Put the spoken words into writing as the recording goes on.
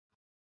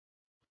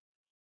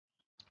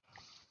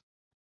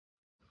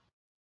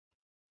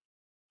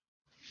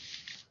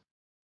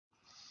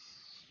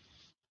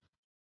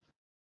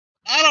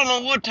I don't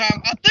know what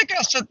time. I think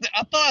I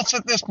thought I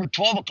set this for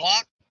 12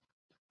 o'clock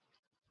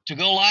to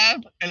go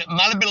live, and it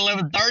might have been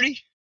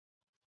 11:30.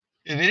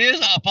 If it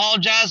is, I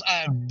apologize.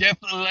 I am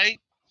definitely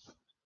late,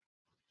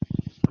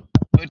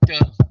 but I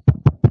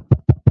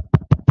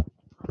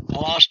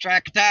lost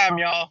track of time,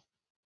 y'all.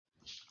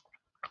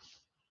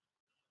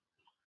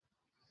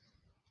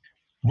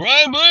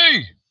 Brian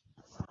B,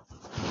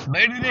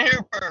 made it in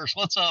here first.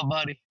 What's up,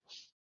 buddy?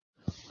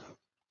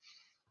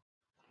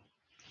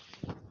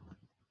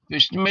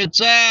 Fishing Mid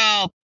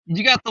South.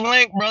 You got the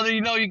link, brother.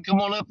 You know you can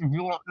come on up if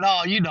you want.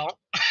 No, you don't.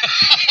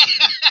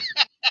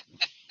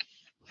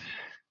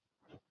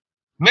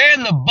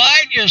 Man, the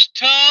bite is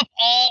tough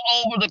all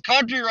over the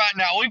country right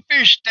now. We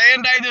fished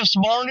stand day this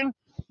morning,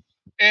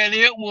 and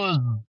it was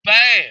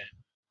bad.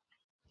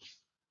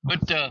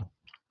 But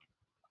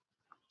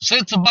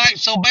since the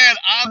bite's so bad,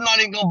 I'm not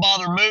even gonna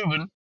bother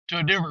moving to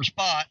a different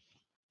spot.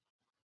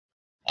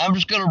 I'm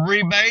just gonna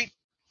rebait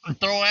and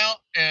throw out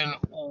and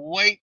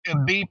wait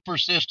and be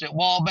persistent.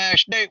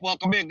 Wabash Nate,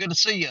 welcome in. Good to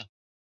see you.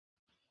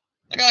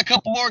 I got a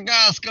couple more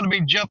guys gonna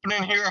be jumping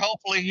in here,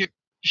 hopefully here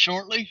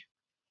shortly.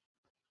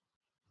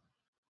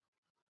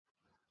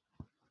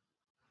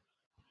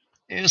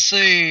 Let's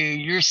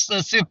see.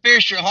 Let's see,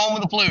 Fisher, home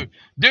of the flu.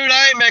 Dude,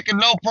 I ain't making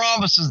no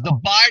promises. The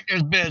bite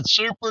has been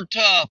super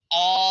tough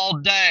all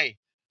day.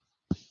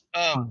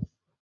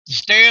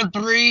 Stand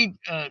three,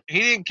 he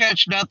didn't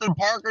catch nothing.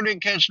 Parker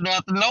didn't catch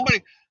nothing.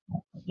 Nobody.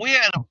 We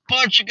had a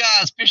bunch of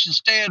guys fishing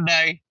stand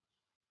day,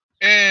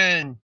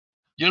 and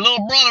your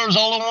little brother was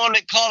the only one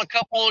that caught a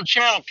couple of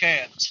channel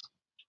cats.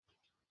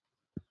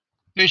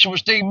 Fishing with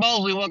Steve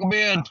Mosley, welcome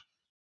in.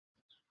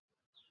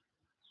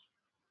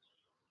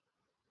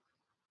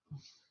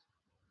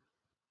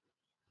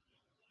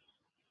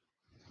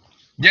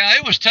 Yeah,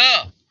 it was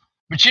tough.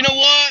 But you know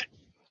what?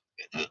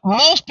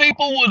 Most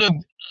people would have,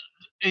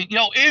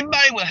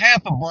 anybody with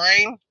half a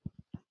brain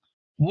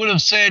would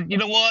have said, you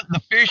know what? The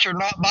fish are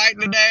not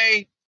biting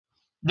today.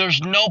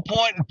 There's no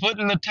point in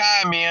putting the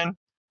time in.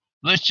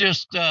 Let's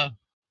just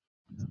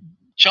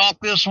chalk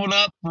this one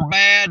up for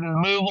bad and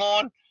move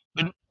on.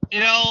 But,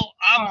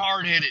 I'm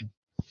hard headed.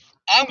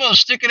 I'm going to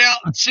stick it out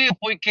and see if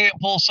we can't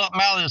pull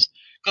something out of this.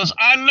 Because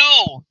I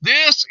know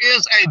this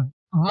is a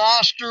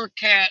monster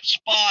cat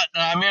spot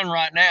that I'm in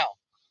right now.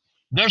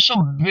 There's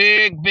some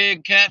big,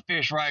 big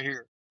catfish right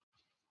here.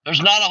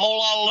 There's not a whole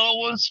lot of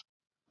little ones,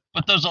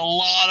 but there's a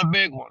lot of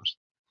big ones.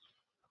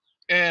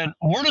 And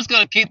we're just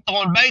going to keep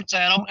throwing baits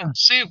at them and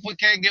see if we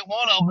can't get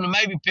one of them to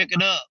maybe pick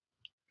it up.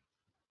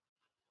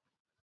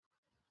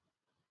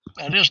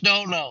 I just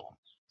don't know.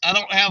 I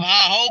don't have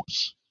high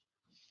hopes,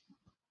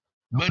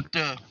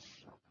 but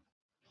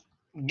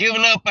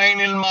giving up ain't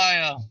in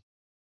my,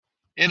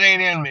 it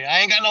ain't in me.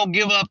 I ain't got no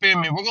give up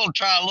in me. We're going to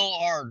try a little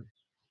harder.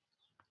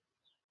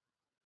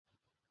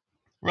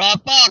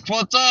 Rod Fox,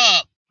 what's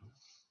up?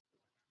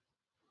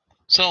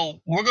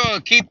 So we're going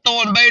to keep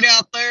throwing bait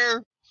out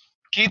there,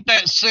 keep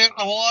that scent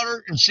in the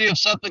water, and see if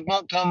something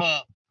won't come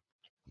up.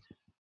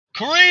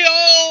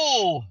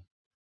 Creole!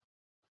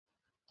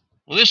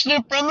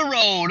 Listening from the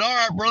road. All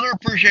right, brother,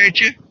 appreciate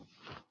you.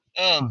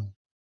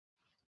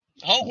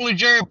 Hopefully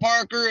Jerry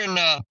Parker and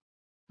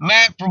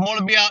Matt from Want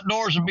to Be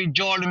Outdoors will be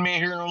joining me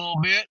here in a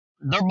little bit.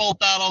 They're both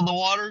out on the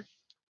water.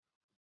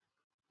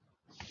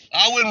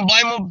 I wouldn't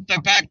blame them if they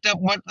packed up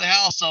and went to the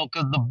house, though,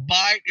 because the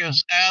bite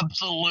is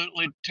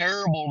absolutely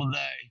terrible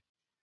today.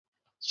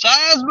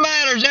 Size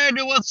matters,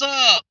 Andrew. What's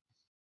up?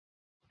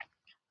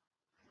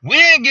 We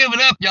ain't giving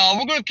up, y'all.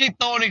 We're going to keep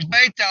throwing these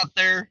baits out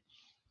there.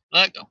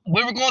 Like,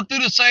 we were going through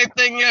the same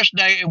thing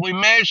yesterday, and we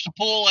managed to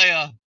pull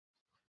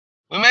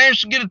we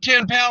managed to get a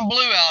 10-pound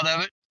blue out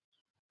of it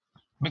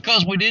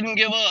because we didn't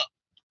give up.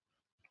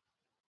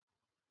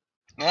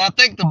 And I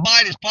think the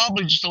bite is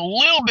probably just a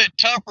little bit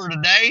tougher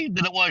today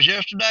than it was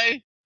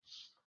yesterday.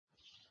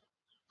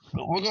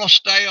 But we're going to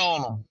stay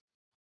on them.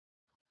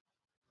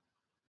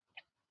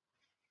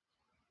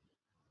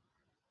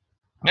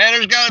 Man,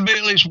 there's got to be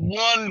at least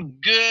one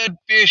good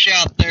fish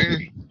out there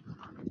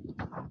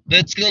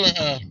that's going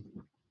to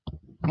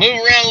move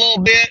around a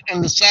little bit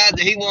and decide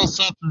that he wants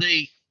something to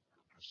eat.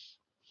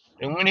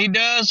 And when he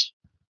does,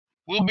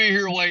 we'll be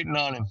here waiting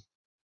on him.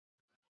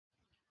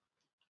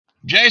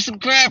 Jason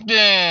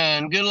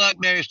Crafton, good luck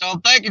there,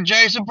 Stone. Thank you,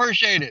 Jason.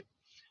 Appreciate it.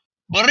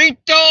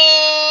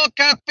 Burrito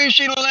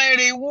Catfishing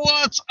Lady,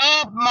 what's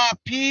up, my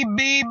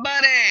PB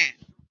buddy?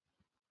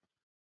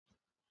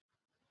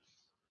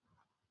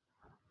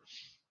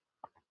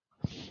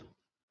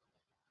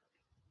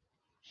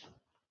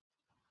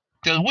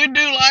 Because we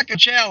do like a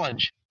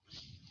challenge.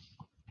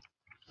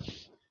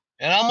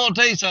 And I'm going to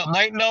tell you something,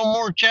 there ain't no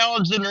more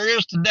challenge than there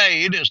is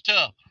today. It is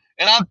tough.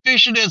 And I'm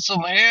fishing in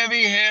some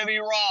heavy, heavy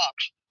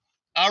rocks.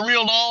 I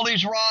reeled all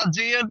these rods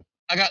in.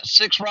 I got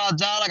 6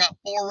 rods out. I got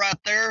 4 right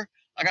there.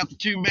 I got the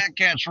 2 back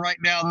cats right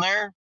down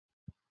there.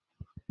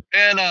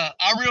 And I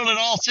reeled in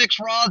all 6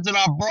 rods, and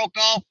I broke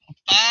off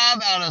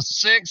 5 out of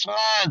 6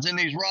 lines in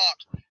these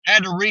rocks.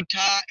 Had to retie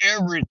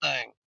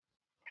everything.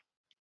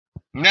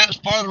 And that's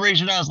part of the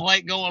reason I was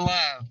late going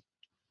live.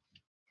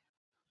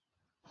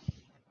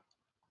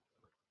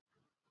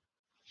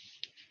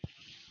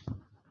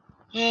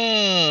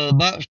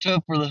 Bite was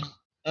tough for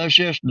us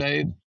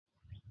yesterday.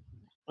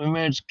 We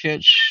managed to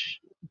catch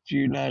a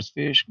few nice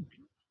fish.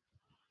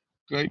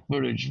 Great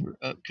footage for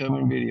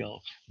upcoming video.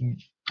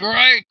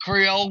 Great,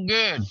 Creole,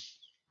 good.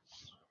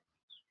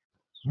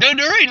 Dude,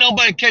 there ain't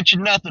nobody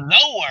catching nothing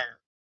nowhere.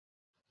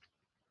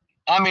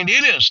 I mean,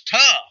 it is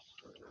tough.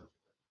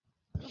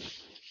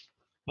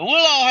 But we'll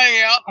all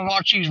hang out and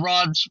watch these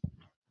rods,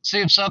 see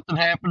if something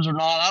happens or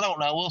not. I don't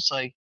know. We'll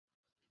see.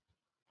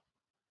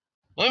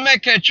 We may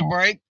catch a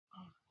break.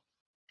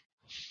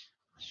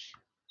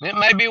 It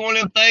may be one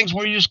of them things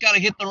where you just got to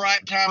hit the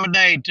right time of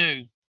day,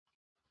 too.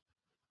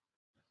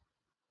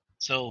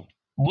 So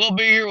we'll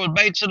be here with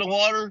baits in the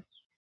water.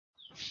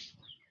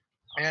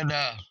 And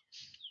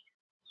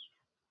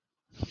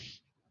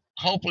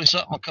hopefully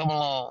something will come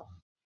along.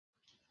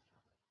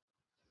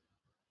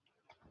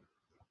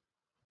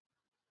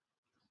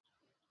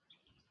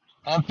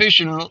 I'm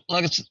fishing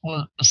like it's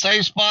the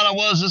same spot I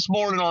was this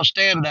morning on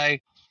stand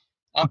day.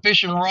 I'm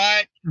fishing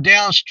right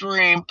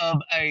downstream of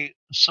a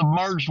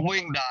submerged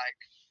wing dike.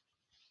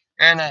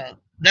 And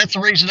that's the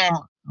reason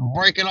I'm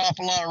breaking off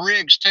a lot of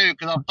rigs too,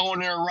 because I'm throwing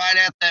there right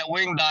at that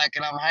wing dike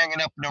and I'm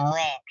hanging up in them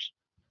rocks.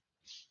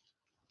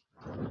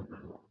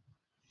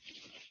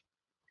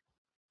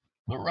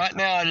 But right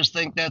now, I just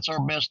think that's our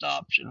best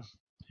option.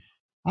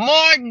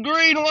 Mike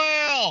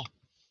Greenwell!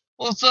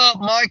 What's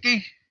up,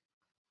 Mikey?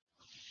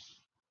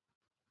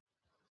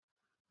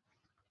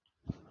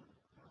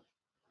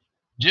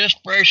 Just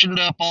freshened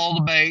up all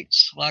the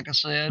baits, like I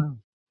said.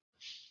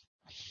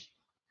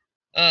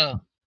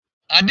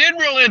 I did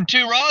reel in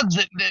two rods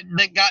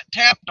that got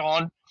tapped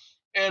on,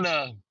 and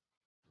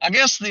I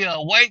guess the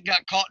weight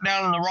got caught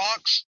down in the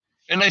rocks,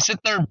 and they sit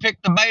there and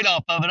pick the bait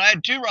off of it. I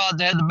had two rods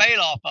that had the bait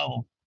off of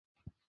them.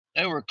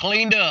 They were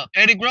cleaned up.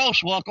 Eddie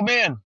Gross, welcome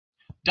in.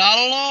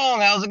 Donald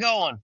Long, how's it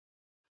going?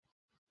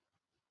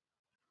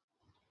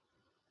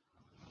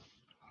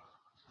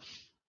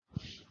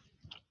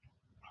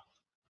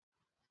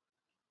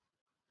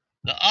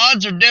 The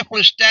odds are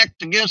definitely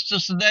stacked against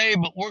us today,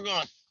 but we're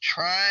going to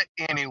try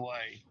it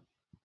anyway.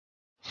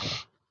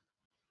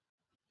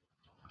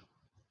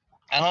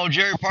 I know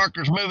Jerry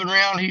Parker's moving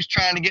around. He's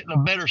trying to get in a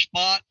better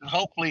spot, and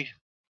hopefully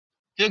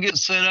he'll get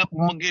set up,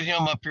 and we'll get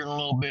him up here in a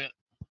little bit.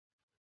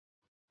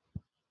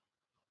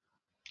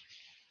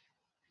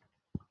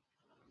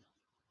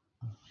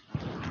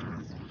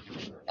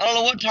 I don't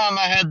know what time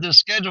I had this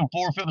scheduled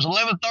for, if it was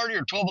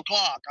 11:30 or 12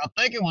 o'clock. I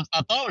thought it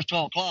was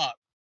 12 o'clock.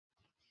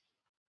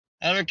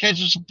 Out there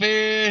catching some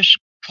fish,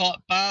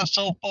 caught 5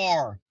 so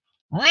far.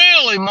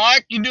 Really,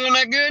 Mike? You doing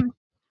that good?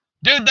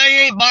 Dude,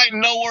 they ain't biting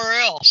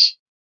nowhere else.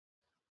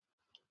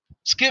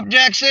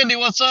 Skipjack Cindy,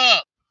 what's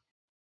up?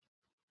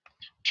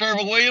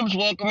 Trevor Williams,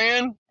 welcome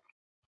in.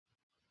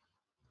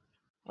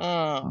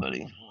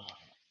 Buddy.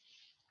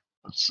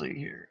 Let's see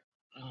here.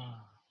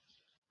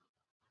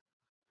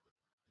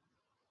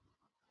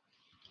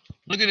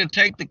 Looking to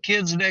take the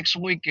kids next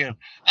weekend.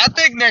 I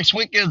think next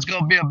weekend's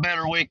going to be a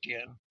better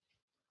weekend.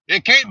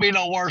 It can't be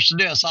no worse than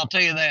this, I'll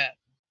tell you that.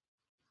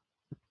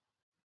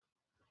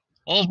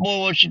 Osborne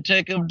wants you to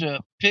take them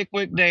to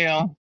Pickwick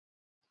Dam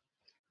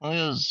on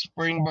his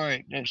spring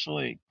break next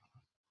week.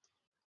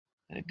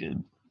 It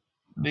could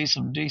be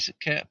some decent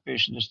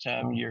catfishing this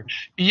time of year.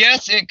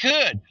 Yes, it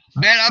could.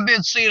 Man, I've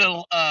been seeing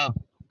a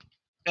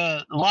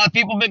lot of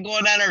people been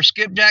going down there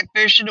skipjack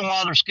fishing, and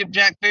while they're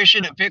skipjack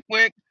fishing at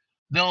Pickwick,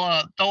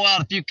 they'll throw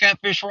out a few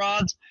catfish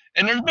rods,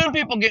 and there's been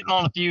people getting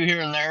on a few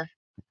here and there.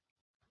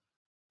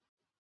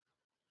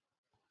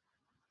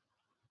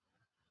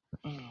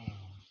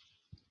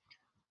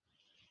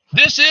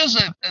 This is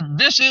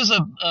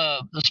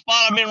the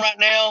spot I'm in right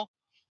now.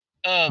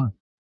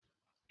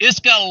 It's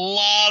got a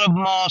lot of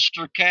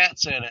monster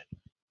cats in it,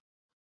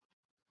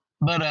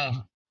 but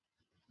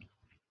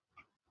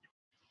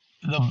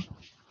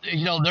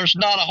there's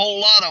not a whole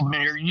lot of them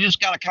in here. You just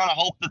got to kind of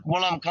hope that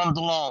one of them comes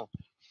along.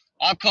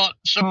 I've caught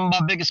some of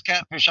my biggest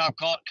catfish I've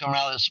caught coming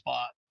out of this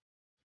spot.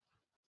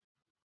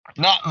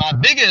 Not my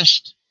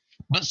biggest,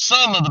 but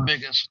some of the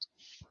biggest.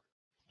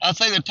 I'd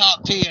say the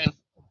top 10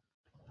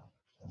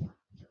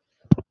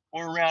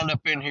 were around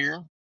up in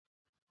here.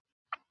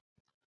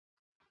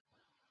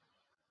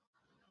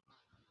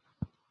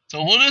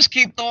 So we'll just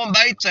keep throwing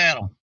baits at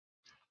them.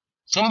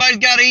 Somebody's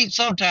got to eat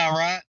sometime,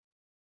 right?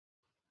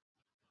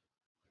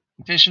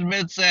 Fishing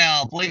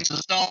Mid-South. Lisa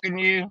stalking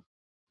you.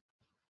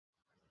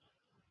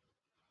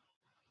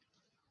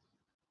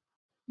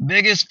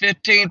 Biggest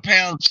 15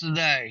 pounds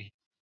today.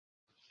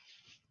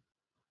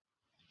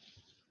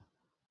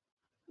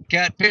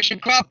 Catfish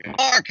and crappie.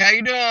 Mark, how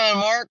you doing,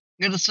 Mark?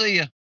 Good to see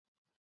you.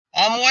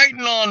 I'm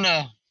waiting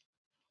on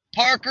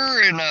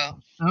Parker and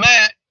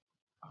Matt.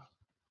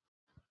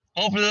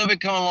 Hopefully they'll be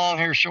coming along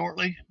here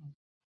shortly.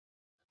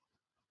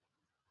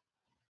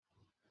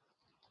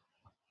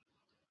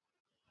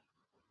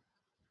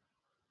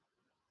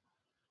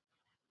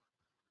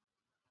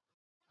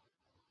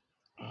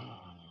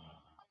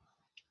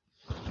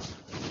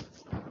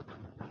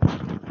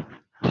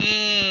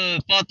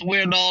 Fought the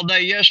wind all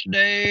day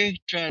yesterday,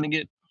 trying to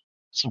get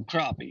some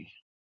crappie.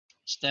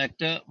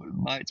 stacked up, but the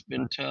bite's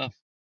been tough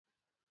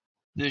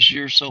this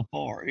year so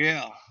far.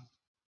 Yeah.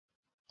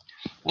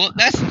 Well,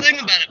 that's the thing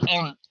about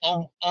it.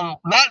 On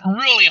not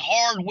really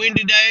hard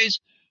windy days,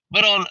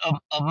 but on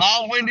a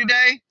mild windy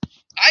day,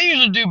 I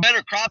usually do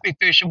better crappie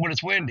fishing when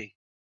it's windy.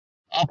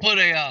 I'll put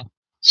a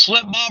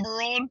slip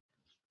bobber on,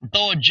 and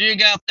throw a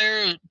jig out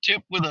there,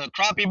 tip with a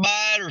crappie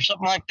bite or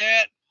something like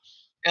that,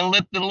 and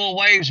let the little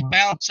waves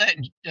bounce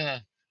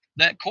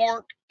that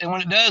cork. And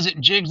when it does,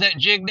 it jigs that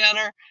jig down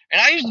there. And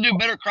I usually do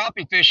better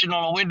crappie fishing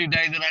on a windy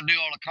day than I do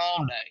on a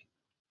calm day,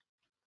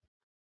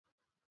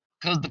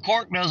 because the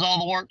cork does all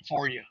the work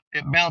for you.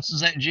 It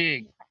bounces that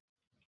jig.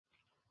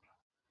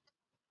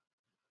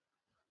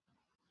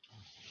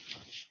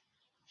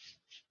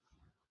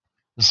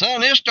 The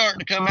sun is starting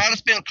to come out.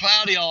 It's been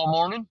cloudy all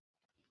morning.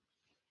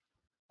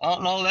 I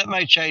don't know. That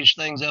may change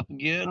things up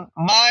again.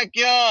 Mike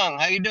Young,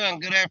 how you doing?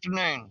 Good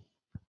afternoon.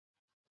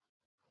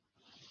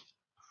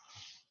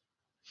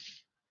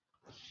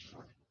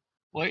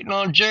 Waiting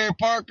on Jerry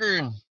Parker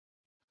and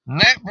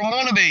Nat from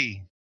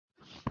Wannabe.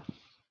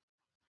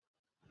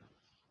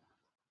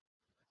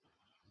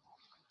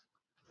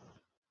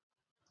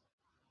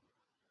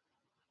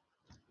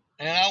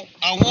 And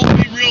I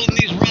won't be reeling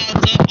these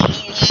rods up a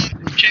whole lot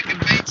and checking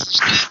baits and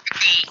stuff,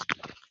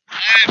 because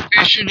I am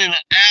fishing in an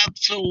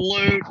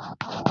absolute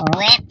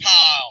rock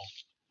pile.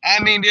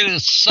 I mean, it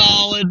is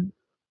solid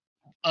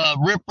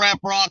riprap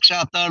rocks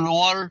out there in the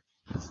water.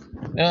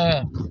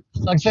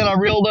 Like I said, I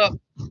reeled up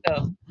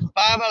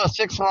 5 out of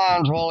 6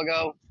 lines a while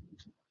ago.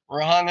 Were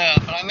hung up,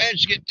 and I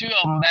managed to get 2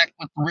 of them back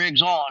with the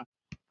rigs on,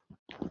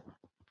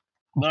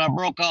 but I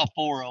broke off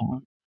 4 of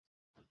them,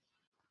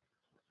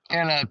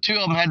 and 2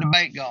 of them had the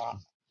bait gone.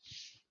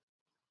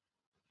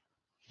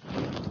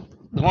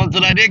 The ones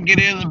that I did get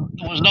in,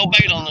 there was no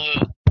bait on the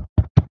hook.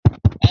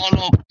 I don't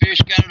know if the fish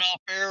got it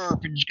off there or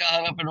if it just got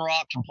hung up in the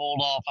rocks and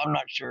pulled off. I'm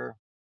not sure.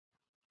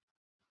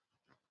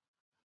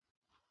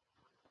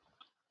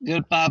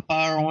 Good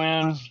 5-hour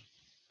wind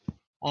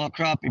while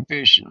crappie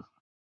fishing.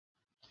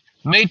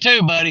 Me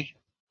too, buddy.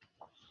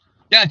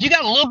 Yeah, if you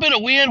got a little bit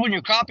of wind when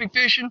you're crappie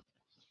fishing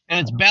and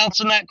it's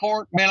bouncing that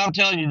cork, man, I'm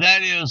telling you,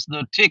 that is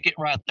the ticket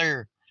right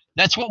there.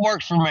 That's what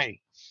works for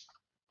me.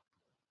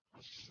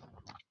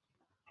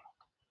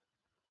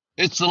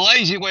 It's the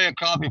lazy way of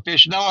crappie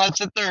fishing. I don't have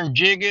to sit there and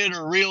jig it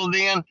or reel it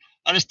in.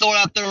 I just throw it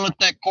out there and let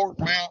that cork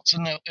bounce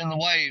in the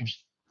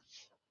waves.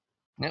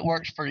 And it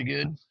works pretty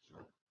good.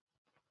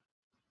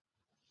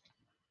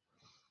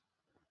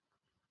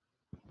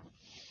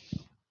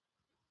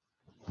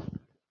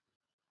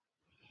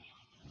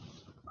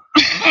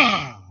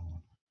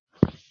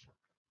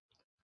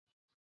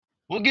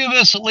 We'll give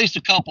this at least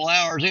a couple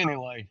hours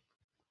anyway.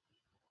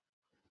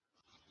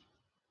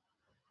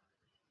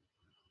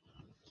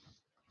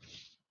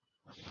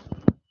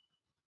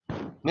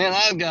 Man,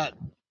 I've got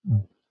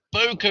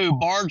buku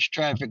barge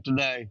traffic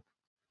today.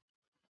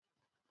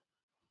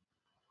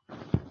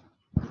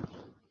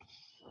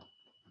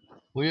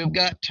 We have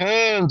got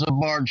tons of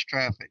barge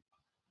traffic.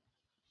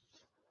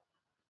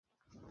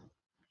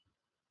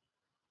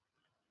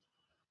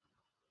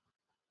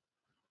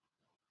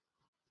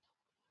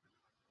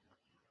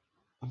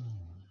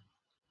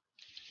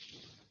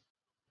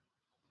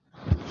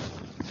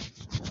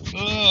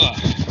 Ugh.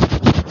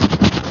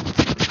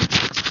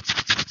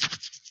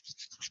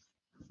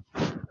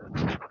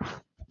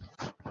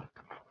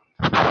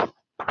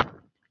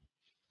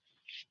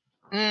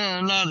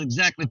 I'm not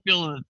exactly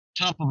feeling the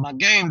top of my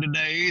game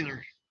today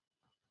either.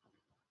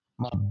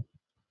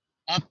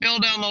 I fell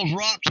down those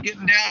rocks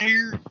getting down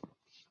here.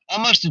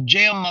 I must have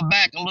jammed my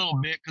back a little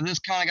bit because it's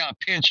kind of got a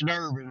pinched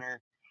nerve in there.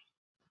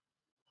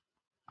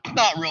 It's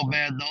not real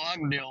bad though. I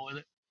can deal with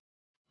it.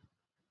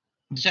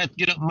 Just have to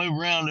get up and move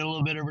around a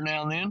little bit every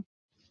now and then.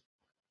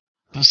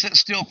 If I sit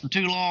still for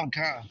too long,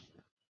 kind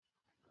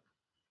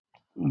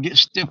of get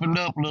stiffened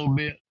up a little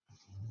bit.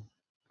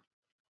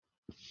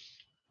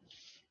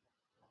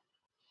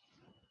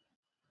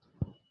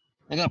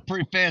 I got a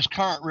pretty fast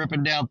current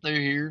ripping down through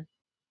here.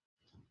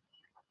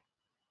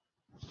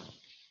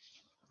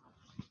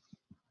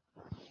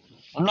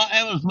 I'm not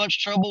having as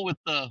much trouble with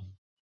the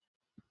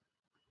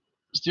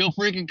still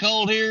freaking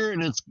cold here,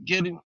 and it's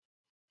getting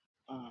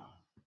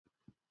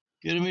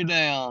me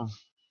down.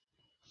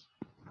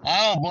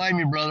 I don't blame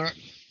you, brother.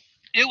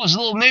 It was a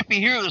little nippy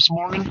here this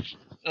morning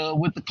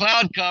with the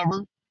cloud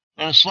cover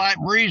and a slight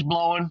breeze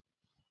blowing.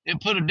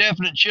 It put a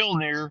definite chill in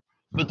the air,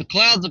 but the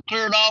clouds have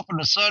cleared off and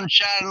the sun's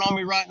shining on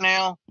me right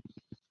now.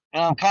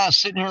 And I'm kind of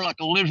sitting here like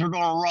a lizard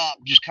on a rock,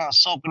 just kind of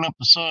soaking up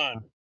the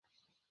sun,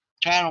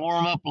 trying to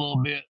warm up a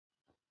little bit.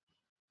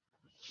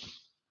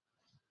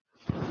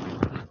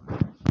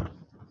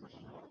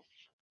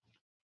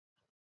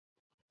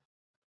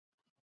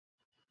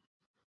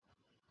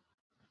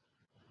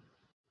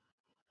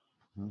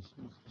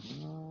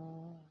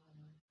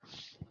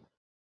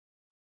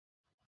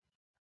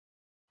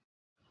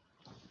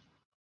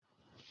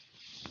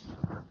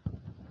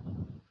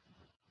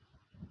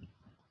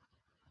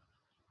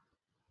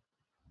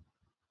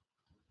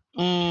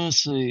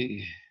 Let's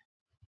see.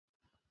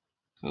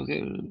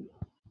 Okay.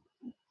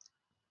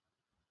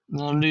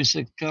 gonna do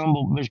 6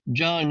 combo, Mr.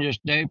 John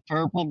yesterday.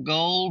 Purple,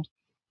 gold,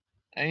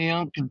 a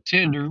young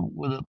contender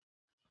with a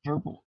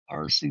purple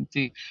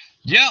RCT.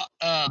 Yeah,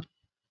 I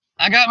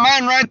got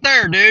mine right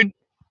there, dude.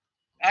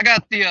 I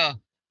got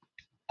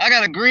I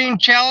got a green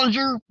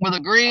Challenger with a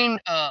green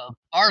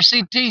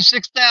RCT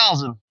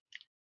 6000.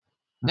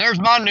 There's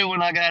my new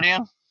one I got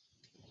in.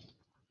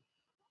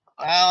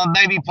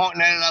 Maybe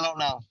pointing at it, I don't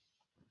know.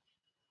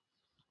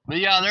 But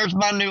yeah, there's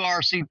my new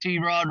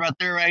RCT rod right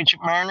there,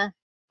 Ancient Mariner.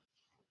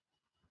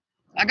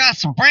 I got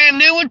some brand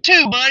new one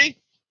too, buddy.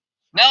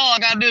 Now all I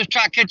gotta do is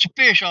try to catch a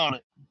fish on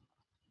it.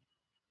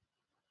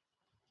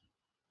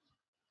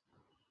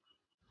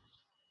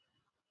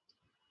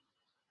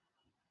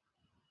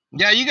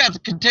 Yeah, you got the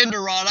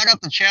contender rod. I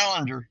got the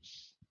Challenger.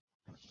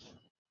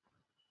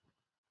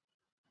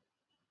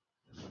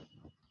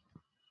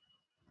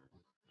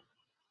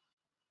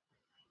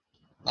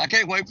 I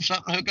can't wait for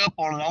something to hook up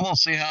on it. I want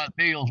to see how it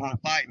feels when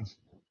it's fighting.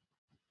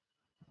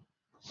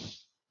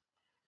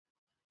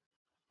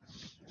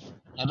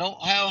 I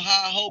don't have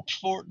high hopes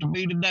for it to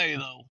be today,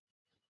 though.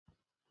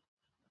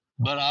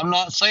 But I'm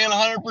not saying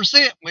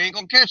 100%. We ain't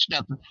going to catch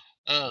nothing.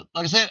 Like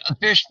I said, I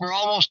fished for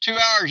almost 2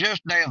 hours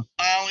yesterday and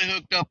finally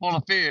hooked up on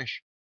a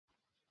fish.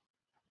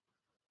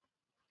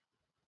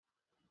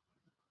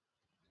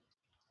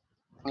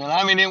 And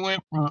I mean, it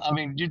went from,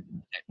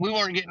 we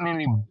weren't getting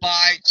any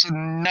bites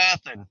and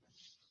nothing.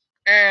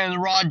 And the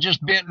rod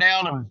just bent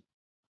down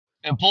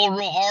and pulled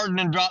real hard and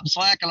then dropped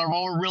slack. And I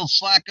reeled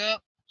slack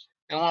up.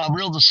 And when I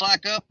reeled the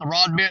slack up, the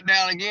rod bent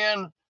down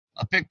again.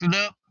 I picked it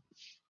up,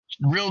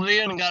 reeled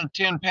it in, and got a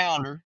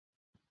 10-pounder.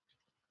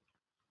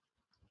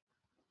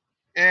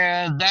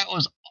 And that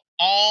was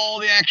all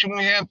the action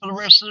we had for the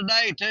rest of the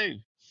day, too.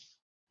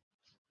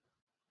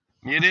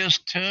 It is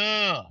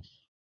tough.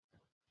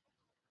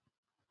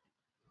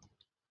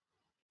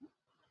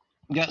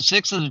 Got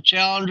 6 of the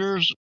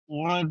challengers.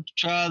 Wanted to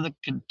try the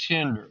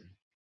contender.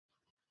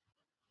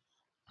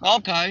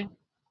 Okay.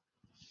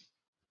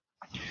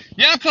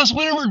 Yeah, because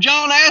whenever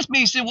John asked me,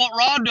 he said, what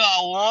rod do I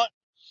want?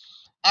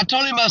 I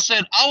told him, I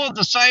said, I want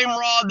the same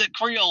rod that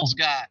Creole's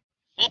got.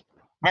 Oh,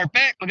 matter of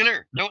fact, look at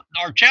her.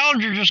 Our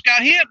challenger just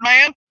got hit,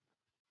 man.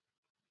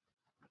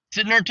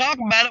 Sitting there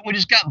talking about it, we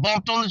just got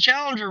bumped on the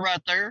challenger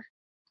right there.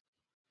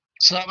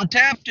 Something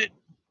tapped it.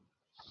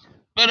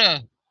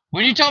 But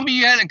when you told me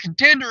you had a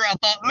contender, I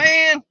thought,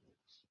 man,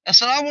 I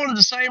said I wanted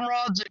the same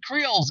rods that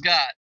Creole's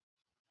got.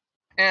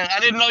 And I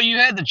didn't know you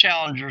had the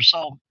challenger,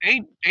 so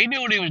he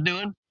knew what he was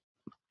doing.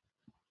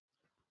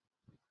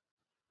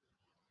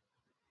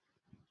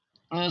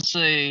 Let's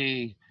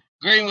see.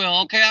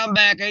 Greenwell, okay, I'm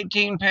back.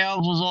 18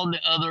 pounds was on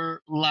the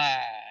other line.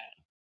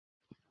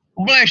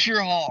 Bless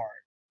your heart.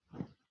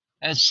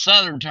 That's a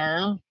southern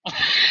term.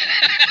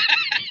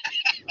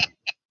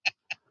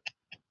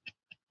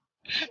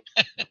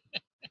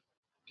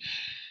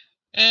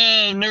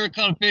 Never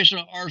caught a fish on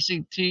an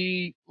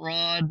RCT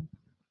rod.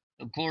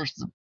 Of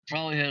course, it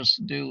probably has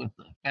to do with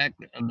the fact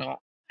that I don't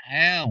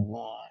have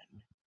one.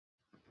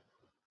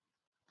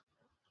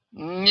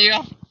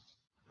 Yeah.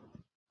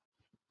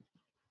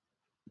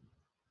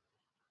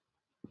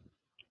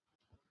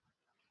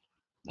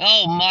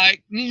 Oh,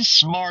 Mike, you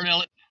smart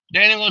aleck.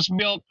 Danny wants to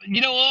be.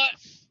 You know what?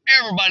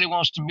 Everybody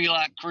wants to be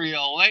like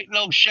Creole. Ain't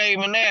no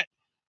shame in that.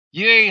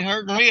 You ain't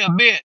hurting me a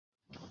bit.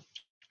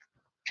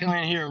 Come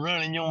in here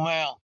running your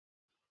mouth.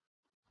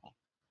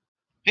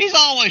 He's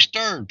always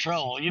stirring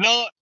trouble. You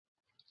know what?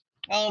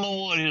 I don't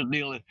know what his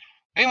deal is.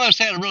 He must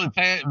have had a really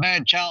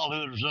bad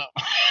childhood or something.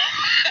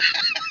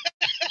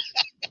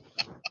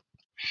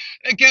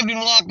 They kept him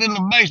locked in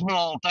the basement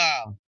all the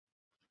time.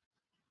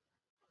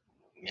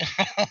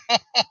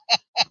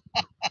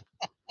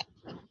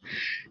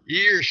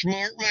 You're a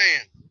smart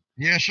man.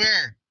 Yes,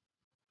 sir.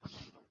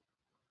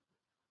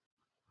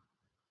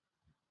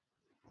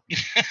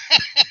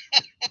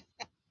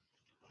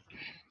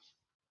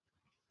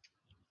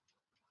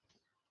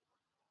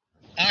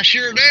 I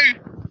sure do.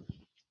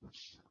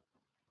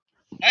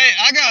 Hey,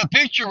 I got a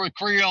picture with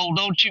Creole,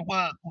 don't you? When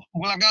I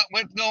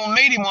went to go and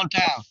meet him one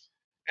time,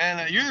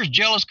 and you're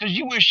jealous because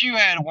you wish you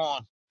had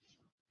one.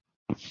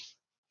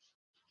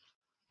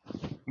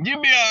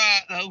 You'll be all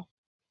right though.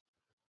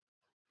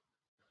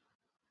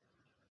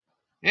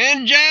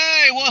 NJ,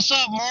 what's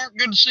up, Mark?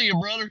 Good to see you,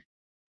 brother.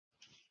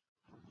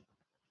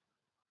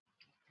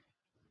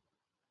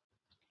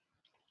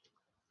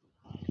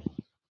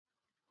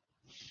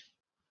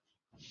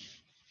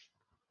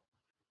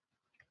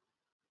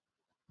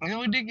 Yeah,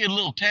 we did get a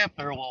little tap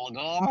there a while ago.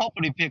 I'm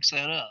hoping he picks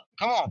that up.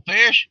 Come on,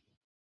 fish.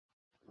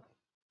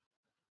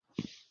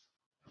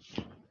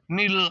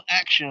 Need a little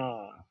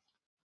action.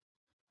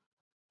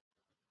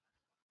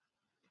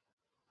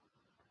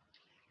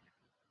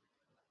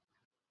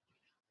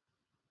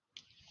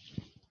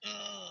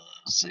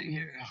 Let's see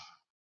here.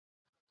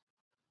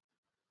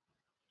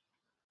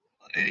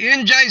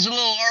 NJ's a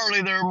little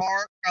early there,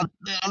 Mark.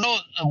 I know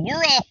we're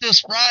off this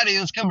Friday.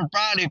 It's coming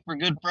Friday for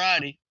Good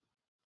Friday.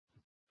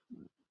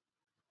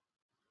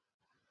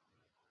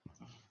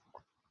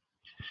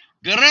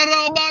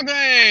 Guerrero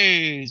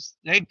Bagres,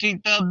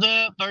 18 thumbs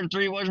up,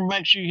 33 watchers.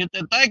 Make sure you hit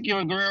that. Thank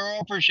you, Guerrero.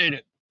 Appreciate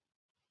it.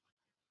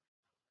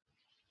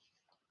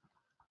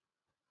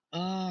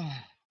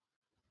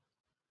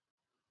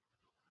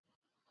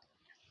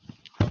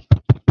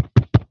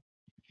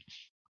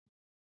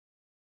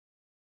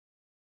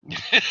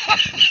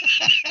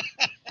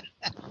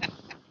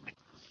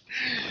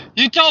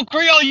 You told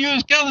Creole you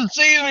was coming to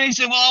see him, and he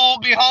said, "Well, I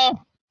won't be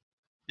home."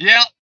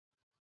 Yep,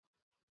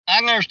 I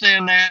can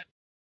understand that.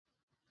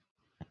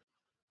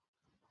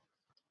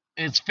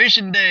 It's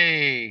fishing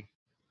day.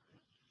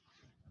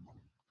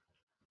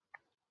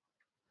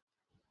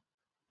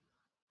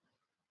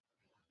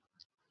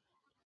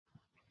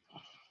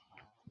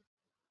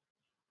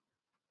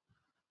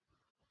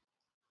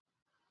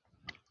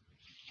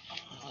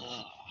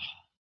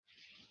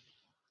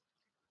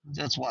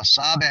 That's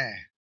wasabi.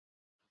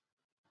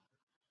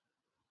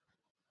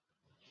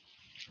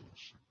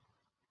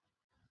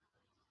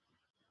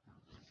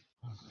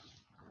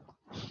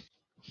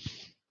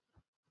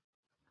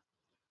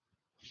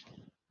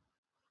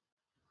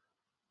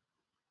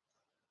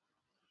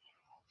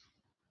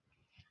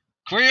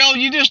 Creole,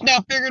 you just now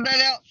figured that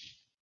out?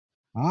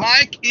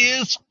 Mike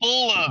is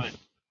full of it.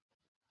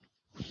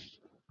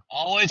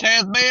 Always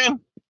has been.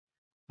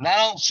 And I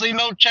don't see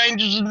no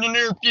changes in the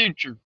near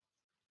future.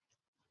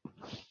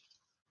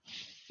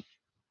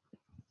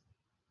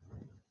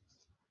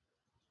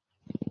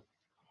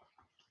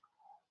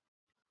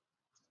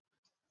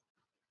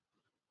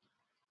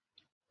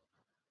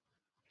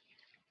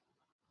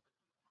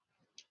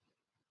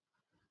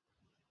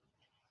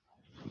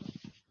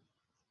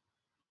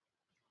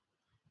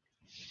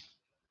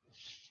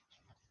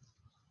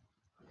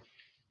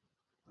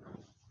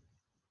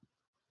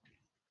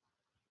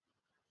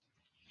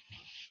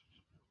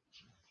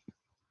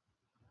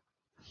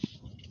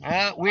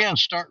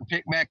 Wind's starting to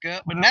pick back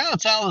up, but now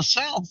it's out of the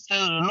south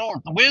instead of the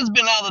north. The wind's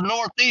been out of the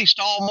northeast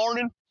all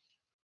morning.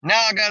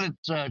 Now I got it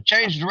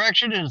changed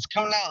direction and it's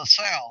coming out of the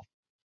south.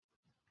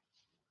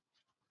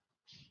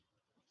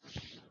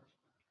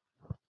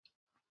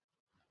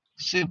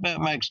 See if that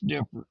makes a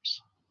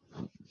difference.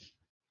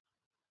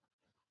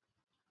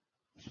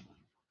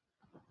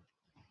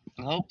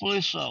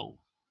 Hopefully so.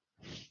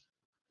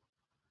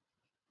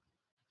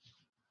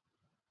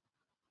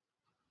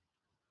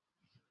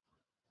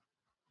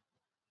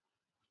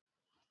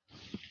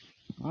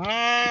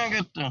 I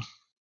got the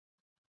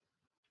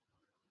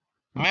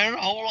man, there's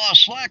a whole lot of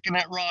slack in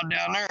that rod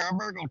down there. I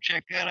better go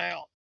check that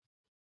out.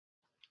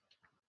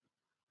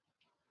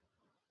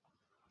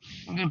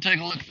 I'm gonna take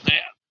a look at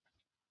that.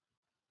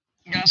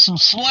 Got some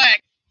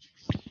slack.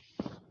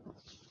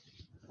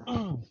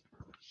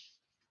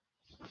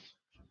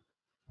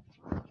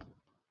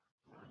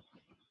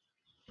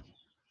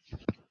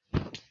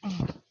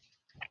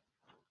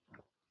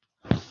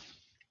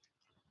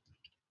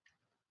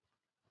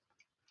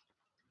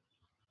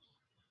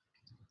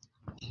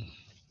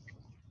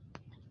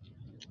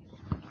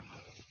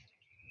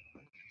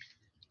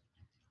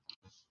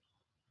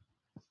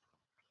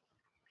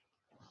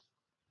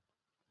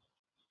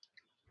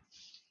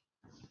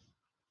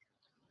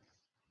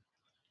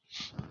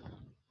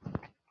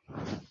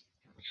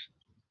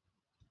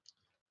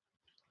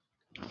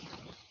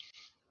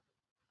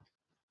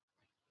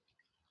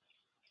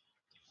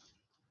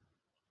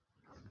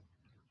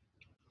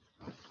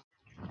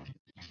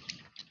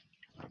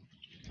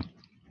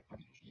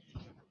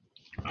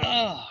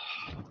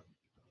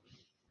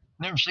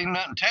 Never seen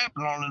nothing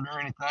tapping on it or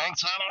anything,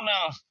 so I don't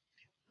know.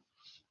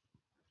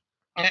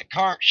 That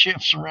current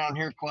shifts around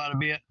here quite a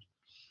bit.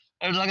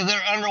 There's like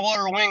their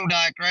underwater wing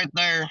dike right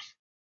there.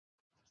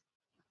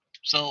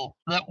 So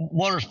that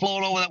water's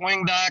flowing over that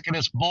wing dike and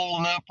it's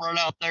boiling up right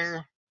out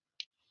there.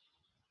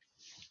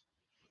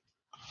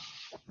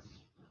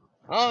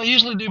 Well, I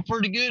usually do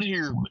pretty good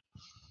here, but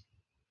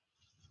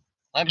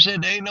like I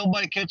said, there ain't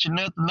nobody catching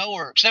nothing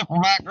nowhere except for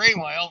Mike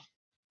Greenwell.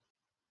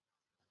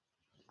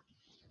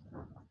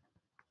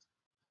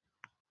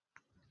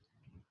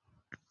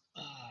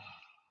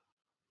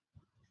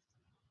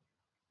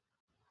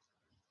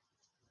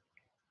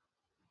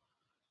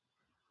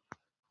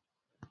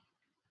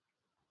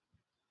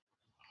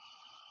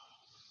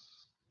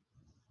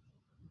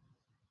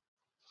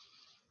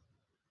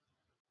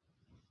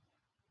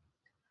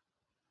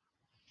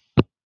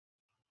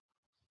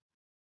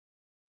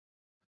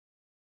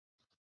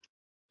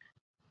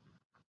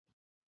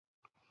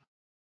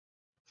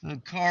 So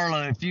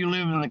Carla, if you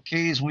live in the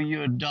Keys, will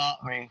you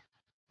adopt me?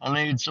 I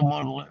need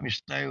someone to let me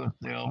stay with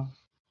them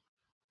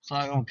so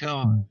I can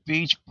become a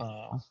beach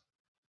bum.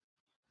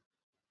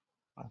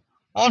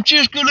 Why don't you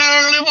just go down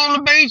there and live on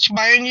the beach,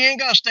 man? You ain't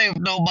got to stay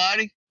with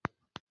nobody.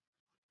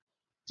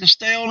 Just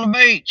stay on the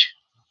beach.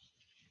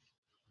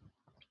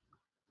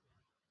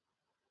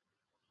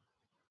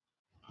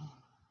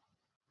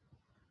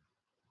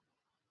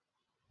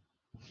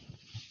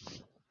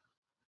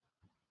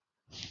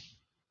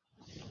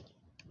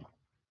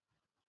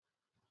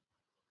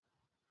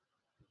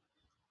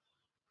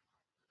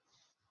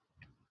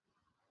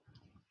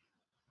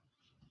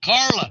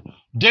 Carla,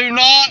 do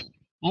not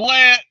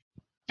let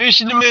fish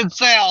in the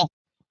Mid-South,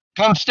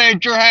 come stay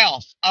at your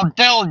house. I'm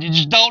telling you,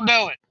 just don't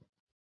do it.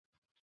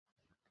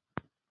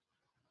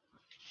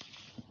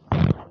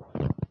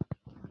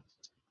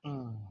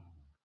 Mm.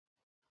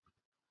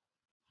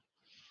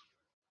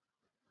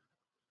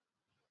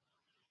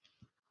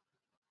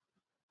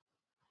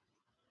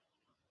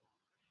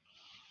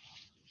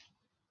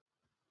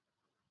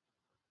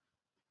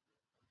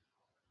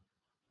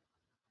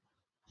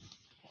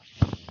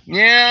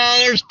 Yeah,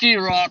 there's a few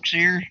rocks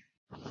here.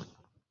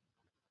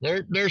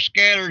 They're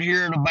scattered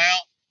here and about.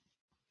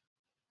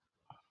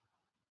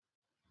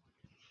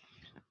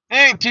 It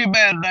ain't too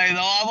bad today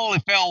though. I've only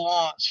fell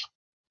once.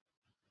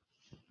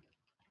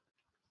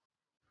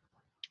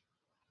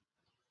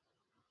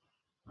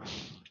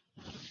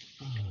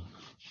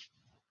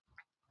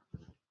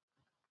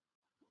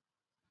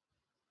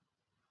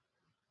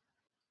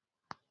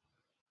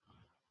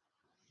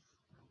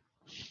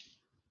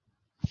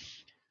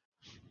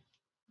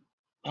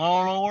 I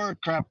don't know where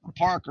crap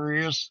Parker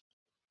is.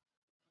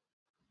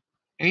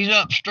 He's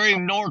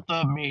upstream north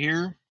of me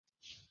here.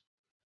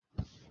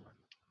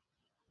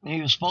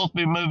 He was supposed to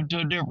be moving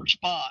to a different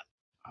spot.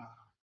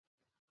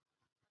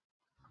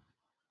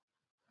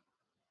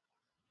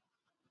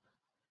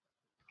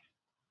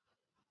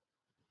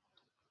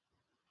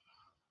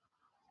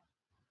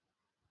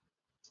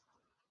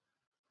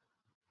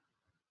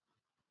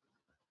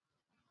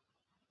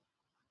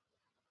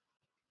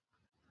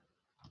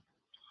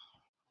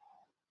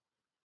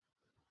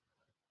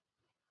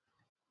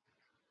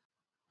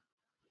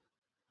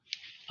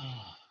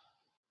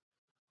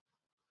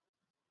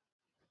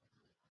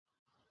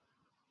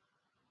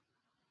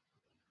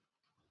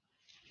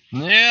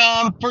 Yeah,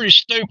 I'm pretty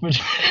stupid.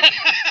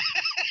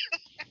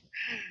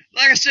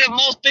 Like I said,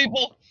 most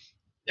people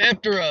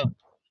after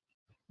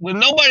with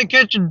nobody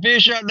catching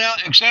fish right now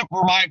except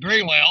for Mike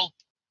Greenwell,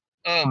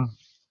 um,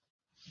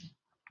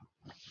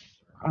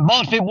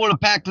 most people would have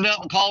packed it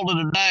up and called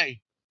it a day.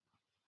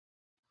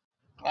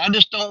 I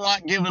just don't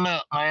like giving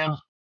up, man.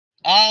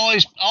 I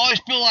always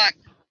feel like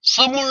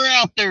somewhere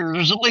out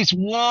there's at least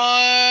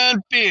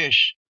one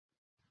fish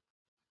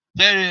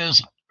that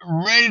is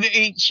ready to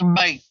eat some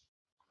bait.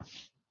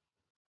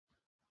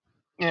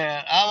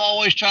 Yeah, I'm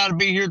always trying to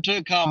be here to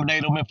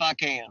accommodate them if I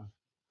can.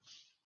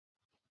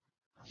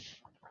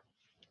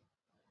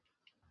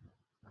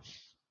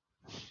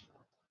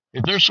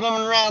 If they're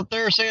swimming around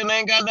there saying they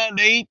ain't got nothing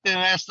to eat, then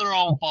that's their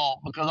own fault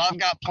because I've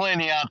got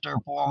plenty out there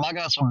for them. I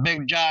got some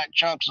big giant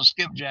chunks of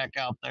skipjack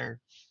out there.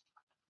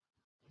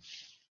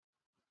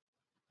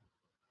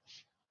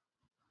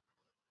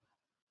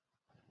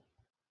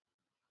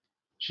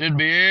 Should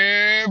be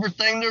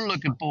everything they're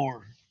looking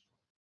for.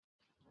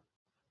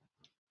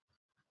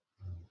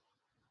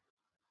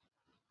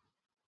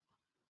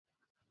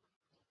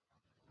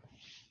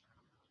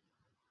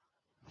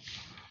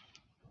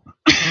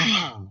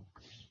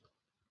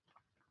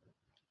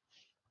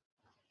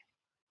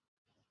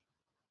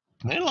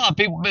 There's a lot of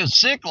people been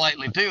sick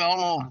lately too. I don't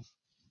know.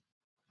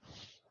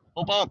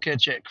 Hope I don't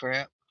catch that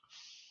crap.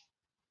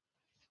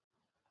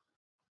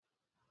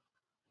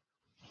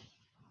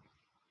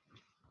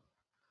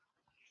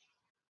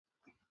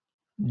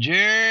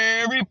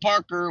 Jerry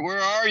Parker,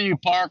 where are you,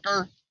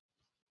 Parker?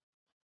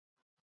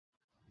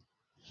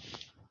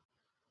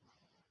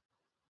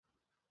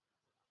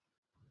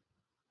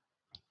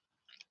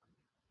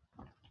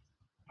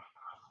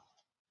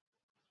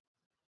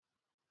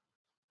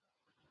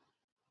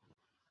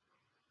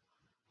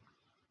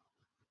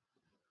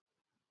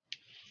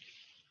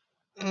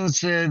 I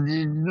said,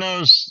 you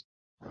notice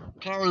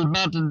Carl was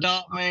about to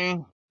adopt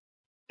me,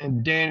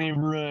 and Danny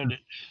ruined it.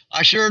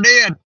 I sure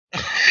did.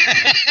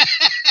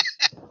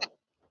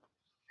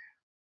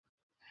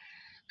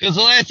 Because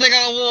the last thing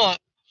I want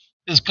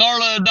is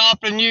Carla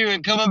adopting you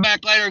and coming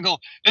back later and go,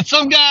 it's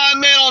some guy I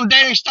met on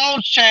Danny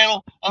Stone's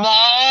channel. I'm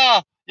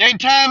like, you ain't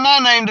tying my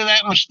name to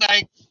that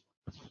mistake.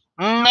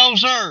 No,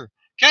 sir.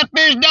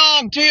 Catfish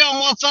Dog, Tim,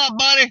 what's up,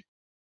 buddy?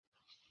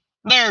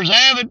 There's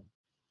Avid.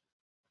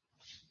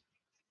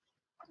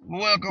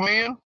 Welcome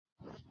in.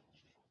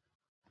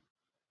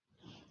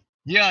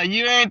 Yeah,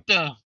 you ain't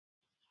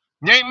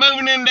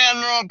moving in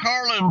down there on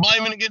Carla and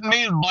blaming it, getting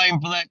me to blame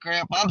for that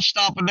crap. I'm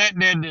stopping that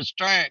dead in its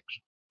tracks.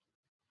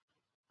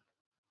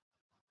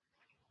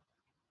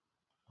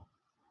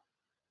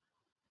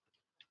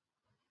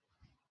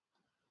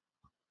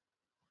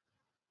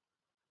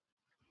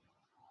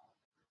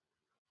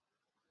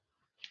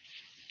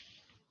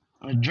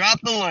 Drop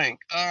the link.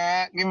 All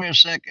right, give me a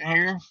second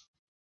here.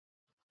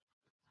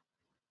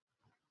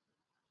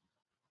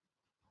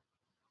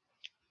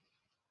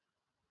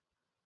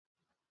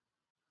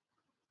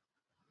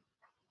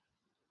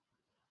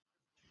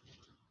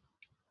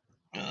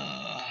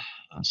 Uh,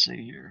 let's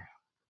see here.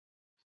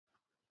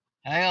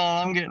 Hang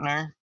on, I'm getting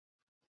there.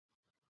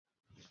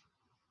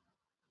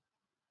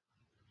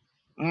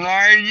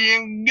 There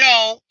you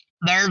go.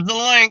 There's the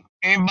link.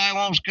 Anybody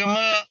wants to come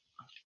up?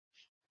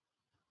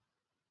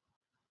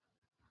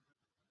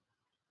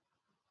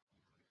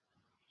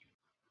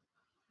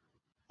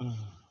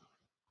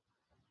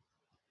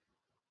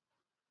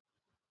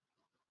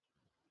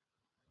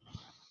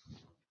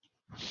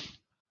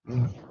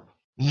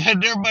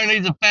 Said everybody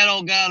needs a fat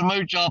old guy to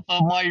mooch off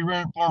of while you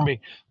run it for me.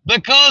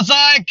 Because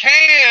I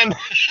can.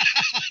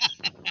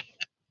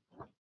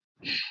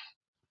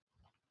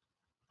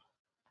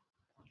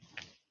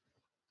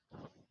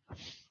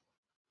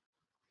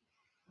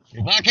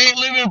 If I can't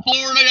live in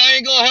Florida, I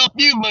ain't gonna help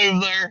you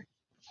move there.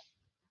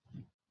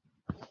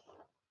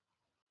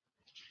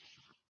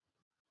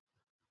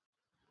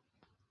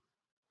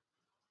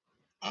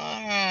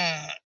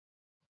 Uh,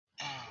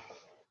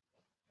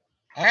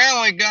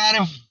 there we got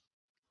him.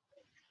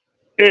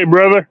 Hey,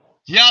 brother.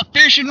 Y'all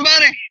fishing,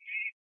 buddy?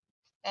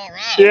 All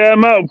right. Yeah,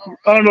 I'm out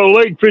on the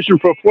lake fishing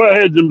for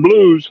flatheads and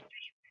blues.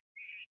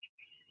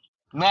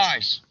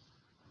 Nice.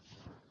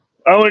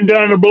 I went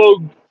down to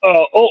below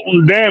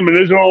Alton Dam, and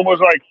it's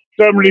almost like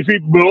 70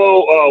 feet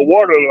below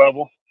water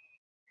level.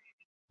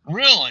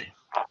 Really?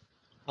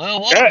 Well,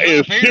 That water's is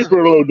up here.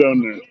 super low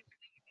down there.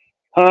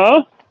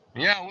 Huh?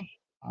 Yeah,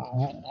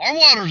 our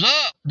water's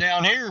up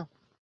down here.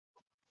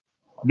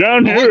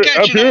 Down But we're here, up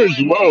catching here, all it's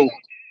that. low.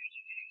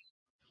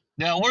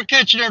 Yeah, we're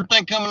catching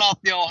everything coming off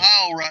the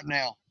Ohio right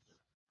now.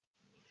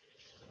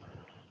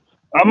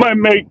 I might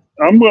make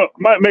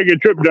a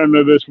trip down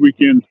there this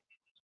weekend.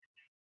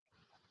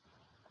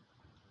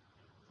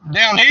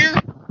 Down here?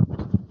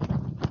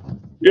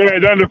 Yeah,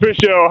 down to fish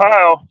in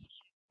Ohio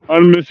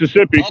on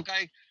Mississippi.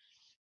 Okay.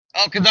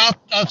 Oh, cause I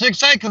was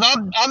say, cause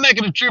I'm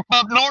making a trip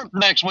up north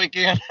next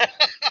weekend.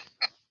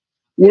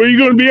 Where are you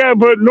going to be at,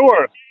 but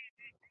north?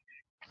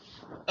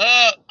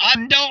 I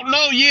don't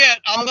know yet.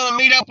 I'm gonna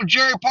meet up with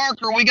Jerry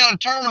Parker. We got a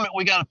tournament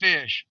we gotta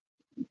fish.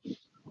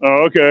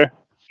 Oh, okay.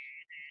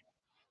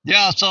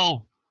 Yeah,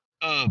 so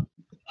I'm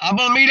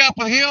gonna meet up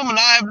with him, and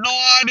I have no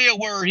idea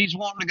where he's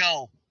wanting to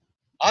go.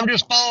 I'm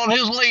just following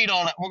his lead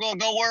on it. We're gonna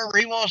go wherever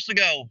he wants to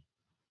go.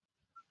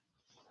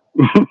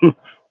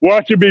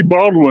 Watch it be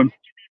Baldwin.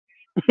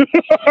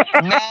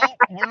 No,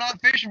 we're not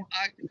fishing.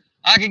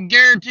 I can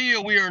guarantee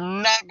you we are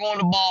not going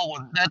to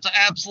Baldwin. That's an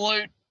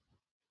absolute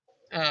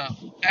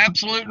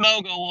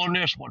no go on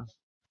this one.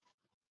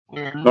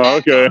 We're Oh,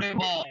 not okay. going to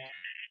Baldwin.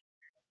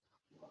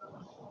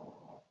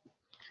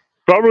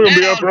 Probably going to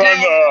be up Downtown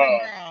Ernie around,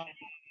 Brown.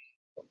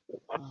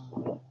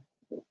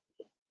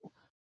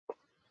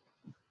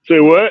 say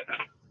what?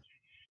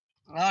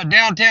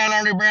 Downtown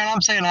Ernie Brown.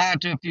 I'm saying hi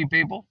to a few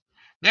people.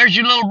 There's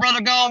your little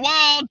brother gone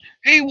wild.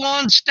 He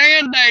won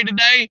stand day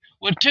today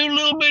with two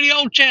little bitty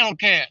old channel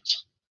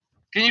cats.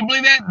 Can you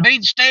believe that?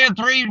 Beat Stan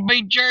 3,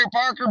 beat Jerry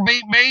Parker,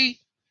 beat me,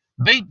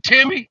 beat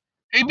Timmy.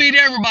 He beat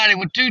everybody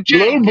with two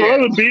channel Little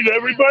brother cats. beat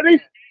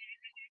everybody?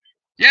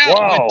 Yeah,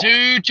 Wow. with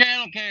two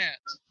channel cats.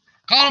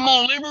 Caught them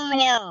on liver and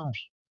worms.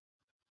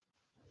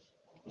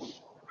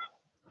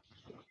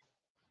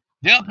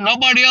 Yep,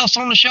 nobody else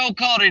on the show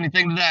caught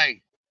anything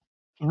today.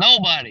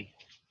 Nobody.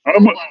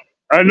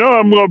 I know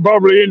I'm going to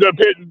probably end up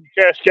hitting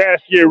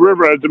Kaskaskia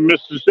River at the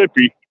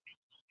Mississippi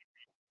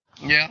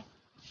Yeah.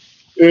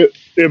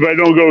 if I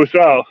don't go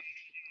south.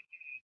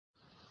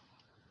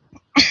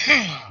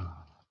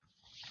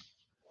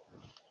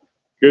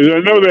 Because I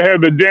know they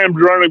have the dams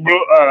running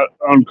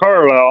on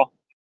Carlisle.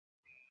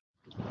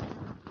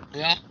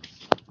 Yeah.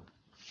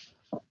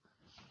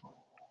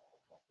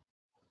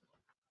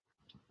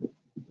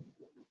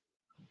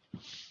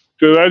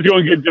 So that's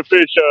going to get the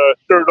fish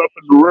stirred up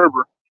in the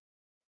river.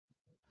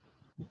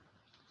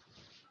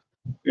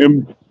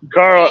 And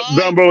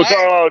down below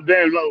Carlisle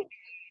Dam.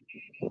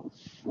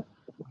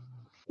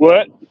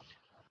 What?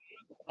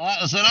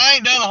 I said I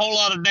ain't done a whole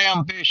lot of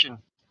dam fishing.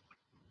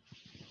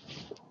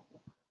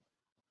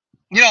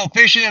 You know,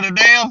 fishing in a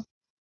dam?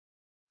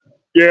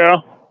 Yeah.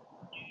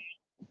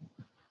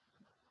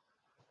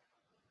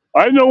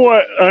 I know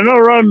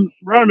around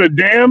the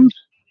dams,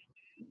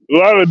 a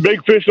lot of the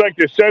big fish like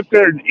to sit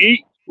there and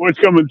eat what's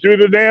coming through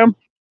the dam.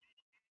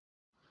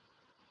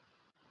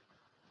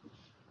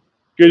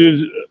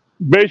 Because it's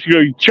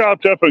basically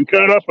chopped up and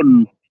cut up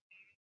and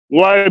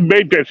live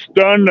bait that's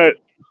done that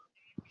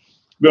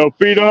they'll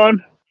feed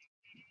on.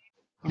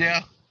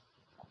 Yeah.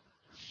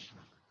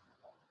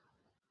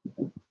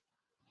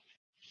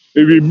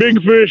 If your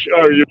big fish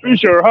or your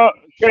fish or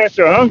cats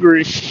are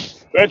hungry,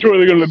 that's where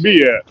they're going to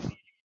be at.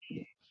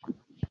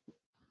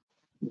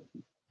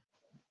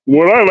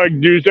 What I like to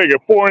do is take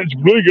a 4-inch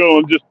bluegill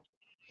and just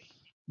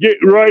get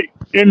right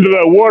into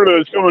that water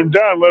that's coming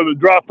down, let it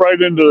drop right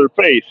into their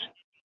face.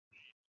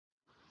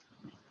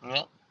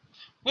 Well,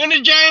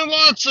 Wendy Jane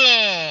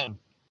Watson.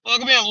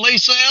 Welcome in,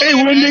 Lisa Hey,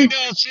 Elliott. How you Wendy.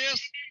 doing,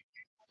 sis?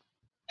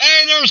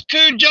 Hey, there's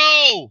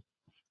Cujo.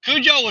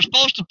 Cujo was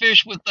supposed to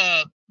fish with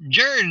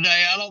Jerry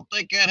today. I don't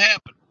think that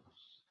happened.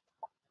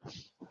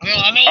 Well,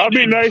 I know. I'll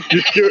be nice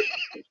to Stuart.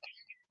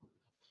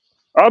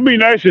 I'll be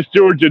nice to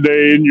Stuart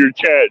today in your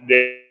chat,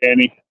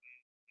 Danny.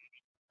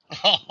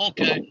 Oh,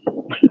 okay.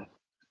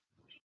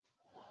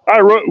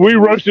 We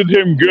roasted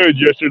him good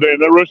yesterday,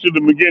 and I roasted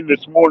him again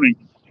this morning.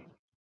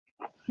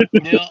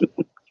 Yeah.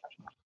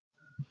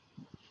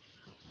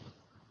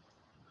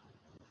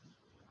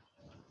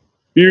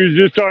 He was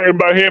just talking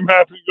about him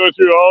having to go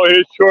through all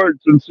his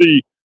shorts and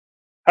see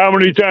how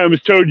many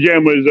times Toe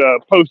Jam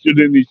was posted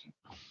in these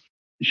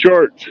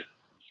shorts.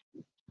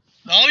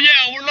 Oh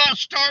yeah, we're not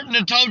starting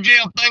the toe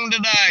jam thing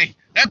today.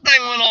 That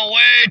thing went on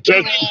way too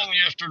long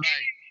yesterday.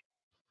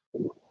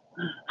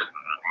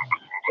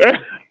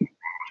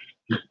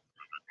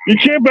 He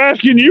kept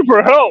asking you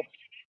for help.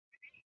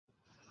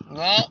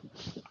 No,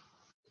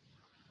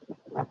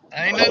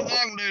 ain't nothing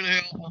I can do to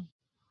help him.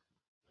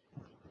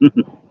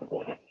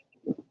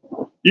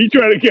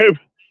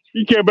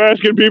 He kept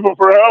asking people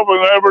for help,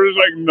 and everybody's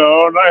like,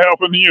 "No, I'm not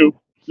helping you.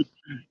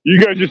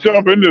 You got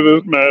yourself into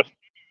this mess."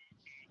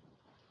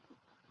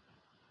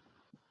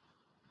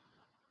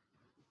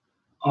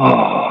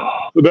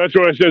 So that's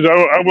why I said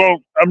I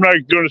won't. I'm not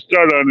going to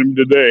start on him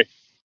today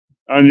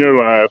on your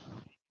live.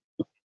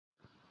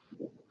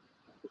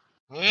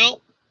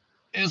 Well,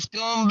 it's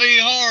gonna be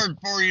hard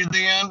for you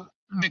then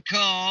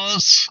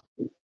because.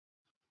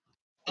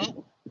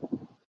 Oh.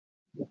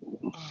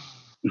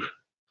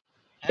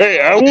 Hey,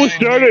 Hang on, I I got won't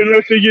him start it muted.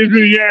 unless he gives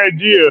me the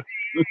idea.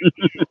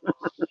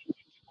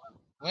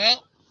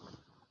 Well,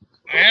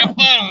 have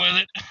fun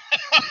with it.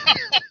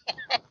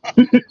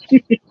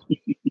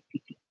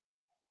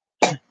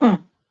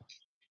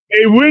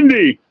 Hey,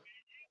 Wendy,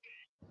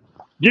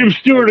 give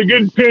Stuart a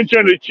good pinch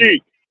on the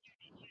cheek.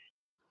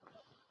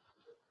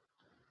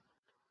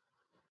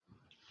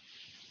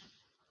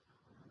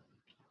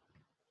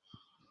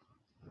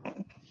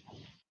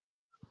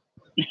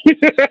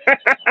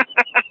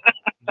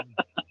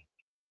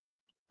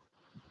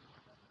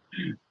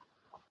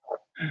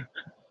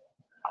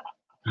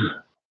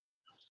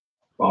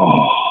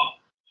 Oh.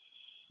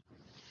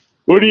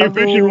 What are you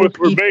fishing Hello, with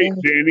for bait,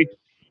 people. Danny?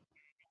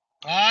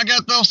 I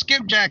got those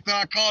skipjack that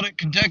I called it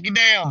Kentucky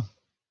Down.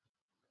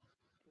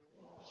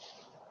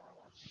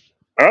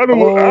 I would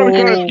have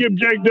caught a Hello.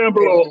 skipjack down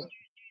below.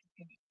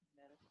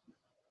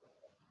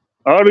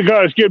 I would have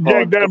caught a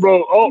skipjack God, down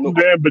below Alton no.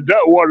 Dam, but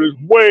that water's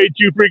way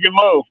too freaking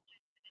low.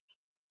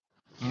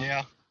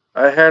 Yeah.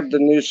 I heard the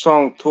new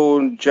song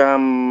Toe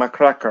Jam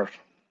McCracker.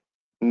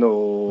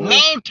 No. No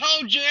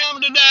toe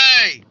jam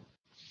today.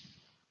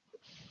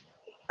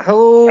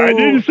 I Hello,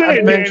 didn't say it,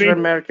 Adventure Danny.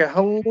 America.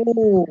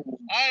 Hello.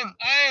 I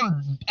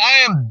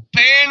am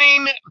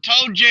banning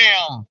toe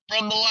jam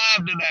from the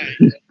live today.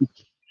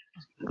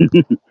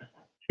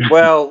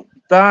 Well,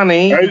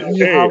 Danny,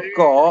 you Hey, have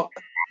got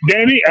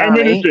Danny, I'm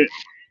Danny. innocent.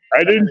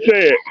 I didn't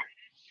say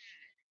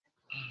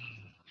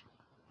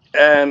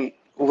it.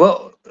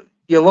 Well,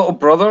 your little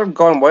brother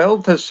Gone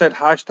Wild has said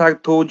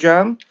hashtag Toe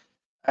Jam.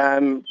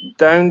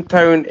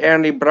 Downtown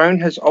Ernie Brown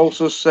has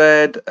also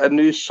said a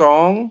new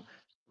song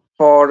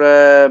for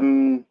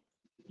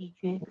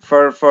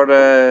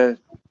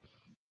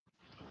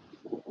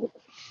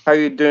how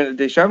you doing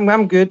today, Sha?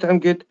 I'm good. I'm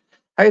good.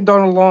 How you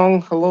doing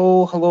along?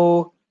 Hello,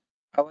 hello.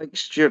 I like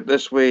Stuart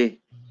this way.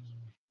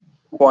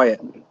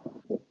 Quiet.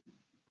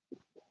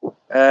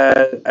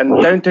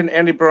 And Downton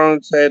Ernie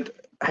Brown said,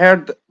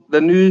 heard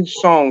the new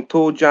song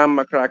Toe Jam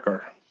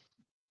McCracker.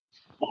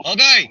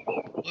 Okay.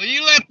 Well,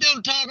 you let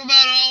them talk about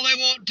it all they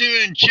want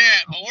to in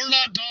chat, but we're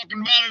not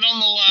talking about it on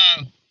the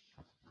live.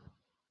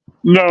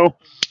 No.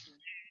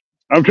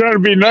 I'm trying to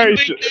be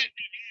nice.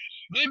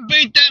 They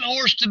beat that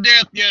horse to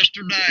death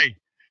yesterday.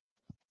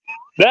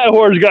 That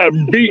horse got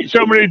beat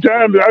so many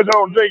times, I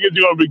don't think it's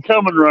going to be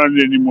coming around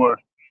anymore.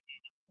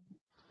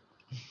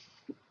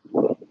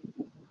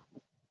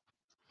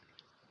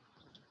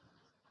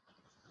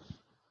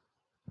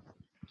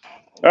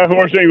 That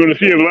horse ain't going to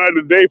see a light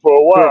of day for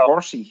a Poor while.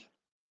 horsey.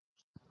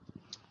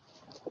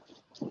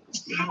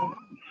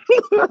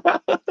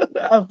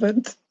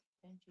 Happened.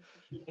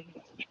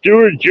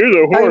 Stuart, you're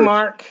the Hi, horse.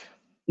 Mark.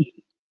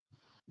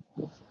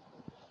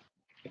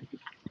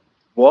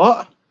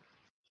 What?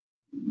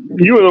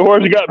 You were the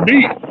horse that got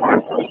beat.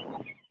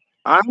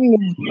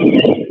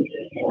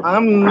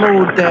 I'm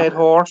no dead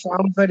horse.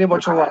 I'm very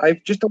much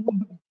alive. Just a little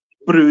bit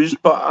bruised,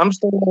 but I'm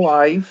still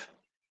alive.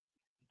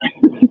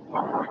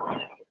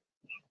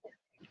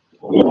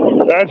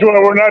 That's why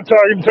we're not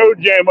talking toe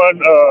jam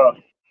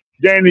on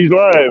Danny's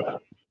live.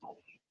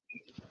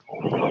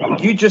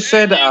 You just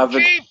said it, You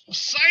Avid. keep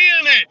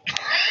saying it.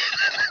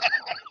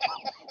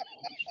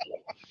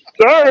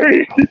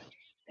 Sorry.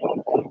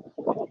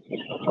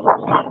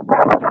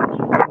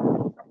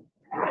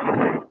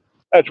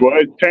 That's why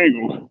it's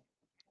tangled.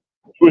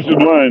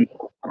 Twisted line.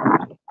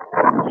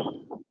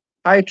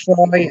 Hi,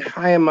 Troy.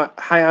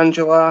 Hi,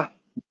 Angela.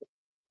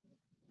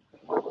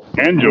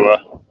 Angela.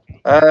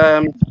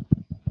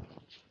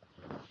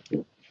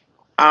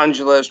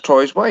 Angela is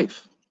Troy's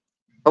wife.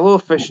 Hello,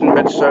 Fishing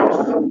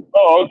Mid-South.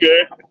 Oh,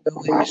 okay.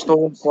 Billy,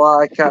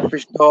 Stonefly,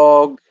 Catfish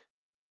Dog.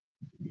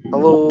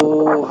 Hello,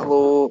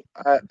 hello.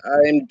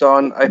 I'm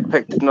done. I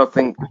picked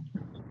nothing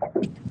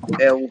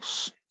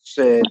else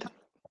said.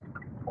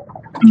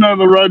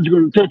 Another rod's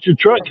going to touch your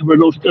truck if I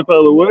don't step out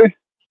of the way.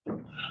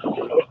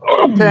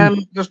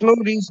 There's no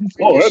reason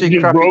for you Oh, to that say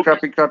just crappy, broke.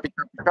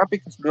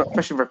 because we're not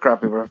fishing for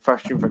crappy, we're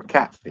fishing for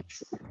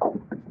catfish.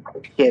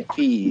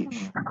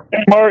 Catfish.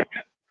 Hey, Mark.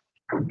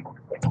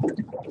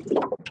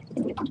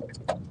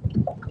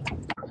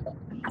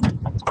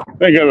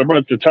 I got to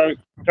brought the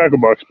tackle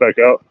box back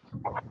out.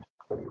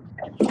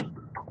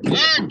 All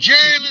right,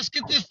 Jerry, let's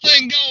get this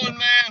thing going,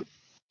 man.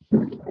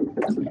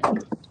 What's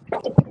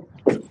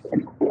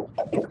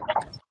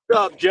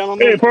up,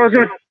 gentlemen? Hey,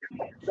 Parker.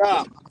 What's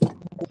up?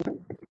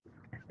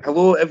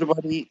 Hello,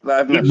 everybody that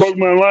I've Just missed. broke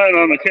my line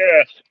on the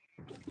cast.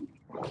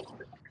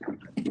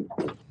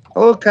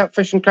 Hello,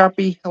 Catfish and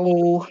Crappy.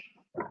 Hello.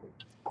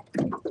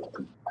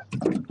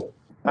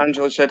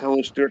 Angela said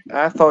hello, Stuart.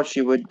 I thought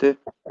she would do.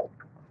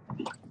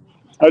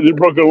 I just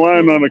broke a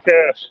line on the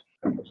cast.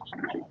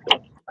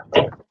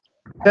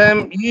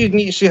 You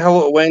need to say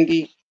hello to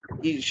Wendy.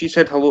 She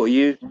said hello to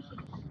you.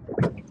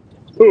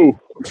 Who?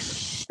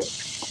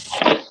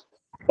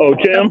 Oh,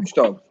 Tim? Catfish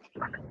Dog.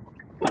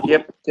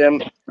 Yep,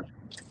 Tim.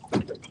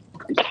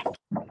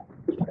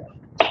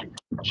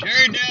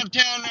 Jerry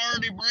downtown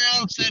Ernie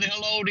Brown said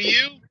hello to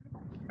you.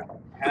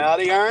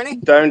 Howdy, Ernie.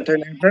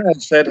 Downtown Brown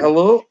said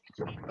hello.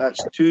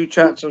 That's 2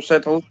 chats have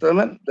said hello to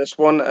them. This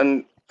one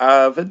and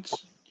Avids.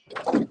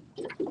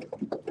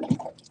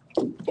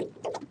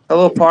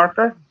 Hello,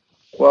 Parker.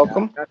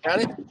 Welcome.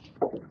 Howdy.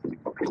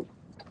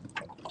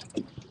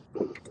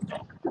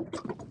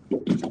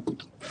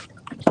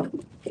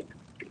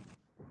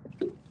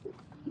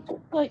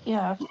 But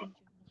yeah.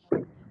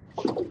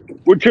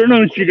 What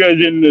tournaments you guys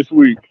in this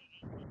week?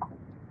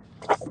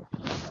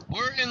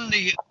 We're in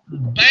the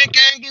bank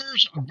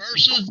anglers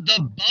versus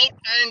the boat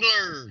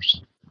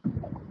anglers.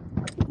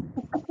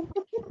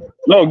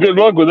 No, good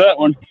luck with that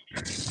one.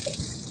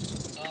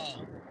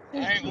 Oh,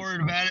 I ain't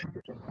worried about it.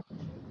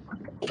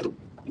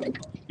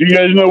 Do you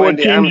guys know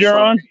Wendy, what I'm teams you're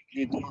sorry on?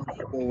 you don't know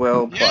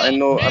well, but Yeah, I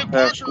know me a and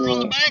Parker are on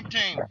the personal, bank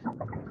team.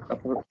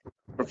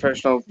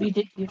 professional. We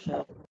did you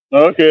so.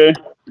 Okay.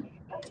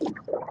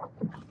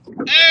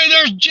 Hey,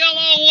 there's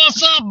Jello.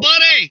 What's up,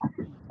 buddy?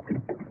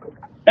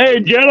 Hey,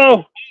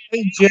 Jello.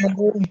 Hey, Jerry.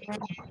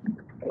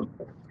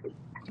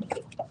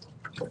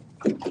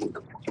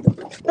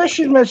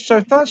 Fishing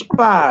Mid-South, that's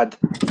bad.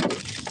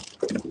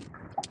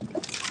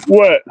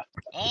 What?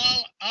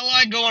 Oh, I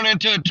like going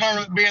into a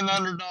tournament being the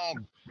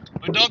underdog.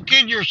 But don't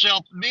kid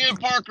yourself. Me and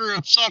Parker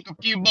have sunk a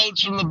few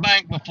boats from the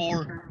bank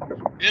before.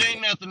 It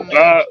ain't nothing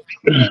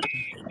new.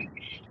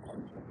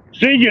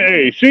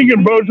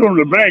 Sinking boats on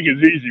the bank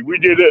is easy. We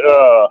did it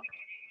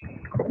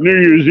New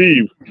Year's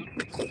Eve.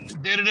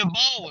 Did it in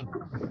Baldwin.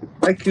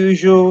 Hi,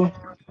 Cujo.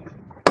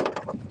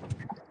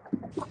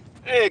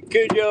 Hey,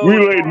 Cujo. We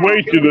laid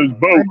waste to those Hi,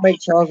 boats.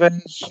 Mike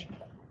Chavez.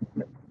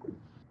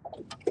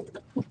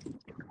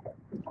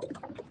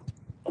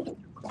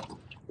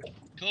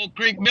 Cold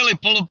Creek Billy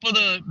pulling for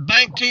the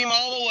bank team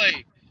all the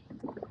way.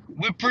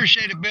 We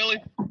appreciate it, Billy.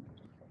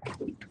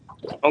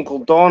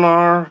 Uncle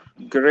Donar,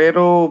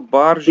 Guerrero,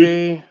 Barge.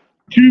 There's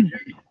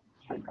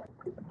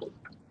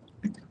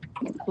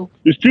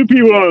 2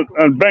 people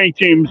on bank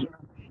teams.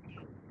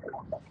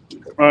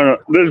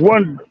 There's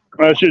one,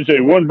 I should say,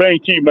 one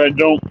bank team I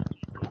don't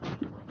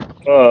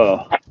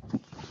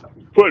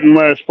put in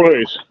last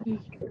place.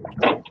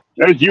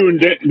 That's you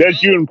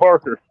and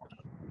Parker.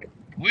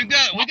 We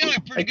got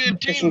a pretty good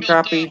team Fishing built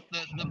up. Crappie.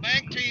 The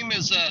bank team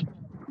is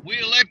we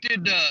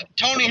elected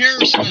Tony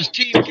Harrison as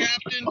team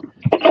captain.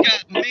 You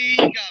got me,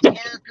 you got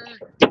Parker.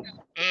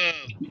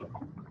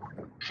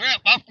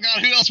 Crap, I forgot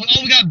who else.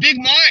 Oh, we got Big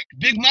Mike.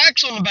 Big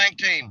Mike's on the bank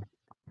team.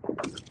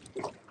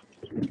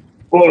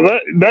 Well,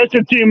 that's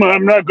a team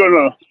I'm not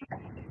gonna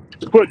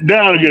put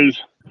down because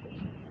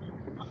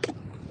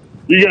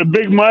you got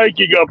Big Mike,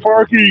 you got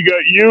Parker, you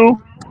got you,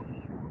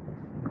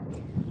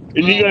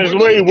 and you guys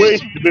lay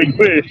waste to big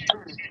fish.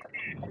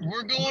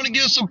 We're going to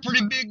get some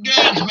pretty big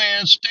guns,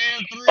 man.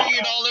 Stand 3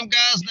 and all them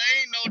guys, they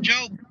ain't no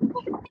joke.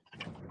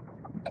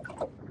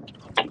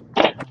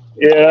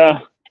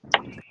 Yeah.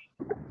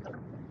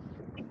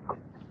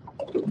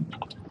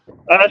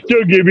 I'll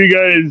still give you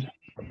guys.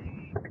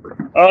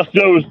 I'll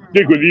still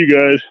stick with you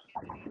guys.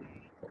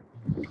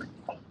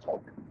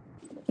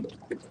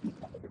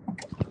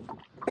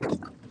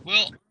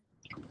 Well,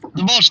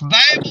 the most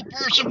valuable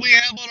person we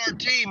have on our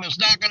team is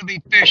not going to be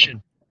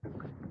fishing.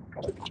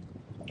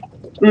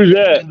 Who's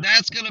that? And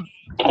that's gonna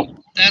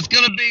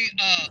be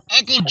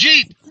Uncle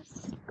Jeep.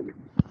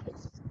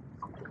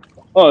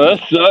 Oh, that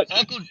sucks.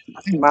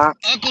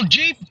 Uncle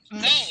Jeep?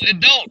 No, it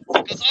don't.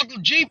 Because Uncle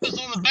Jeep is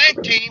on the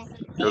bank team.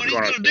 What he's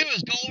gonna do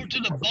is go over to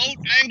the boat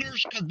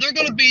anglers because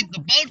the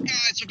boat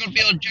guys are gonna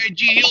be on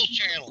JG Hill's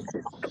channel.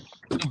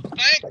 The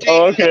bank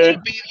team is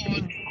gonna be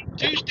on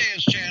Two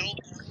Stand's channel.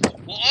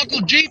 Well, Uncle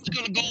Jeep's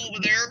gonna go over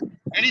there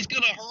and he's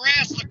gonna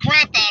harass the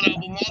crap out of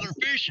them while they're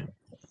fishing.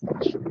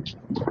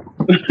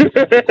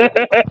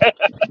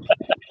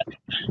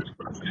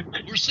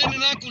 We're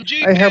sending Uncle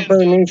Jeep I have in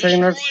to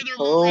Moonshiners. destroy their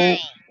Hello, morale.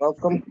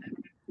 welcome.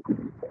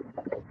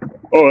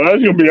 Oh,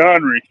 that's gonna be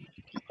Henry.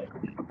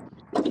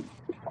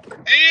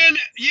 And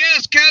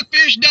yes,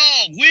 Catfish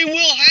Dog, we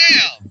will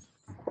have,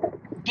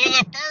 for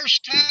the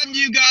first time,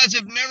 you guys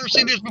have never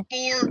seen this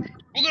before,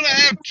 we're going to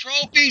have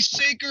Trophy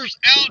Seekers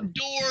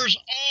Outdoors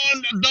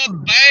on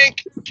the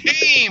bank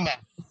team.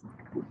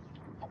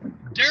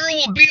 Daryl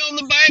will be on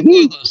the bank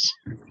with us.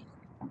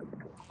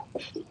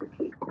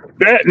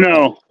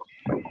 No.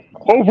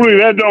 Hopefully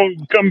that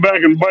don't come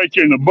back and bite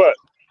you in the butt.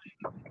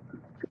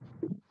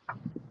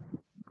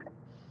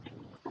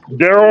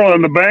 Daryl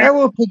on the bank.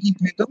 Hello, Piggy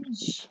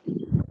Piddles.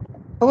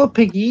 Hello,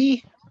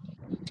 Piggy.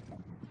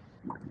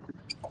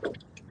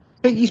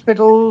 Piggy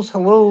Spiddles,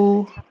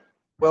 hello.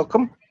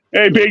 Welcome.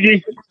 Hey,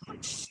 Piggy.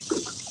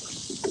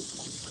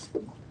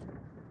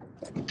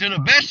 To the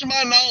best of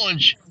my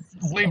knowledge,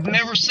 we've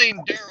never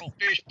seen Daryl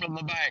fish from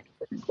the bank.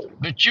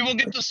 But you will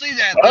get to see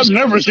that I've this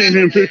coming never seen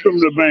him Saturday. fish from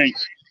the bank.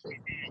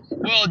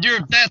 Well,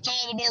 that's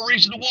all the more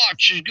reason to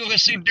watch. You're going to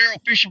see Daryl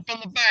fishing from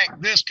the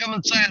bank this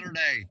coming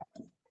Saturday.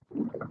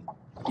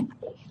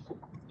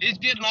 He's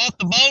getting off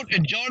the boat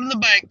and joining the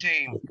bank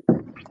team.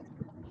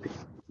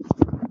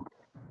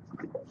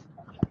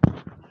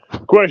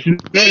 Question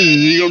is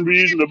he going to be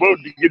using the boat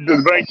to get to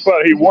the bank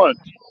spot he wants?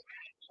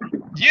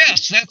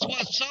 Yes, that's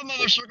what some of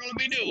us are going to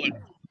be doing.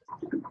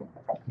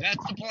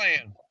 That's the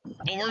plan.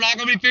 But we're not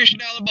going to be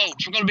fishing out of the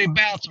boats. We're going to be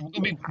bouncing. We're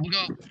going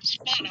to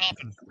spot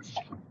hopping.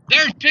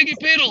 There's Piggy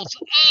Piddles.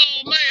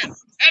 Oh, man.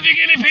 Happy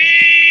guinea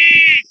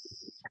pig!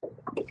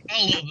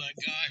 I love that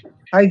guy.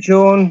 Hi,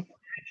 Joan.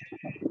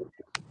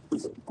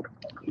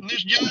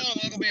 Miss John,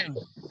 welcome in.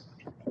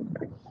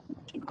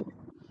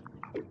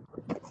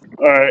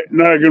 All right,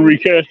 now I can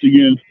recast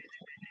again.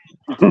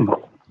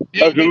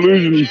 Yeah, After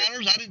losing.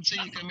 Shiners, I didn't see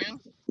you come in.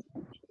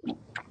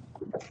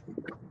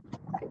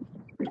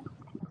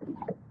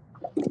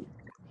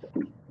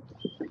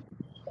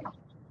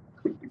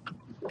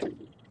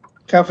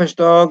 Catfish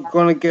Dog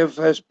going to give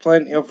us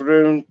plenty of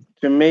room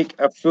to make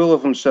a fool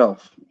of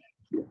himself.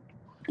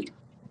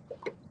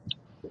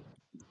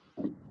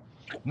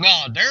 No,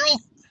 Daryl,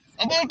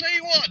 I'm going to tell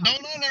you what,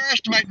 don't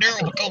underestimate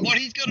Daryl, because what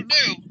he's going to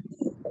do,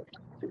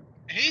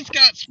 he's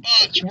got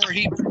spots where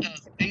he's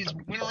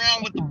went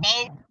around with the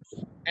boat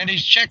and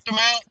he's checked them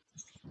out,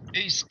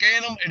 he's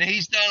scanned them, and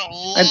he's done a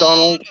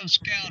lot of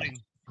scouting.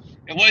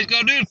 And what he's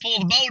going to do is pull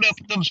the boat up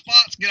at them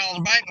spots, get on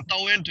the bank, and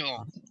throw into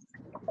them.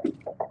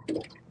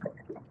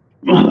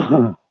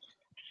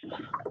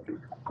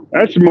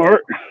 That's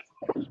smart.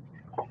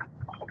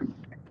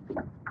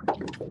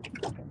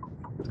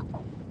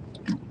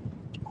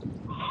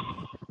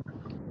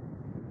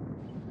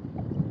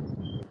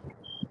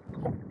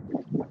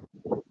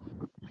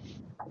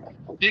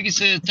 Piggy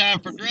says, time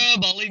for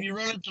grub. I'll leave you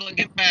running until I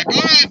get back.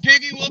 All right,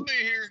 Piggy, we'll be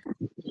here.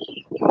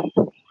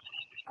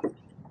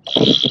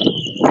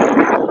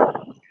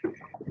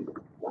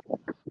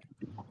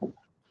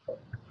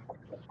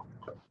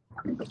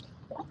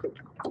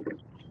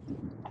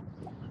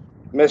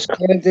 Miss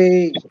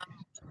Kennedy,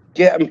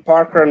 getting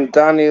Parker and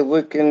Danny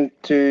looking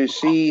to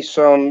see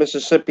some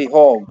Mississippi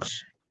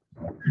hogs.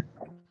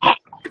 I'm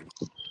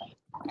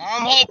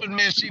hoping,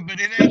 Missy,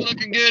 but it ain't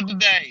looking good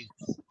today.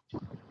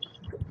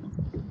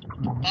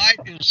 The bite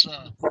is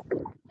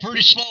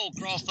pretty slow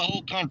across the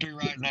whole country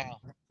right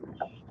now.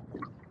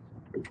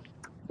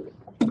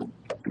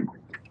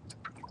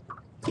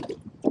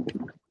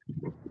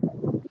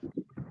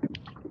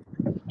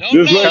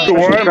 Just like the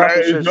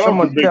one, should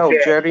someone tell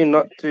Jerry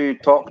not to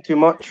talk too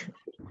much?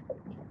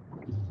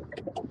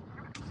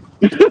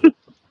 I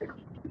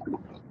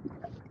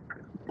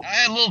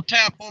had a little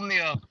tap on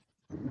the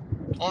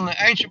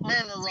Ancient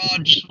Mariner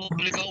rod just a little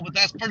bit ago, but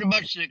that's pretty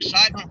much the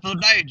excitement for the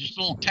day, just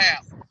a little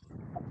tap.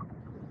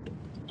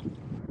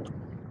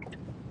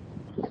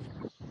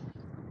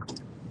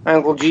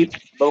 Uncle Jeep,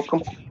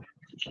 welcome.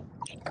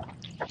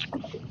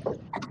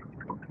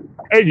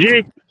 Hey,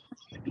 Jeep.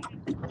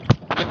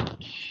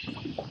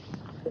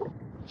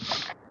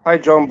 Hi,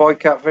 John Boy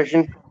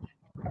Catfishing.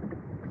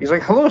 He's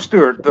like, hello,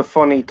 Stuart, the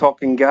funny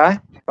talking guy.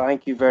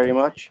 Thank you very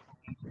much.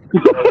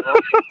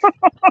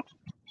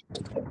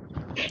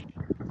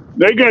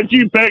 They got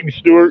you pegged,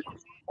 Stuart.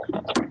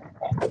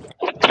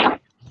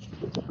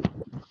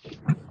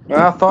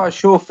 I thought I'd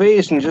show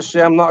face and just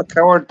say I'm not a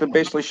coward to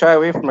basically shy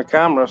away from the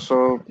camera,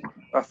 so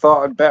I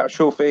thought I'd better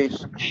show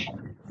face.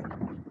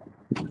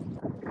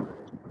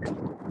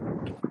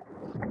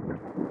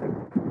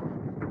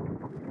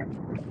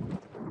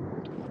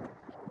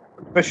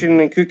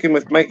 Fishing and cooking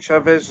with Mike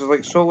Chavez is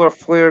like solar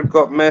flare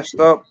got messed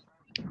up.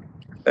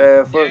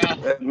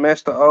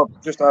 Messed it up.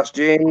 Just ask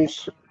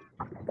James.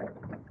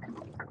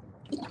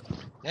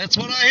 That's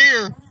what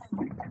I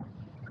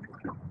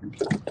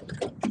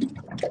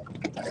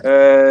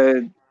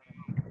hear.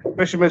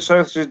 Fisherman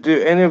South says, do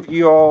any of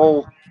you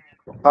all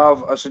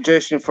have a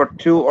suggestion for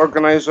tool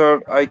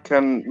organizer I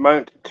can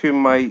mount to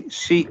my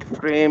seat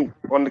frame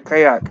on the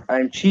kayak?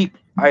 I'm cheap,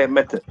 I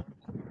admit it.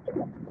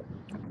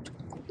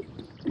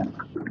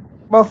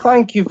 Well,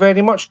 thank you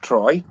very much,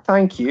 Troy.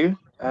 Thank you.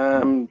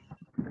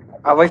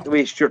 I like the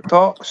way Stuart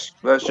talks.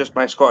 That's just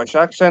my Scottish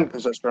accent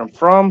because that's where I'm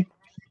from.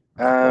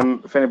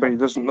 If anybody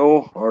doesn't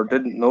know or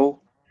didn't know,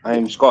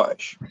 I'm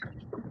Scottish.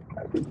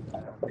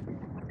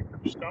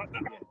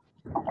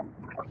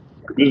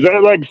 Is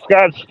that like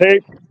Scott's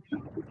tape?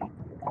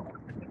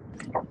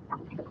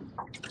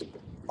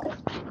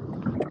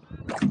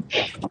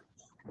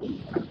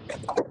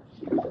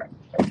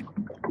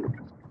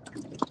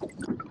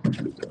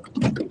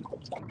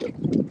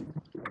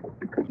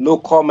 No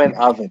comment,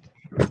 Avid.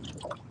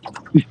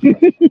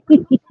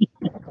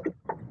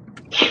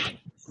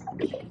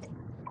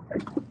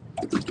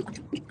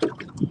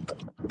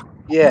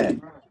 Yeah.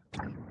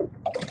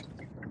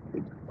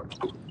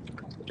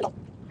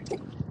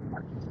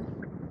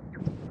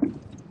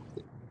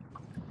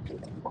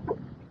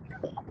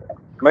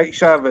 Mike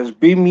Chavez,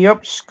 beam me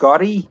up,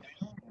 Scotty.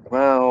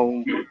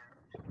 Well,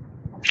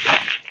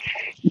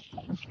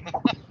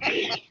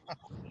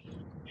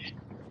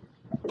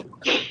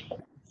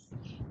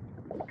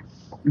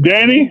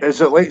 Danny,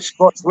 is it like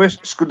Scotch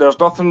whiskey? There's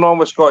nothing wrong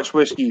with Scotch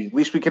whiskey. At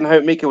least we can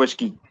make a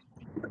whiskey.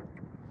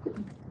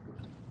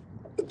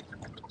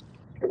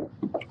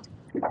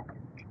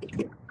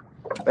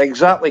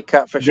 Exactly,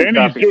 catfish and Danny's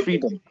crappie.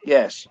 Freedom.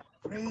 Yes.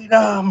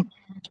 Freedom.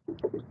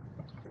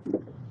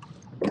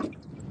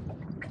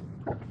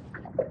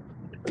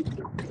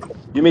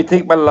 You may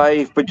take my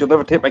life, but you'll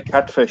never take my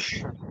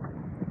catfish.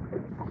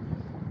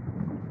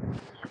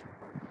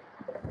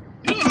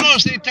 You know,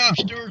 most of the time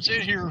Stuart's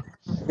in here,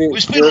 Hey, we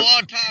spend a Stuart,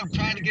 lot of time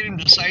trying to get him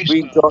to say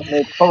we stuff. got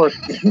no power.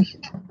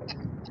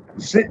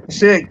 say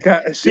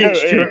it,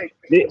 Stuart.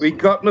 We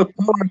got no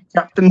power,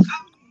 Captain.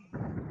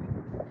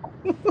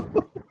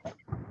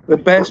 The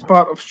best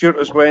part of Stuart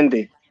is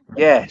Wendy.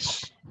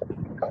 Yes.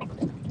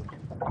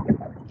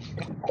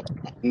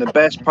 And the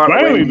best part of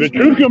finally, the Wendy's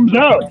truth me. comes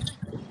out.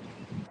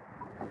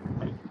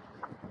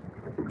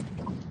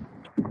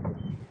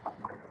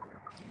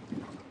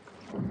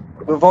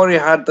 We've already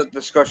had that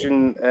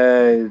discussion,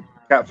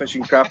 catfish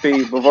and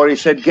crappie. We've already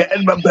said, get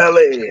in my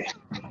belly.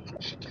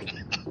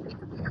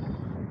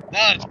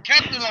 Now,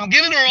 Captain, I'm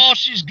giving her all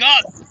she's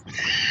got.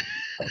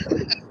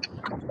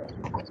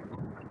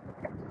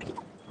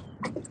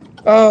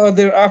 Oh,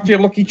 they're after your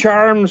Lucky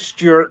Charms,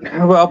 Stuart.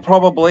 Well,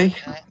 probably.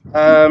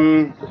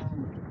 Oh,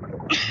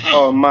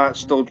 Matt's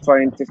still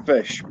trying to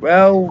fish.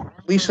 Well,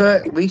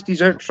 Lisa, at least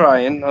he's out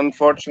trying.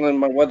 Unfortunately,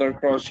 my weather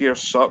across here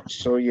sucks,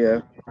 so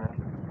yeah.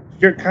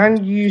 Stuart,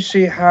 can you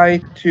say hi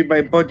to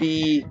my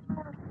buddy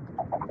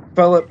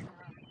Philip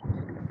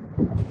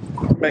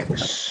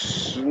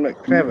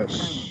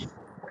McCrevis?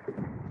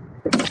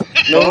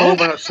 No,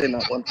 we're not saying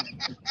that one.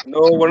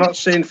 No, we're not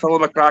saying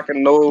Philip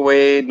McCracken. No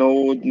way.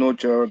 No,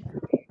 Jared.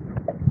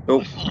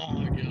 Nope. Oh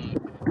my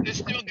God. It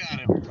still got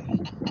him.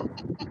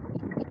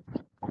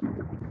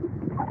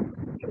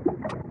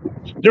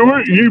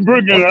 Stuart, you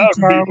bring it Lucky up,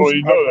 Charms people.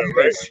 You are know that,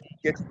 right? Irish.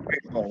 Get it right,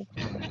 Paul.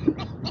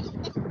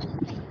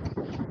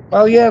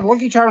 Well, yeah,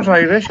 Lucky Charms are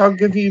Irish. I'll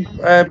give you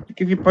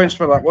points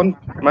for that one,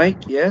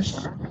 Mike.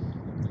 Yes,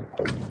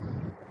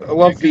 I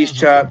love You these guys are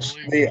chats.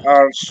 They unbelievable.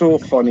 are so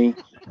funny.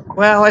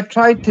 Well, I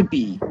tried to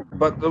be,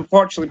 but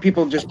unfortunately,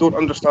 people just don't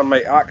understand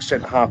my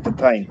accent half the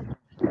time.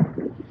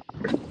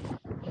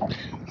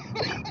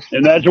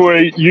 And that's where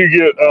you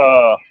get,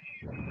 how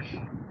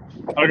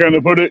can I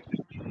put it,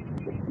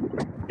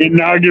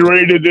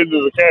 inaugurated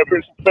into the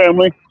catfish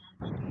family.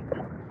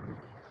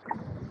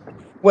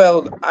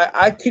 Well,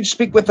 I could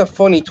speak with a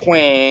funny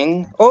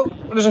twang. Oh,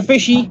 there's a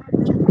fishy.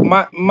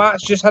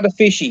 Matt's just had a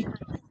fishy.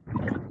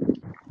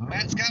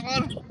 Matt's got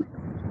one?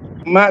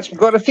 Matt's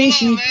got a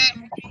Hold on, fishy. Matt.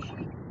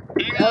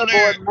 Hang Oh on boy,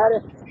 there.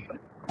 Matty.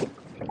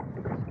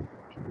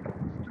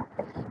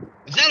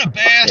 Is that a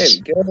There we bass?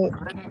 go.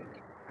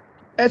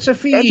 That's a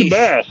That's a fish.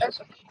 bass.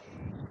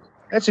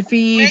 That's a Man,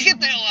 fish. get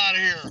the hell out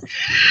of here.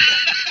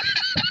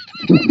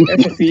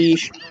 That's a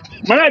fish.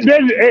 Man,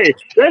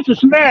 that's a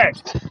snack.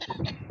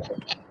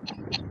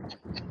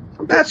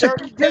 That's a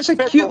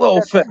cute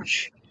little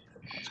fish.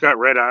 It's got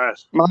red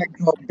eyes. My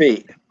God,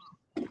 bait.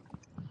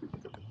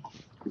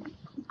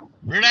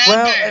 Red-eyed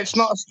Well, bass. it's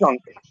not a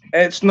skunk.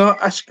 It's not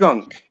a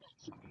skunk.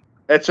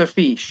 It's a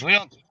fish. We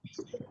don't.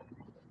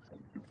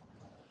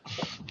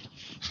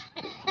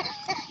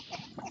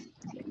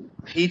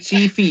 It's a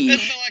It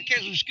fish. smell like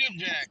Kaiser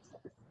Skipjack.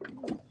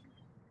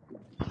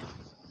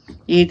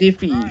 It's a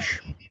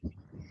fish.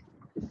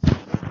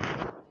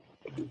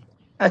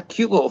 A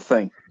cute little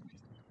thing.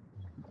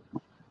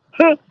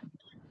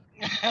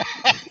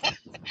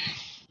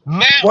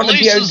 Matt, Want to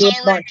be Lisa's outdoors,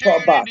 already Matt,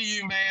 got a tearing into bass.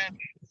 you, man.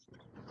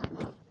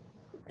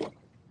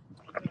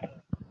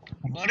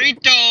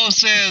 Burrito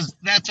says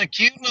that's a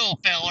cute little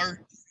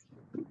feller.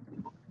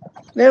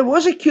 There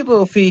was a cute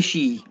little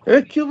fishy.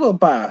 A cute little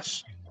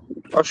bass.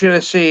 Or should I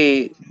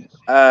say,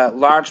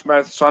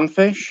 largemouth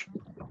sunfish?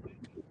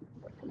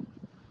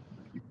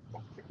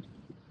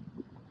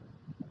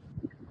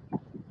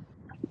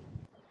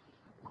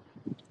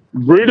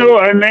 Brito,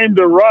 I named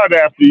the rod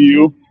after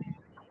you.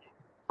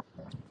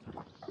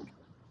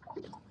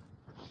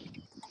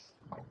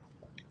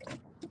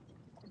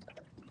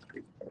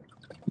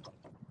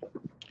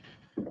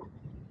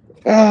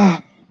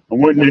 Ah, I'm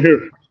waiting to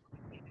hear.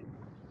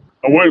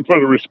 I'm waiting for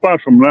the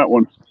response from that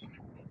one.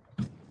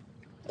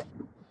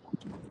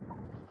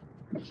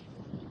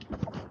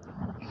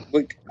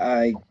 look,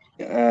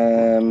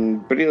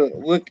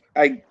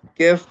 I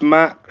give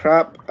Matt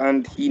crap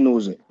and he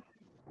knows it.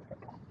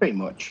 Pretty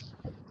much.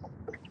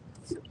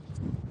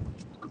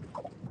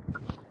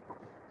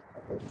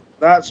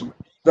 That's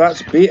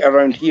bait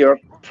around here,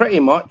 pretty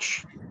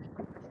much.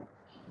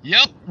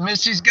 Yep,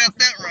 Missy's got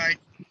that right.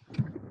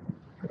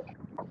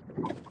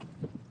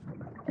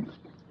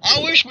 I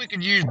wish we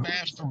could use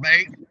bass for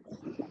bait.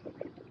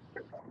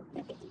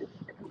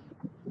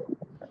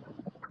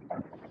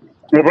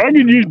 If I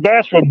could use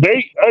bass for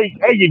bait, I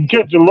can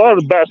catch a lot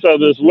of bass out of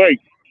this lake.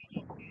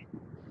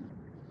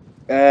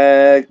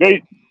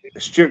 They,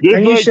 Stuart, this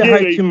can you lake say here,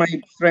 hi to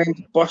my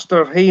friend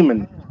Buster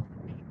Heyman?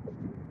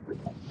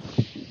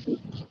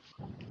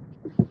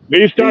 they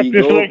There stock you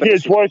this go. lake here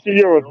twice a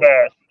year with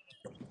bass.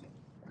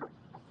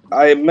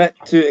 I admit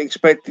to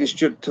expecting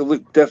Stuart to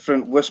look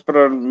different.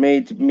 Whisperer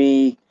made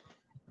me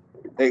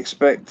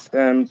expect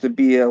him to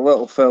be a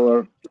little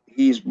filler.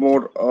 He's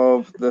more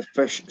of the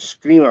fish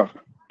screamer.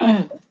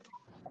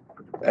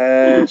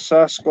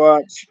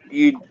 Sasquatch,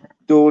 you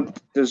don't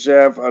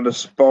deserve a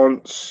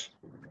response.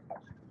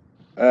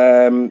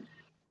 Well,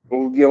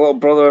 your little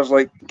brother's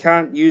like,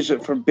 can't use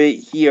it for bait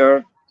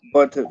here,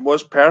 but it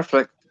was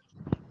perfect.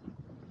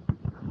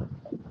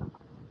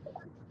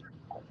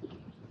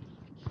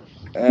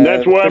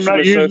 That's why I'm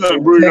not using a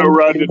Bruno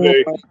rod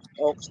today.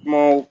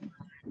 Small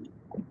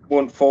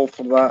won't fall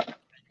for that.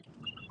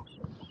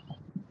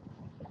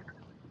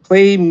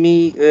 Play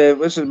me.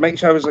 This is Mike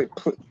Chavez like,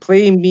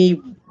 play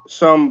me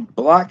some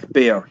black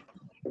bear.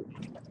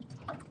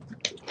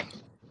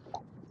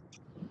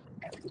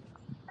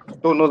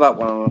 Don't know that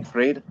one, I'm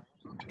afraid.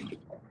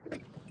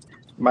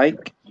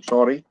 Mike,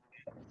 sorry.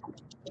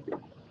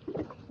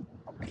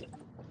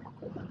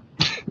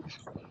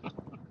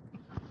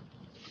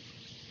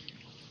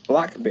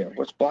 Black bear.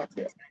 What's black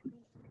bear?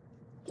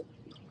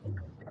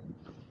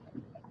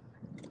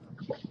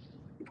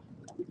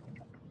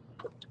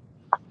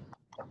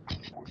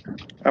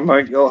 I'm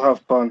out. You'll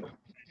have fun.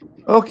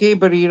 Okay,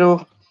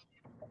 burrito.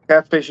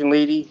 Catfishing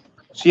lady.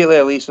 See you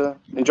later, Lisa.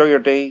 Enjoy your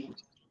day.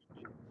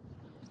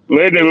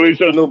 Later,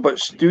 Lisa. No, but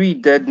Stewie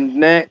did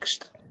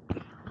next.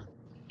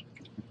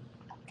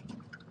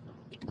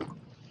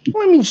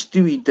 What do you mean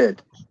Stewie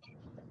did?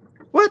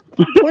 What?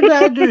 What did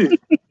I do?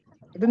 I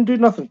didn't do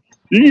nothing.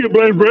 You get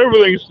blamed for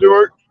everything,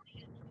 Stuart.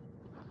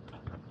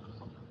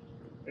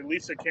 At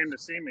least it came to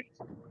see me.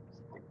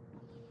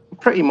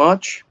 Pretty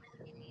much.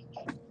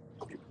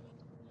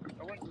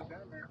 I wouldn't go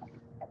down there.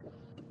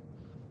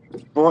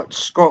 What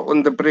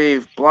Scotland the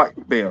Brave black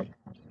bear?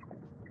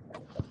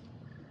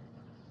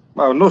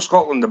 Well, no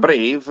Scotland the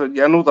Brave. I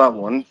know that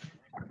one.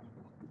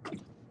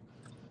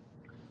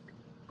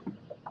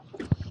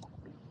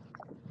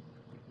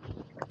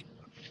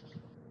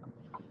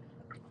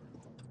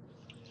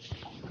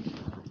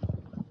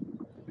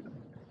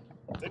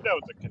 I think that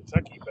was a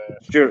Kentucky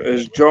bass. Sure,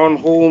 is John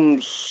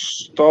Holmes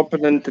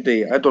stopping in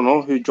today? I don't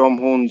know who John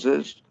Holmes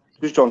is.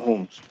 Who's John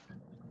Holmes?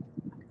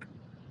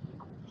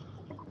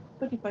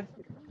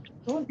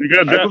 You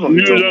got I that don't know who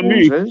news John on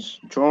Holmes me. is.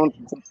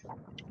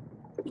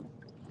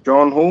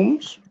 John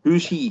Holmes?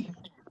 Who's he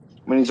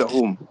when he's at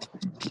home?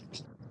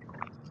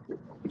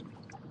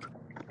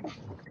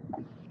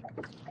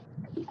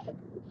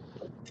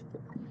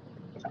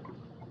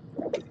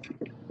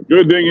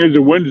 Good thing is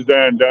the wind's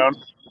dying down.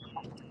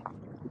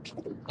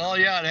 Oh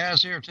yeah, it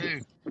has here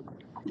too.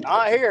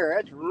 Not here.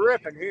 It's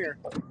ripping here.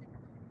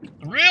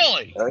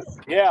 Really?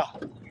 Yeah.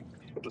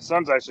 The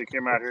sun's actually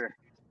came out here.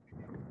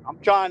 I'm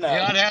trying to.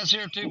 Yeah, it has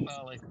here too,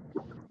 Polly.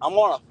 I'm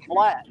on a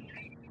flat.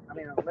 I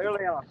mean, I'm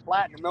literally on a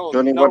flat in the middle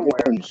Johnny of What nowhere,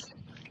 Holmes?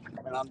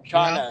 and I'm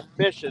trying to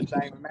fish this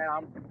thing. Man,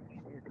 I'm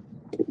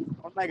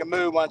gonna make a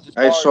move once it's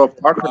I saw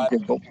started. Parker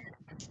giggle.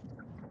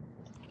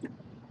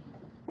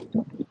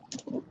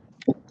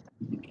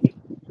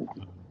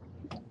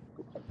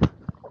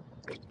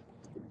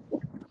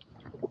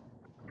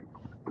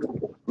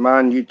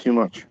 Man, you too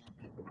much.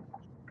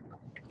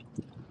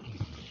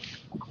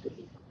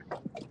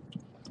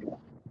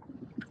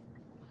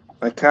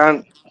 I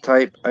can't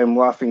type. I'm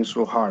laughing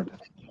so hard.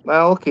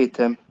 Well, okay,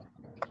 Tim.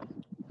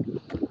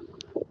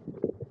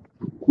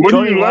 What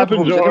Johnny are you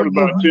laughing Wadholmes. so hard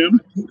about, Tim?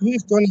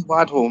 Who's Johnny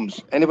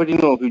Wadholmes? Anybody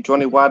know who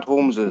Johnny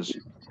Wadholmes is?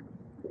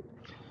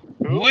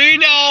 We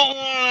don't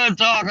want to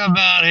talk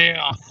about him.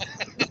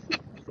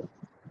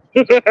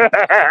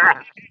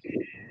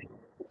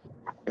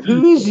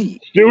 Who is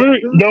he? Stuart,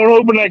 don't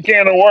open that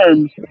can of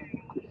worms.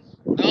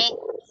 Nope.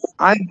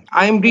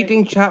 I'm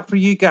reading chat for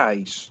you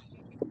guys.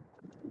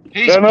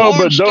 He's I know,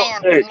 porn but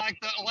star don't. Hey, from like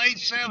the late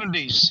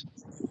 70s.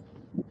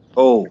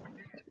 Oh,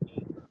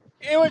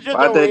 It was just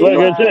I a did like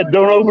read. I said,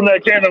 don't open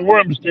that can of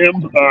worms,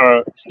 Tim.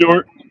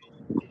 Stuart.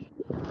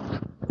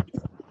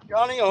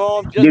 Johnny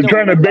Holmes. Just They're a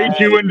trying to bait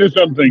you into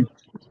something.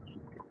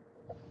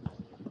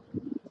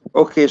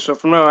 okay. So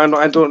from now on,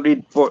 I don't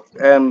read what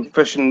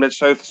Fishing Mid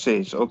South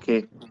says.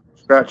 Okay,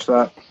 scratch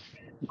that.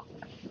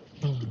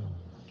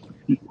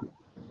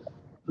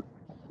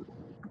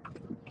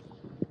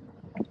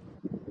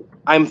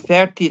 I'm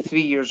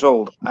 33 years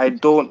old. I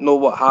don't know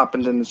what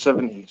happened in the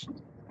 70s.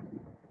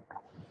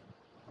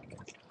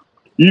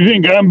 You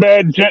think I'm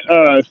bad,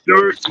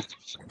 Stuart?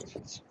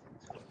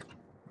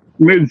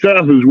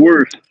 Mid-South is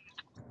worse.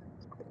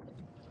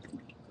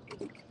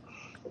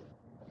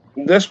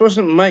 This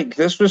wasn't Mike.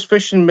 This was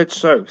Fishing Mid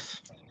South.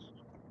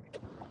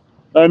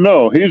 I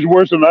know. He's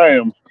worse than I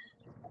am.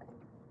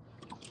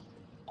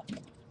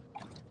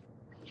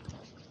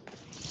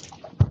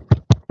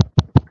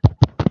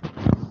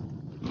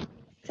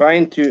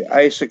 Trying to,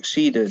 I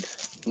succeeded.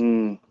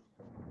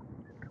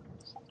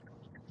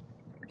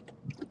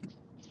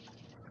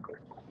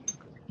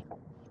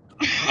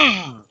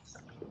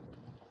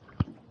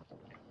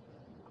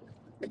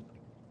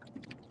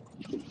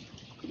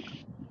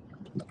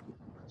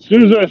 As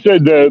soon as I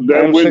said that,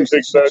 that I'm wind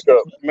picked 66. back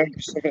up. Remember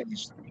the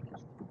 70s.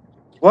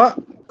 What?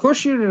 Of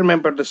course you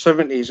remember the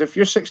 70s. If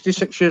you're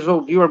 66 years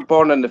old, you were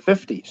born in the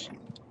 50s.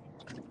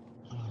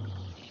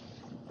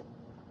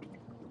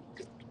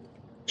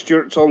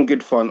 Stuart, it's all in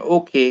good fun.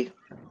 Okay.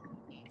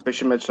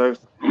 Fishing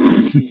Mid-South.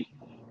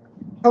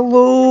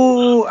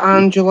 Hello,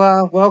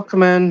 Angela.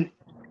 Welcome in.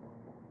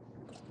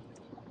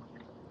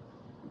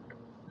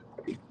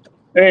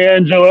 Hey,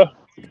 Angela.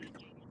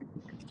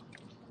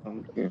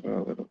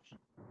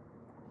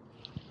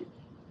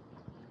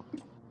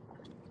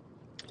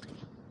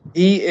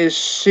 He is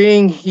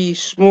saying he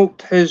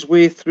smoked his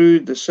way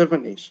through the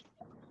 70s.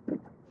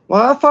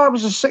 Well, I thought it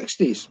was the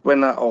 60s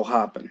when that all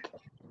happened.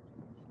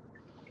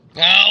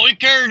 Oh, we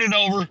carried it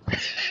over.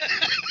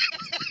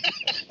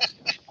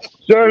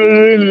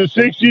 Started in the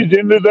 60s,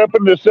 ended up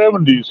in the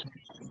 70s.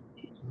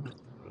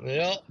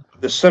 Yep.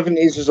 The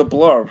 70s is a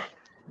blur.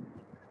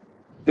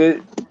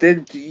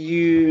 Did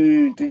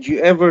you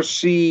ever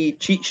see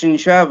Cheech and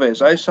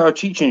Chavez? I saw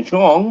Cheech and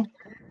Chong.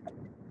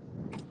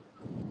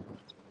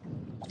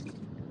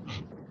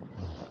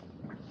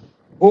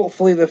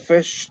 Hopefully the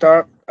fish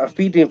start a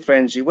feeding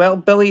frenzy. Well,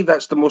 Billy,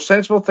 that's the most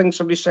sensible thing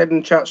somebody said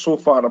in chat so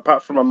far,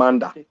 apart from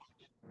Amanda.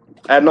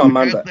 Not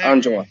Amanda,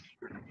 Angela.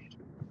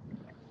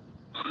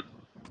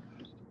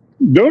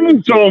 Don't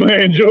insult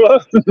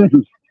Angela.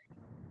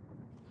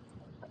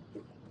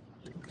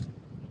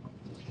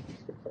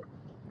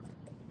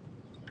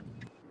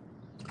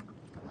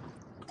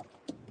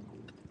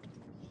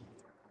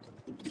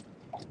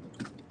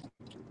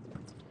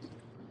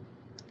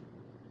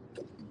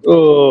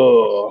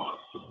 Oh.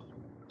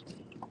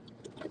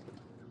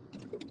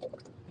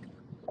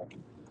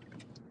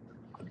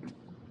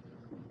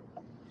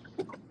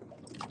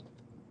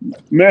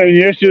 Man,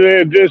 yesterday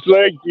at this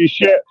lake,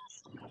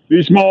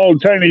 these small,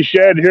 tiny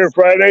shad here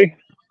Friday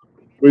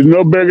was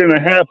no bigger than a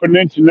half an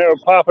inch, and they were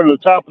popping the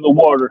top of the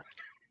water.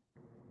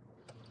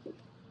 Yeah,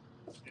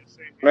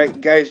 same here.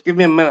 Right, guys, give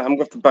me a minute. I'm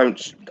going to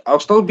bounce.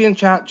 I'll still be in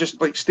chat. Just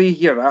like stay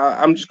here.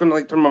 I'm just going to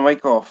like turn my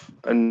mic off.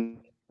 And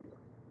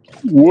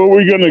Where are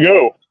we going to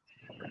go?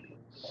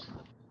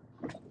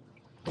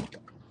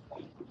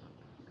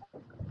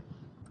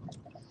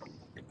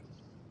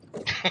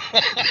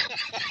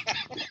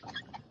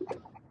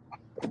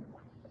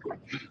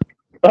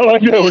 I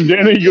like that one,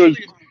 Danny. He goes,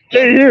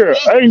 stay here.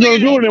 I ain't going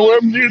to go anywhere.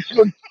 I'm just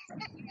going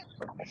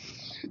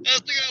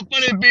That's the how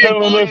funny it'd be if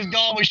telling Billy us. was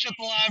gone. We shut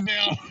the live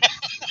down.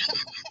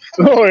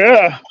 Oh,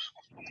 yeah.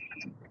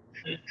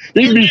 He'd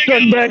Where'd be they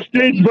stuck go?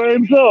 backstage by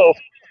himself.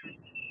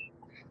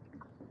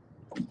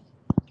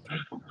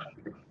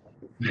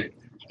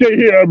 Stay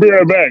here. I'll be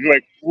right back.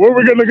 Like, where are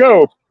we going to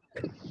go?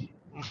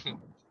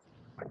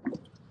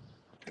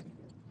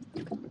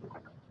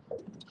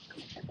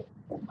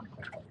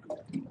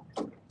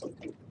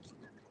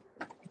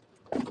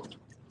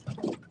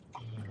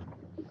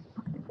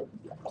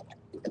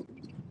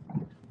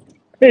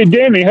 Hey,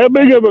 Danny, how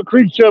big of a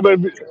creek chub have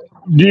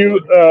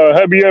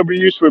you ever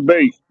used for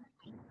bait?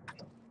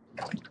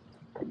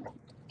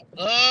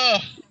 Uh, I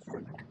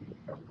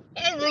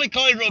haven't really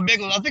caught any real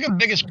big ones. I think the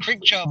biggest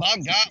creek chub I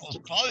got was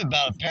probably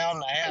about 1.5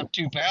 pounds,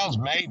 2 pounds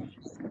maybe.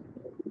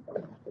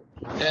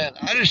 And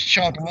I just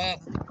chunk them up.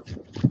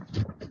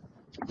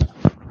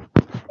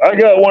 I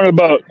got one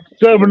about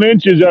 7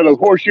 inches out of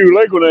Horseshoe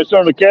Lake when I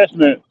started the cast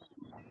net,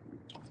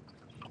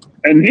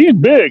 and he's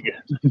big.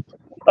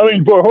 I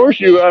mean, for a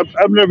horseshoe,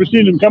 I've never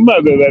seen him come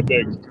out there that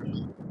big.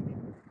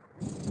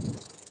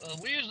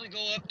 We usually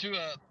go up to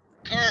a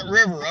current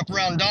river up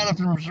around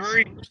Doniphan,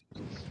 Missouri,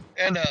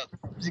 and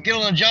you get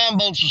on the john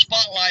boats with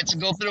spotlights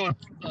and go through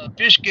with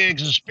fish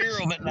gigs and spear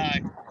them at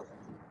night.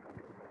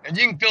 And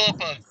you can fill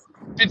up a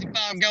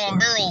 55-gallon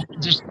barrel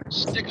just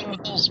sticking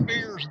with those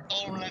spears and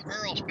throw them in that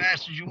barrel as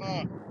fast as you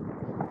want.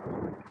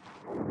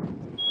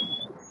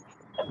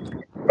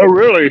 Oh,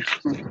 really?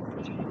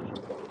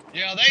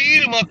 Yeah, they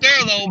eat them up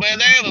there though, man.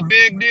 They have a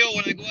big deal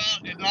when they go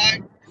out at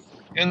night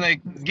and they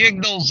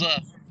gig those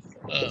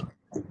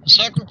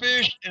sucker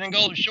fish and then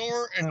go to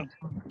shore and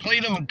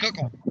clean them and cook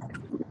them.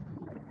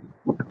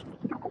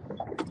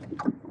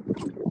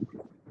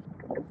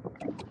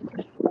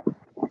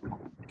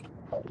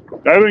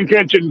 I've been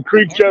catching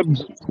creek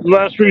chubs the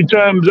last 3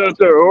 times out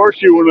there at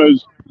Horseshoe when I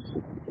was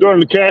doing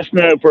the cast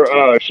net for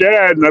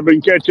shad, and I've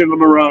been catching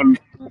them around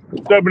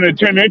 7 to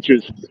 10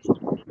 inches.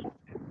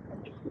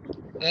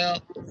 Now,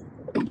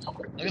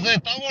 like I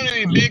said, if I want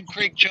any big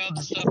creek chubs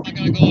and stuff, I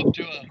gotta go up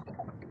to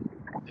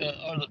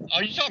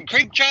are you talking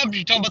creek chubs? Or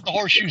you talking about the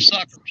horseshoe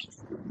suckers?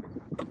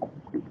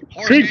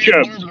 Creek Horseshoes,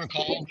 whatever chubs. they're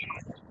called.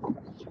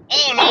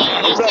 Oh no,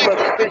 those things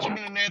won't catch them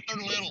in the net. They're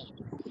little.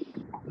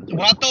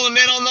 When I throw the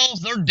net on those,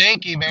 they're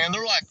dinky, man.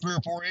 They're like 3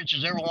 or 4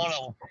 inches, every one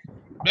of them.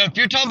 But if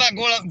you're talking about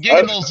going up and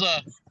I,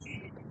 gigging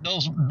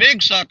those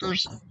big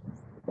suckers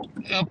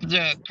up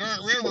the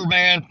current river,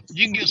 man,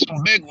 you can get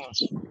some big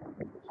ones.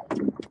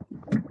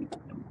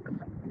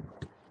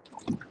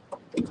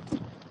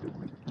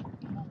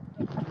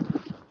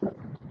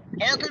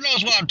 Parker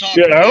knows what I'm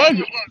talking Yeah, I about.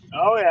 like.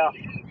 Oh yeah.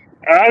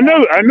 I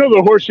know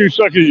the horseshoe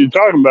suckers you're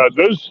talking about.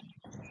 Those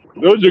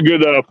are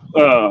good.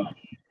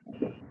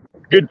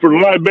 Good for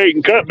live bait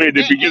and cut bait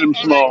Yeah, if you get them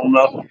small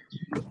enough.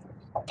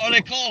 are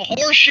they called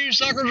horseshoe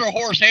suckers or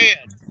horse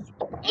head?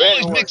 I Red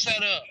always mix horse.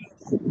 that up.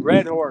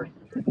 Red horse.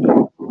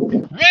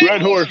 Red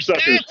Red horse horse,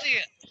 suckers. that's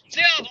it.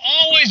 See, I've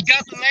always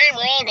got the name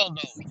wrong on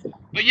those.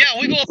 But yeah,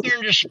 we go up there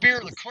and just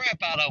spear the crap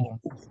out of them.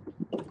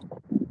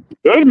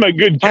 Those make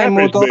good Hi,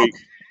 catfish Modog. bait.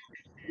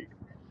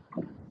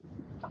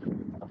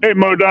 Hey,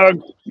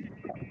 Modog.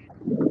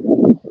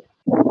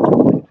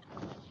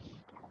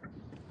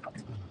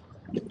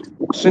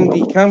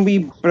 Cindy, can we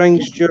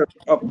bring Stuart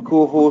up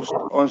co-host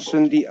on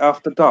Cindy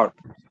After Dark?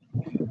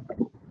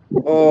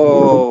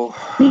 Oh,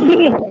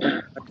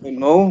 I don't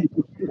know.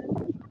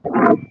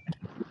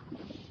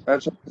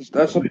 That's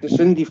up to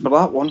Cindy for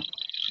that one.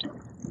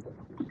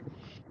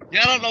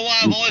 Yeah, I don't know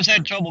why I've always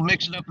had trouble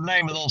mixing up the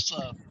name of those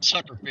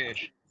sucker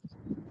fish.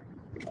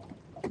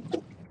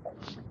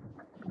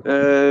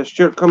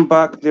 Stuart, come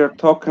back. They're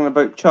talking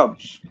about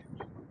chubs.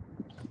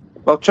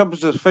 Well,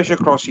 chubs is fish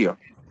across here.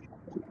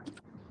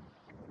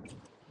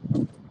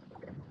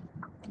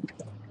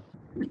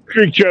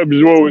 Creek chubs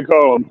is what we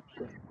call them.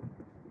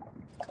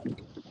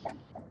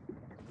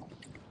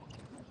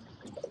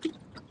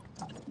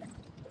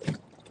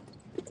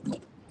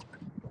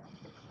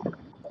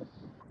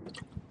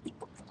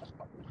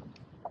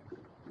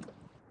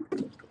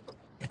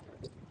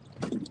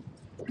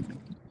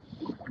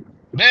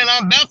 Man,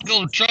 I'm about to go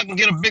to the truck and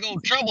get a big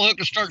old treble hook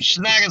and start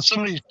snagging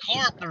some of these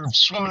carp that are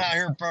swimming out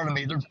here in front of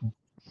me. There's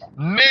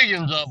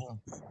millions of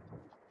them.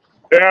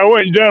 Yeah, I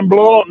went down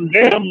below and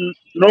damn.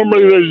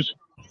 Normally there's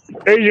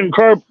Asian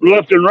carp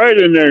left and right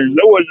in there.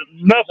 There was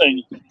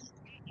nothing.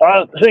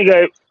 I think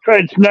I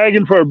tried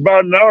snagging for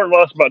about an hour and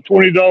lost about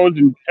 $20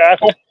 in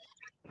tackle.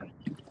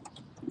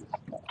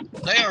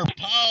 They are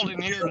piled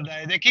in here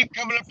today. They keep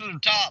coming up to the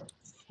top.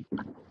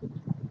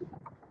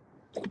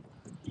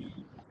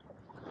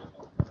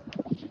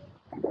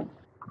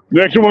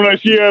 Next one I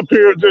see up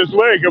here at this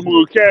lake, I'm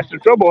going to cast a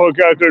treble hook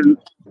out there and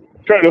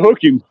try to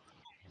hook him.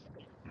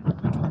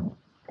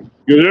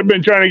 Because they've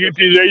been trying to get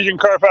these Asian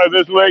carp out of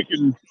this lake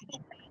and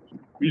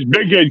these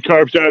big head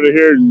carps out of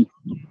here. And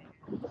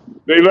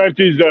they let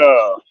these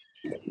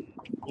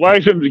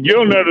licensed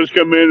gill netters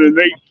come in and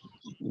they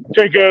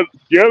take out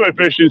the other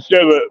fish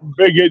instead of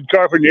big head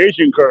carp and the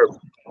Asian carp.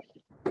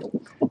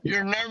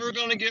 You're never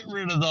going to get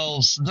rid of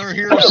those. They're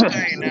here to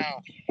stay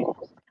now.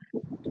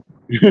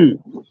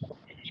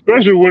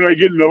 Especially when I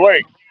get in the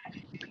lake.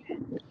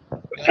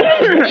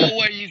 There's no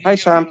way you can Hi,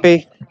 get rid of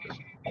Sampy.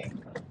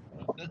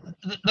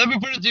 Let me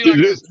put it to you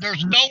like this.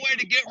 There's no way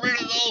to get rid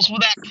of those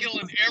without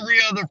killing every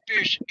other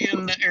fish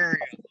in the area.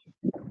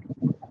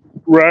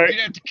 Right. You'd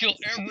have to kill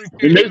every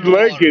fish And this in the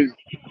lake water.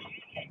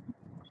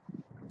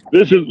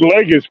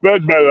 lake is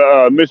fed by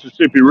the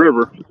Mississippi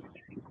River.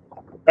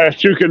 Has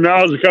two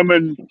canals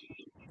coming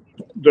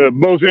to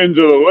both ends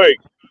of the lake.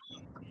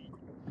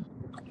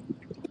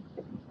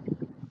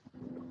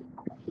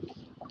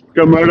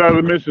 Come right out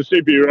of the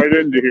Mississippi right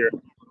into here.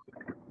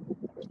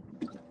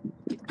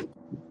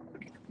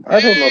 I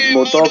don't know if Hey,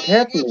 Modog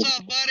heard me. what's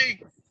up,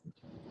 buddy?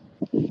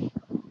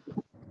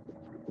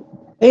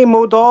 Hey,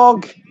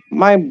 Modog,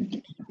 my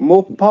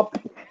Mo-pup.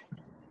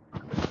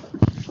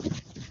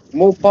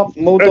 Mo-pup,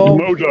 That's Modog.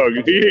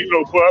 Modog. He ain't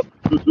no pup.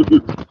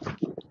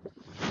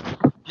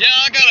 Yeah,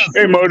 I got a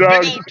Hey,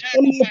 Modog. big old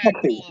tackle pack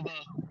full of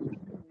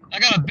I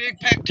got a big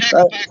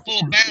tackle pack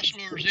full of bass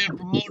lures in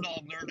from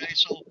Modog the other day,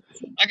 so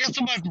I guess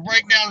I'm gonna have to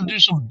break down and do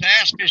some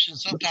bass fishing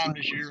sometime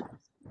this year.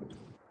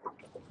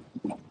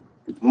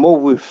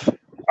 Mo-woof.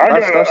 I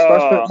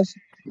got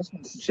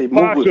Say a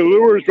box Mo-woof. of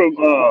lures from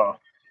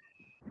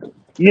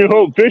New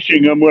Hope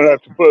Fishing. I'm gonna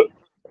have to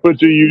put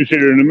to use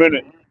here in a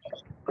minute.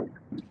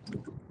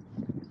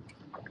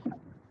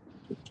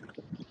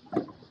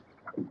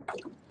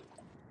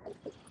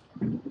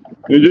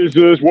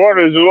 This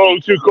water is a little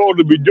too cold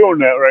to be doing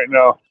that right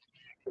now.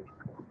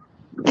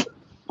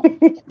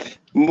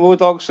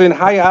 Modog saying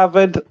hi,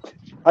 Avid.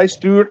 Hi,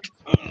 Stuart.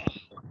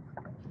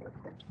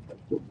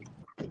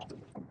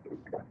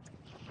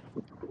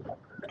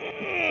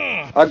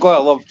 I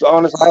love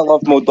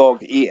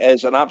Modog. He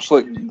is an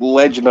absolute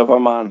legend of a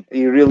man.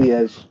 He really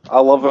is. I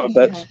love him a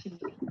bit.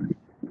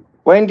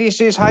 Wendy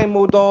says hi,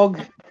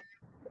 Modog.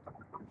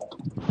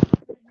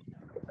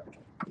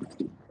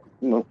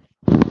 No.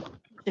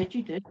 Said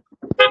you did.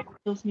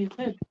 Tells me you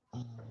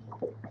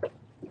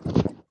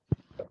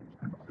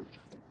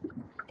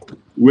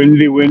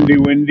Windy, windy,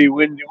 windy,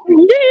 windy,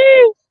 windy.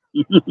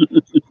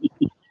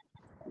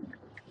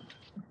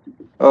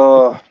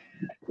 Oh,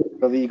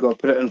 there you go.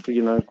 Put it in for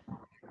you now.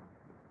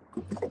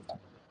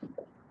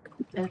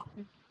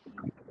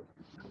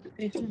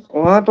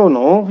 Well, I don't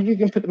know. You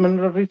can put them in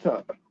the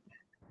Rita.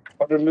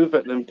 Or remove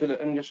it and put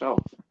it in yourself.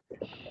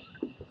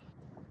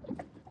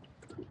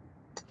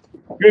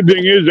 Good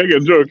thing is I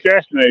can throw a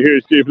cast net here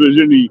to see if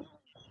there's any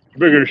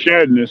bigger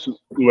shad in this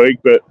lake,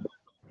 but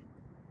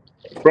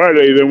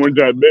Friday they weren't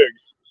that big.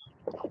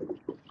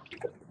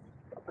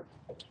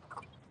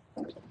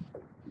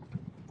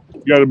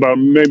 Got about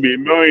maybe a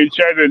million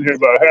chat in here,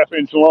 about a half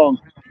inch long.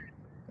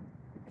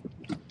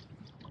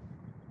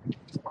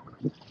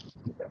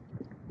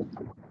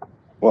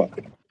 What?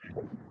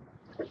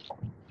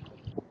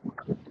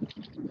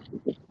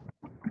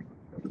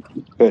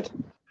 Good.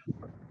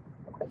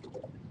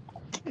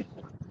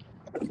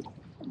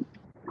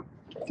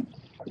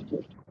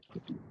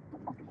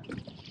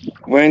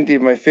 Wendy,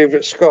 my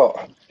favourite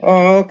Scot.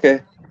 Oh,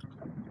 okay.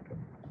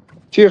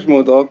 Cheers,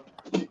 Modog.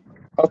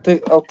 I'll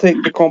take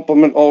the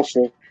compliment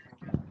also.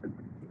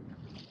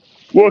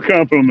 What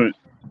compliment?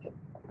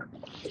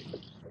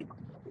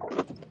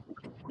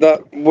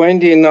 That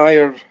Wendy and I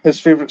are his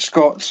favourite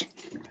Scots.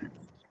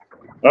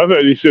 I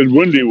thought he said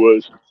Wendy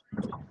was.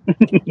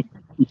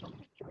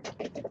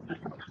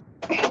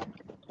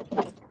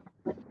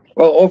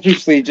 Well,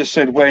 obviously, he just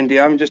said Wendy.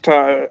 I'm just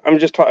trying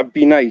to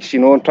be nice, you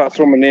know, and try to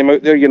throw my name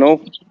out there, you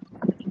know.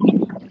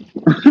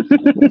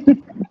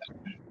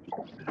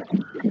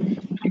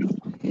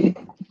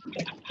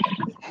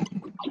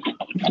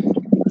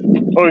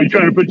 Oh, you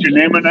trying to put your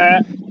name in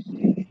that?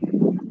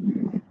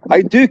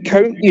 I do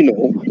count, you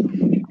know.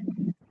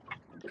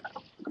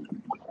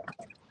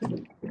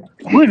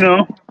 We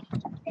know.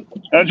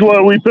 That's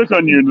why we pick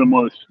on you the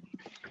most.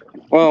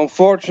 Well,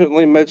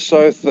 unfortunately,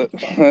 Mid-South,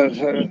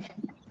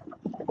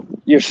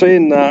 you're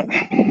saying that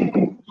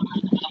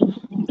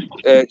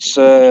it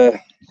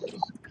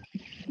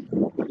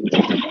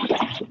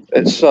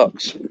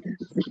sucks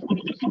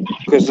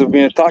because they've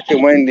been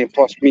attacking Wendy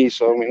plus me.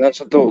 So I mean,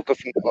 that's a total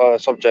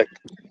different subject.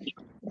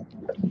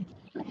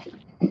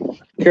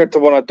 Compared to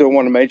one I don't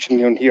want to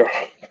mention on here.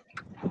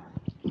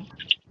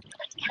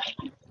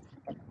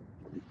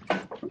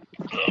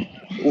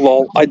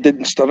 Lol, I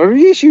didn't stutter.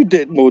 Yes, you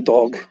did,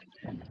 Modog.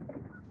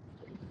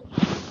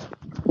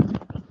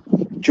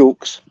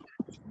 Jokes.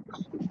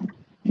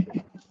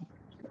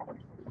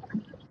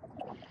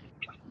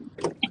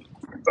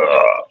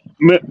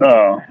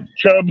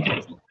 Chub,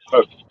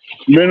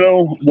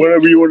 Minnow,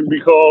 whatever you want to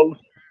be called.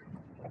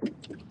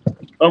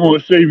 I'm gonna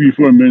save you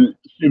for a minute.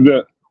 See if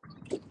that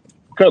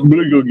cut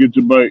bluegill gets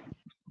a bite.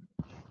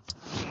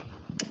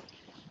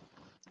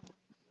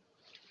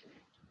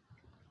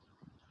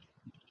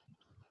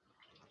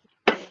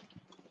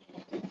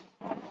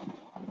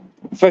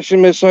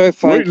 Fishing Mid-South,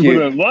 thank Waiting for you.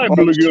 that live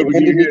Honestly, bluegill to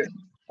get hit.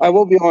 I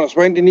will be honest,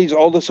 Wendy needs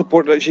all the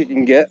support that she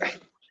can get.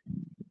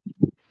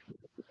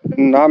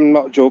 And I'm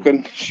not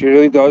joking. She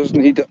really does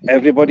need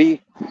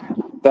everybody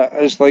that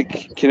is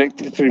like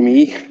connected through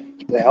me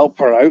to help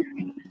her out.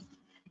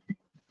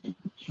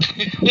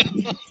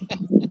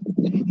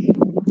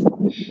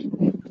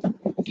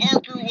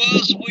 Parker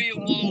was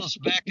William Wallace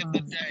back in the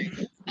day.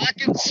 I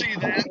can see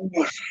that.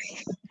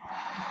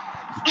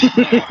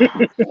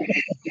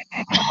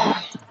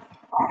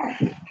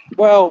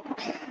 Well,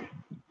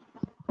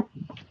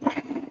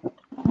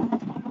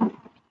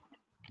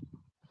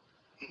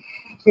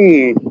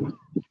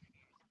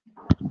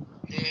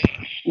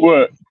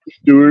 What,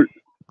 Stuart?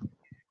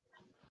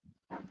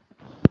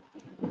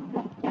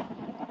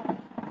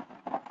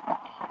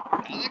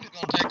 I think it's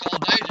gonna take all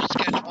day just to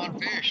catch one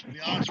fish, to be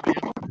honest with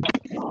you.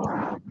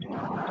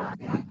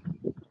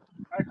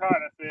 I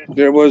caught a fish.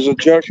 there was a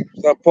jerk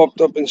that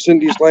popped up in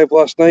Cindy's live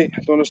last night.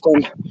 I don't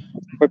understand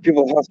why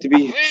people have to be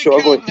We ain't so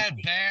ugly. counting that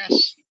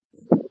bass.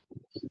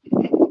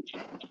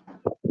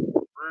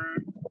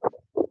 Rude.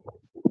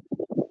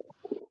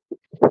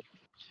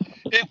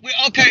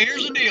 Okay,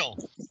 here's the deal.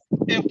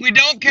 If we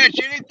don't catch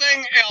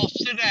anything else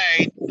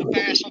today, the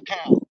bass will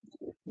count.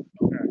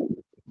 Okay.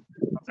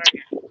 I'll take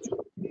it.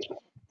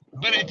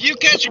 But if you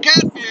catch a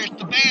catfish,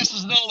 the bass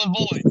is null and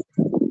void.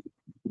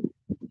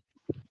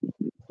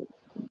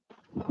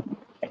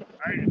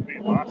 I just be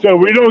lost. So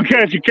we don't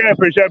catch a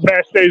catfish, that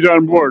bass stays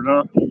on board,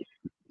 huh?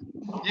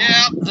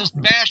 Yeah, this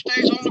bass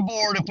stays on the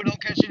board if we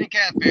don't catch any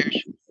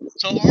catfish.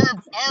 So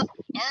our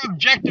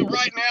objective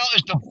right now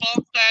is to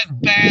bump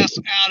that bass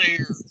out of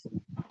here.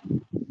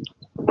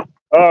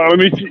 Let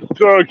me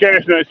throw a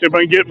cast net, see if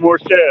I can get more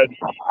shad.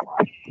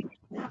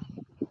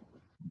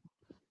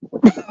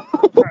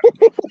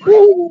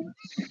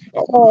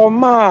 Oh,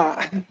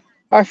 Matt.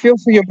 I feel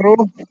for you, bro.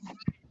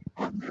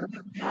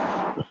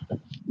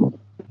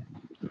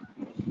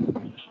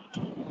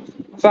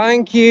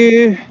 Thank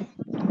you.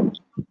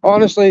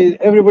 Honestly,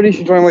 everybody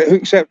should try and like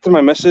hook up to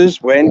my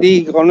missus,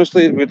 Wendy.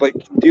 Honestly, it would like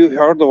do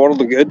her the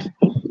world of good.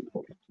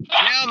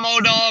 Yeah,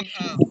 Modog.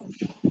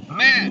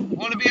 Matt,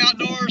 want to be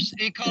outdoors?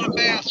 He caught a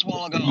bass a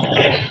while ago.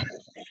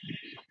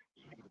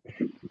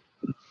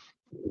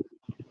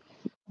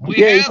 We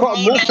Yeah, he have caught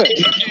a Modog's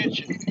molefish.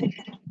 attention.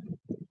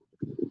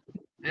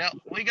 Yep,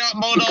 we got He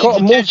Modog's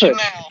caught a attention molefish.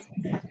 now.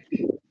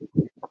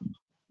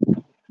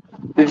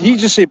 Did he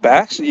just say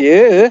bass?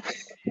 Yeah.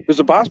 There's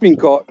a bass being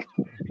caught.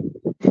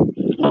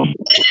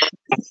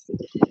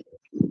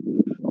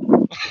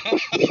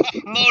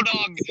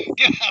 Modog,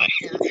 get out of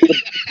here.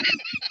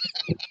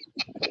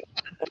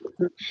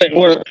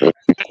 What? Is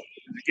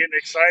he getting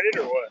excited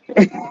or what?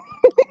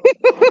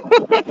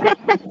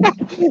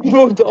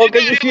 No, dog, I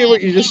You just got him hear all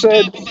what you just pumped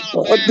said. up about a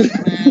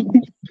bass, man.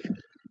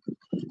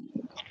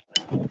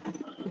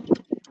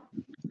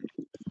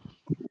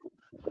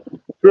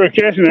 Threw a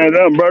casting net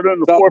out and brought it in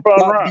the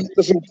 4-pound rock. Bait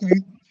doesn't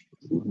count.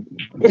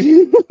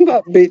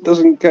 That bait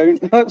doesn't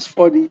count. That's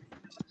funny.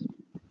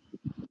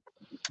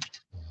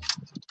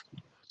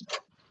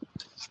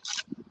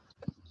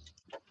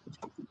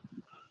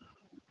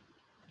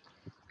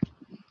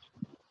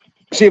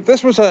 See, if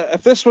this was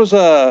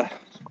a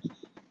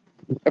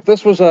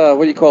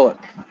what do you call it?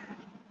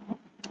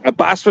 A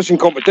bass fishing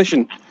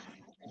competition,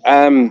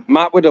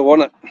 Matt would have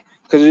won it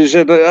because he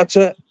said that's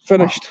it,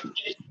 finished.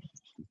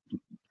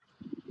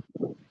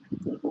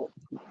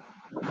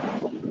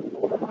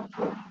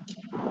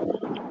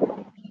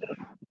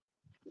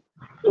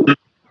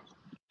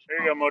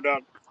 There you go,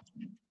 Mo-Dog.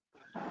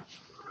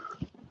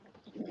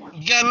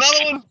 You got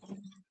another one?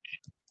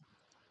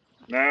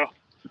 No.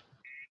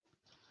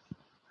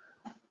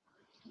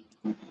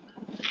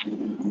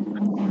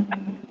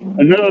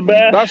 Another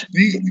bass. That's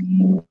bait.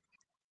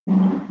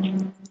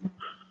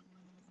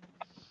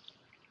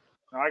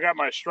 I got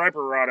my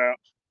striper rod out.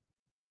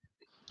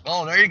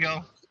 Oh, there you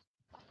go.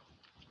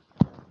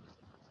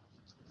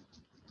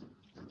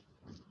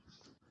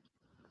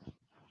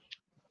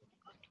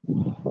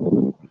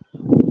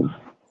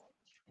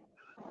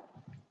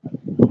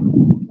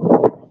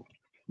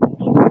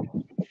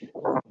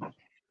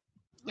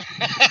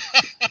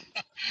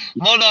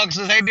 Modog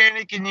says, "Hey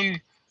Danny, can you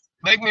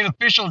make me an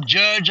official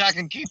judge? I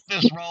can keep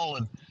this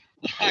rolling.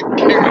 I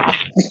guarantee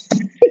it."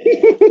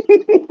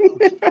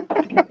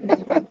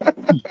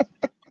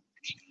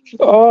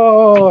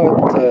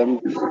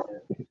 Oh,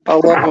 I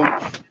love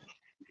him.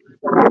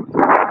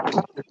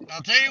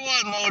 I'll tell you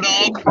what,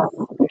 Modog,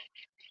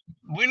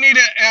 we need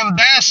an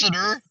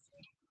ambassador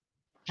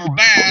for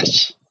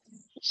bass.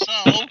 So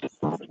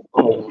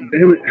Oh,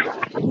 damn it.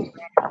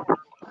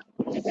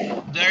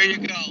 there you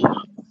go.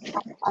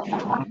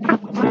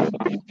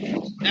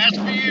 That's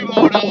for you,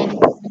 Modog.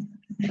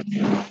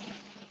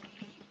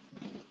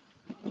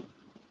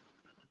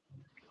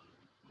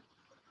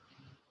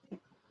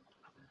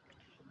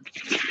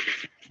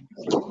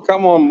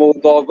 Come on,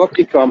 Bulldog, up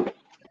you come.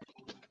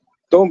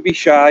 Don't be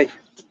shy.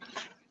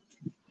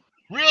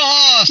 Real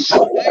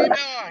Hoss, how you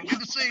doing? Good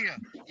to see you.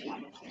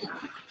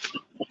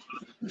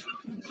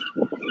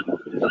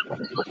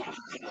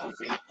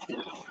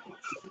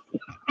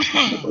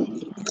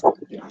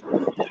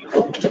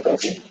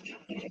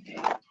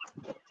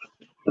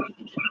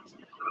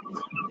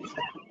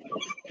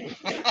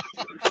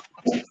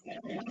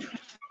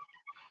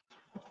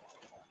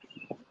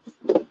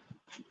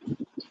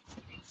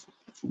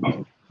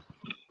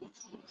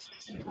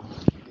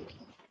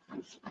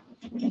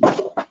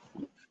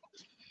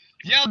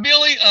 Yeah,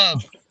 Billy.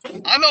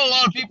 I know a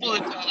lot of people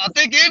that I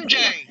think MJ.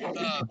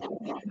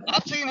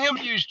 I've seen him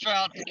use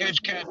trout to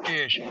catch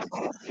catfish.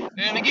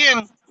 And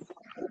again,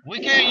 we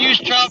can't use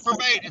trout for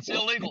bait; it's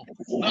illegal.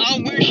 But I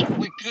wish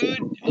we could.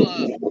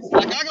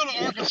 Like I go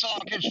to Arkansas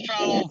and catch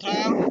trout all the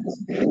time,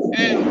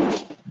 and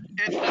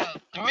it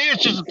to me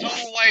it's just a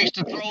total waste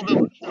to throw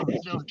them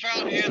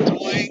trout heads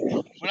away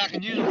when I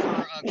could use them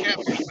for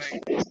catfish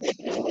bait.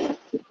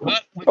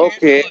 But we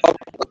can't Okay, do it.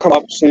 I'll come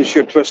up since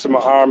you're twisting my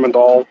arm and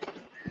all.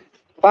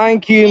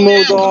 Thank you, Oh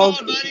yeah, come Bulldog.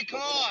 on, buddy,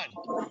 come on.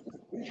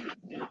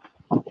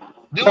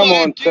 Then Come we'll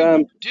on, have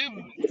Tim. two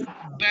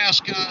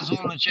bass guys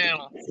on the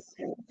channel.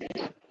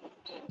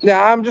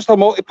 Yeah, I'm just a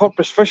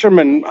multi-purpose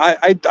fisherman.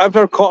 I've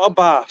never caught a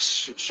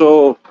bass,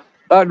 so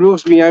that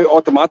rules me out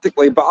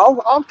automatically. But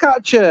I'll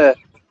catch a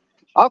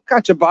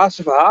bass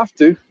if I have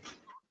to.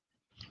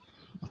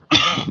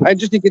 I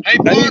just need to Hey,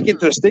 I need to get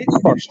to Parker. the States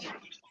first.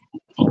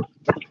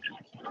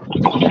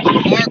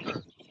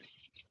 Parker.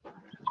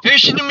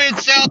 Fish in the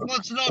Mid-South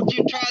wants to know if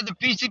you tried the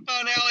PC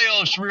Fun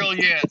Alios reel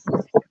yet.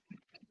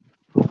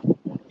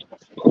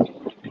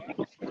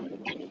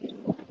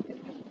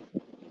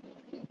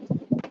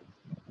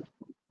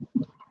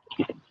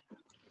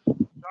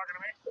 Talking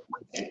to me?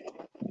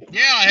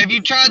 Yeah, have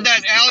you tried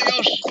that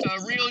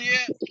Alios reel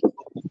yet?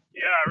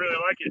 Yeah, I really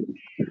like it.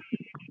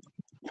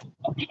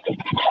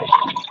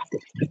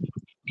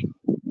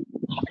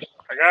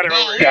 I got it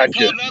Well, over we here. haven't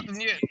Gotcha. caught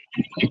nothing yet.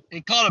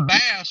 He caught a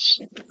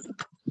bass.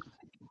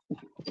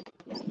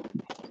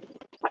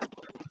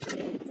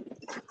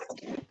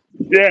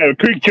 Yeah,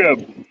 creek chub.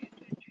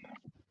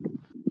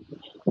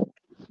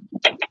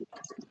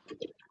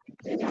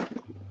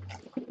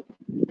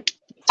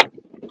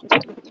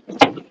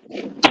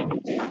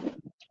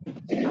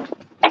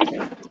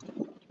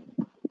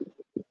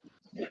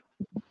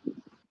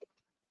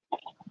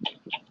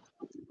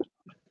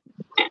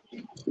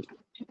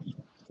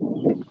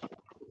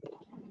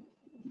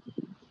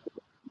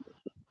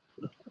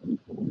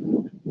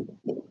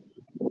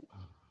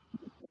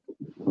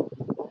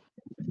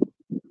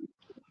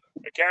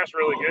 The cast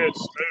really good,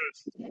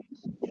 smooth.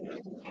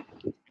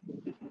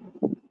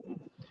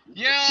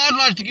 Yeah, I'd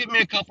like to get me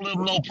a couple of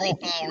them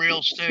low-profile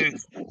reels too.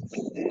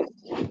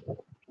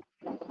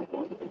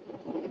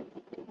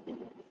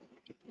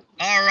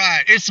 All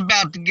right, it's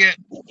about to get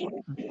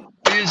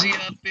busy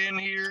up in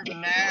here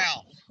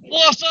now.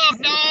 What's up,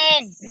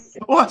 dog?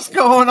 What's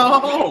going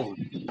on?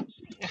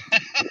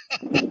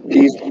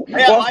 He's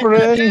Hey, I like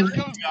that buffering. shirt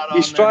you got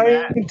He's on there,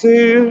 Matt. trying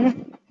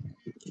to.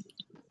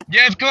 You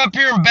have to come up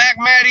here and back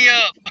Maddie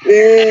up.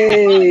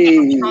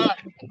 Hey. I'm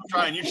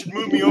trying. You should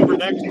move me over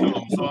next to him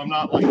so I'm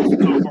not like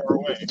so far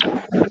away.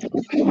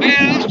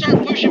 Man, I'll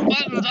start pushing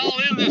buttons all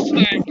in this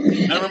thing.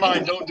 Never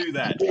mind. Don't do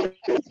that.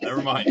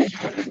 Never mind.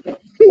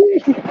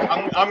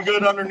 I'm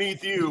good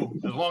underneath you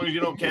as long as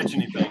you don't catch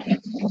anything.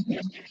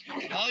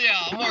 Oh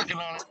yeah, I'm working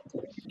on it.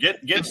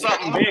 Get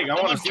something big. I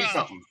want to see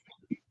something.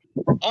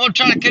 I want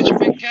to try to catch a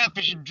big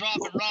catfish and drop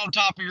it right on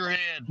top of your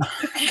head.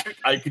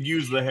 I could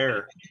use the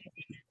hair.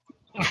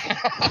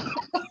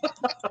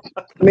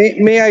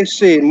 May I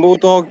say,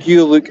 Modog,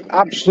 you look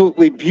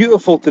absolutely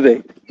beautiful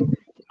today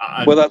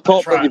with that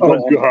top that you've got.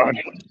 Oh, God.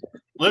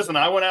 Listen,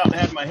 I went out and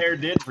had my hair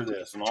did for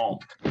this and all.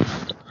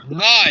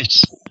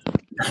 Nice.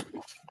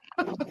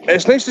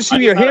 It's nice to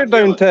see your hair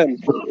down, Tim.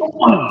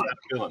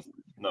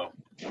 No.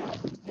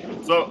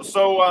 So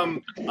I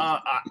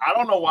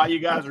don't know why you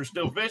guys are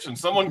still fishing.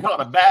 Someone caught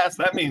a bass.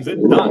 That means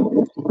it's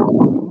done.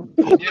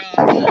 Yeah.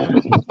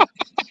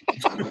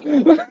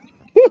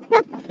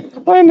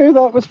 I knew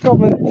that was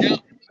coming. Yeah.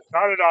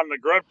 Got it on the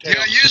grub tail.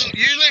 Yeah,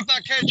 usually if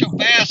I catch a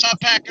bass, I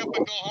pack up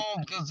and go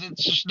home because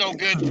it's just no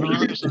good for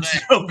the rest of the day.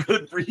 It's no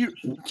good for you.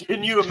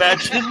 Can you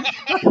imagine?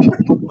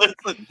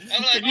 Listen,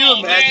 Like, can you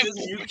imagine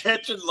you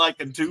catching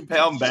like a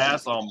 2-pound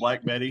bass on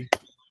Black Betty?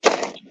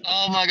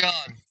 Oh my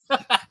God.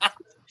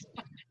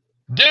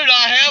 Dude,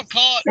 I have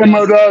caught. Hey,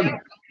 Modog.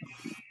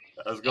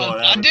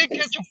 I did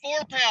catch a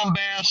 4-pound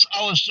bass.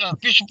 I was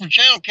fishing for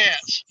channel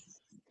cats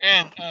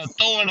and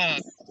throwing a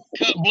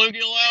cut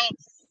bluegill out,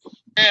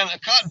 and a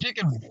cotton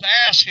picking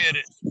bass hit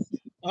it.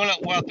 When I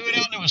threw it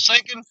out and it was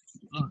sinking,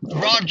 the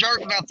rod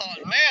jerked, and I thought,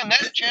 man,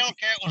 that channel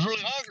cat was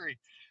really hungry.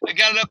 I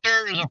got it up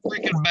there, it was a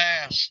freaking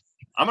bass.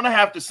 I'm going to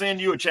have to send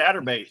you a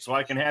chatterbait so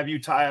I can have you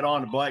tie it on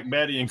to Black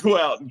Betty and go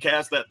out and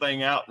cast that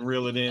thing out and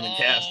reel it in and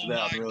cast it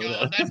out. Oh, my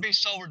God, that'd be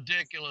so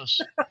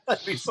ridiculous.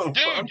 That'd be so Dude,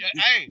 fun.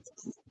 hey,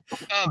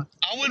 I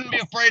wouldn't be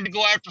afraid to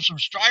go after some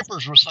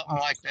stripers or something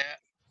like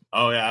that.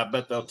 Oh, yeah, I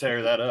bet they'll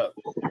tear that up.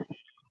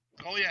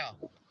 Oh, yeah.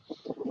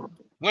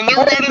 When they're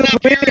running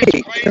up here,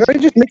 it's crazy. Can I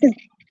just make it?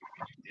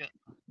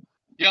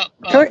 Yeah.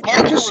 Can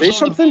I just say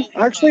something,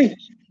 actually?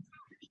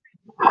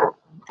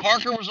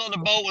 Parker was on the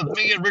boat with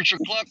me and Richard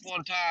Cluck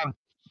one time.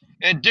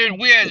 And, dude,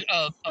 we had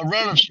a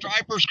run of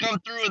stripers come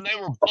through, and they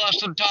were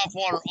busting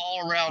topwater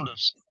all around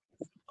us.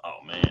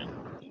 Oh, man.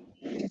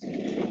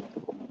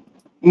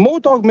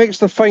 Modog makes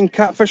the fine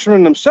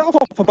catfisherman himself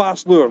off of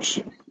bass lures.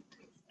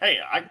 Hey,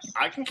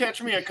 I can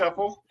catch me a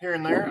couple here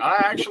and there.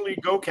 I actually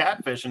go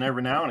catfishing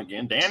every now and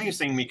again. Danny's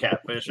seen me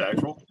catfish,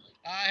 actually.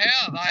 I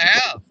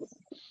have.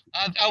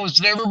 I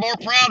was never more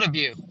proud of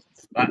you.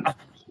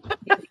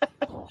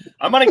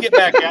 I'm going to get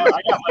back out. I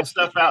got my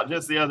stuff out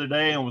just the other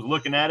day and was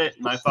looking at it,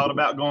 and I thought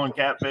about going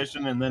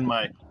catfishing, and then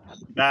my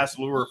bass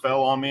lure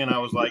fell on me, and I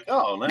was like,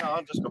 oh, no,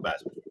 I'll just go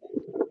bass fishing.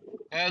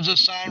 As a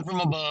sign from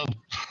above.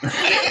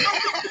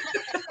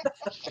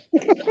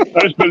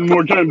 I spend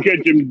more time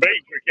catching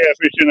bait for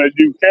catfish than I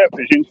do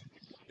catfishing.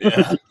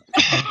 Yeah.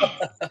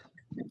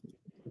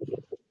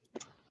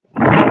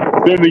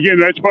 Then again,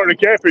 that's part of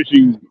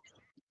catfishing,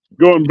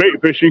 going bait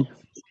fishing.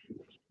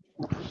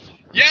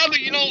 Yeah, but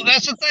you know,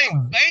 that's the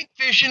thing. Bait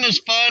fishing is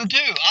fun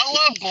too. I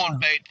love going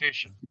bait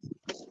fishing.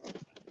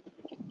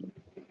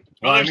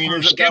 Well, I mean,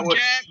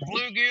 skipjack,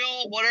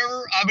 bluegill,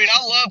 whatever. I mean,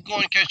 I love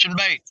going catching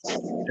bait.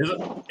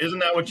 Isn't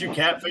that what you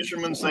cat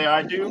fishermen say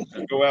I do?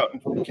 I go out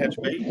and catch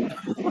bait?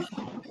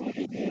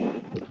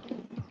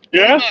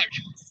 Yeah?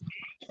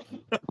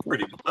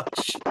 Pretty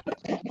much.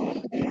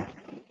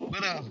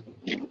 But, no,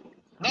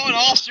 in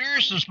all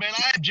seriousness, man,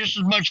 I have just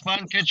as much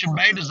fun catching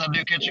bait as I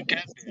do catching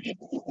catfish.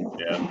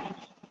 Yeah.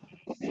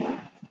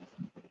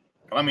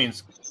 I mean,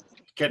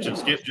 catching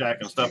skipjack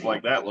and stuff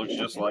like that looks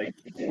just like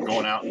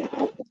going out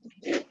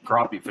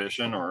crappie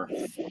fishing or...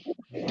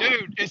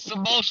 Dude, it's the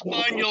most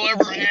fun you'll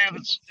ever have.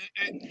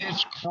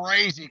 It's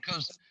crazy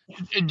because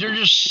they're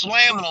just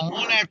slamming them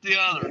one after the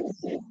other.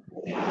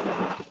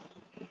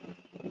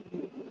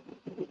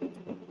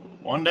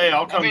 One day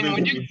I'll come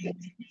visit you.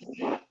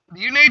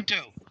 You need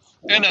to.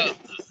 And,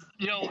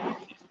 you know,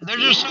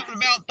 there's just something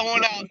about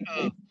throwing out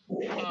a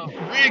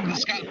rig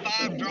that's got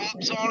 5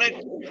 drops on it,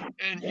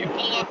 and you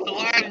pull up the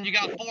line and you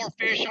got 4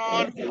 fish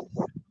on.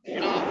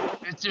 You know,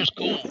 it's just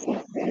cool.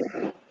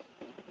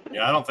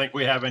 Yeah, I don't think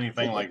we have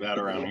anything like that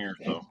around here,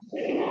 so.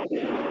 Well,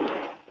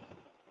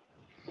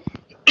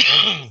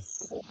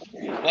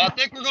 I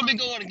think we're going to be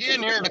going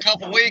again here in a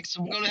couple weeks.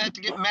 We're going to have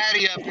to get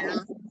Maddie up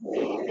here.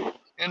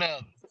 And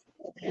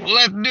we'll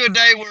have to do a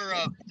day where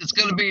it's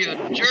going to be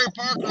Jerry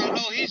Parker. I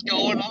know he's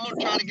going. I'm going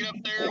to try to get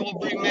up there. We'll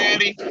bring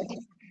Maddie.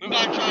 We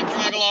might try to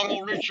drag along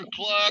old Richard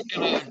Cluck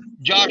and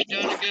Josh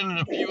Dunnigan and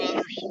a few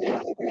others.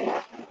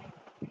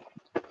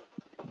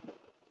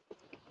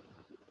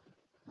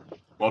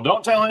 Well,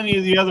 don't tell any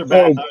of the other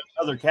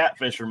other cat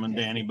fishermen,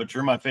 Danny, but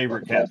you're my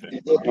favorite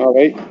catfish. All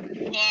right.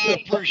 Well, I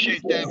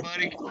appreciate that,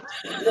 buddy.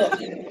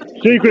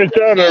 Secret's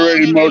out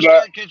already,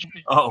 Modog.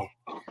 Oh,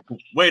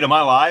 wait, am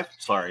I live?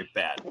 Sorry,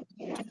 bad.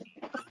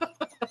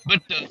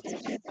 But,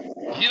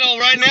 you know,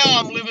 right now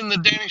I'm living the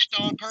Danny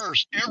Stone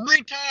curse.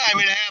 Every time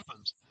it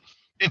happens,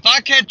 if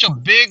I catch a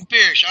big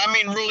fish, I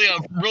mean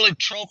really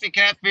trophy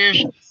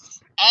catfish,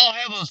 I'll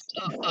have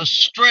a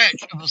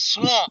stretch of a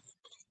swamp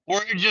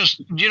where it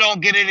just you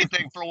don't get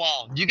anything for a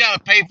while. You got to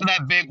pay for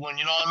that big one.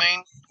 You know what I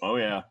mean? Oh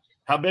yeah.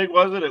 How big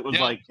was it? It was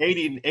Yep. like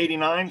 80,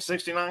 89,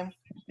 69?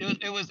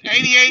 It was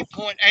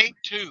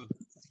 88.82.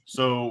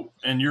 So,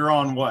 and you're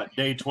on what,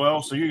 day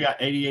 12? So you got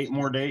 88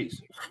 more days.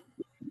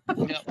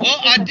 Yeah. Well,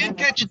 I did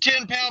catch a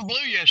 10-pound blue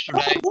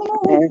yesterday.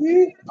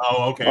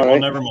 Oh, okay. All Well, right.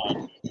 Never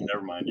mind.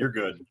 Never mind. You're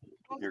good.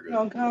 You're good.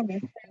 I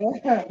mean,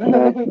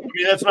 Uh,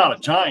 that's not a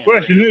giant.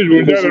 Question is,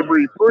 was that a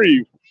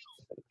reprieve?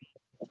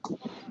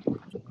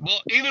 Well,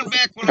 even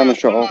back when Camera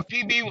shut my off.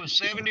 PB was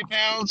 70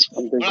 pounds,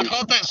 I'm when I busy.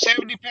 caught that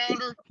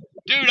 70-pounder,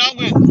 dude, I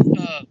went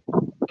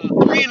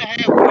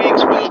 3.5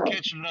 weeks without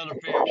catching another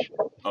fish.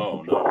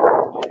 Oh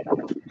no.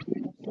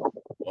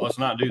 Well, let's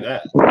not do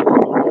that.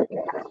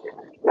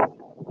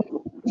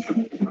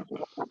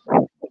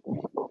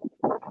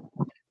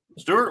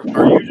 Stuart,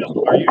 are you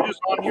just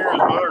on here as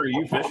well, or are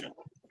you fishing?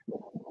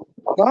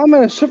 No, I'm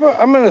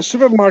in a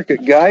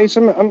supermarket, guys.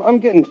 I'm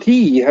getting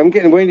tea. I'm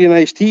getting really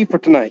nice tea for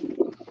tonight.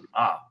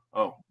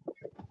 Oh.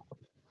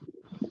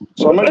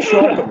 So I'm out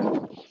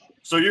shopping.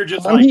 So you're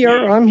just I'm like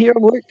here. me. I'm here.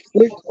 Look.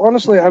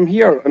 Honestly, I'm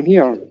here.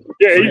 Yeah, So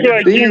he's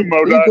like There you, you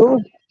Modot. go.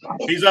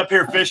 He's up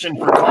here fishing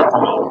for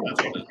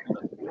compliments. That's what it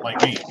is.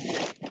 Like me.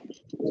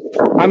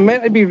 I'm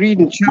meant to be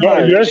reading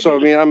No, chat, so I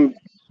mean, I'm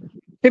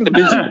kind of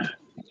busy.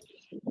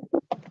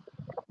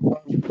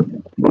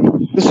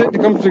 Decided to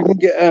come to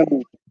get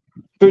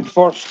food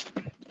first,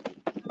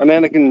 and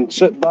then I can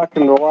sit back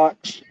and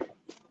relax.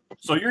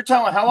 So you're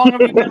telling, how long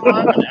have you been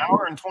live? An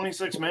hour and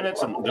 26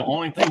 minutes, and the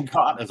only thing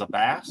caught is a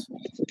bass?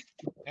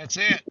 That's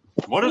it.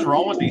 What is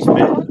wrong with these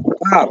fish?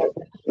 Ah,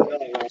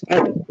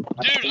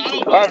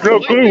 Dude, I have no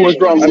clue what's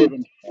wrong with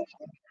him.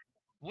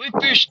 We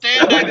fished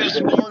stand day this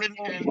morning,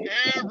 and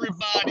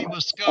everybody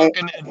was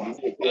skunking. And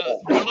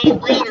the little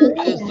brother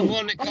is the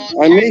one that caught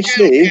I 2 may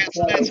channel say, cats,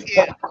 and that's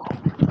it.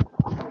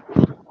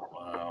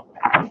 Wow.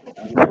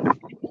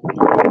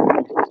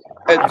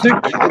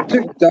 it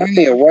took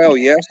Danny a while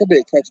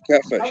yesterday to catch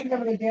catfish.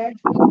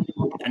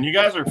 And you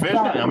guys are fishing.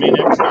 I mean,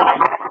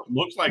 everybody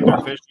looks like they're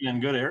fishing in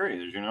good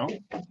areas, you know?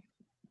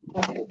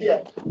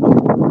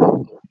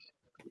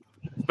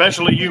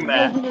 Especially you,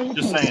 Matt.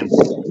 Just saying.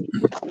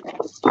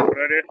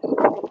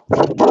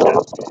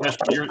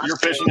 You're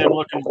fishing and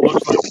looks like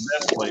the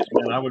best place,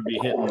 man. I would be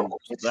hitting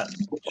that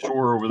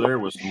shore over there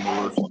with some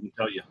lures, let me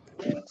tell you.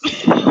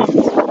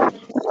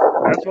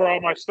 That's where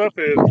all my stuff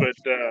is, but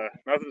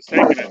nothing's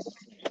taking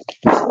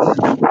it.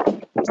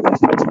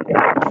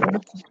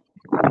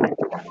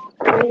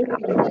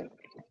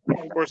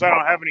 Of course, I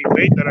don't have any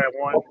bait that I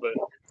want, but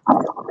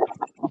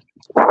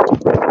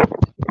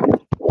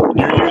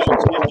You're using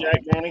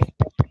skipjack, Danny?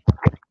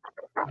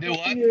 Do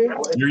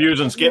what? You're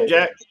using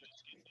skipjack?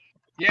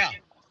 Yeah.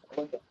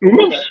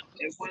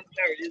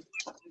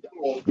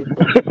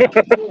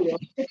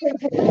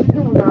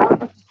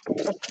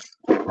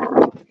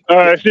 All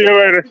right, see you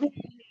later.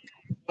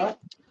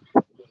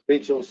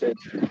 Rachel said.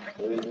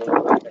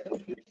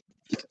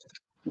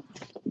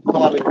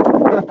 somebody,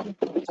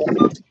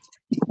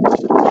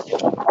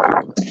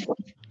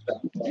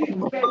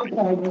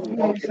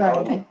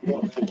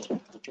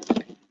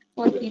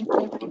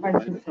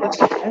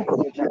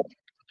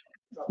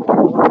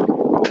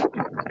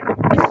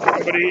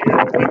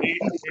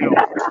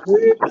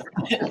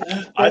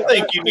 I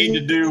think you need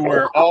to do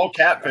where all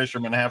cat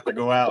fishermen have to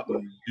go out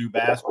and do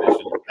bass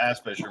fishing. Bass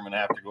fishermen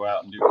have to go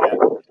out and do cat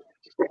fishing.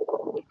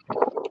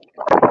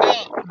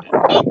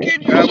 Don't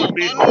kid that yourself. would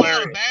be I know how to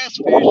hilarious. bass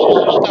fish.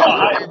 It's just not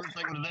my favorite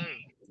thing to do.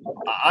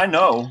 I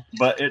know,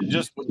 but it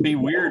just would be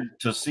weird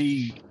to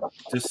see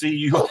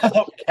you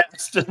out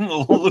casting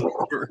the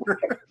lure.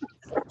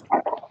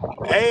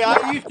 Hey,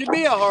 I used to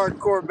be a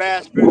hardcore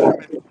bass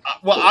fisherman.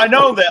 Well, I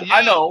know that. Yeah.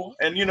 I know.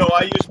 And,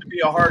 I used to be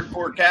a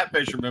hardcore cat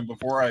fisherman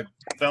before I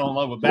fell in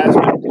love with bass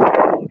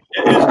fishing.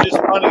 It's just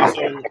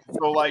funny.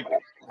 So like,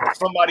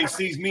 somebody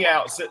sees me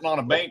out sitting on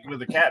a bank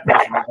with a catfish.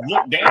 And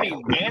look, Danny's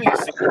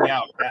sitting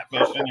out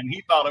catfishing, and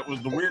he thought it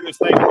was the weirdest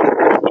thing.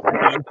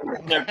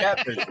 They're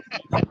catfishing.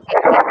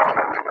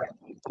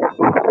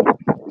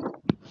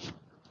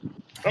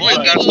 Well,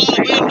 I got a little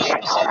wind off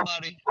of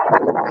somebody.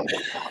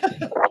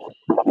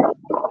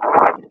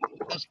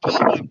 That's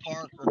probably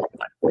Parker.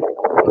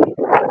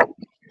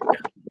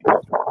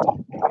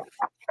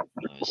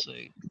 Let me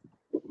see.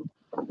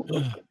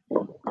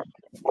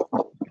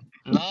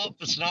 Nope,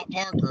 it's not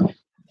Parker.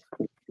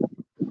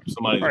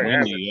 Somebody's Right,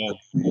 windy, yeah.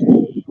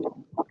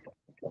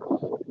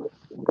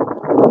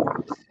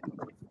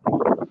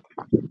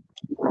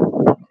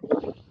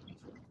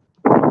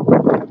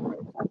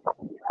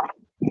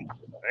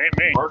 Ain't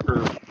me.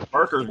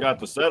 Parker's got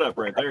the setup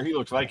right there. He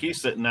looks like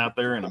he's sitting out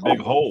there in a big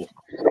hole.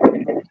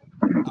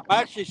 I'm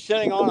actually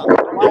sitting on a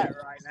flat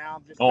right now.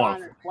 I'm just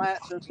trying it flat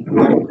since it's the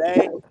middle of the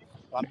day.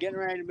 So I'm getting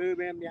ready to move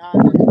in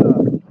behind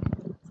this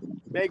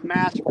big,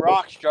 massive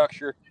rock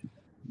structure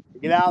to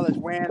get out of this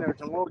wind. There's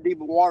a little deep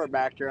water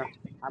back there.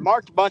 I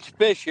marked a bunch of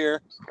fish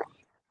here,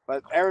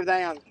 but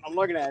everything I'm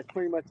looking at is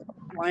pretty much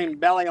plain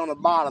belly on the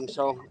bottom.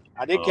 So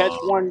I did catch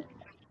one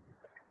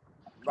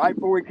right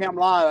before we came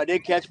live. I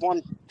did catch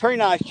one pretty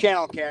nice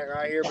channel cat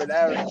right here, but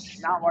that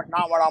was not what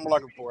I'm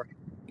looking for.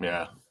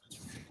 Yeah.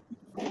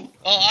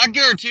 Oh, I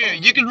guarantee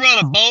you can run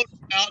a boat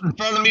out in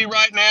front of me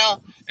right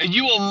now, and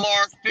you will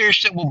mark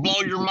fish that will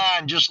blow your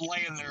mind just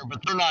laying there, but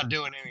they're not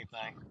doing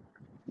anything.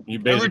 You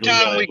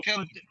basically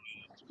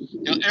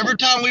Every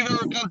time we've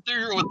ever come through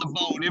here with the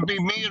boat, it'd be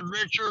me and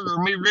Richard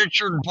or me,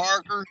 Richard and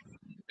Parker.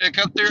 They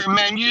come through, and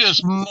man, you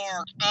just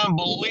mark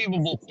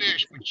unbelievable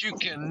fish, but you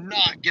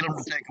cannot get them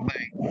to take a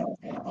bait.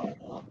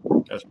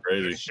 That's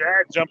crazy. There's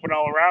shad jumping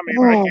all around me,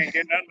 but I can't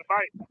get nothing to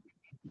bite.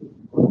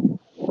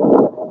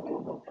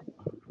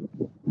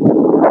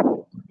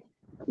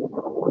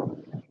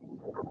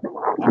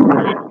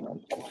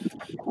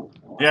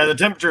 Yeah, the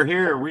temperature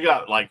here, we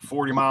got like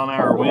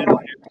 40-mile-an-hour wind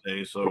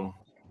today, so.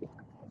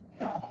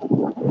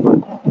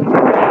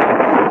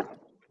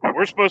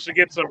 We're supposed to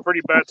get some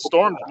pretty bad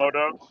storms,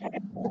 Modo.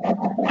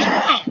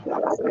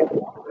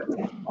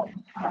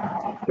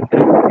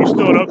 You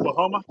still in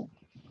Oklahoma?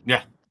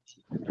 Yeah.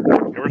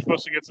 We're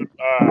supposed to get some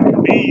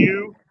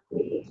BU.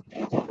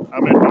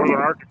 I'm in northern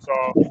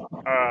Arkansas.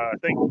 I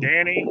think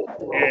Danny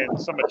and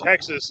some of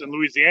Texas and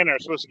Louisiana are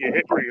supposed to get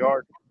hit pretty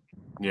hard.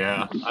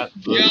 Yeah.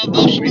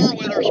 Those smart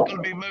weather's going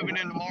to be moving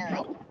in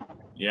tomorrow.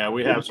 Yeah,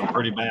 we have some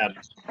pretty bad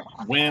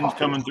winds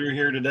coming through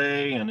here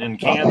today, and in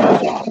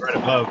Kansas, right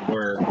above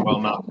well,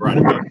 not right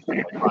above,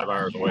 like 5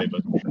 hours away,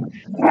 but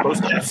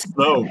supposed to have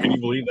snow. Can you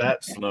believe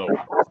that? Snow.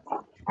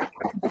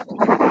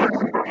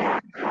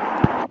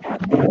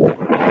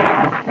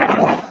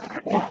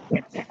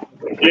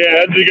 Yeah,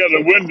 I just got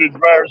a wind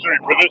advisory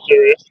for this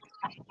area.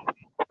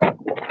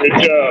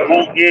 It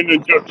won't end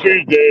until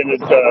Tuesday, and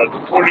it's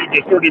 20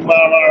 to 30 mile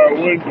an hour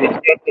winds with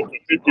gusts up to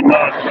 50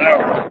 miles an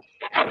hour.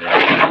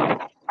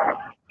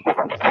 So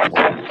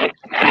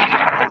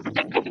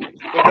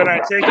then I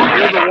take it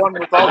you're the one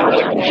with all the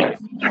wind noise?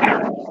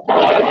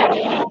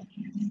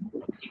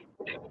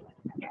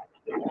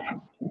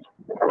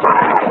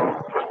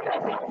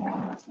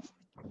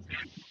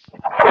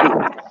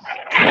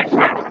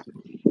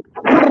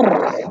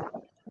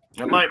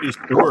 That might be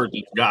Stuart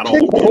that's got all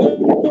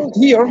the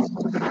here.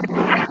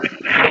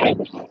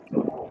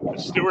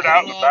 Stuart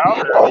out and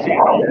about, or is he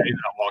home? Yeah, he's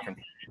out walking.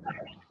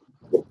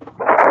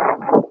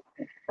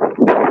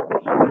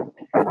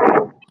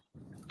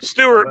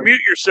 Stuart,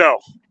 mute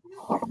yourself.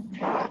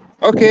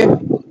 Okay.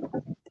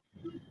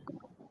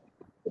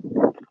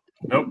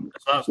 Nope,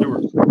 it's not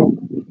Stuart. Let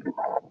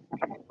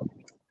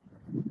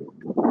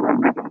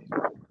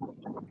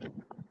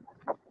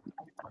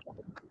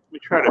me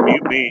try to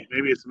mute me.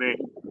 Maybe it's me.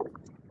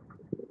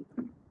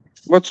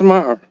 What's the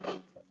matter?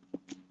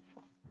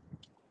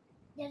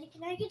 Daddy,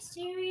 can I get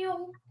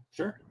cereal?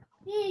 Sure.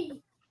 Hey.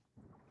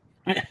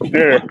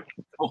 There.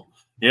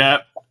 Yeah,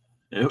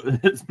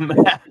 it's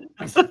Matt.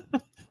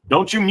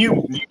 Don't you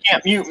mute? You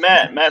can't mute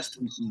Matt. Matt's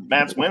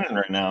winning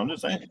right now. I'm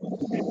just saying.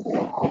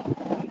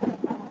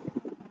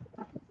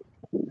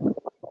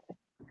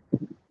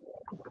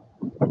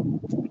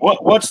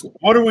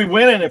 What are we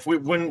winning if we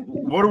win?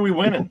 What are we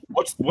winning?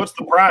 What's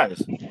the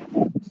prize?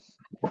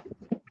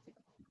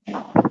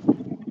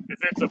 If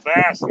it's a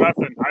bass,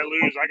 nothing. I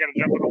lose. I got to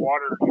jump in the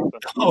water or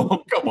something.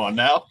 Oh, come on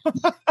now.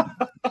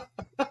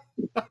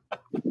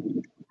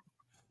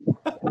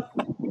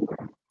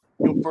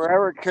 You'll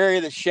forever carry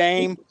the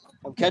shame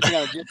of catching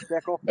on a jig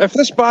stickle. If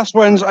this bass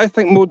wins, I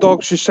think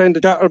Modog should send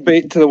a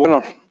chatterbait to the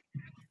winner.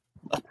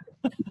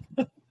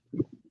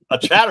 A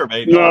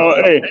chatterbait? No,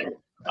 hey.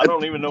 I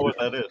don't even know what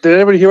that is. Did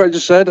anybody hear what I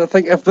just said? I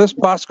think if this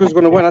Basco's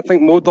going to win, I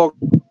think Modog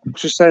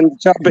should send a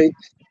chatterbait.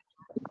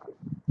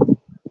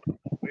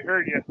 We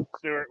heard you,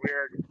 Stuart. We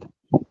heard you.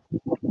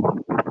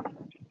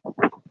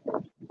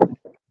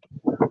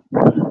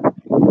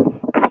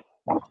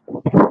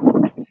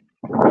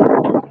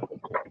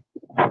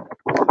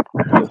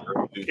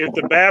 If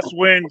the bass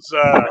wins,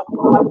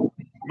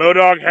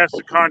 Modog has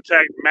to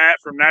contact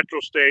Matt from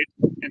Natural State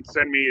and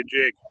send me a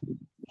jig.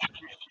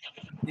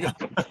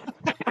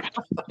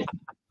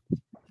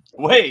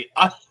 Wait,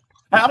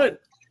 how did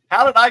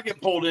I get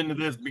pulled into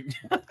this?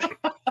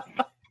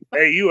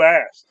 Hey, you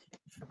asked.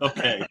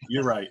 Okay,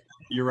 you're right.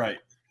 You're right.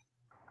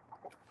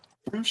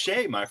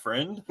 Touche, my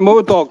friend.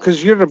 Modog,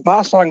 because you're a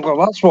bass angler,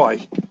 that's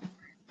why.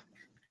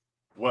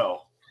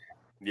 Well,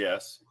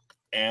 yes,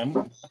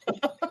 and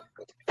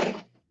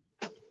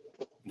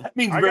that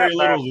means very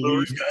little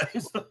to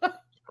these guys.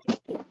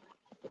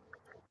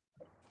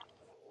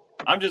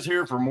 I'm just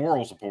here for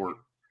moral support.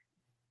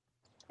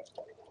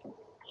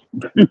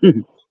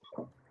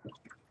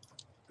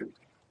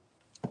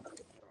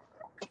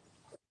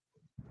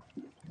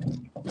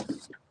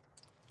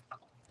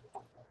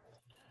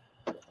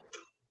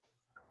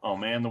 Oh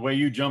man, the way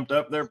you jumped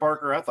up there,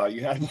 Parker, I thought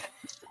you had.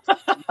 No,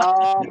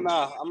 I'm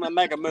gonna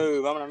make a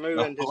move. I'm gonna move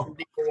into some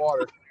deeper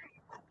water.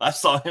 I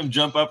saw him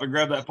jump up and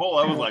grab that pole.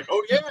 I was like,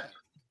 oh yeah.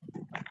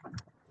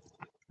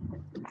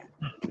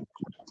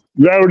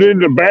 That was in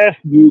the bass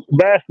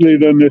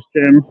lead on this,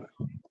 Tim.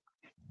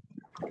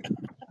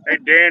 Hey,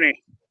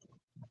 Danny.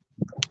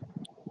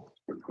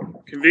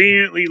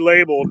 Conveniently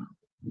labeled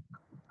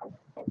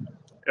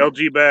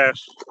LG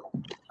bass.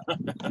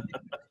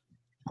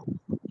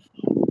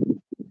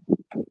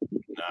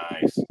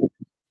 Nice.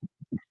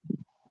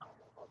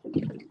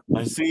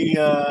 I see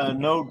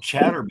no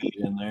chatterbait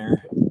in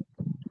there.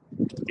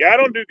 Yeah, I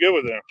don't do good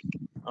with them.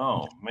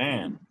 Oh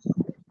man.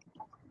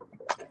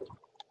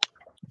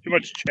 Too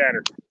much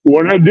chatter.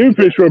 When I do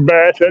fish for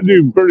bass, I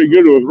do pretty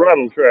good with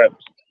rattle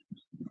traps.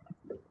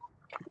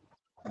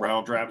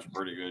 Rattle trap's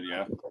pretty good,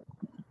 yeah.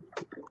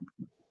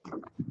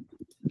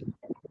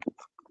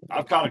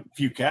 I've caught a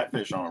few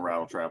catfish on a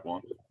rattle trap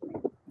one.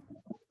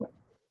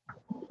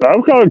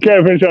 I've caught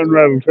catfish on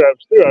rattle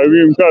traps too. I've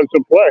even caught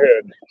some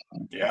flathead.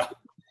 Yeah.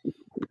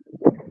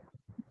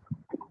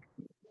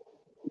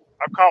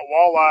 I've caught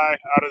walleye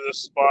out of this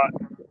spot.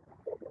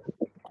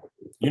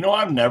 You know,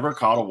 I've never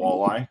caught a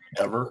walleye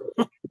ever.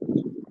 I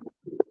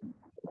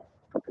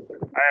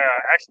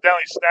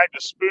accidentally snagged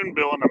a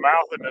spoonbill in the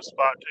mouth in this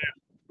spot too.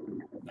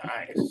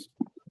 Nice.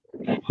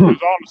 It was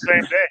all on the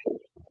same day.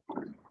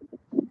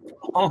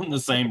 On the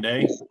same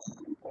day.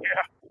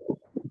 Yeah.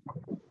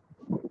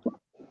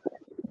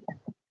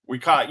 We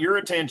caught your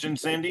attention,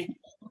 Cindy.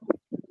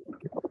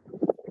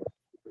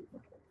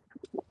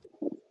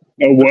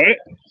 A what?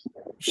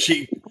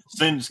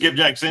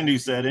 Skipjack Cindy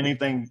said,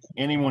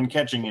 anyone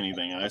catching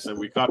anything. And I said,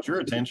 we caught your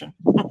attention.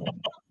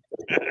 Very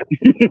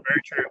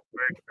true.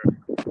 Very true.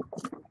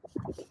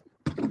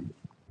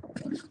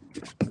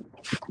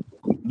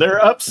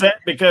 They're upset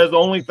because the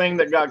only thing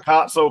that got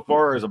caught so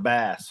far is a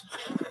bass.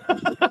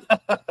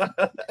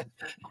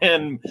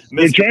 And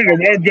they're trying to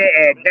work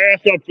that bass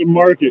off the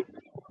market,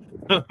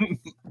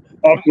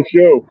 off the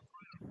show.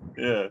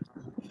 Yeah.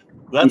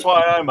 That's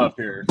why I'm up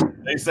here.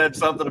 They said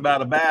something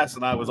about a bass,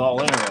 and I was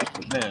all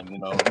interested. Then, you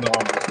know, no,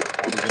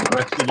 I was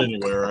interested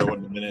anywhere. I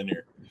wouldn't have been in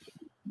here.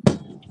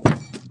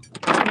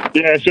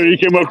 Yeah, so you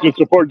came up to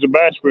support the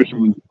bass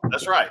fishermen.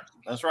 That's right.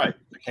 That's right.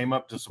 I came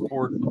up to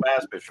support the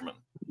bass fishermen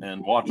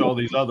and watch all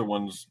these other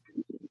ones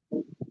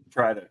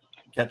try to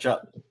catch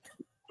up.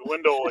 The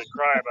window and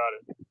cry about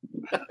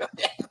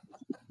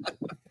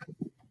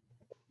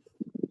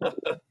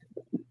it.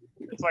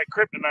 It's like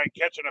kryptonite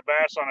catching a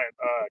bass on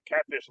a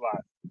catfish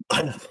line.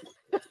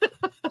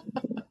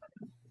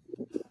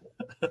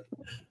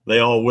 They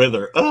all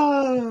wither.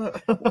 Ah!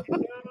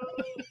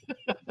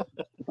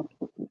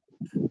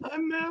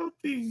 I'm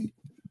melting.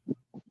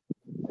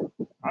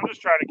 I'm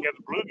just trying to catch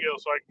bluegill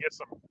so I can get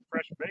some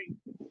fresh bait.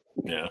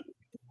 Yeah.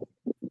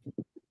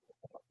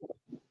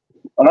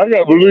 I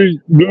got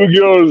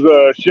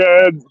bluegills,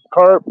 shad,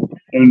 carp,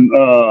 and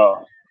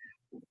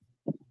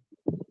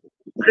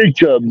creek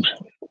chubs.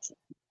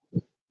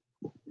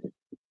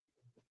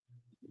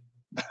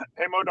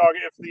 Hey Modog,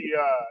 if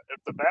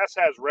the bass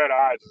has red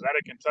eyes, is that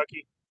a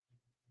Kentucky?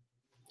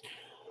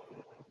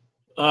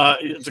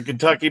 It's a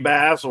Kentucky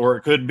bass, or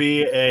it could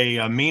be a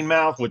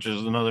meanmouth, which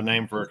is another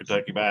name for a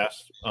Kentucky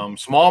bass.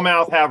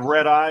 Smallmouth have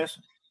red eyes.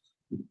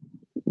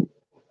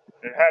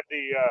 It had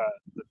the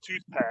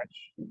tooth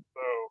patch,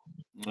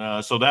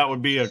 So that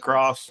would be a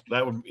cross.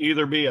 That would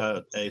either be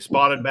a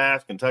spotted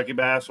bass, Kentucky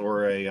bass,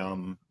 or a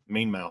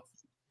meanmouth.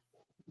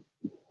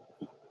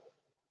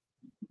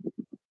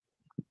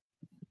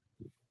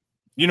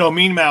 You know,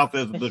 meanmouth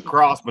is the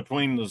cross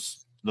between the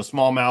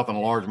smallmouth and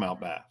a largemouth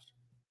bass.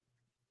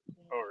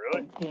 Oh,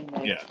 really?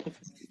 Yeah.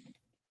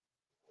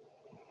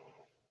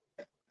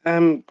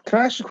 Can I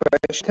ask a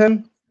question,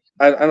 Tim?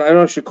 I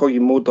know I should call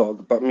you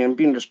Modog, but I mean I'm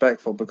being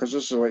respectful because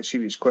this is a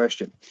serious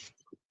question.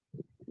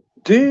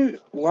 Do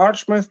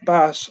largemouth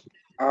bass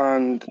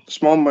and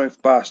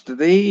smallmouth bass can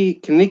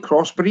they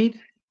crossbreed?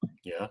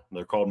 Yeah,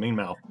 they're called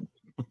meanmouth.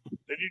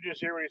 Did you just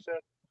hear what he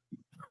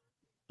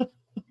said?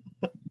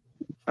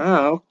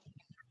 Oh.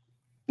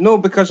 No,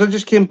 because I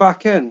just came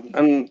back in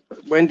and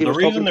Wendy was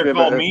talking to me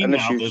about an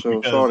issue, so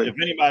sorry. If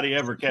anybody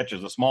ever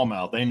catches a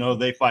smallmouth, they know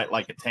they fight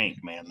like a tank,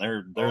 man.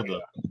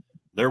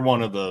 They're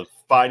one of the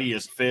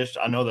fightiest fish.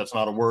 I know that's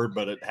not a word,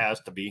 but it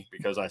has to be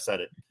because I said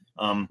it.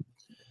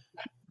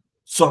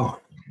 So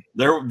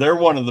they're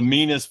one of the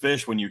meanest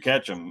fish when you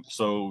catch them.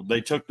 So they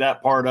took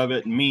that part of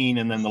it, mean,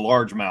 and then the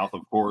largemouth,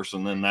 of course,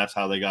 and then that's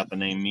how they got the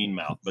name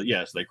meanmouth. But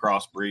yes, they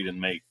crossbreed and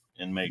make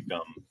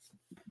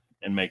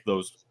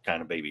those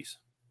kind of babies.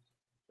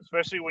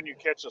 Especially when you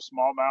catch a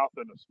smallmouth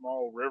in a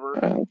small river,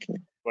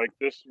 like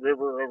this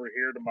river over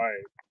here to my,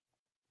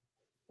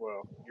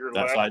 your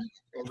that left. Side.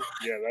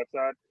 Yeah, that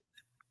side.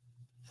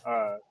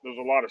 There's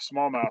a lot of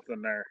smallmouth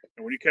in there,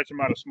 and when you catch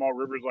them out of small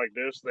rivers like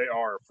this, they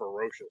are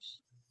ferocious.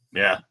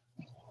 Yeah.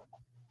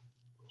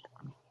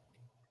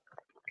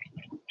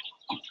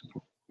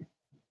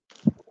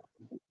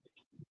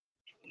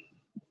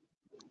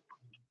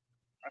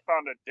 I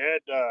found a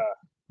dead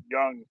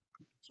young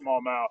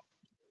smallmouth.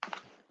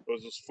 It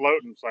was just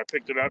floating, so I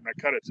picked it up and I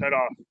cut its head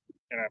off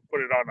and I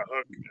put it on a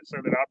hook and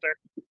sent it out there.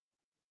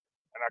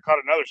 And I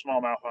caught another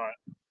smallmouth on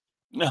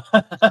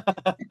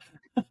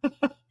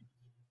it.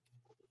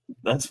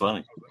 That's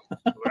funny. I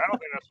don't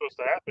think that's supposed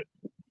to happen.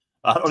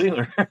 I don't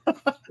either.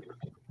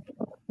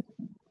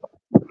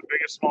 The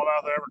biggest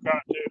smallmouth I ever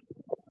caught, too.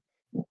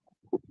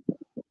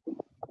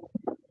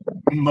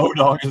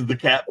 Modog is the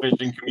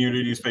catfishing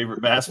community's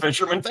favorite bass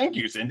fisherman. Thank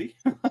you, Cindy.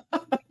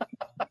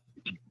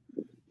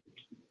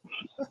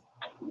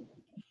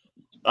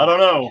 I don't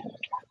know.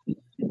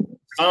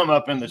 Some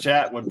up in the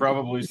chat would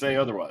probably say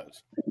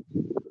otherwise.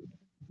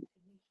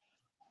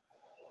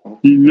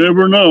 You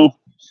never know.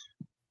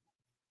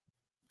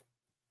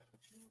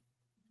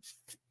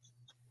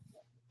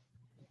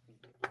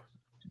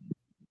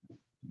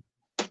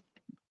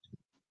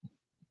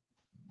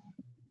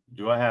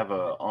 Do I have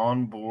a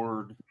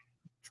onboard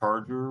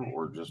charger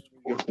or just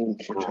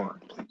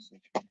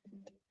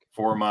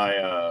for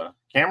my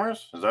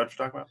cameras? Is that what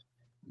you're talking about?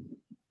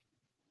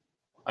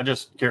 I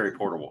just carry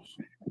portables.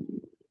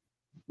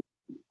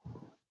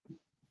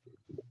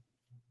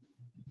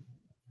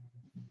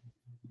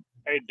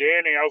 Hey,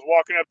 Danny, I was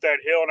walking up that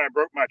hill and I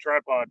broke my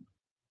tripod.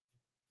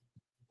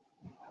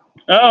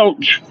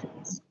 Ouch.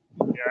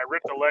 Yeah, I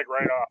ripped the leg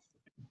right off.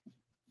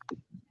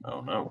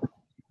 Oh, no.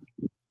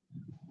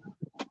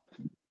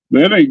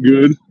 That ain't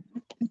good.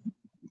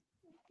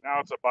 Now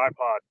it's a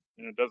bipod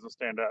and it doesn't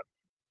stand up.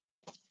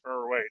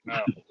 Or wait, no.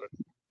 But,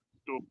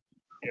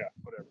 yeah,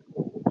 whatever.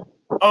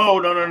 Oh,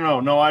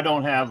 no. I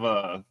don't have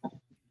a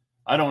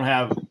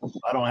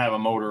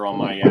motor on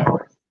my yak.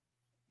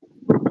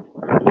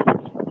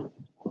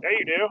 Yeah,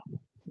 you do.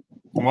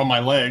 On my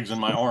legs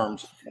and my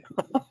arms.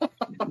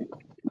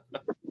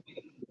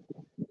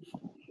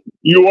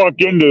 You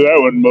walked into that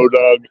one,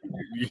 Modog.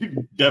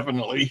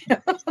 Definitely.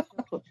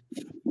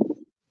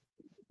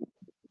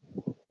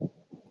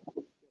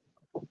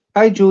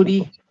 Hi,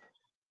 Jody.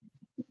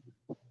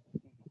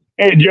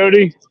 Hey,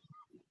 Jody.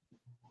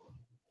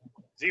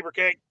 Zebra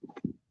cake.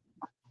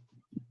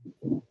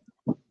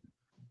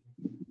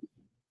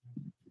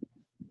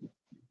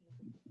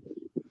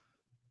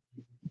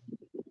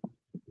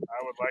 I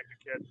would like to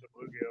catch the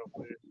bluegill,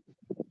 please.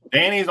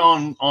 Danny's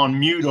on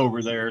mute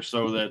over there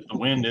so that the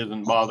wind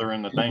isn't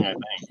bothering the thing, I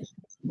think.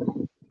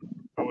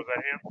 Oh, was that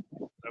him?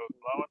 That was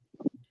blowing?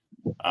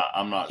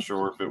 I'm not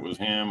sure if it was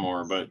him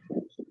but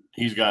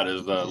he's got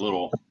his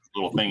little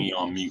thingy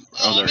on mute.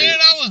 Oh, there man,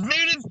 I was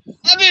muted.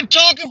 I've been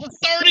talking for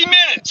 30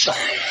 minutes.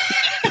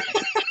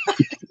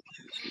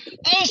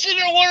 I was sitting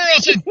there wondering, I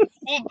said,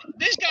 well,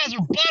 these guys are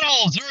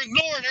buttholes. They're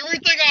ignoring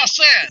everything I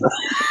said.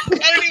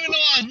 I didn't even know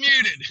I was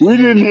muted. We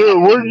didn't hear a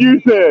word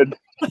you said.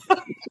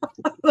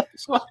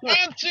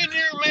 I'm sitting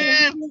here,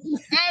 man.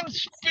 I'm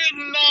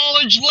spitting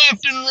knowledge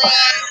left and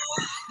right,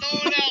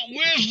 throwing out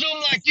wisdom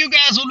like you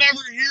guys will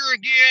never hear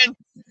again.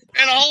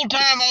 And the whole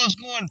time I was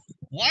going,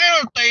 why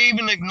aren't they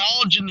even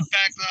acknowledging the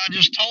fact that I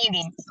just told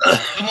them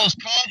the most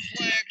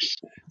complex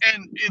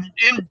and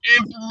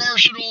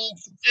informational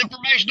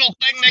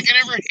thing they can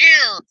ever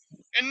hear,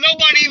 and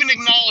nobody even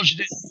acknowledged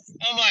it?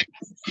 I'm like,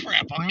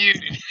 crap, I'm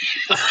muted.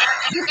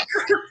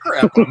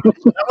 Crap.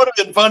 That would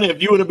have been funny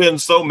if you would have been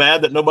so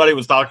mad that nobody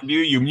was talking to you.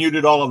 You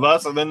muted all of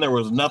us, and then there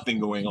was nothing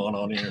going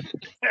on here.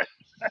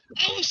 I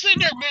was sitting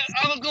there, man.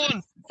 I was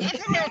going, how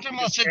come every time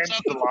I said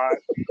something?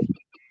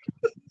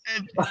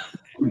 And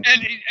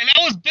I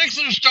was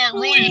fixing to start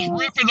really just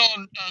ripping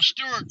on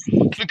Stuart,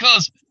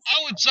 because I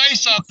would say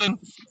something,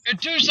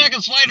 and 2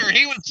 seconds later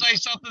he would say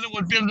something that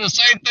would be the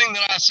same thing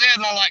that I said,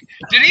 and I'm like,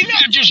 did he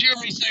not just hear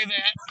me say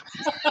that?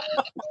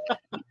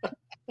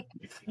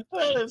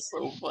 That is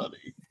so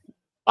funny.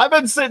 I've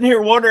been sitting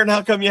here wondering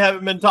how come you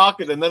haven't been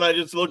talking, and then I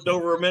just looked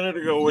over a minute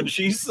ago when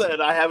she said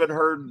I haven't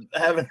heard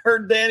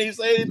Danny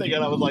say anything,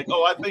 and I was like,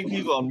 oh, I think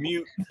he's on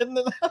mute. Yeah,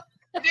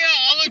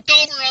 I looked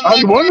over and I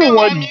was wondering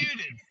why.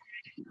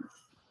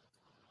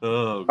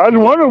 Oh, I was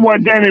wondering why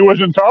Danny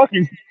wasn't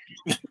talking.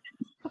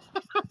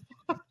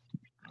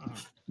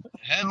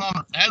 Had my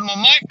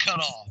mic cut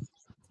off.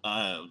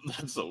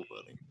 That's so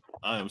funny.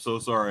 I am so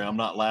sorry. I'm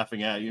not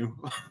laughing at you.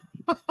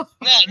 No,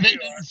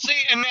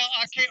 see, and now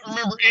I can't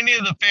remember any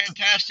of the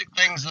fantastic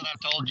things that I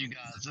told you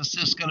guys. It's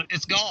just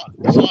it's gone.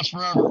 It's lost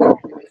forever.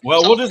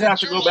 Well, So we'll just have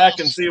to it's go your back loss.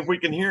 and see if we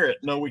can hear it.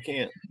 No, we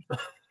can't.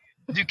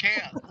 You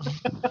can't.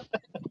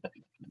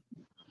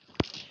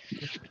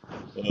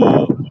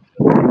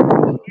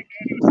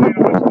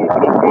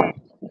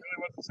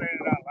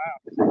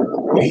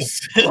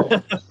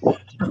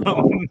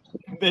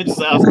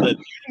 Mid-South said,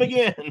 "Shoot him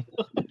again."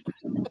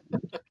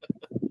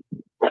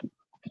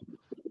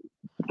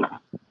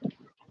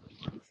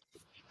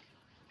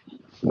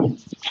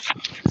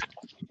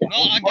 No,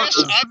 I guess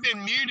I've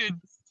been muted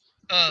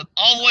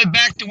all the way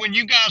back to when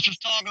you guys was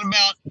talking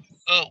about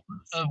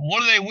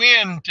what do they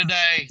win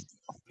today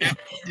if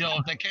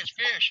if they catch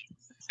fish.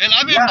 And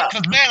I've been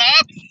because man,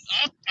 I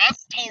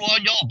told all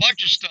y'all a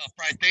bunch of stuff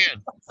right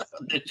then.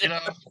 Did you? I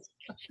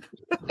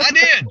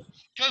did,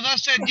 because I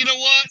said, you know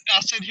what?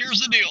 I said, here's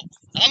the deal.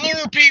 I'm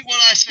gonna repeat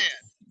what I said.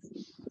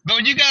 But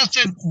when you guys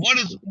said, what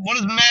does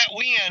Matt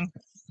win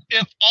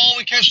if all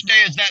we catch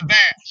today is that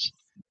bass?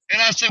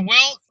 And I said,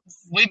 well,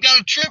 we've got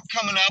a trip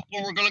coming up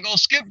where we're gonna go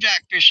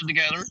skipjack fishing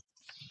together.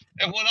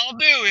 And what I'll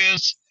do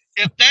is,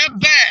 if that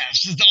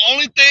bass is the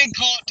only thing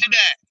caught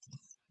today,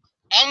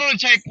 I'm going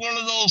to take one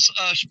of those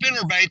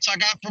spinner baits I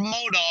got from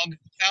Modog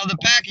out of the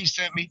pack he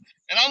sent me,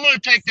 and I'm going to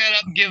take that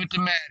up and give it to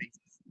Maddie.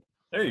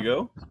 There you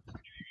go.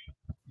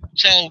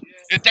 So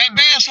if that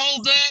bass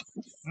holds up,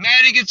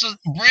 Maddie gets a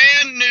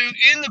brand new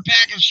in the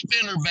package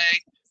spinner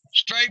bait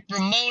straight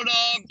from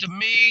Modog to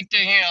me to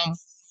him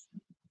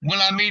when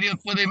I meet up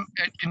with him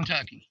at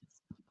Kentucky.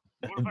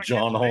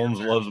 John Holmes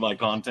loves my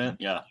content.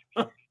 Yeah.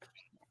 What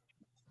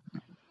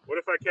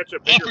if I catch a Oh,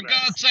 bigger for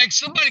bass? God's sake,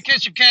 somebody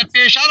catch a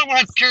catfish. I don't want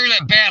to have to carry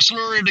that bass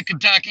lure into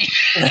Kentucky.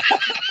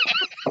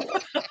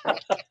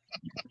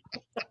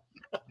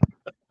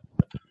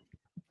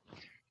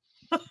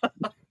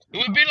 It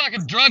would be like a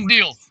drug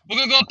deal. We're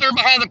going to go up there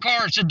behind the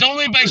car and say, don't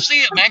let anybody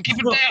see it, man. Keep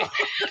it down.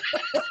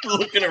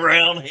 Looking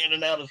around,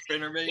 handing out a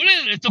spinner bait. What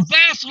is it? It's a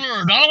bass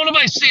lure. I don't want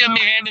anybody seeing me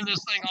handing this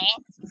thing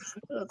off.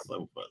 That's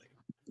so funny.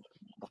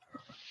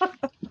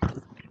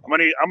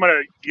 I'm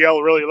gonna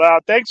yell really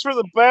loud. Thanks for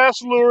the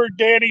bass lure,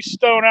 Danny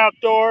Stone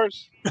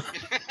Outdoors.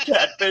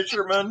 Cat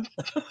fisherman.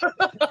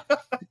 Ugh.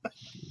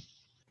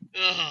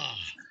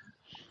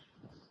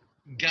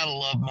 Gotta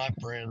love my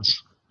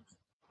friends.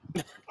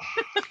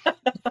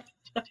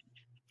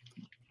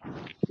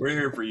 We're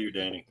here for you,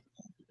 Danny.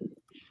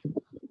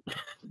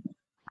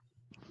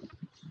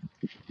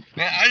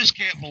 Man, I just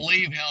can't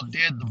believe how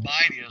dead the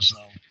bite is,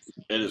 though.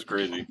 It is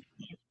crazy.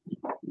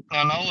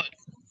 I know it.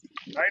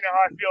 I know how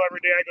I feel every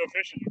day I go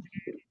fishing.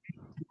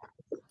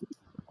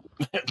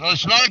 Well,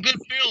 it's not a good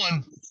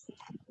feeling.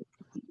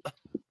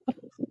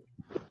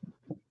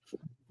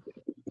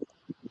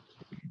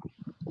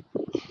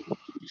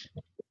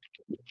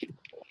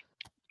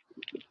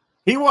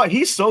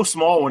 He's so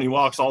small when he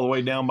walks all the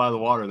way down by the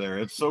water there.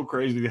 It's so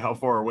crazy how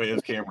far away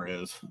his camera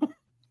is.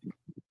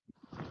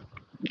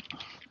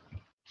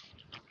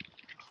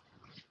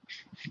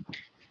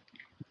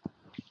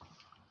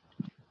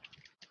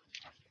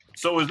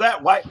 So is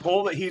that white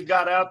pole that he's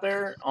got out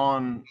there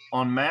on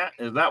Matt?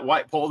 Is that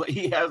white pole that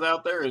he has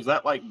out there? Is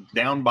that like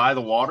down by the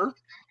water?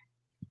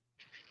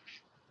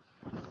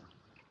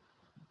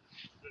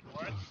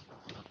 What?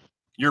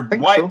 Your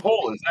Think white so.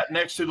 pole, is that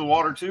next to the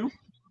water too?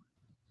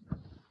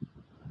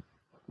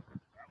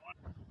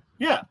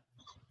 Yeah.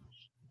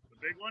 The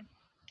big one?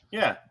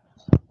 Yeah.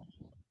 What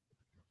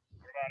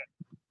about it?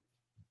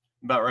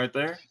 About right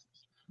there.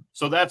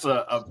 So that's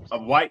a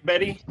white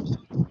Betty?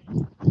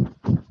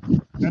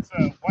 That's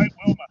a white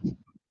Wilma.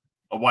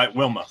 A white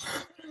Wilma.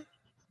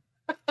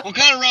 What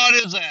kind of rod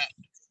is that?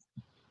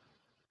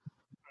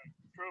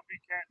 Trophy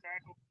cat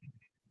tackle.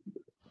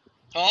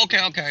 Oh,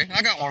 okay.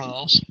 I got one of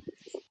those.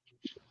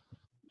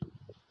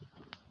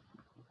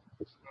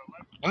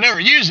 I never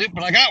use it,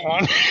 but I got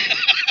one. An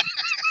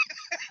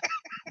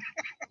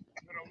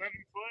 11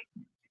 foot.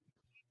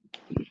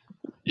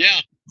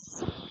 Yeah.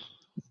 I'll buy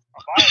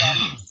it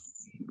off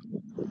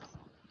you.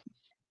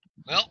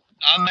 Well,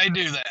 I may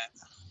do that.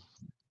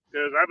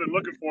 Because I've been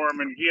looking for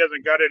him and he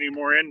hasn't got any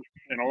more in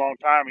a long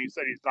time. He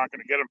said he's not going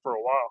to get them for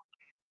a while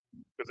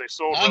because they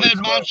sold I've really had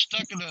slow. mine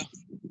stuck in a.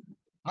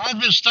 Mine's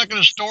been stuck in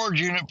a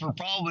storage unit for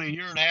probably a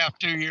year and a half,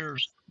 2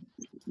 years.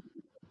 Oh,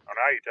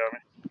 now you tell me.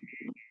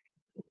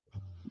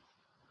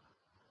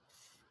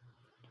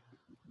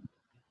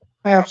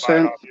 I have I'll buy it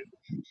sent. off you.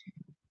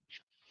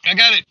 I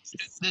got it.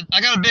 I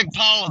got a big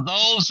pile of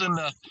those, and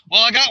well,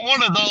 I got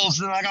one of those,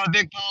 and I got a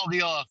big pile of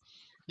the,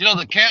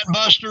 the cat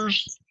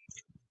busters.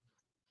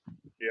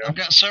 Yeah. I've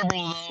got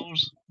several of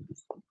those.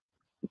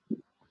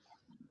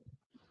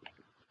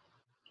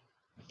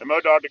 The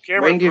Modog, the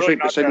camera's Reindeer's really right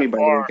not beside me, that by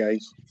the way, far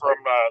guys. from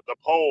the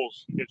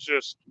poles. It's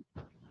just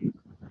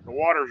the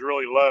water's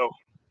really low.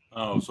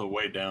 Oh, so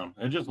way down.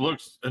 It just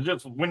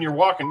when you're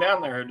walking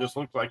down there, it just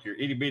looks like you're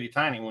itty bitty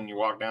tiny when you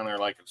walk down there,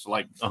 like it's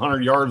like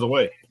 100 yards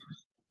away.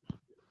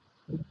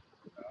 Not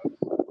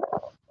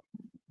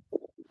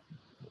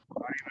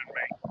even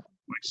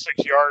like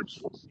 6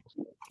 yards.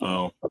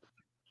 Oh,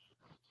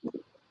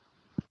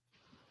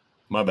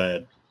 my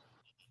bad.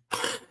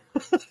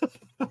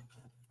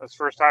 That's the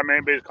first time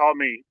anybody's called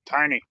me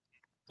tiny.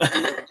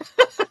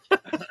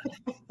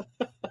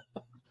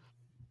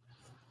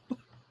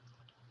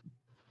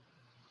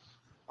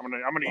 I'm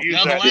gonna use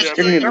Now, the that. last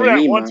Remember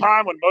time- that one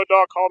time when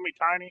Modog called me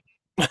tiny?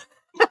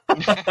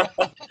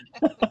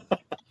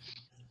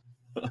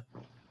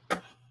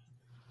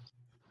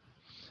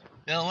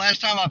 The last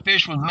time I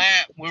fished with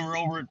Matt, we were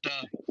over at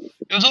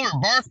it was over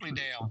at Barkley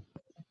Dam,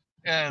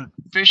 and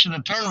fishing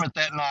a tournament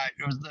that night.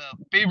 It was the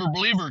Fever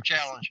Believer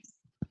Challenge,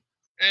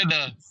 and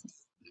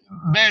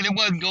man, it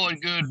wasn't going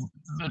good.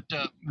 But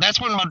that's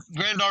when my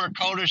granddaughter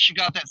called us. She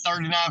got that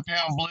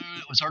 39-pound blue.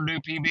 It was her new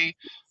PB.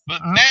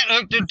 But Matt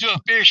hooked into a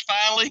fish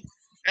finally,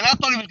 and I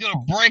thought he was going to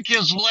break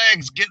his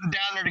legs getting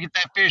down there to get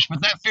that fish, but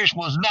that fish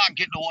was not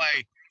getting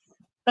away.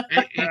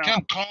 He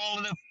come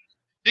crawling up.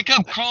 He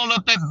come crawling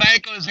up that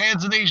bank on his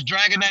hands and knees,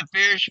 dragging that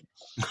fish.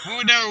 We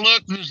went there and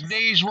looked, and his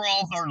knees were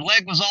all, or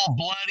leg was all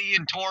bloody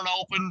and torn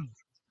open.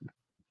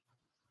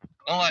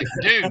 I'm like,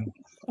 dude,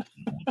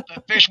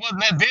 that fish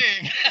wasn't that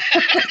big.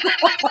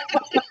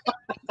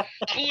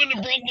 I wouldn't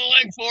have broke my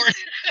leg for it.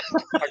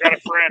 I got a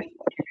friend.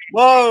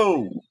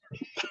 Whoa!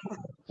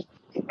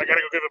 I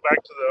gotta go give it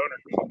back to the owner.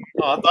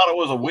 Oh, I thought it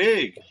was a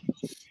wig.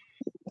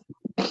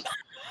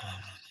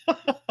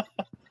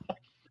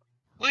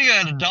 What, you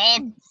got a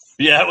dog?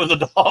 Yeah, it was a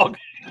dog.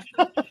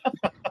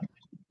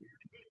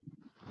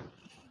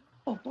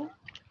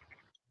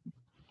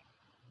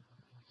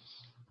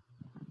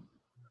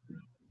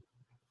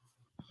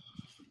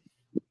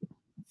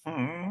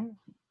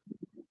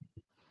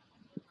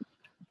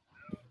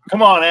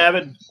 Come on,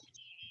 Avid.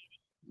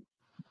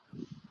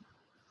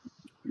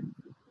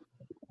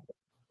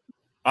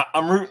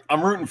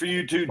 I'm rooting for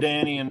you too,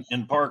 Danny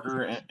and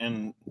Parker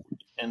and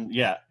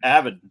yeah,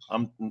 Avid.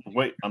 I'm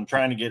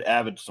trying to get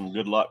Avid some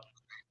good luck.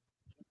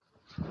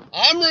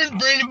 I'm rooting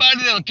for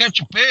anybody that'll catch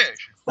a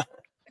fish.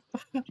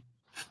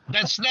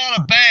 That's not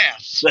a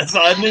bass.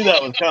 I knew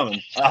that was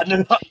coming. I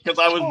knew because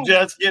I was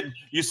just getting.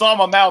 You saw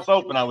my mouth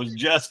open. I was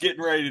just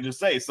getting ready to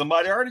say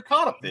somebody already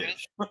caught a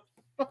fish.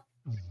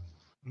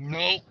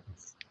 Nope.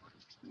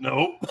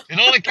 Nope. It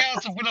only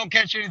counts if we don't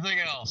catch anything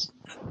else.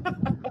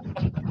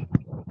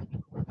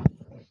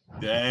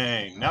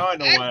 Dang! Now I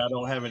know why I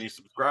don't have any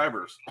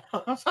subscribers.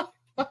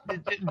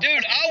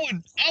 Dude, I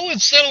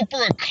would settle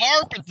for a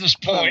carp at this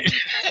point.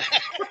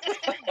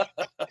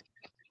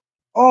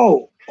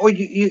 Oh,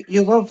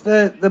 you love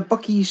the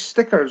Bucky's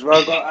stickers.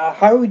 Well, I got a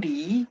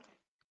howdy,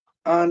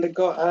 and I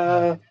got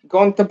a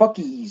gone to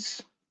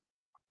Bucky's.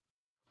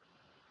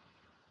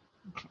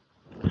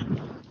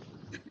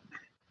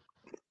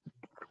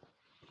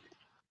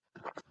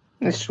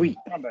 That's sweet.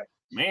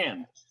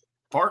 Man,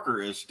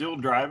 Parker is still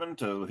driving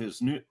to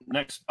his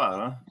next spot,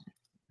 huh?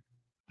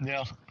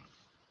 Yeah.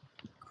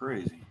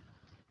 Crazy.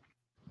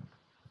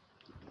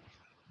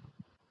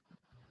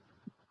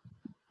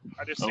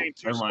 I just seen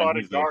two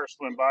spotted gar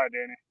swim by,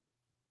 Danny.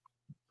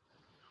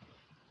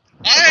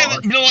 I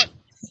haven't. You know what?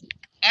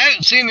 I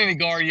haven't seen any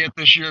gar yet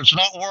this year. It's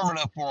not warm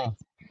enough for them.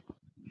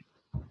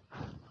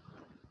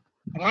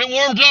 When it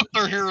warms up,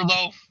 they're here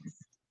though.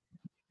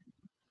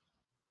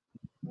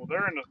 Well,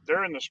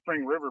 they're in the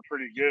Spring River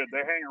pretty good. They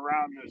hang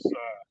around this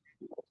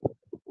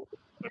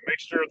the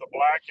mixture of the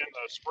black and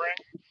the spring.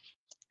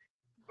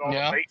 With all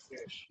the bait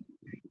fish.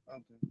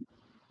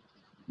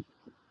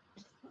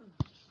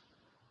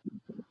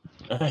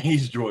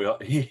 He's joy.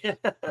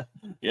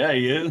 Yeah,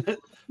 he is.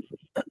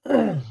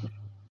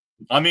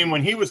 I mean,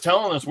 when he was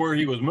telling us where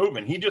he was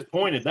moving, he just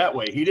pointed that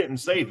way. He didn't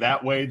say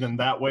that way, then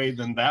that way,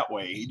 then that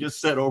way. He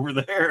just said over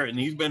there, and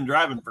he's been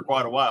driving for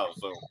quite a while.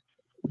 So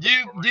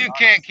you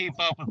can't keep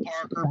up with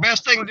Parker.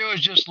 Best thing to do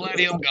is just let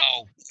him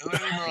go.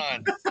 Let him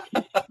run.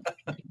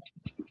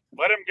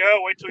 Let him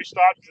go. Wait till he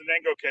stops, and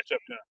then go catch up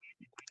to him.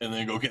 And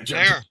then go catch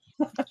up. There.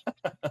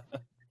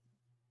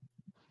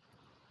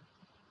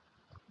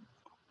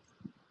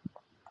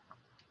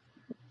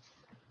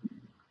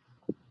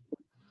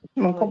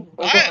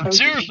 I am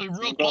seriously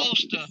real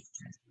close to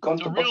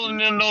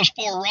reeling in those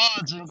 4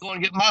 rods and going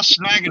to get my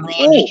snagging rod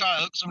and just try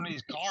to hook some of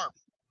these carp.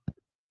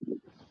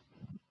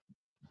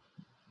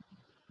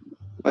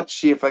 Let's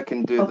see if I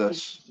can do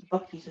this.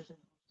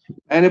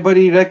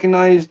 Anybody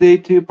recognize the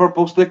 2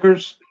 purple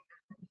stickers?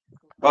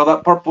 Well,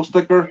 that purple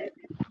sticker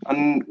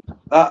and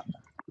that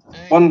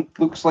one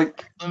looks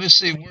like. Let me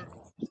see.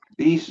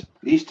 These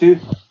 2.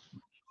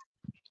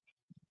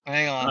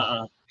 Hang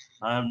on.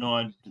 I have no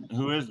idea.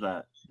 Who is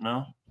that?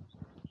 No,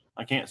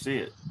 I can't see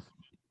it.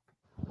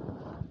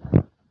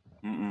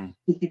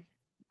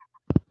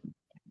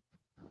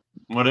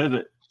 What is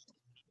it?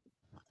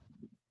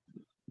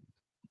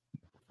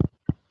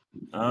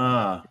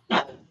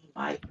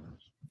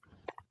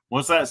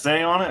 What's that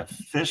say on it?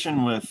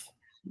 Fishing with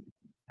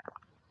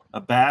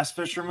a bass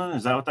fisherman?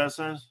 Is that what that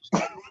says?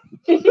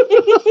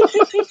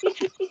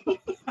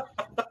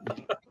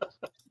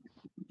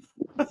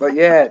 But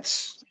yeah,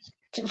 it's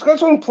got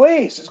its own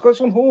place. It's got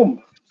its own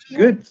home.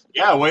 Good.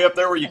 Yeah, way up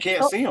there where you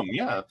can't see them.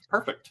 Yeah,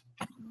 perfect.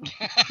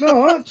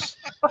 No, that's.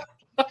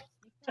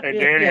 Hey,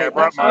 Danny, I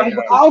brought my.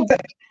 I'm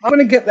going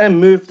to get them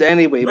moved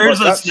anyway. There's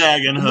a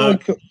snagging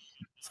hook.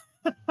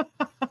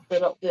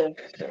 They're up there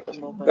at the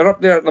moment. They're up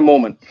there at the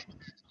moment.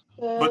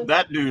 Put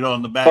that dude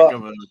on the back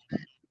of a.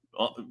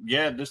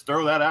 Yeah, just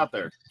throw that out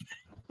there.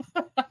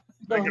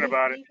 Thinking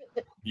about it.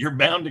 You're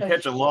bound to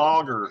catch a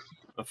log or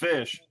a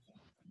fish.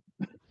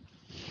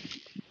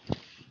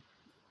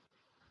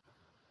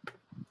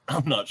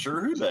 I'm not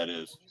sure who that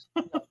is.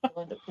 I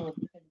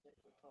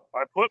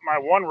put my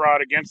one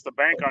rod against the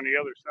bank on the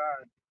other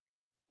side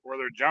where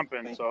they're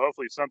jumping, so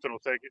hopefully something will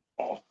take it.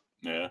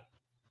 Yeah.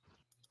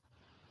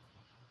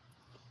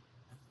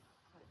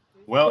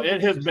 Well,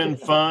 it has been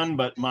fun,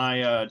 but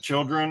my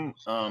children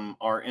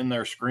are in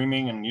there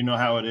screaming, and you know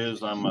how it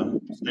is. I'm a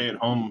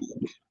stay-at-home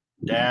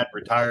dad,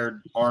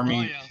 retired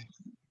Army,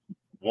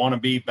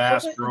 wannabe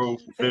Bass Pro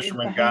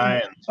fisherman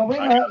guy. And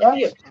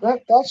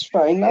that's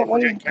fine. That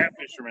one. Cat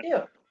fisherman.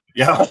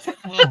 Yeah.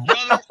 Well,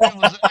 brother, it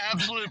was an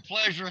absolute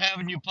pleasure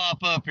having you pop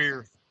up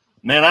here.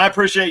 Man, I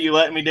appreciate you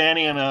letting me,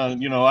 Danny, and I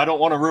don't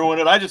want to ruin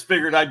it. I just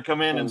figured I'd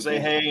come in and say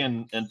hey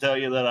and tell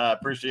you that I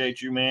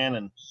appreciate you, man,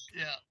 and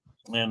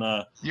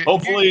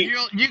hopefully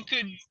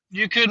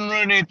you couldn't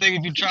ruin anything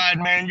if you tried,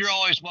 man. You're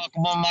always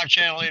welcome on my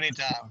channel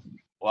anytime.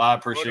 Well, I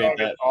appreciate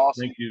that.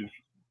 Awesome. Thank you.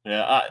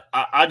 Yeah,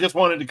 I just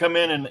wanted to come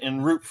in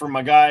and root for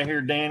my guy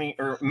here, Danny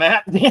or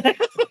Matt.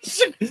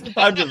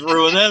 I just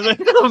ruined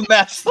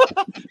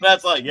that.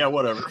 Matt's like, yeah,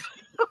 whatever.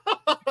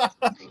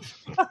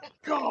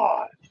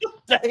 God,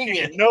 Dang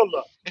it. no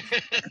luck.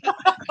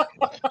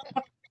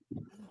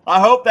 I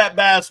hope that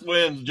bass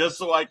wins just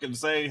so I can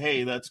say,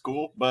 hey, that's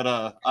cool. But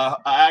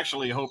I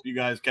actually hope you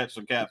guys catch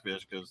some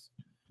catfish because.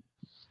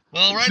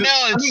 Well, right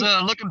now it's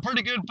looking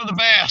pretty good for the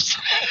bass.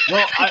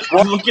 Well,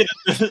 I'm looking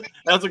at this.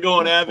 How's it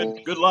going,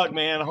 Evan? Good luck,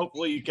 man.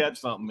 Hopefully you catch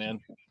something, man.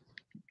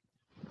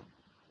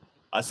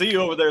 I see you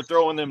over there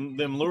throwing them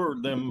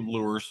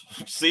lures.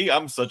 See,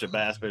 I'm such a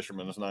bass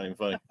fisherman. It's not even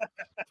funny.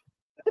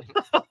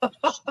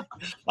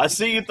 I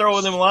see you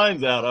throwing them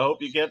lines out. I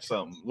hope you catch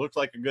something. Looks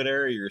like a good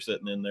area you're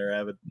sitting in there,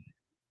 Avid.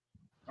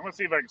 I'm gonna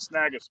see if I can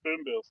snag a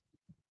spoonbill.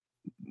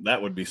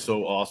 That would be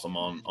so awesome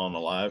on the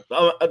live.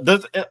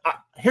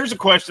 Here's a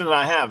question that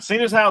I have.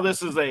 Seeing as how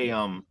this is a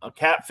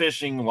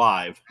catfishing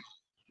live,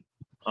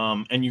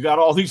 and you got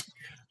all these,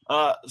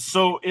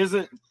 so is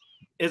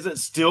it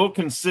still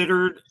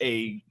considered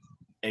a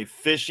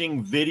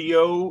fishing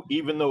video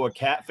even though a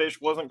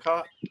catfish wasn't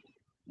caught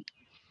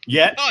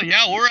yet? Oh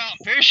yeah, we're out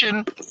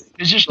fishing.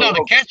 It's just not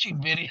a catching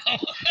video.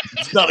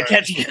 It's not a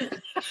catching.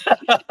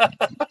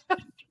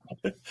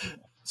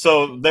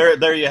 So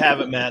there you have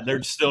it, Matt.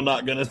 They're still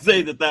not going to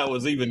say that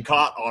was even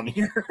caught on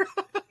here.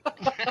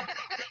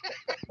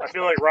 I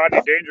feel like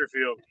Rodney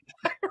Dangerfield.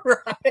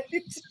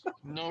 Right?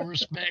 No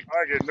respect.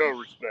 I get no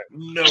respect.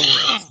 No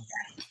respect.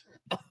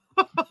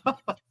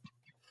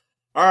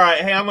 All right,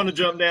 hey, I'm going to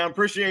jump down.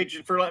 Appreciate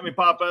you for letting me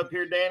pop up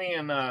here, Danny,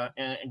 and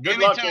good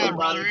luck, everybody.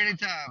 Brother,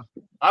 anytime.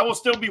 I will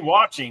still be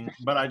watching,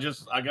 but I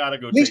gotta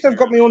go. At least I've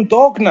got my own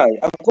dog now.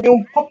 I've got my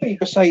own puppy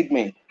beside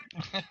me.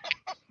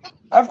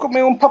 I've got my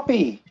own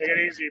puppy. Take it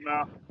easy,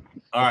 Mal.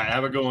 All right,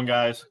 have a good one,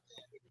 guys.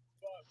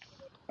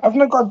 I've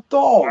not got a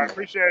dog. I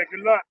appreciate it.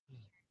 Good luck.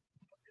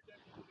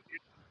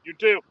 You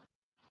too.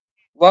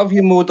 Love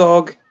you, Mo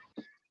Dog.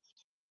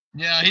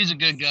 Yeah, he's a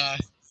good guy.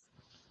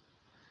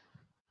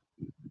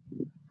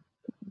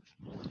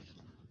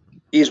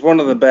 He's one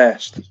of the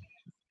best.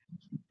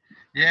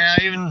 Yeah,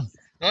 even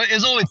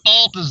his only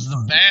fault is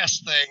the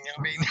bass thing.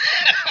 I mean,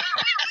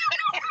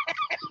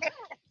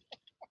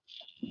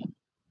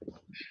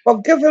 well,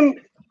 give him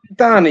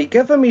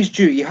his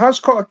due. He has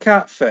caught a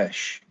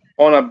catfish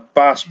on a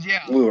bass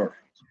lure.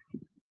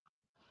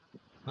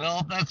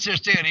 Well, that's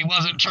just it. He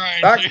wasn't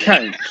trying. That to.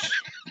 counts.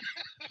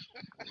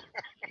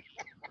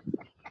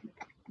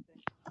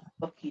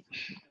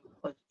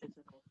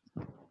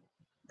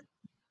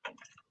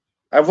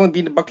 I've only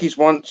been to Bucky's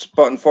once,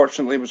 but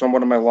unfortunately it was on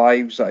one of my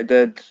lives that I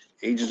did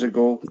ages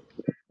ago.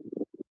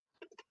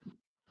 It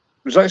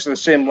was actually the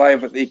same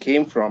live that they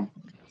came from.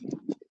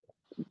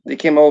 They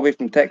came all the way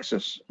from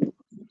Texas.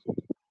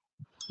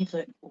 He's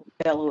like,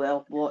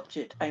 LOL, watch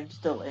it. I'm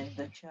still in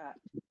the chat.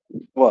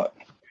 What?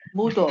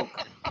 Modog.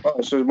 Oh,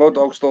 so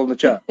Modog's still in the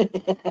chat.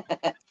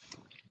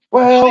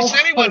 Well,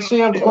 let's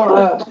see. I've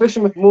got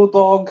fishing with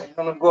Modog,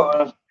 and I've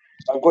got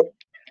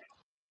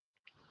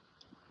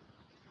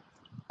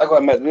I got to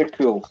admit, they're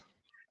cool.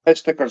 His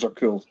stickers are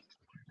cool.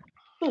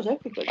 Who's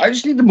everybody? I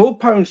just need the Mo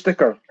Pound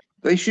sticker.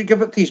 They should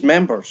give it to his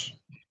members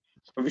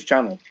of his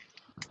channel.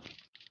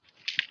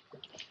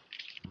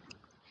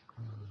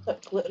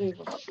 That glittery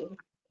one.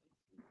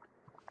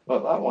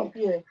 What, that one?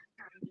 Yeah.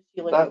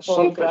 Like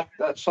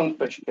that's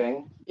Sunfish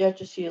King. Yeah,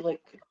 just see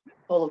like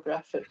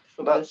holographic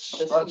from that's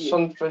this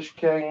Sunfish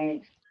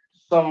King.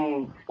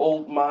 Some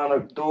old man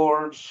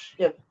outdoors.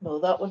 Yeah, no,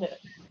 that one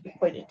you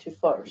pointed to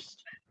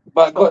first.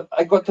 But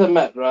I got to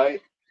admit,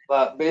 right,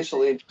 that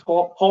basically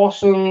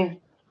Possum,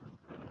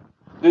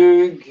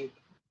 Doug,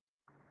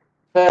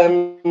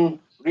 Tim,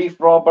 Reef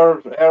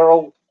Robber,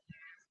 Earl,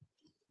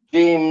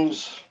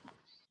 James,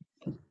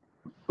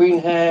 Queen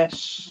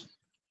Hess,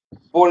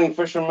 Boring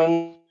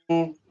Fisherman,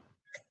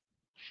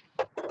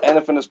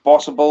 Anything Is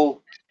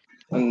Possible,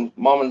 and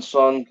Mom and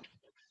Son.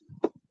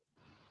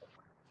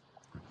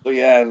 So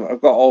yeah,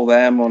 I've got all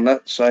them on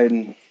that side.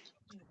 And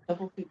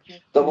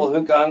Double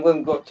Hook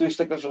Angling, got 2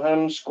 stickers of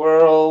him,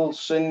 Squirrel,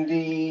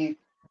 Cindy,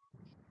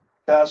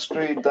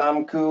 Castrate,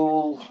 Damn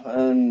Cool,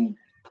 and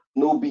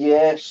No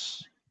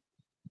BS.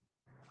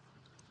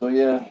 So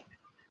yeah,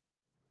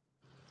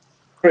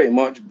 pretty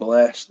much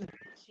blessed.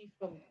 See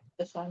from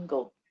this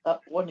angle,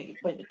 that one that you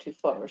pointed to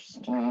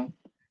first. Mm-hmm.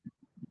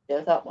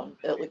 Yeah, that one.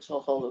 It looks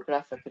all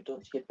holographic. I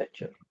don't see a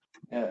picture.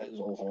 Yeah, it's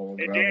all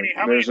holographic. Hey Danny,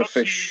 how There's many a hooks do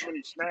you fish. use when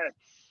you snag?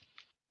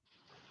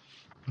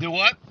 Do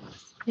what?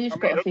 He's How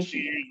got many a hooks do fishy.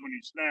 you use when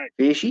you snag?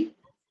 Fishy?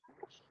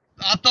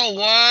 I throw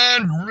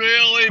one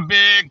really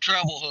big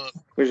treble hook.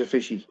 Where's a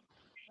fishy?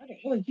 I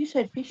don't know. You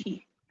said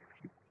fishy.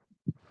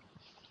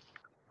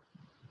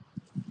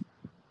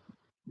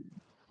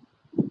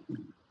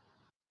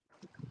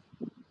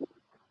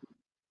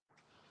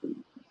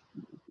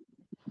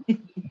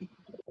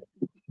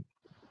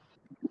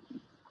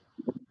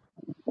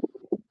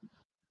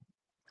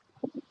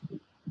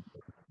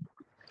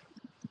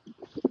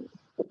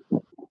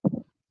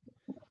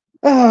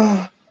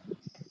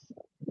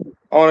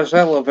 Honestly,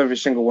 I love every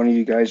single one of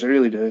you guys. I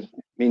really do.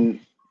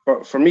 mean,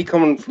 for me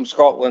coming from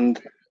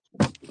Scotland,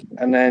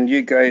 and then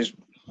you guys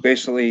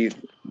basically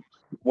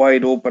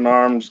wide open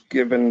arms,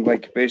 given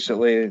like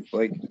basically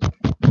like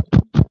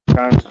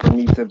chance for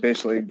me to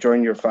basically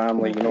join your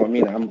family. You know what I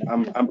mean?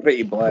 I'm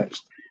pretty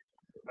blessed.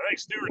 I think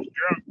Stuart's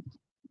drunk.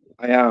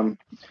 I am.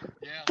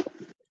 Yeah.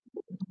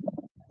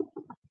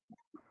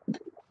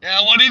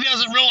 Yeah, what he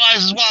doesn't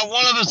realize is while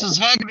one of us is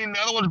hugging him, the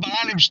other one's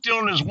behind him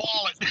stealing his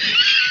wallet.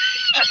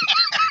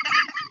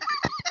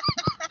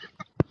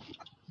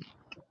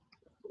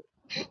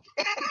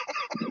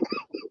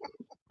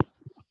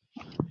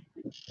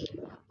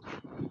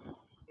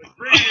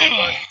 Bring it in, bud.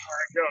 All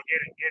right, go.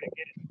 Get it, get it,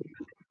 get it.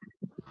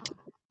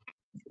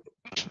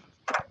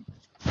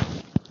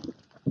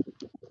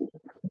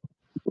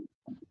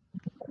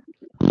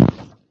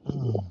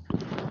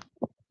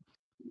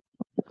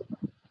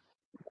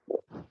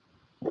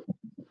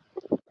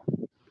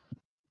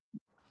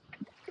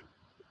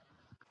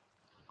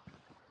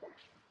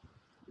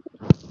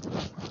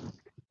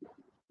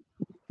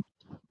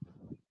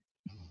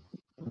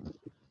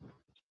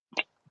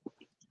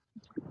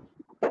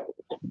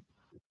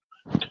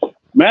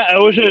 Matt, I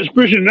wish I was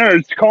pushing there.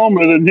 It's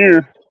calmer than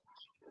here.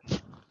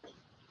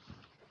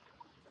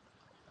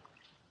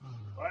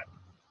 What?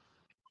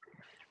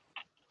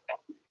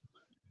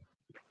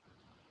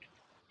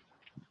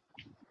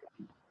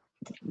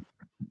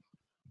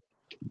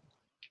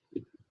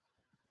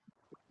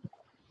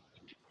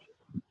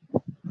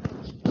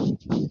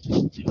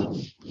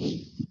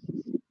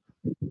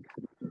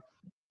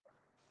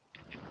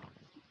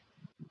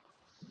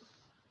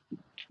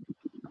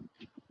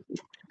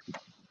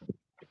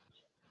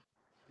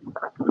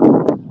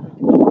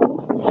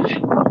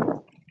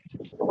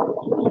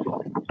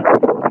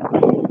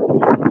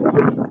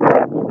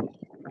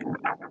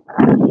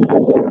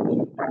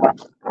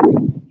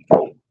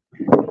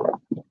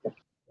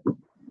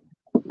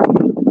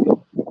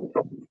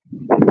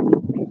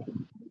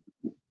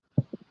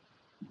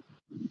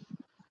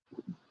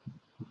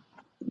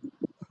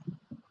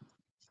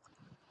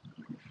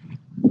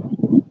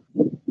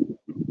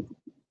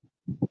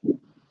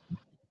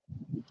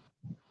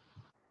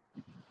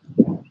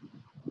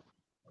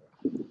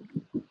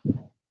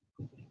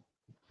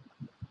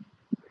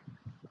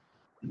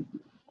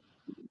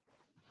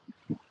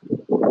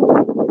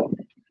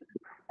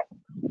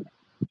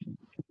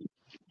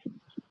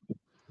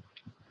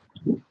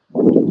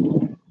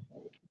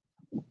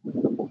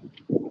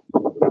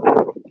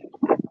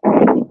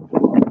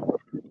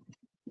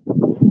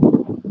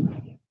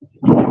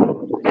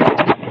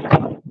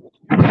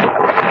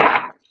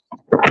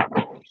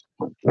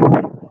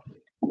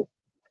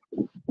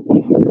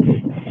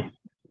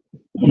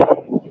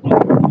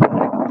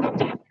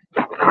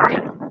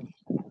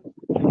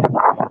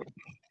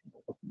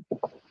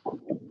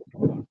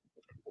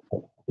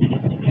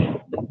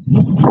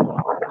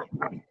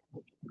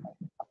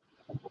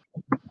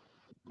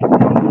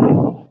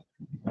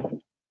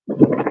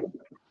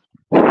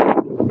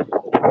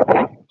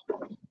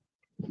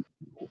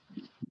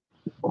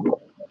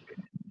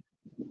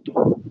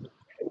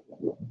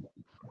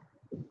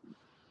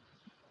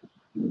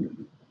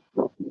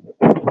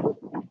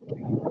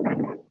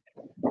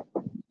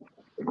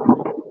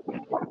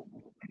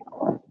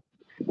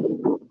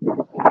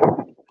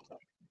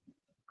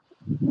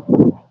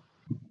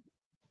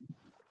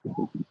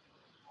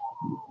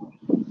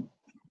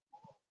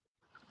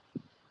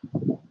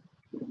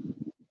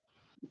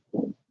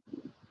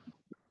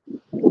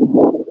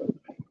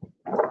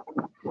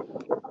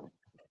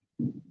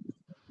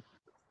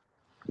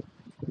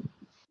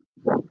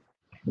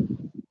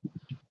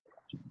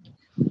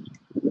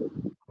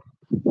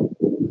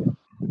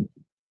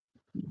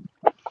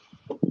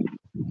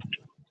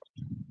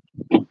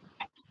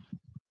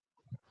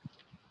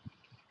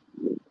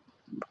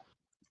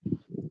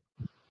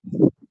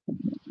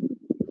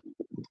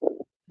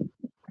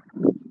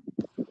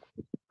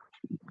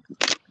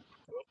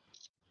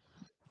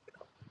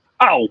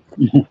 Ow!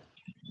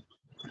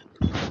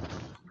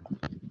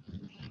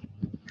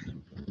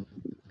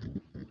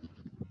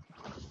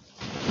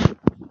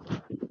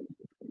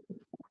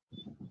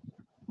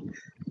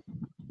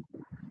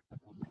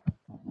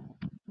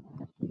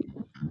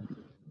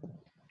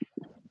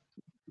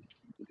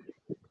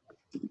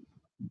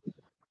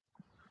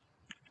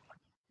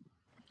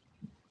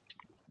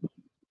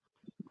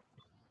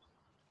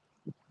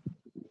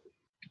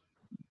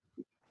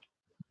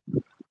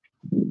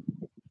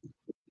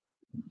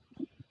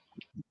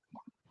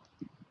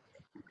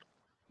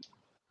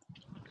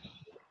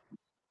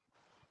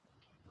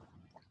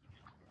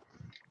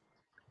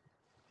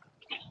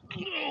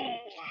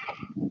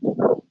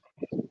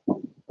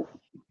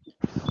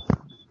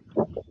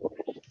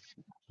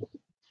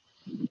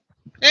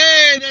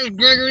 Hey, there's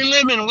Gregory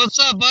Lemon. What's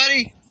up,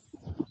 buddy?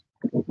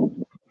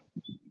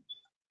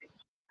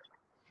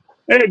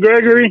 Hey,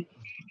 Gregory.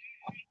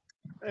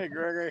 Hey,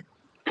 Gregory.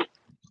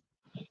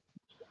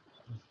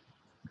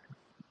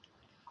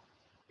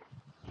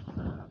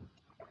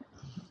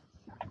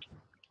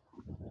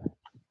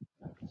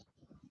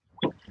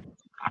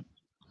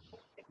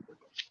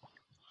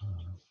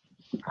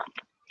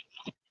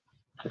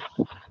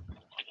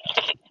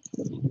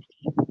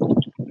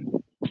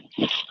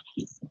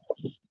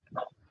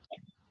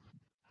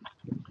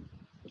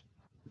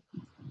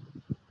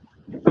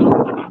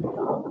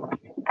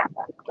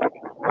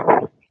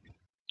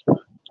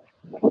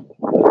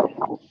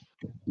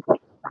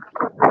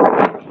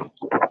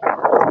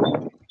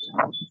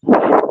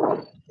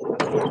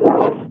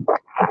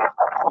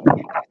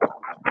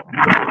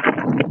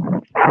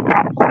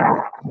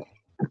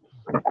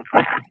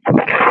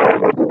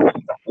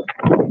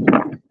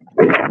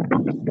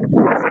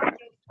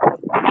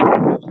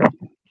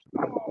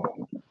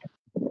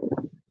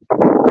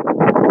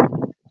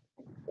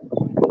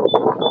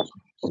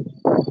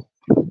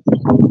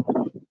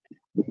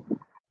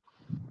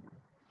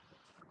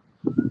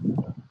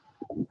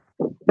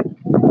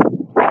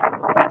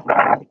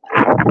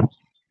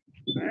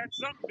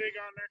 something big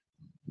on there.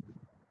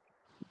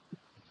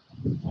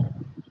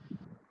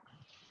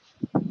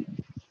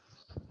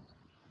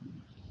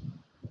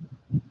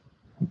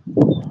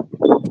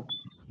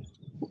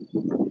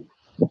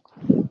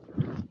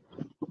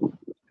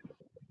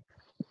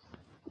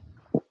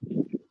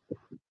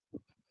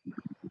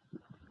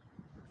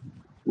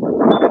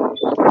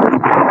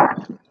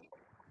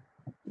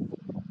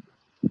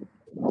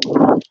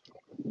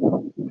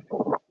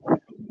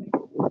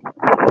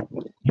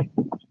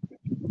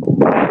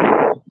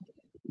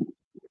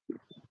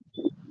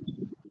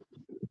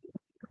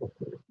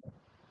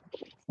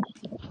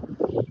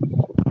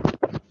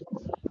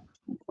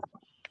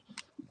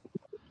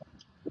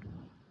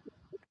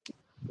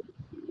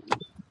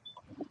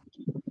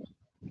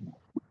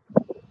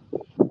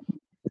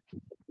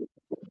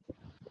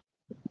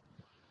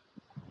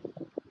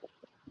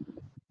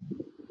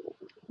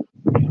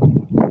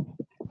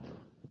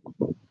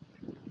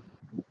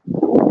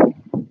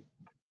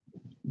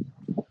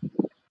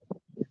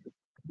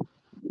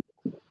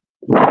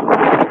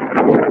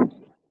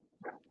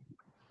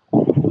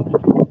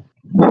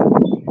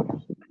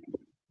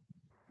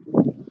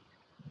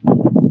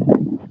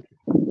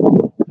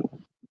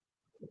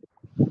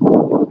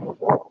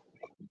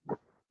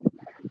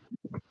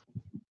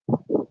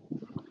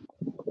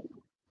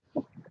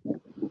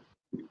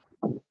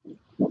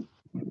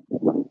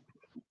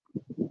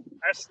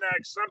 I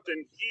snagged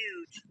something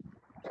huge.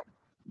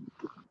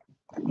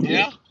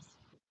 Yeah.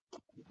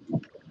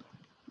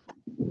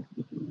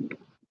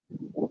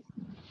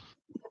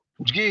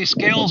 Did you get any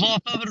scales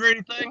off of it or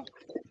anything?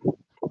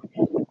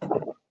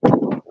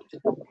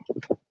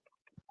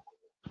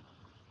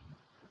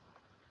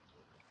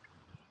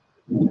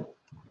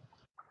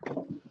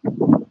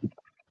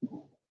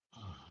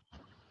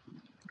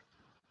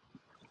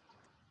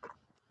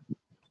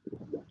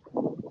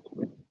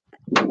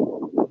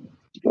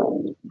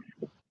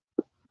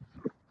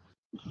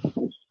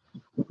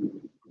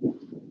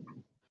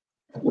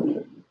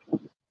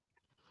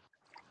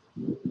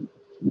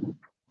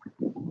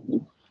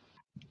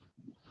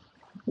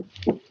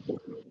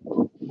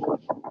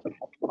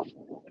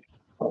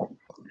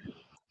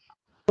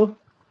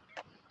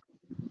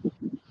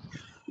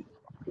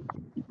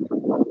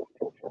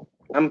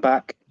 I'm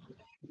back.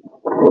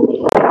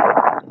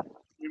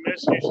 We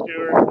missed you,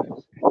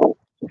 Stuart.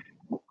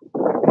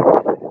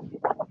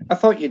 I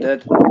thought you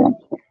did.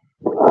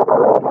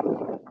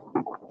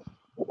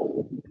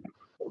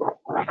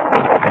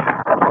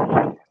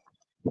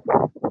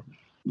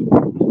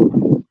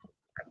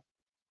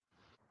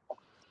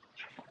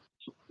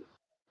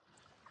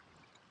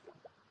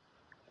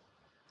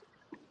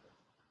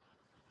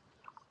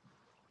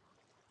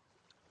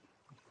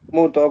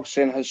 Mo Dog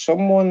saying, has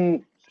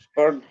someone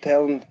started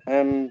trying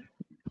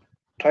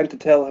to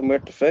tell him where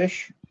to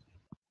fish?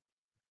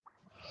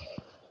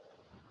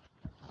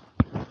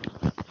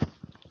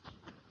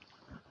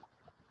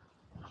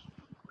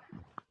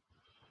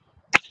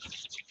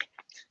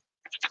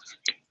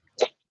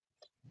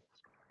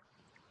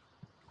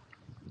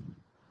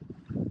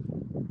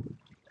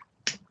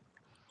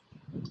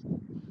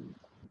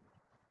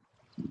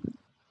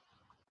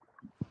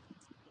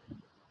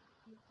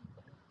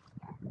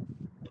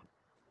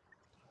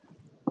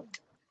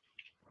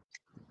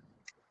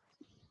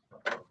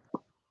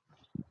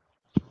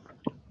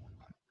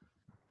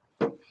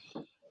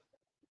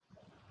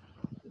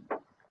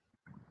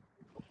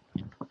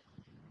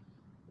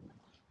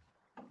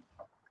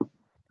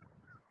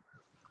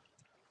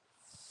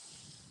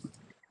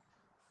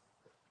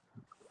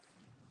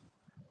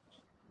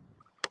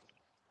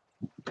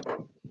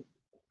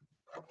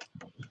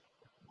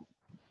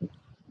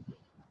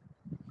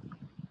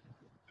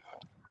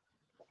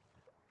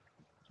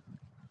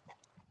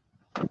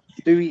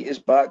 Stewie is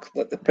back.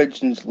 Let the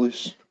pigeons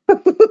loose.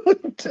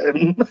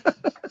 Tim.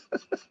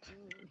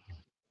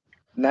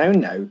 Now.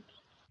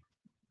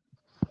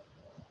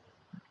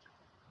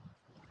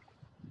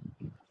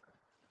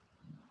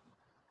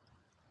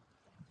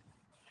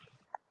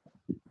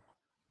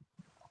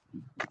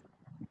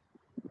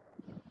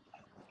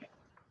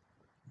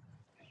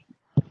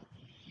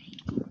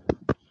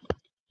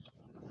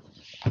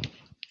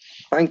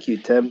 Thank you,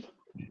 Tim.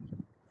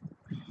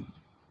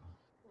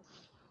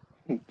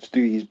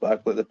 Stewie's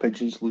back. Let the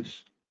pigeons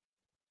loose.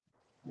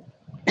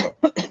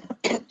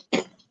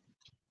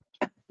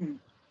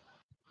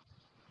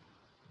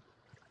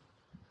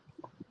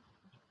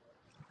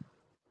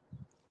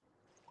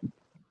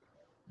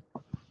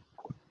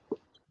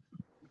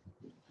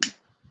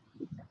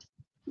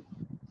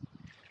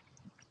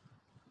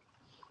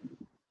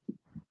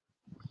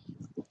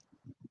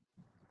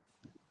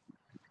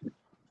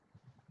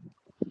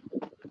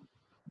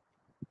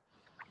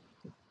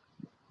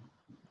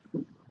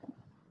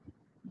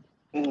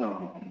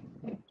 No.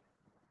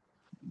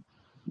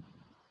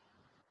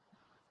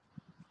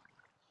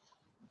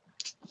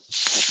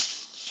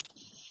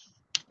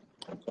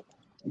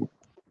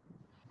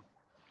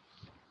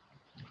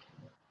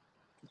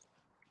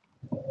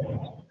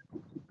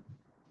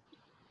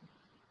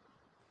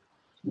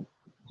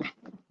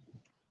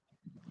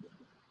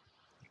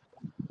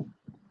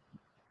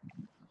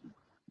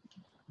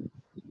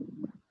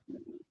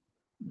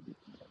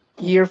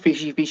 Here,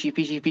 fishy, fishy,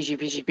 fishy, fishy,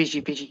 fishy,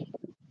 fishy, fishy.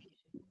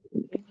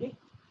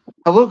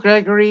 Hello,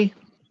 Gregory.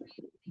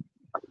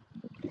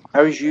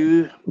 How's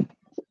you?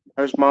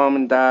 How's mom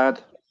and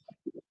dad?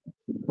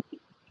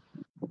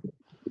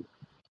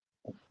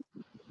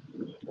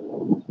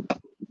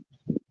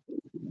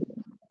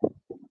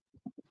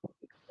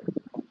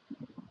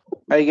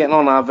 How you getting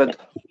on, Avid?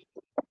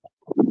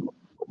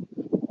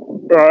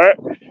 All right.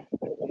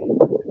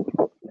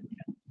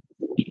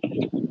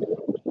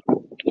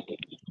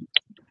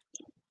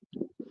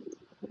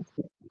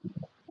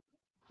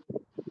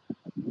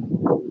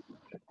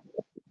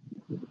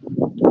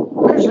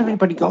 Where's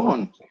everybody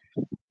gone?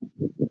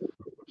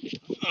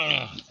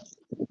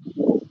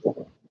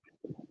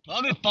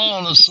 I've been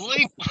falling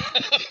asleep.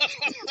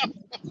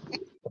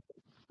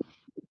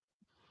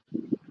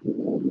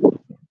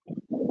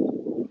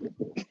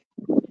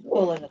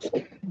 Falling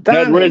asleep.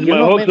 Had to Danny, raise you're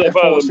my not hooks meant to up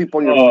fall out of asleep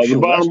on your own the show.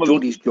 That's bottom of the,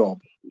 Jody's job.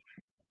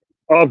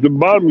 off the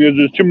bottom because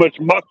there's too much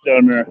muck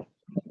down there.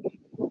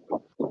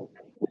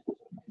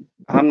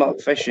 I'm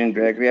not fishing,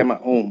 Gregory. I'm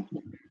at home.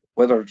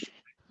 Weather's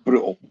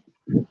brutal.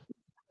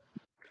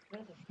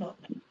 Weather's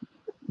not nice.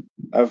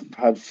 I've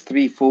had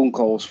 3 phone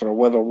calls for a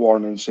weather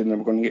warning saying that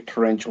we're going to get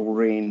torrential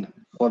rain.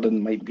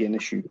 Flooding might be an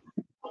issue.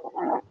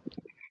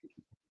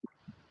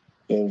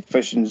 So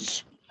fishing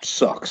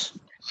sucks.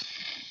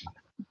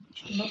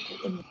 Not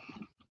at the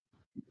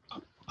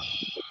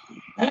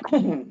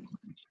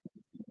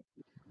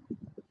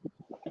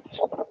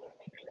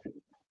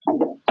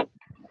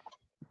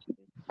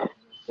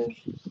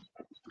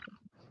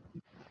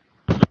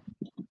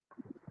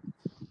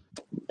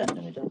Sat in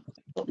the middle.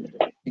 Top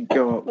middle.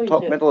 Go, Oh, you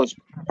top do. middle is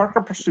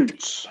Parker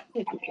Pursuits.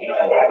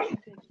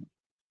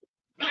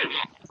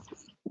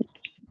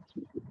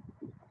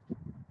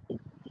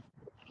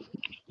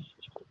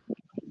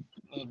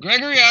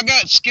 Gregory, I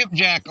got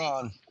skipjack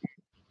on.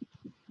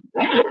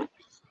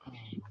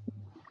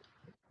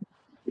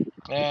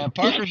 And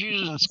Parker's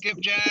using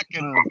skipjack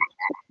and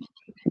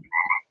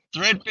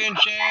threadfin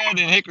shad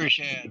and hickory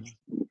shad.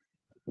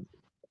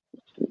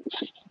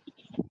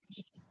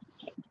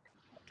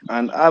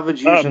 And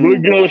Avid's using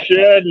Bluegill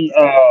shad and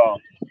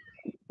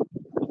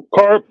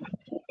carp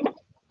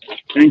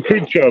and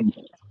creek chub.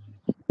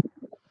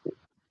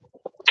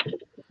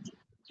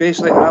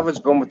 basically Avid's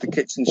gone with the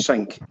kitchen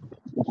sink.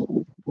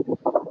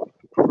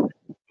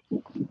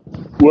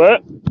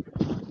 What?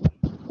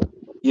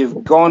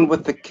 You've gone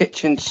with the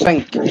kitchen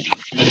sink.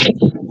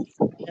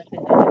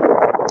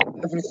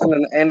 Everything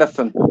and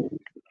anything.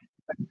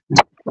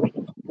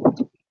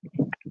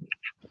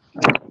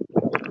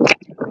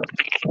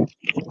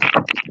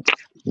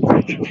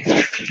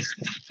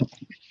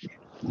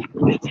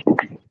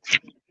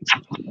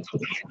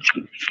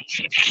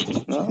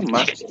 Oh,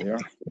 Matt's there.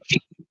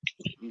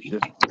 He's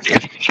just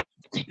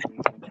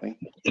doing something.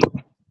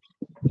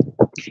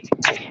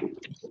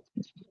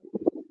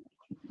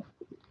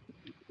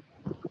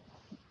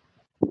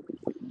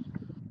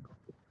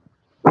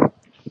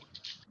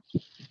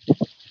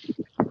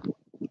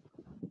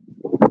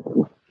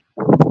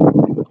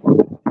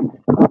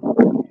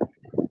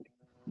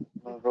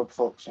 Rob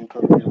Fox and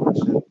Kirby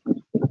Wilson.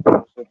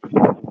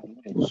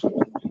 So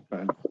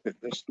try and fit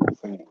this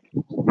thing.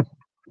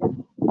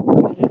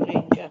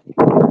 Ranger.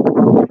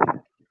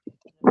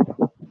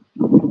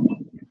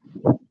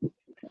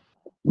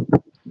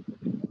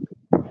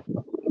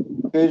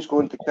 Who's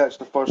going to catch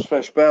the first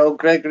fish? Well,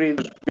 Gregory,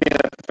 there's been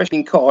a fish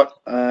being caught.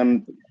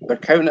 They're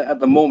counting it at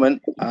the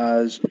moment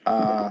as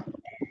a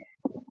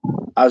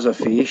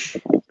fish.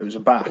 It was a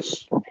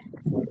bass.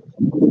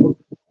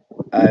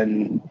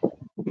 And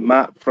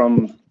Matt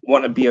from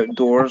Want to Be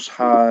Outdoors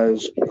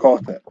has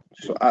caught it.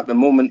 So at the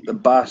moment, the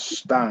bass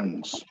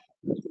stands.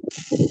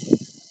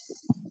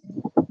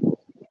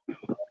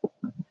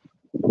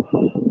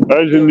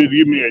 I just need to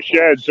give me a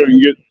shad so I can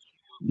get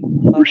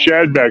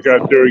shad back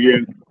out there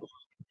again.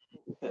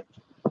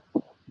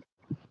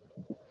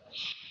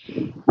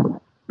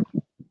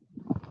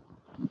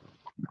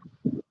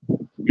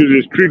 Because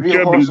this creek Real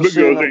chub and Horse is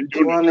saying bluegills I'm ain't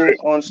doing it planning right.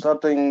 on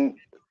starting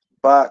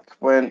back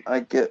when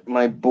I get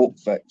my boat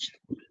fixed.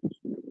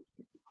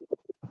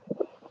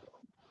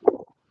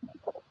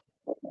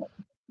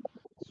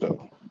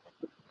 So.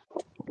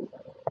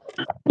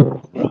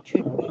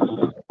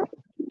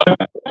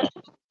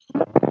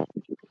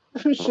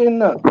 Who's saying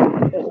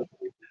that?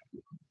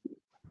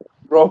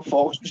 Rob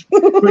Fox.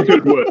 Who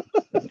said what?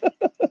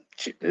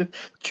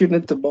 Tune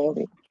in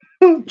tomorrow.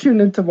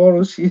 Tune in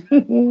tomorrow. See.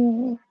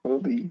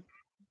 Holy.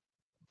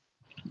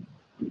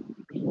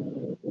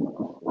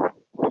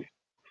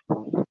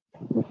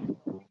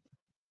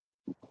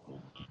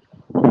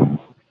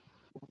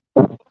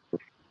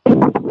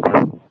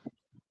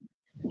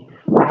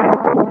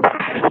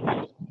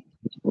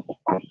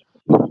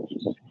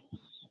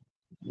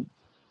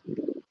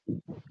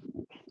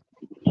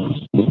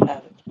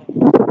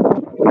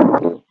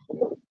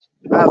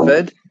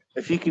 Avid,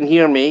 if you can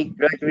hear me,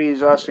 Gregory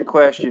has asked a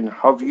question.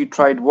 Have you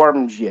tried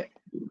worms yet?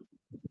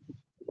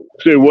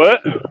 Say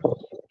what?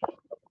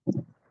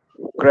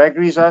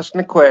 Gregory's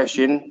asking a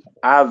question.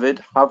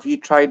 Avid, have you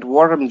tried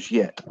worms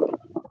yet?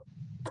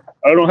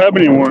 I don't have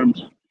any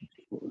worms.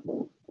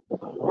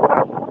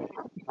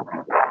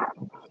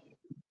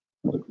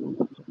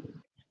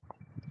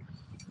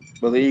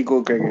 Well, there you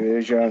go, Gregory.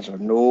 There's your answer.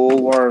 No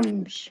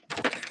worms.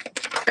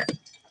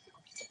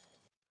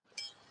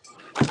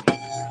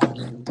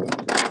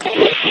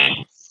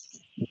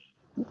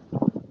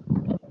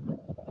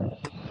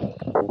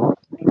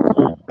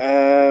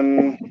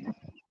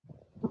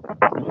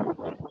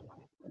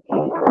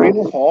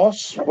 Real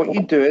horse. What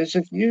you do is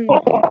if you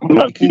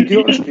can do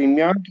it on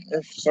StreamYard.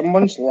 If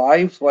someone's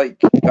live, like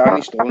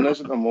Danny Stone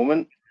is at the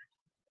moment,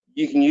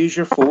 you can use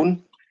your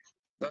phone.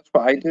 That's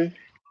what I do.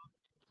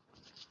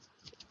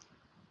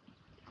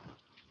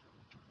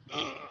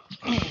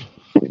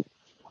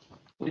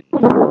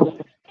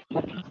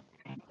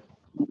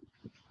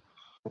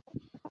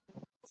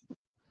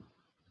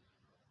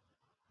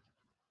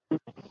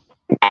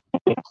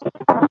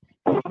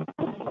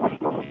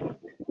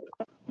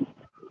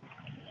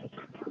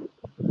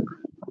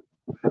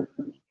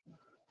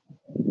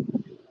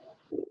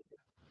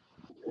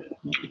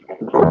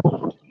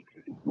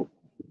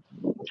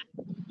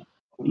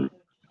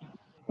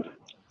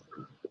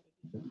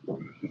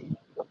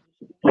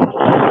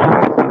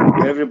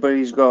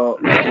 Everybody's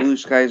got blue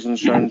skies and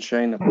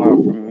sunshine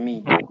apart from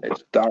me.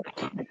 It's dark.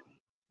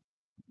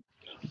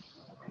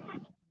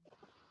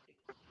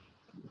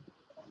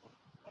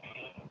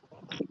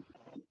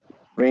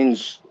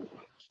 Rain's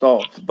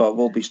stopped, but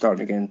will be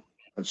starting again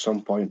at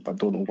some point, but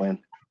don't know when.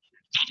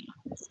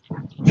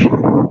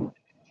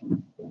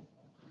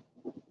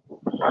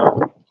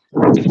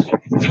 It's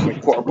like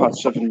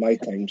 7:15 my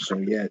time, so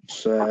yeah,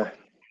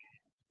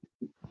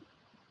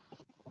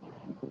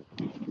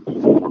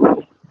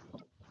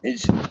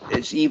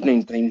 it's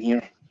evening time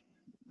here.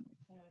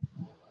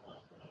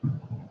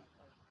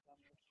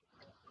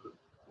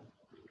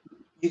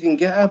 You can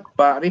get a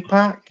battery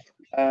pack.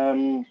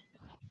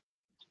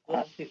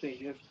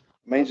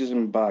 Mine's is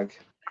in my bag.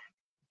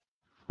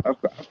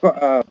 I've got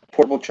a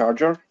portable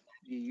charger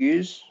you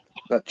use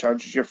that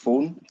charges your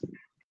phone.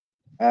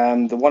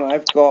 The one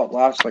I've got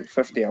lasts like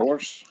 50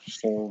 hours,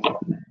 so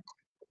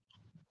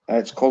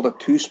it's called a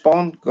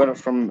 2-spawn. Got it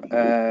from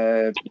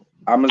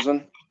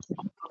Amazon.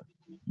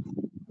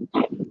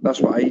 That's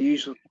what I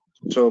use.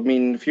 So I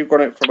mean, if you've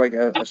got it for like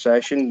a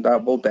session,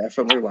 that will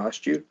definitely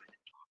last you.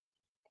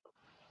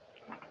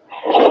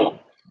 I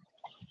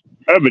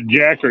have a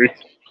Jackery.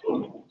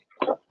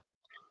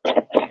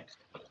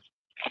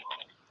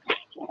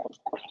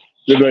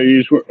 That I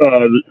use for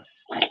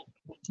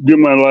do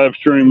my live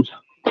streams.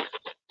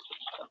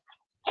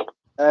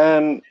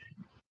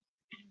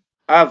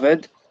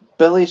 Avid,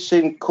 Billy's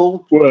saying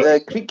cold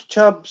What? creek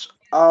chubs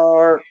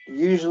are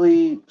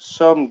usually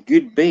some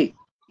good bait.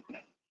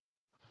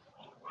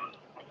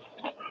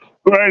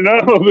 Right now,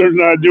 they're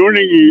not doing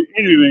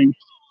anything.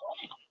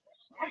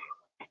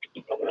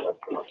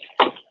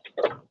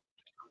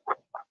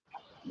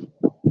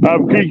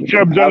 I've creek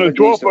chubs on a Avid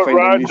needs to 12-foot find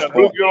a rod new and a spot.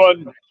 bluegill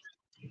on.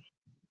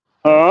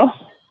 Huh?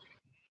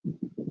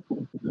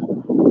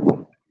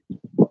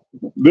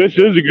 This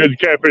is a good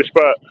catfish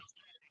spot.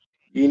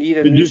 You need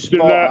a It new just did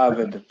spot, not.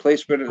 Avid. A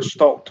place where it's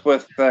stocked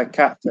with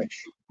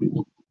catfish.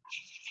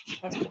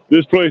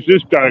 This place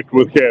is stocked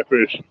with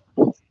catfish.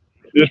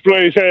 This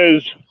place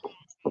has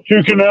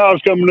 2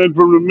 canals coming in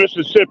from the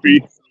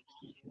Mississippi.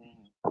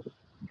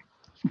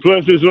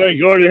 Plus, this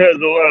lake already has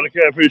a lot of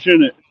catfish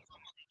in it.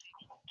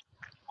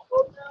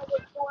 What's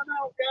going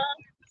on,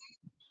 guys?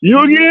 You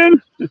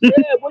again?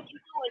 Yeah, what you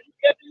doing? You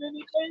catching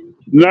anything?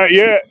 Not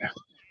yet.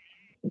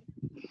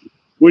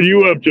 What are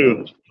you up to?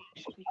 I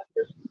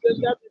just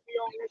got to be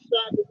on this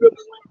side of the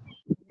river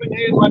when I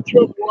had my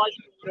truck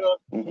washed.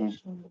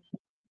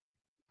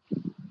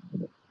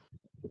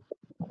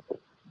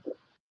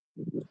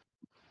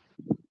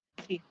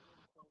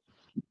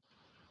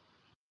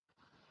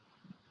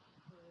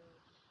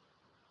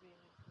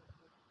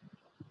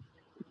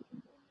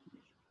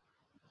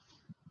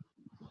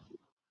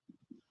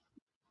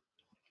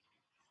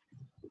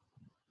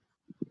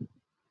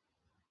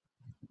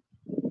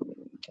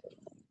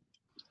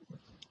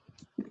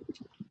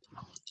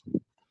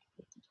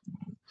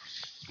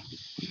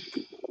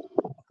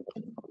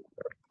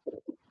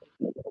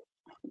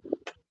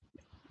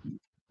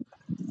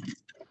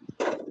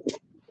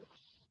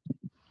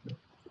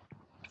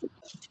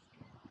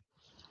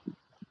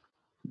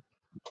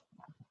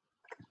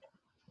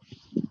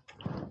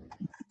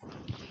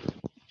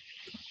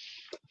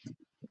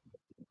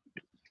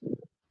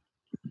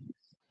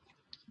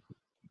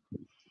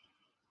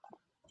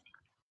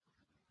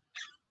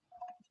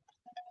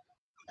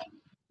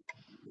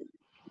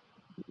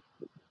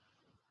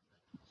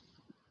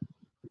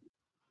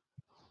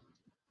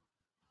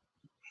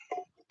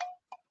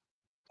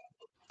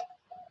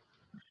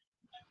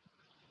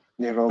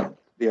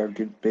 They are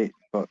good bait,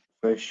 but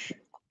fish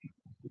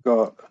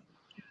got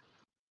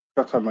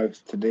shut our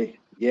mouth today.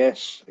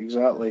 Yes,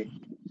 exactly.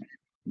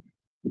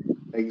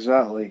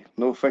 Exactly.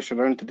 No fish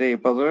around today,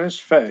 but there is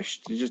fish.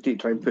 You just need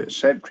to try and put a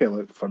scent trail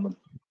out for them.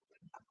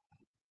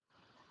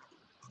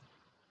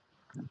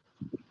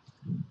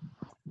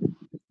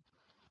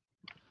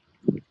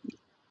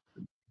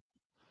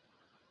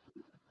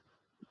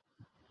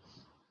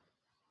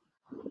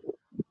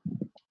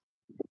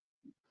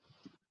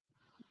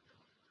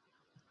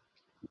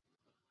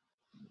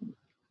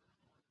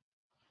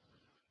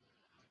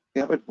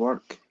 that would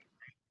work.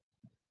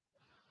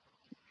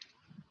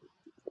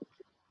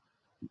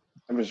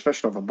 If I was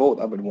fishing off a boat,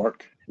 that would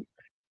work.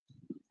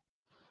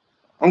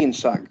 Onion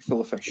sack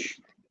full of fish.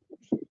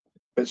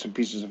 Bits and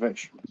pieces of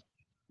fish.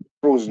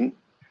 Frozen.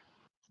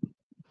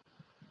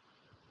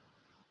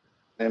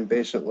 Then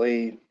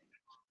basically,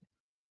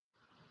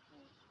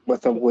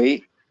 with a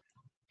weight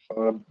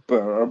or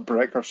a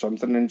brick or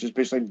something, and just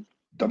basically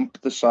dump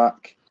the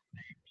sack,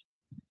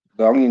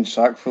 the onion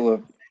sack full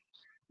of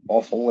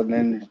offal, and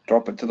then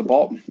drop it to the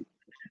bottom.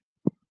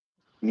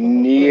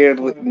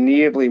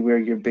 Nearly where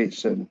your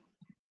bait's in.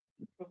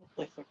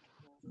 Probably for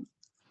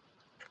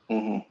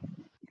Mm-hmm.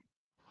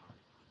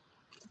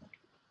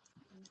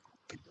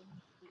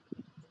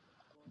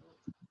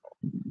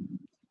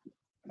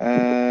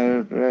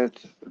 Red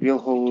reel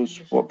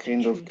hose. What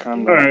kind of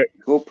camera? All right.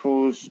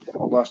 GoPros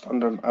last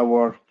under an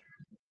hour.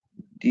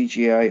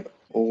 DJI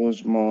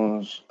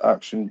Osmos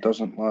action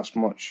doesn't last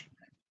much.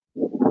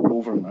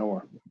 Over an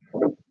hour.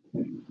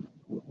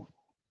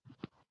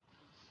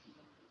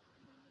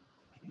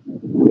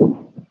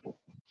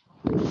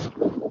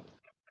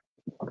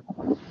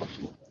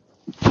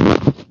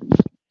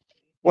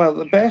 Well,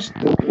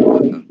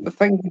 the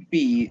thing would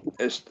be,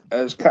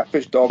 as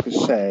Catfish Dog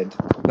has said,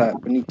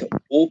 that we need to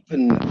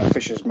open a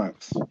fish's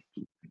mouth.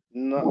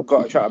 Not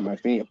got a shut mouth.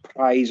 We need to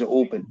prise it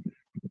open.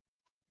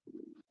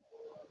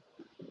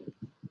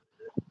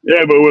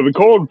 Yeah, but with a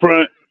cold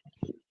front,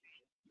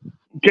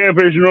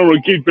 catfish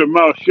normally keep their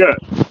mouth shut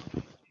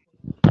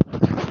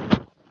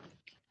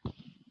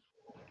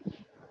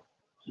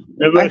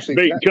unless Actually,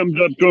 bait comes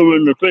up to them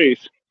in the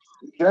face.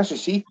 you can actually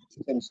see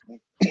things.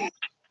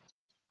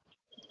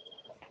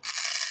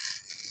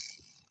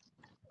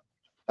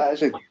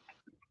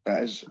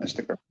 That is a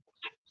sticker.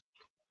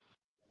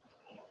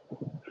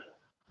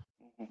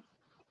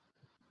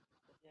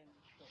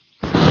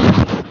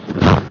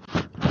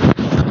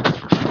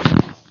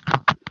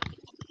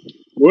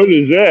 What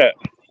is that?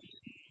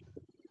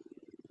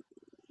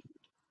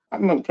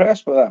 I'm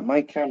impressed with that.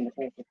 My camera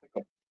has a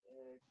sticker.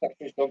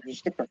 Catfish Dog is a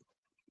sticker.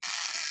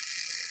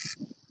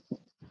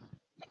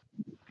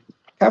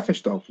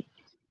 Catfish Dog.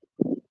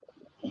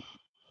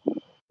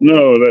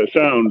 No, that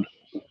sound.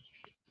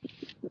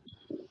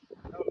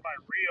 That was my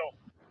reel.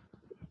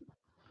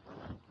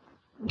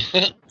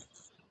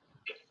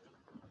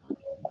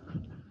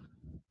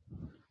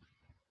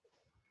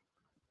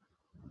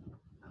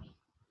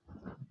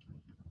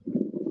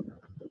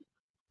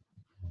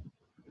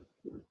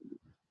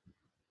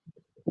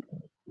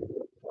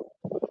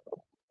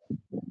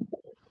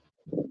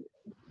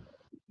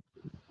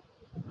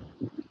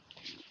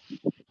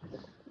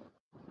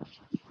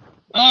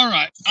 All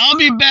right, I'll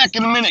be back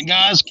in a minute,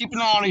 guys. Keep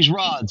an eye on these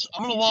rods.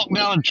 I'm gonna walk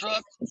down the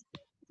truck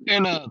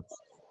and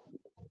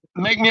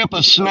make me up a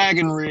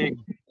snagging rig.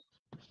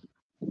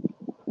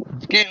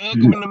 If you can't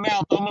hook them in the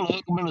mouth, I'm gonna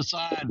hook them in the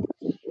side.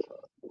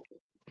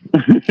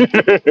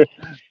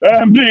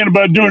 I'm thinking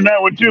about doing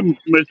that one too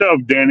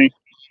myself, Danny.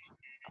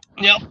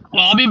 Yep.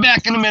 Well, I'll be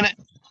back in a minute.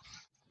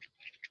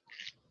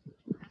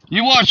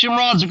 You watch them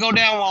rods go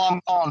down while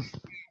I'm on.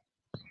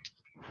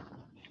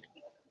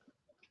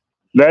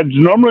 That's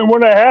normally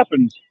when that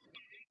happens.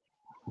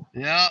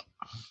 Yep.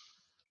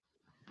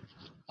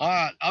 All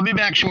right, I'll be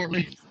back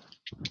shortly.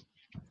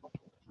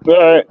 All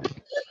right.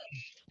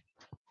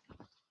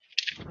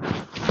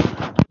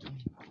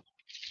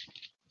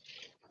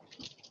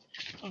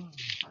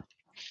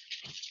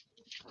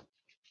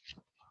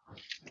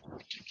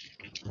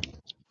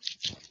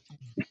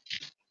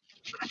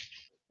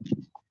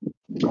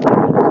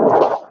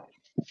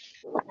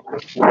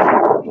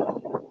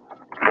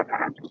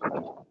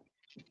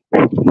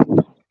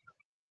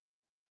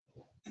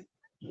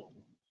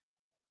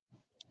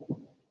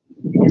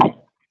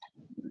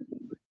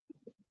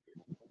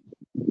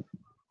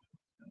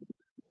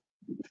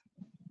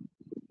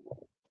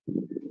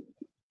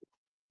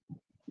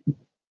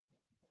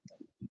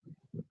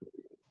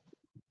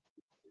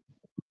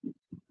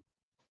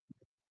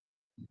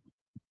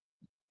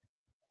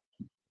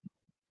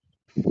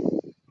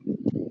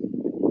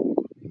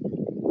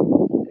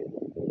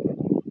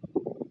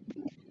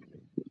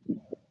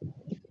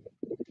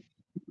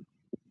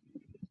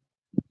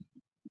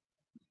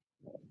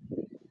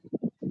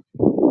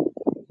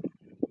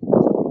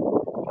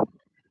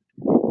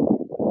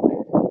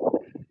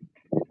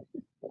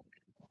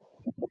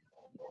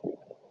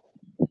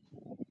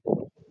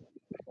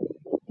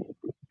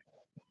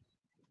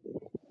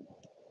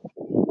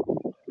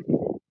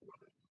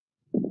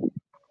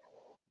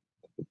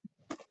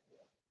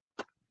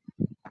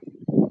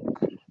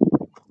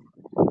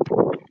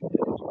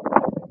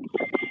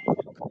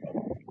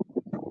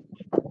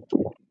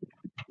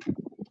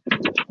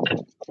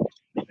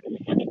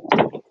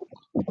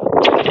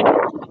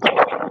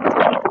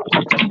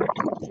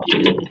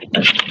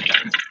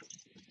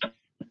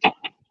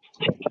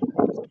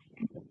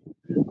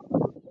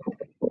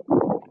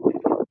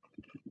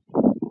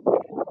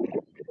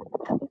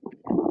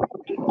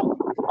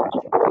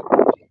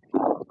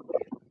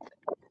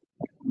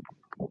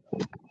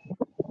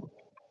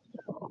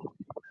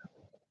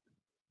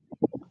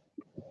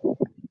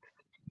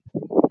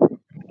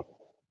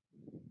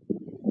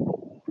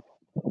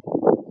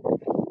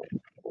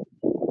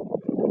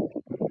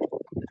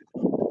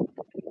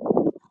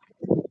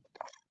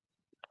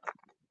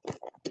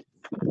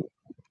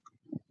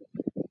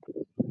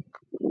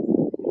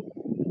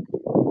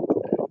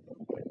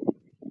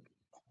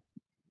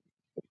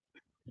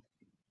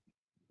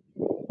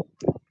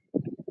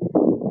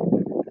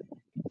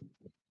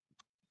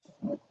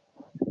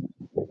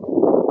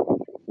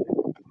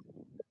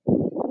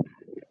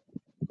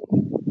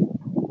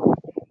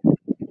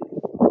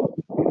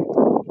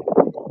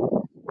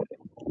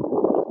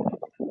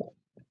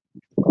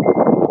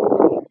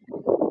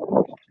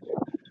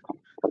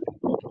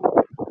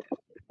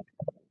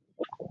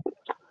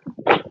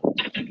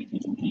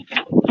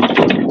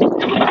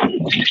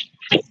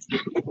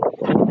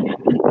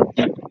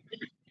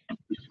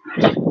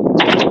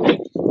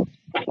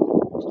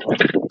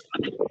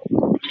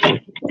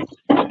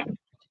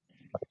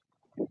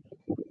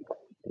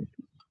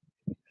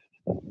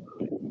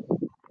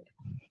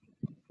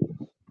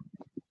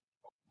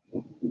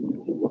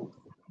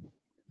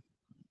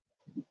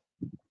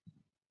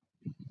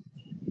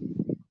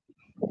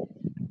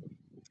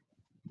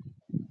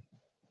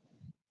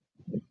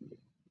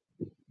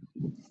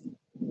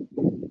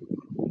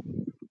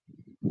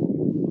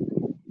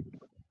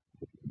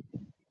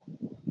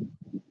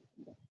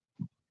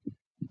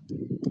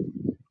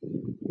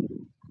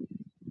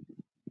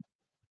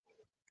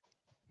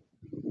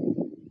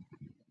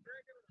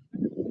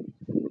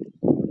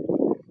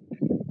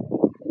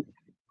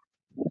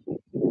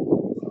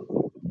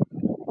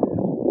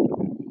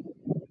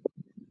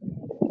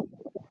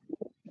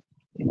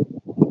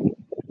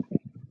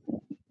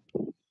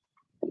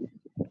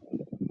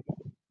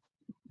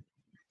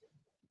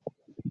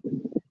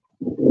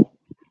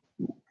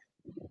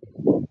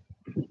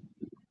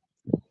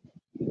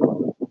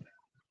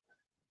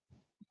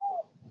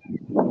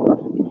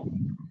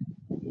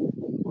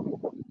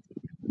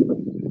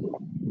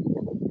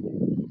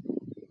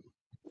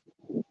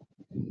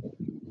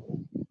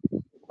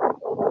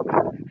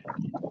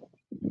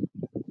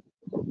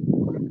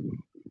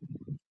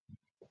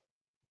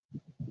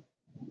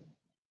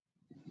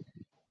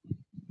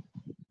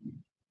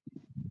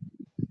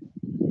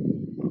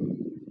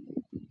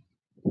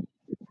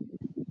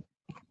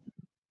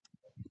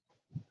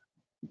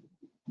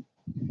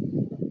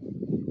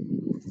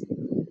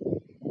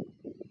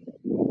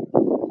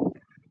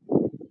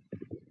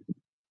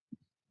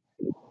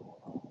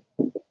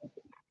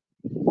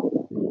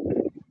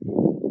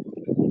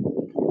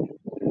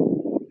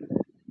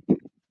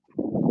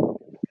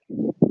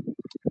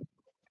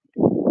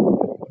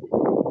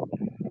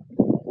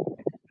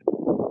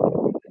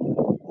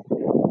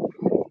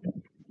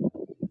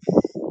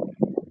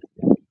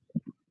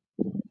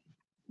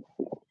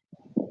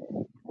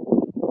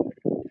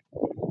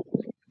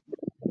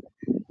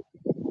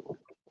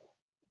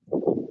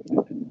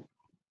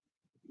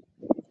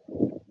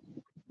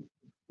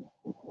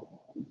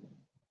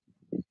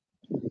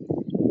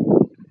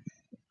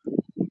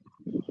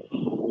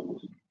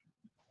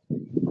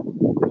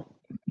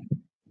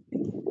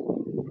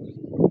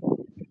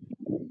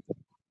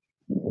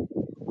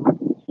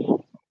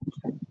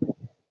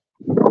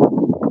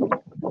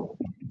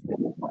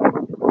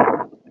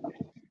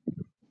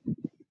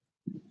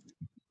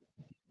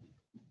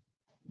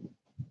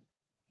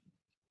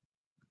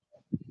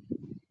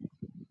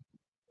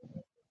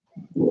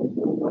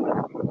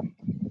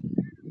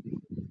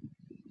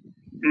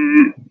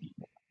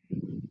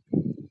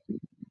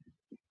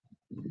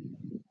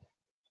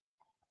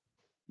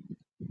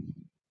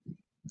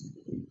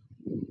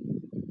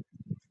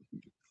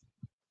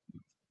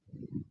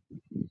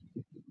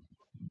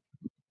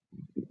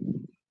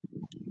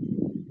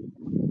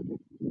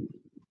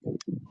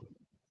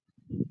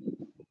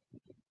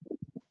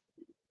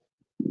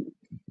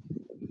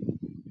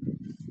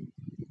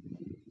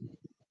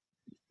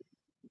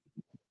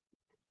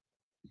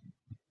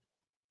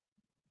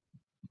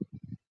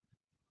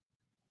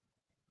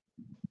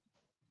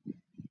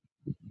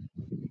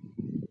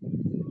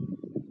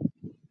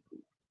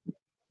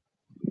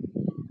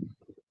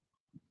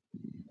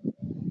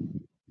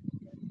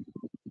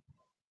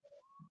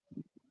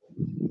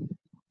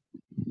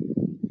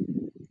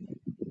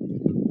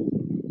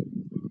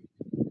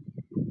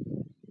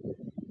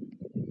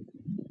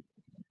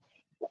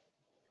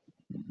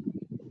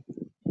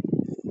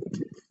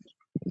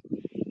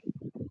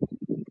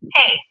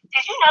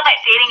 know that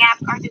dating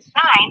apps are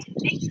designed to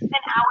make you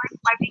spend hours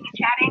swiping and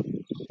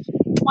chatting?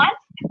 One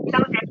is so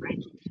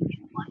different.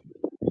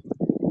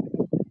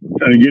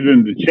 Trying to get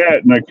into the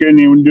chat, and I couldn't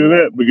even do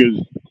that because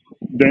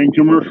dang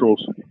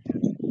commercials.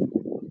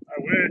 I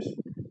wish.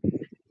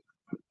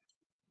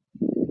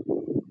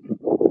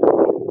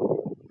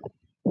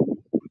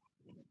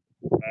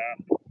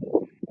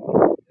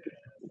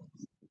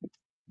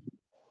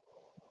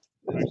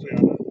 Actually,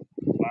 on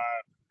a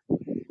live.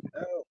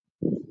 Oh.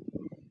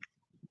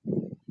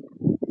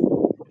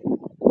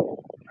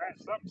 Alright,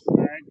 something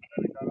snagged, but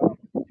then it got off.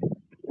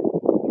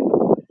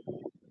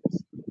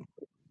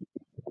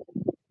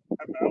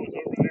 I was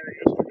over there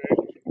yesterday.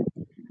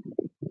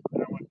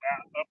 And I went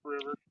down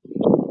upriver.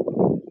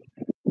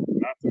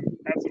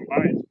 Had some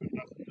bites, but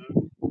nothing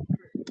good.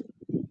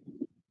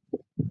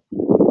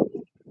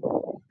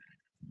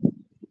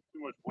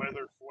 Too much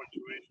weather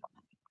fluctuation.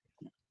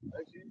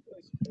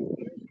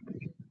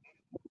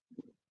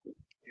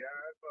 Yeah,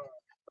 I've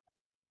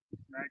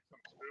snagged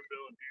some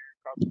spoonbill in here,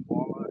 caught some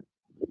walleye.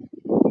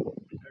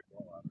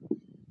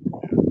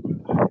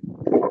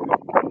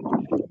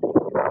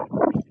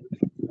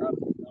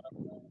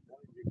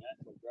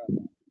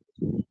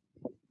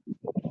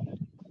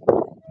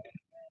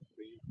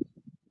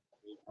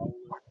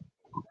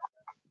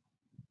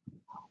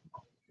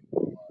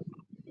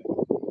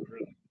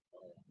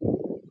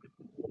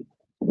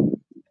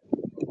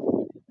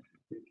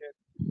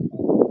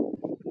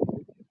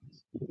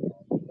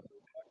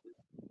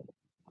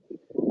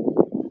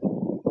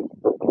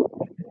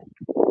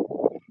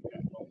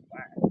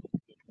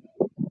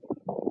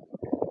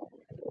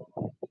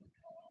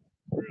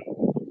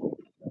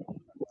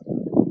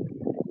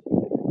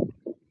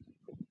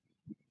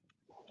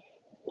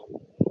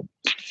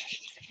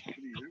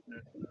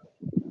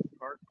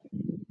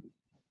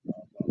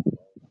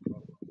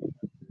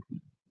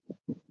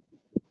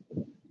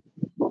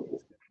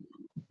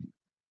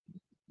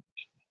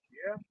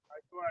 Yeah,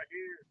 that's what I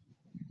hear.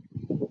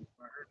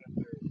 I heard that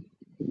they're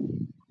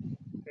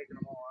taking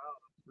them all out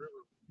of the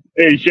river.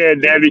 Hey,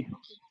 Shad Daddy.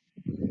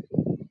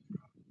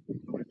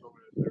 Somebody told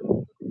me that they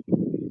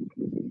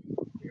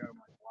got them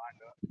like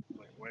lined up,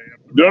 like way up.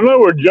 Don't know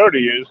where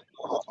Jody is.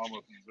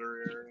 Almost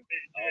Missouri area.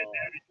 Hey, Shad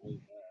Daddy.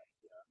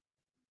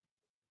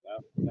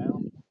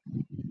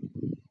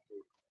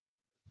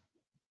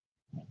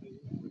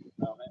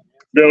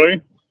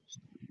 Billy.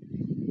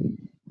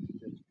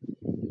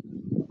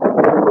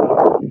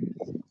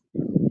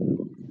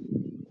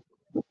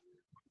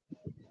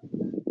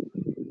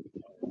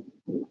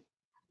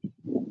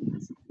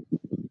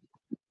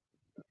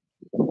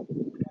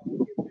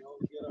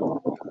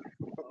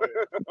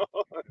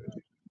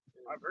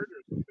 I've heard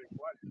there's some big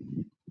white.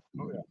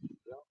 Oh yeah.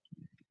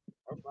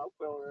 I'll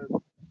tell her.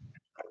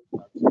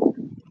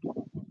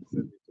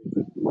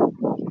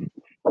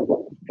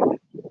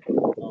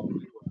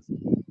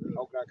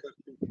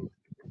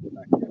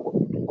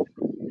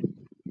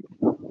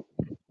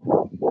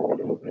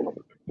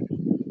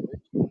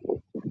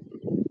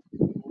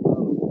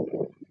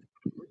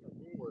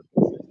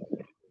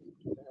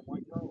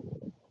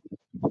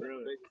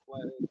 Really?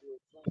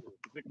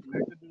 Is it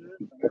connected to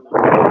this? I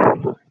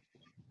never.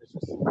 It's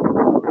just.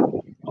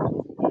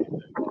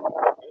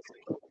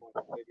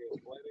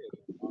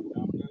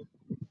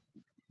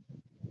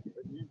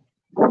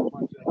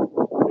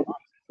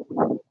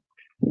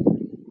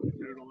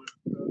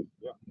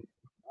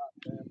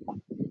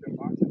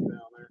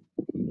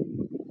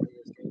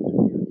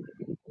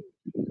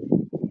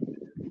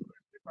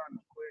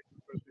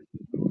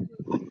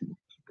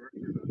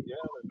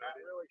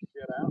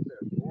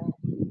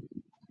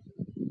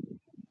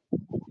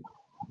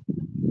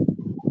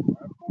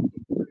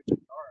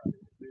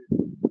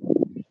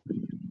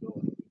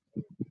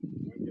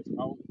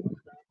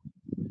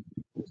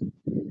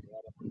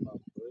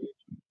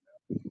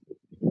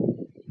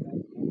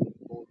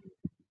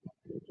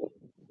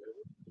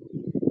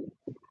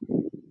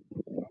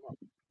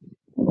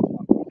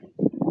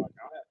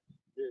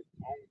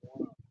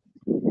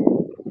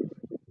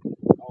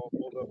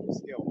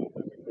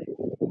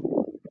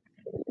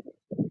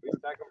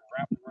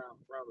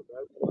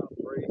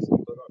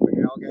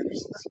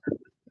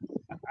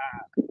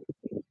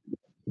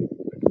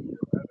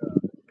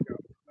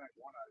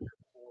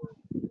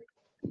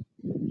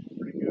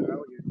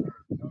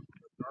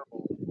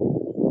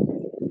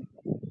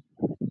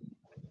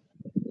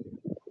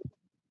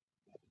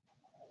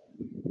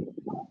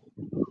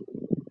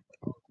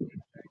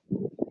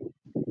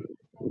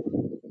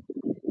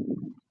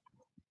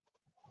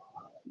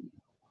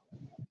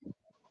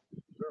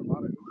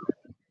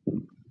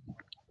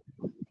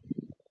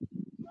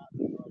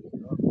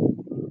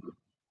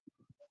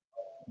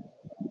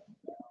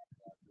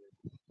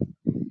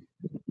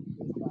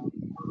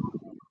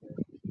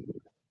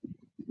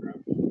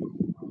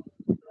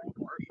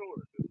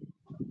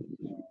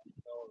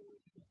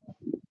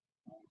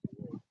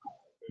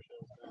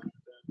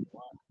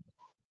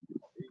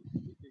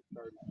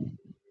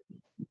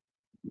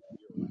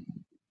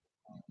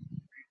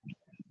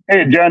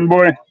 Hey, John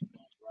boy.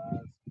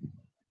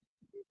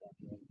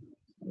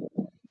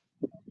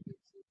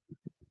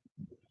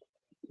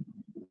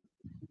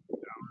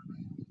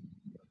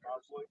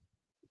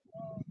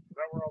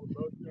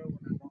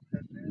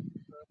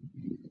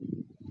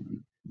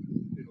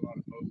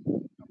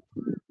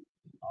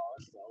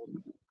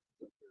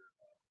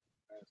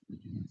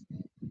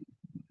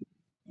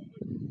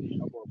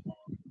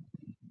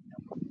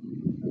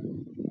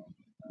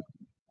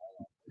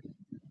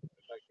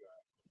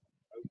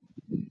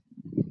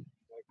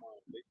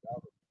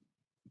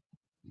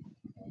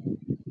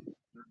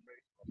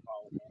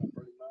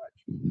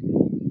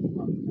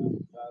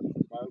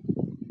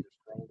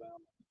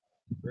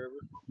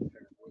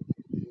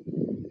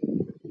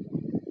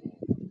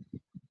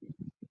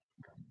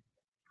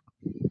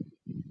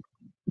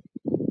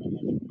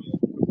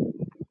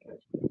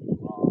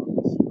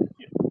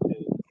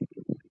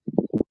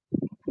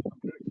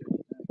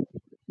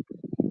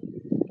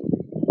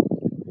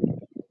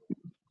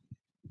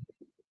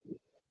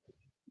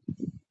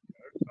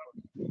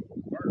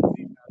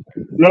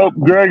 Nope,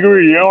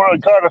 Gregory, the only one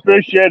that caught a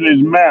fish yet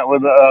is Matt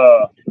with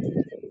a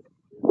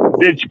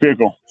ditch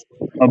pickle,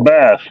 a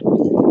bass. And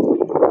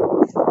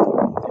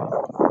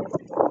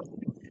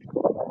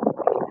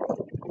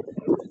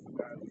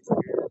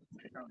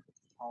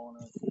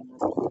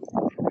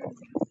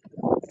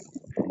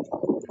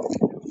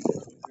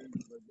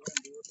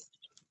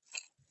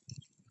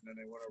then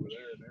they went over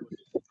there and they were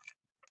just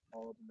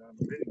all up and down.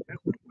 They didn't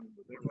catch nothing,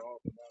 but they were all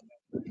up and down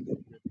that thing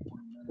for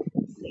 20 minutes.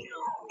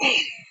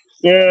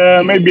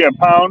 Yeah, maybe a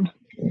pound.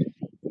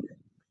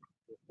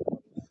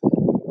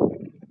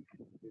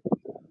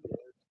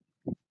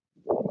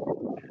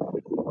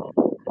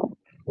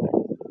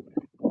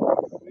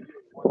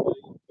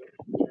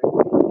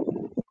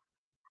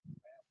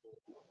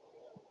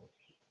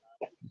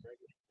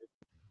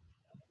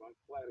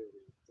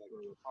 So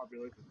the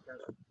population of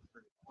cats is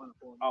pretty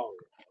plentiful.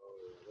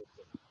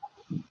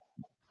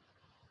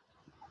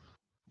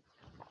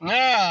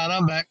 Nah,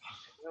 I'm back.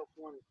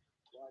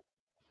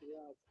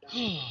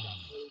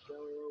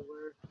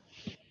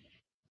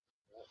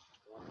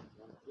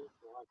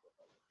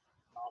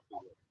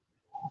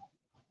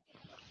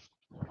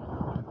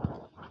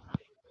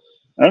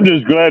 I'm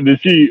just glad to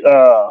see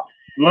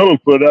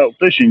Littlefoot out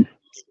fishing.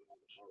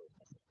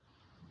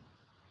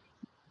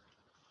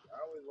 I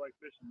always like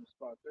fishing the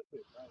spot. That's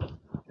it. Right?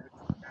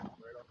 Catch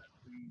right on that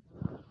scene.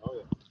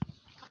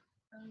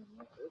 And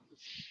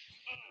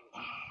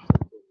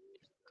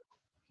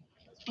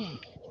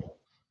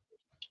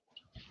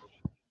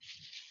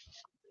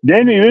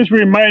Danny, this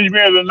reminds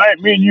me of the night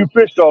me and you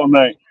fished all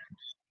night.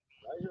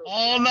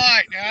 All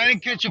night. I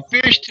didn't catch a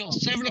fish till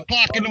 7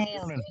 o'clock in the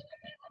morning.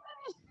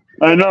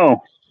 I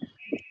know.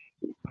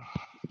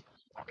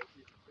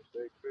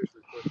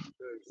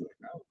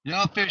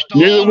 Y'all fished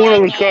Neither all one night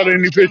of us caught long.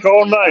 any fish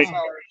all night.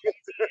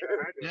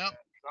 Yep.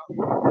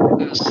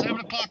 At 7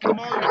 o'clock in the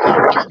morning, I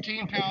caught a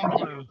 13-pound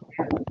blue.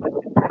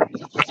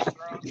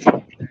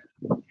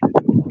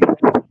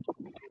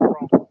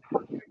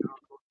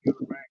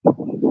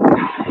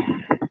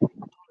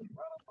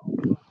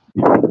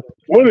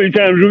 One of these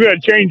times we got to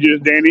change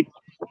this, Danny.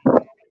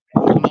 I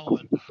know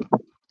it.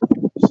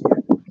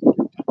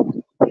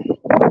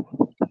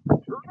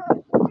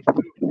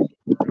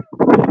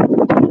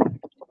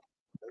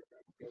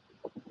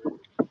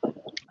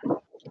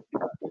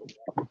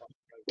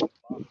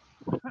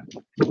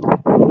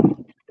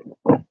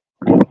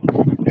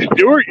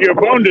 Stuart, your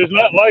bone does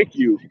not like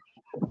you.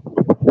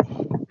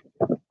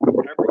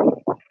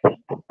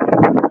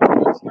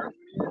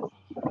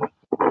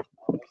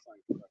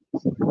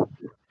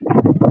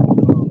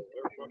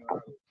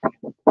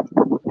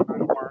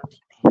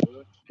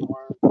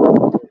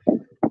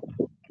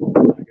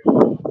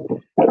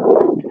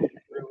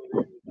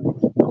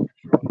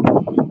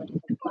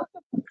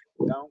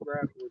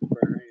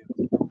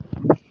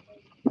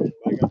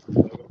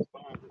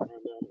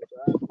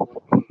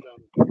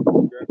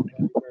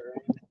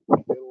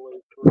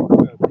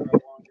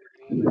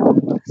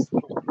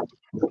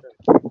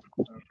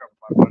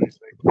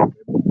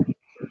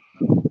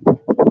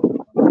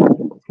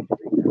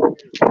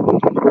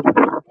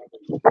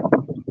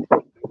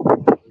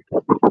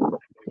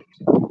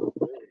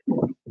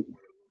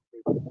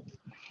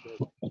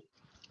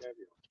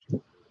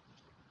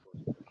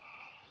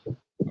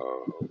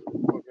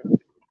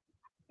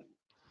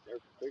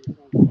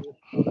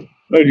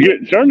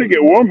 It's starting to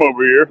get warm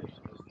over here.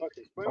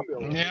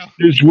 Yeah.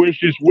 Just wish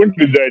this wind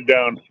had died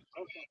down.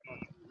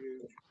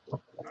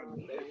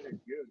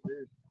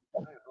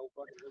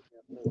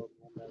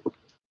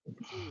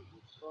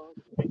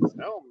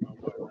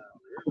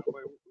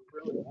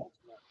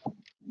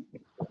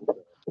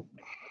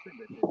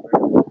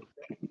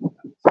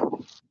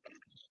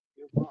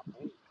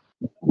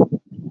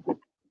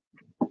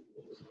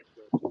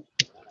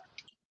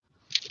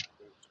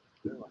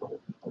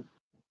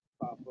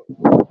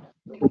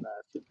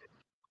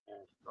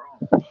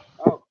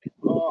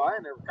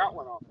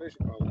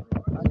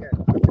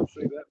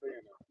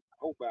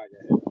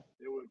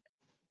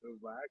 It was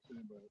by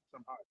accident, but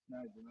somehow it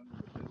snagged it under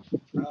the fish.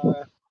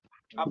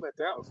 I bet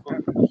that was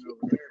catfishing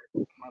over there.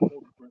 My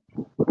focus went. I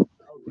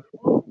was like,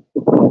 whoa.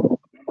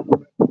 It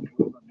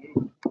wasn't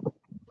moving. So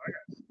I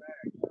got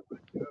snagged. I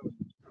let go and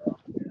cut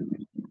off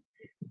again.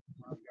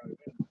 I got it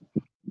in.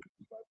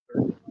 So I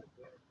started my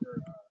thing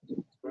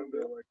for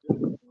spoonbill like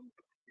this.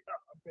 Yeah,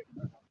 I'm picking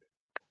that up.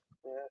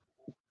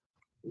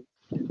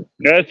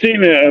 I've seen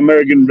the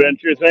American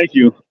Venture. Thank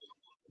you.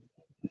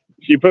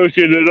 She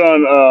posted it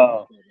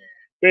on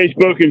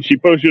Facebook and she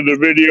posted the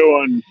video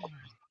on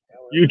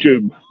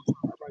YouTube.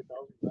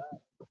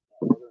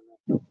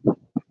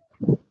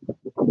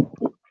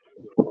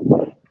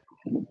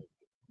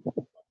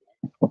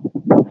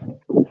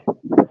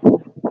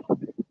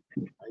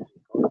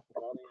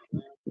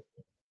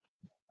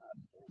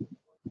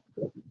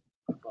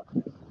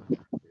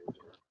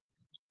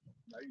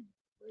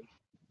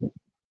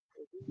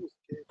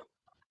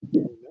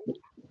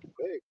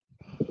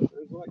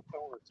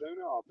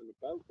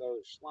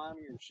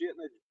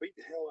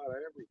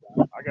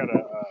 I got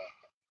a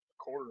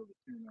quarter of a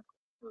tuna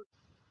for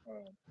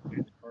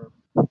Asian carp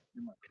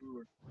in my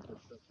cooler.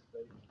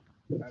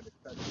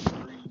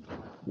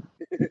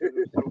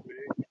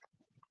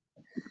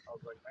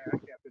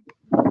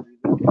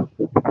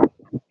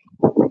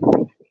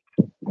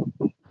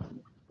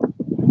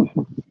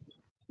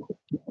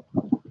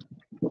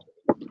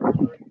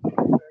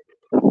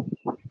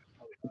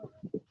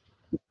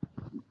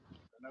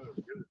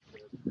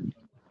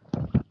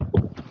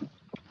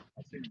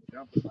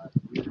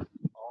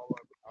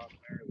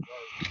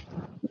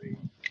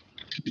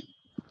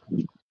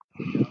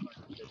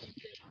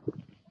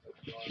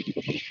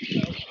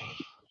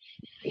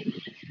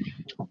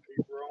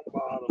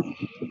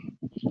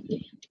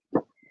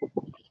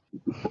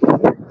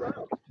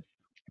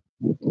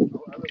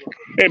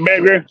 Hey,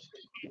 Bagger.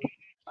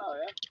 Oh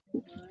yeah.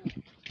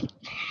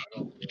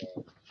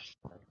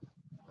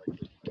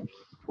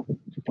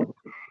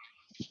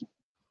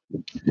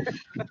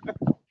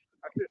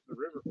 I fished the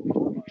river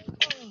before my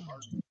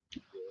partner.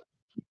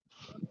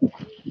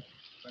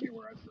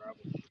 Anywhere I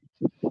travel.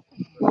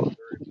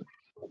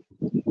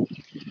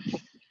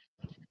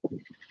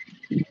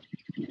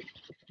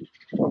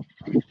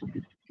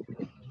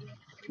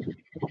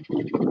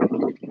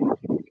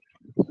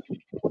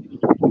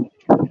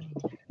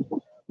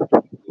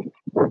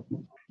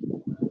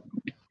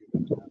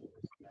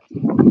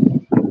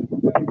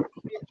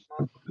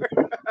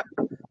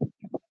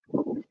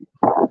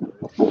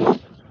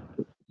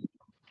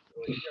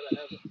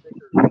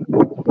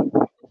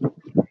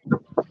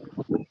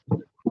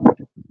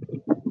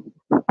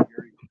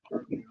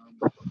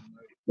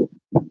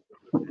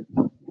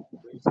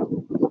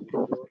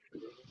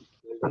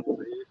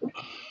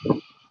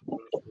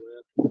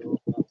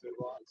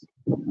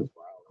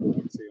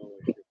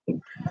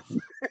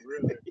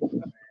 Really?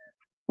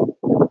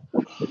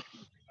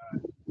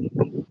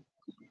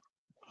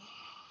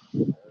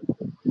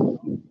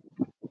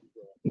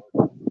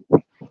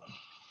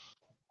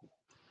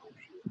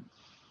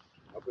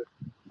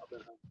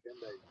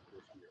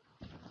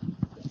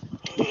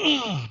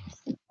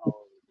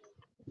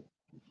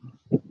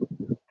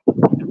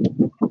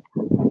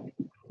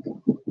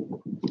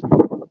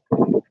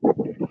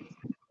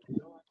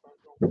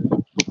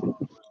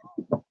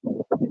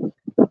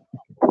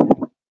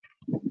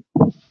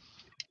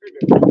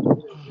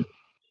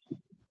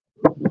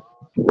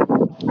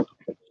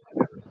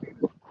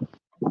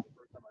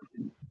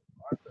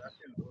 I've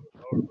seen a little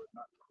lower, but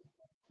not.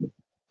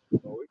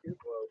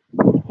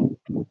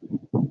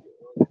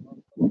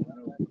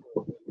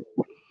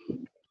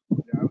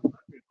 Yeah, I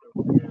fished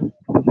over here.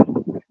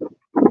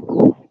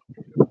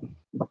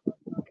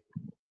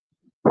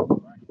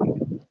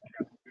 Got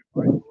some good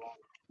bites along.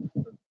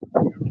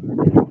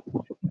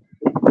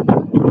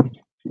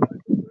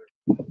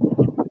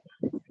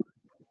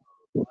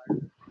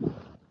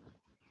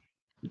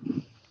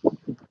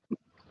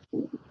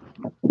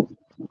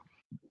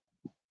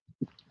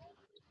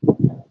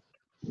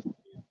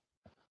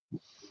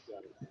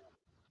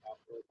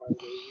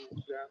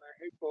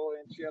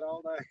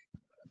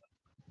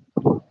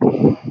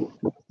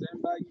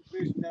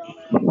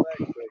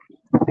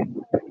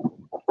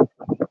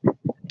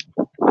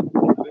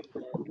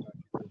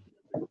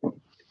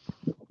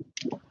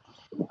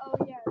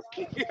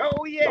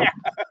 Oh yeah.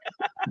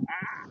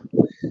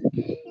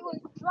 He was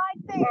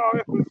right there. Oh,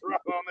 it was right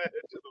on the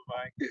edge of the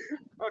bank.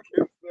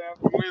 Okay, Sam,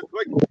 with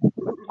like.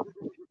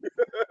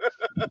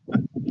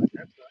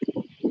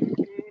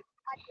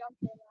 I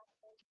jumped in.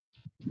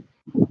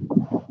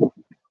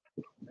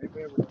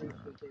 Anybody ever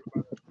fished up there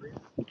by that bridge?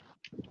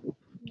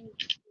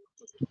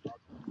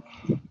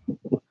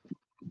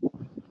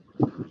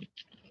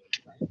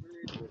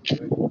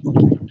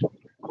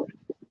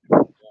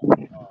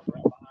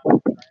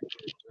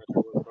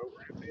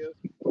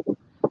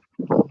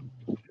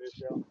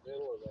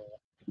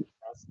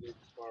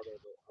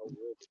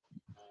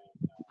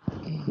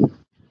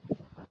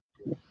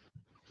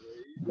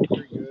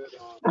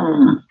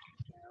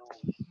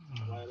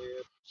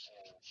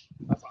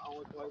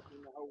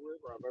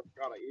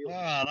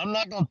 Alright, I'm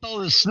not gonna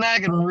throw this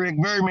snagging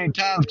rig very many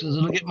times because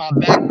it'll get my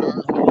back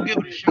dark, but we'll give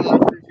it a shot.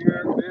 You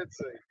ever did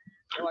see?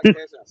 They're like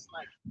catching a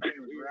snake.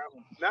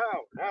 No,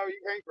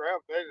 you can't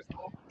grab them. They just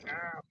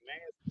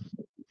nasty.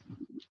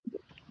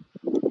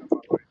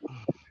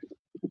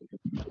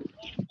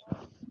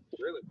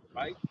 Really,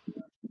 bite?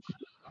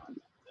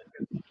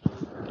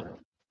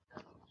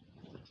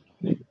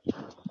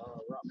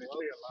 They stay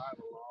alive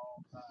a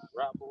long time.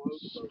 Right below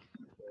the boat.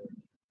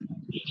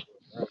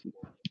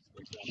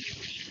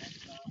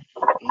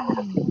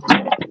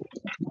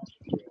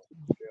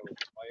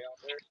 Way out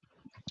there.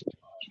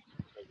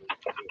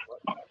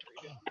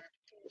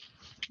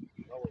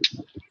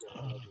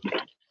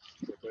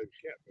 Baby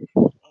catfish.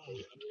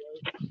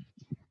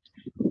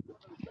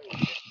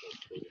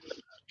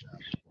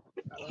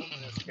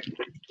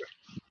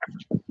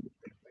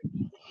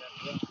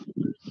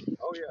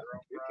 Oh yeah,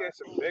 you catch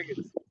some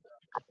bigots.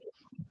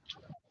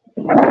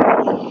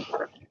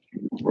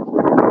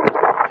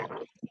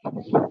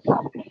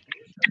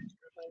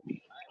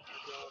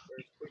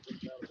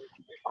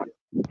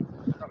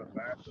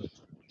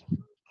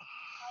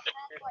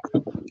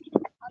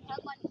 I've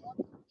had like one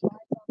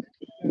twice on this.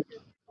 I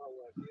just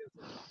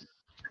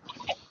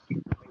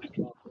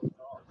want to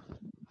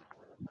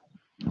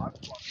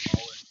all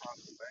the way across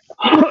the bank.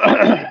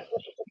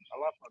 I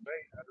lost my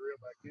bait. I had to reel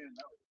back in.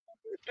 That was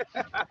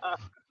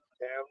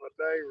Half a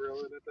day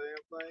reeling the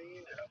damn thing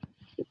in.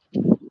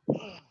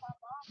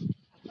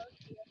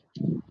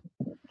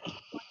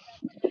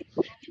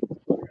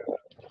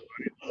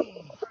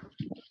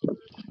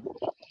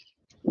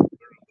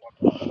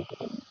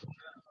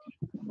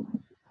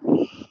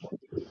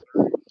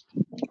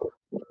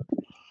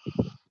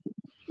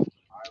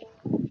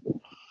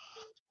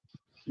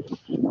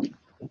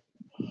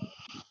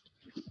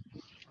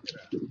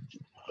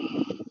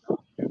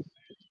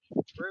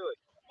 Really?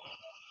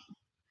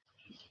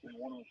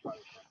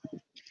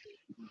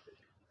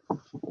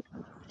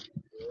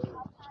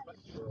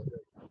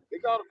 He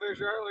caught a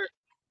fish earlier.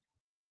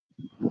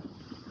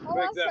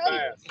 Big that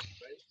bass.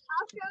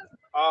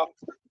 Oh,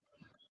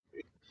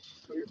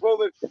 he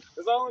pulled it. It's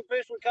the only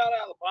fish we caught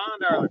out of the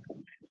pond earlier.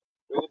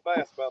 It was a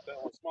bass about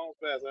that one,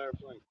 smallest bass I ever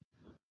seen.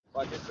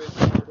 Like it fish.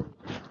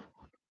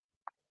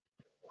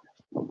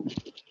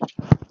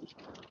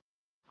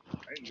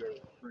 I need to go to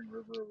the Spring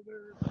River over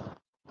there.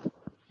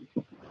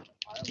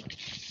 I am getting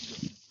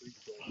creek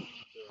that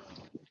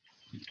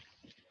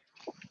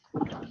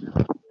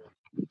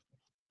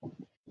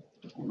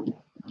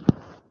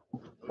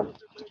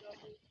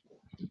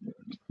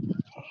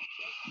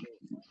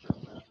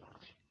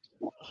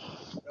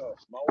oh,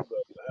 mold up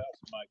the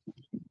house, Mike.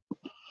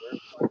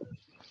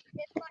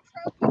 It's my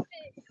trophy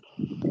fish.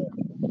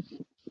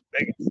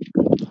 Biggest.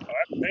 Oh,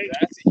 that's big.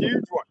 That's a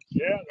huge one.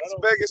 Yeah, That's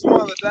the biggest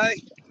one of the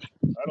day.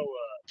 that'll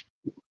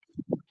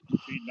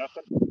feed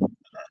nothing.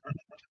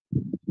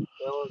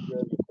 They look good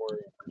in the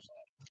aquarium or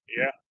something.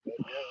 Yeah.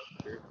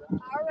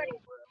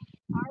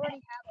 I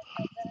already have a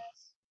pet bass.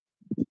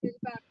 He's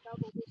about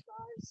double the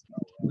size.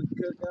 We can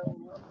cook that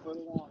one up, put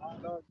it on a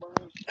hot dog bun.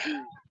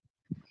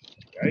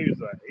 I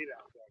use a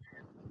 8-ounce.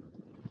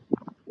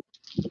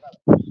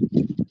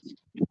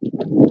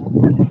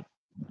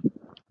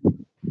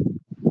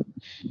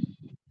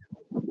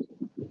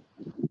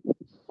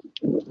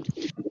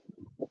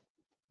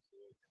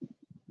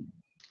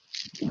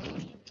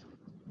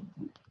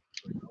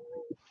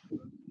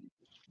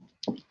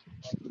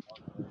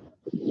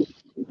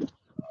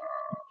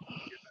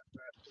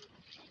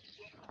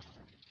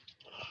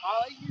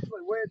 Oh, they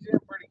usually wedge in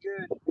pretty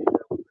good.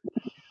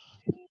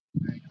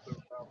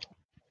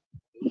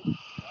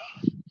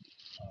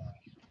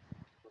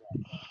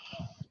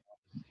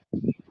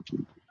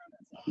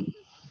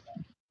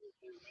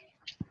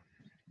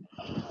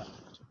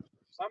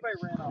 Somebody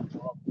ran off the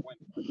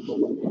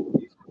window.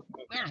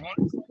 There's one.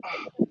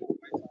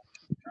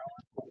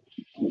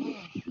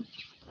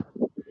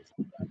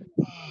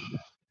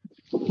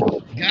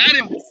 Got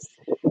him.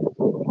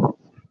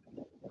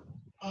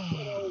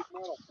 Old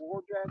metal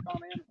floor jack on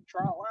the end of the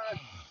trot line.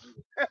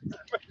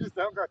 Just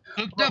don't go.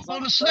 Hooked up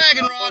on a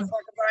snagging rod.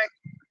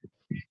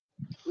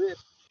 We had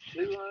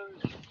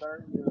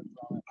 230 minutes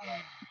on it.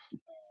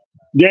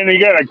 Danny, you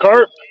got a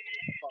carp?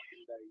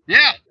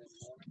 Yeah.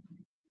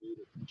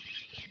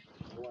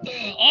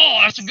 Oh,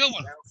 that's a good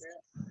one.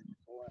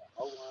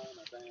 O-line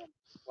or damn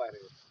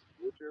flathead.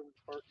 Whichever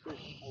first fish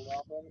you pulled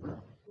off of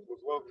it was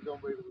what was going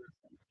to be the risk.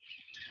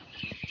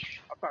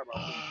 I'm talking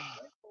about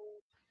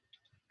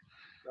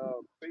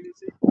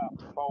PVC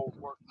poles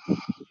work great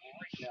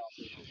now.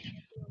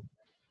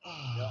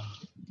 Yeah,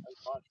 there's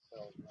a bunch of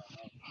fellas around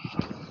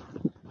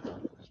there.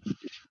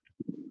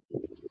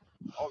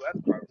 Oh, that's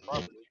private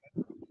property,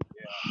 isn't it?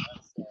 Yeah,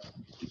 that's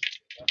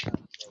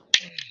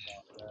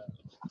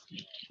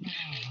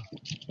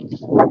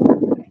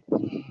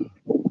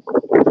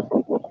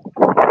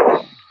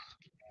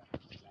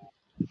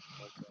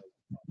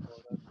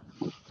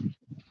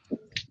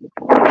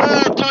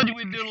I told you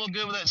we'd do a little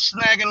good with that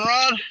snagging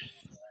rod.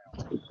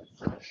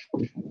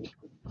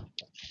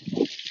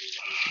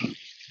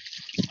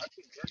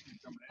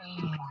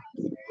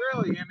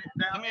 really in it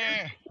down Come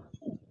here.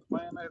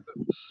 Man, maybe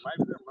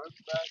they're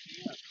moving back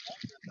in.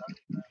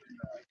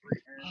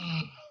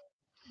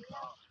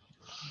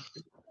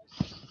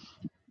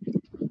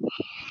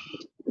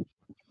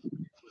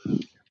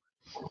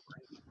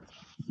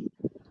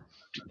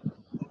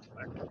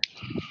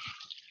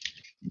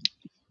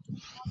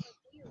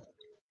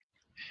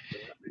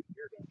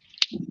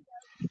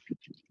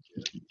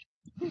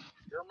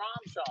 Your mom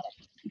shot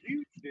a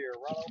huge deer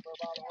right over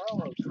by the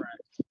railroad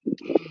tracks.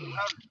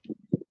 200.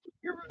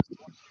 Your room's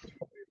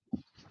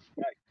 26.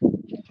 Hey,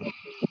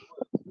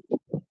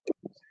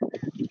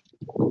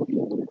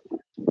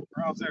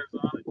 Cross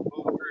Arizona,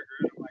 pull the trigger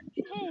in them like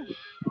shit. You're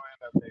gonna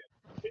end up dead.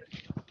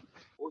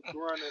 We can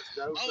run this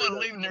dope. I wasn't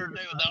leaving here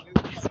today without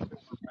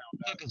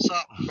hooking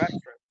something.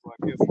 Backstraps like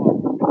this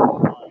long.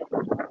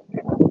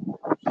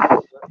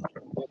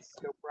 Let's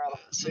go right up.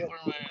 See where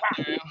I'm at.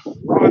 There I am.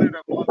 Rotted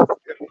up on the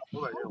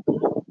hill.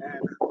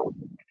 And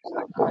she's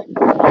like, all right,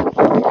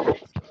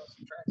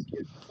 some tracks to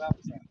get side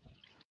by side.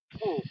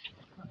 Oh,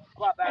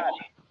 about that.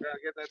 Trying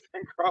to get that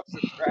thing across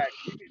the track.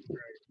 You need to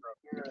drag it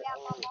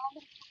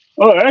across.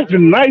 Oh, that's a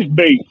nice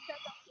bait.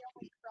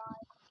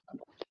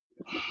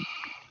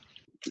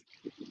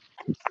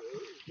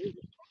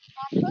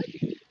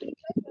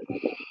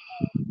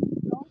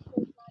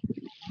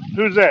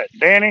 Who's that?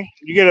 Danny?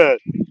 You get a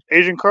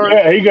Asian card?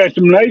 Yeah, he got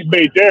some nice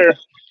bait there.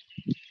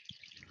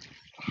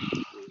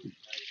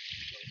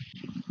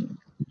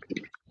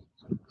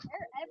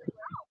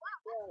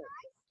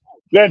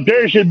 That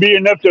there should be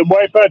enough to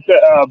wipe out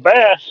the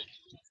bass.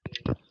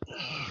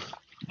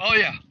 Oh,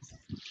 yeah.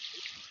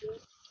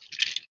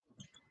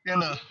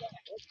 And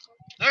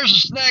there's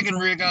a snagging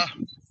rig I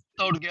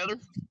throw together.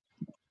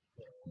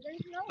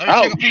 I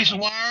just take a piece of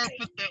wire,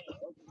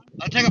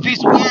 take a piece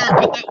of wire and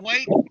put that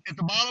weight at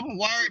the bottom,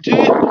 wire it to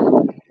it.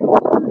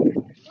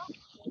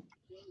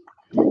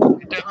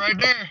 Get that right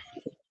there.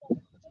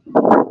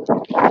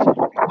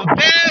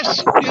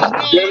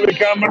 Deadly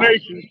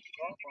combination.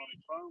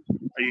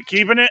 Are you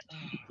keeping it?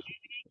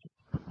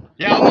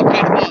 Yeah, I'm gonna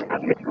cut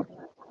him up.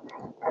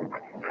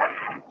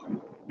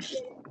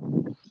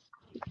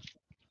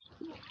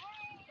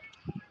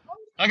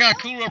 I got a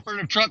cooler up in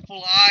the truck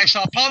full of ice.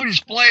 I'll probably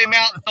just flay him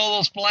out and throw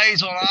those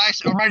flays on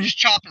ice, or maybe just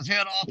chop his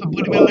head off and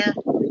put him in there.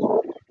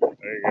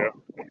 There you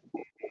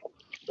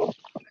go.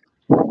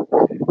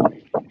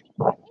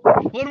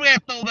 What do we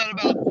have to throw that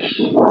about?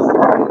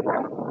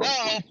 I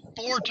don't know,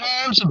 4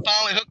 times and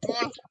finally hook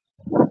one.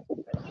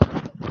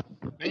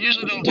 It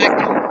usually don't take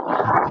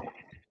long.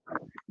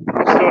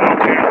 Still don't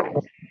care.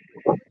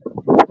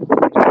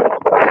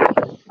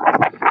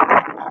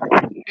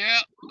 Yeah,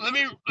 let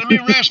me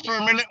rest for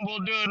a minute and we'll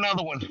do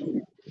another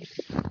one.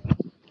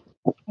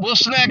 We'll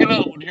snag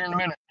another one here in a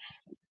minute.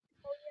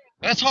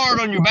 That's hard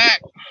on your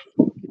back.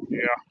 Yeah,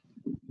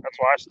 that's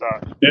why I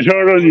stopped. It's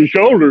hard on your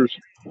shoulders,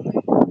 Yeah.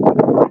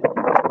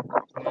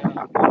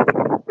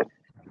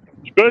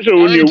 especially I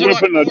when think you're it took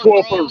like whipping a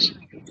 4 12-foot. throws.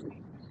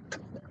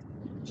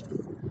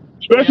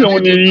 Yeah, I Especially think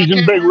when it you're took, I using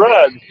can't big remember.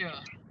 rods. Yeah.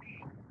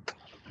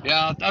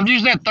 Yeah, I'm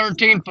using that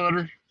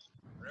 13-footer.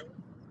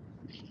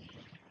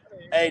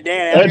 Hey,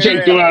 Dan, I'm That getting takes ready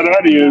a to lot pull out of back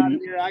out of you.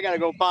 here. I got to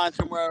go find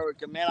somewhere where,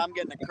 man, I'm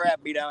getting the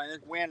crap beat out of me.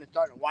 This wind is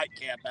starting to white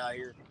cap out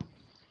here.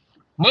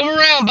 Move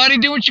around, buddy.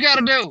 Do what you got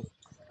to do.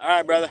 All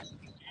right, brother.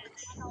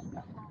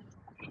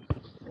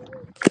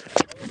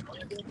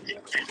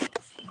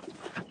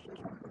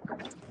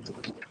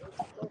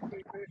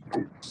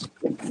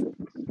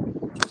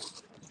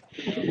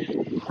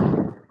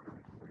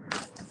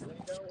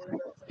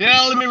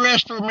 Yeah, let me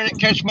rest for a minute,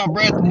 catch my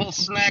breath, and we'll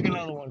snag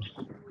another one.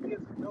 Is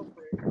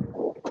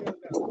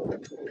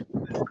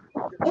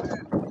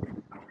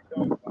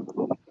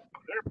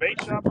there a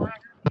bait shop around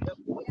here?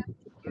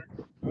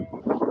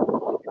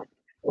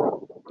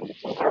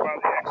 There by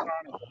the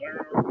Exxon and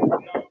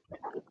Valero.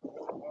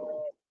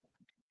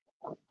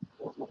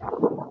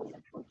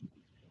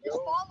 Just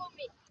follow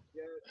me.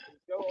 Yeah,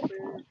 just go up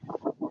here,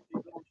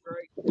 keep going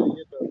straight until you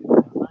get the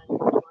main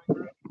road.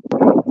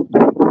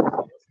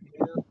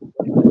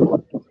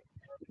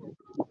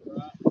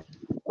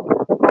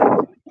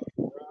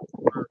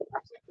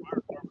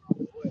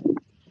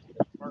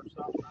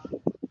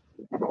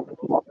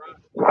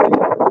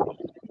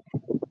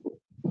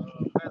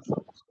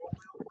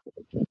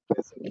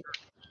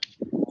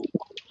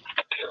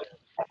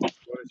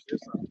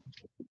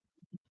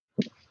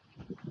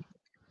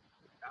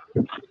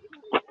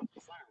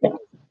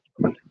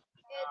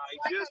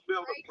 He just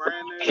built a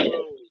brand new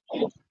little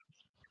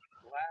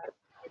black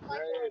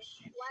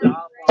grayish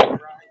shop on the right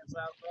hand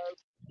side of the road.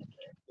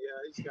 Yeah,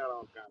 he's got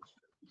all kinds of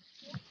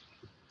stuff.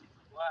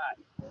 Why?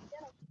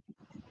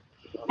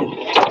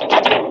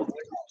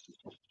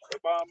 The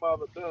bottom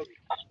of a dozen.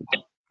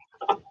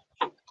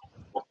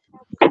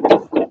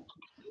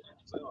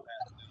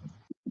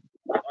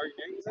 Are you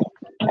getting something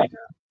from that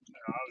guy?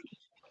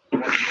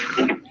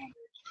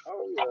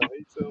 Oh yeah,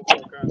 he sells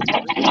all kinds of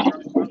stuff.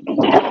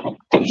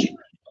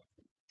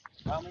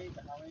 How many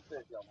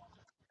fish y'all want?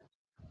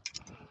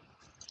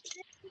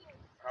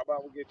 How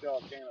about we get y'all a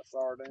can of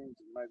sardines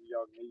and maybe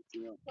y'all can eat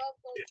them?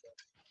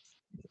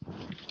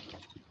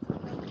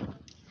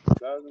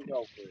 Dozen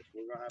goldfish.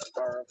 We're gonna have to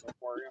fire up an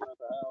aquarium at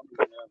the house.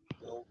 We're gonna have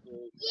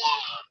goldfish.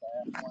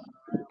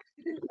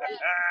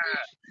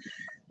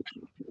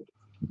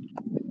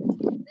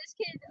 This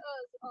kid,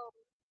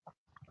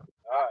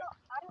 Alright. I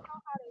don't know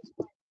how to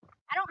explain.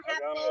 I don't have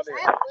got an fish. idea. I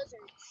have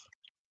lizards.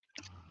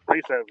 I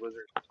used to have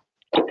lizards.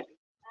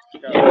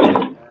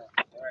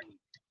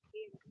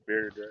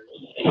 Bearded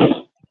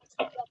dragon.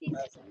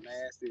 That's the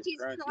nastiest,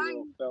 He's crunchy trying.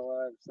 little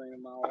fella I've seen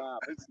in my life.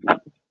 It's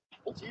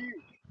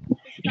huge.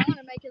 He's trying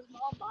to make his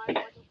mom buy him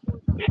like a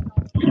 $4,000.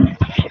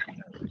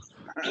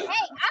 Hey,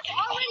 I've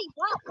already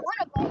bought one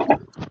of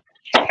them.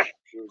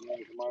 She was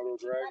named Komodo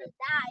But dragon. it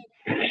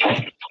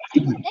died. They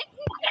can grow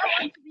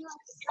up to be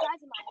like the size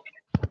of my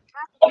hand.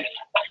 Half of them.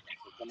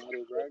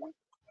 Komodo dragon?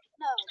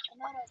 No,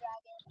 Komodo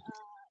dragon.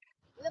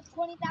 We have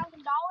 $20,000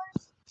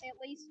 at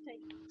least to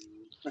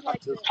like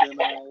Just this. been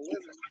on a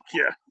lizard.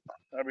 Yeah,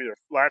 that'd be the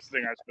last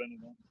thing I spend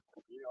it on.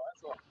 You know,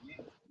 that's all you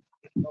need.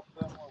 Up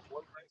them little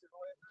blue racer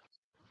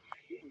lizards.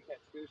 You can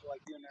catch fish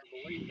like you never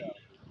believed out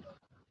of here.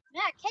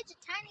 Yeah, catch a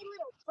tiny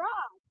little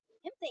frog.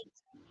 Them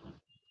things.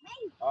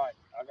 Amazing. Alright,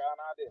 I got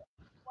an idea.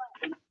 What?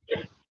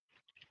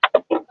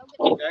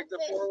 Go get Take the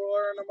fish.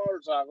 4-wheeler and the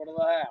motorcycle to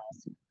the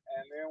house.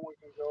 And then we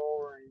can go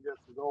over and get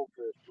some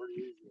goldfish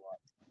pretty easy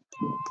like.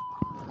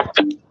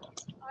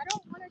 I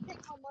don't want to take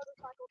my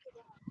motorcycle to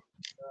the house.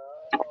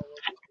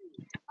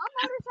 My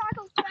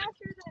motorcycle's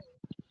faster than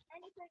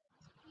anything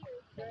here.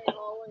 You ain't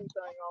haul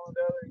anything on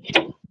the other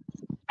end.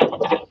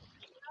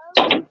 No.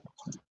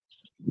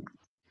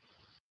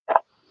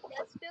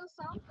 That's still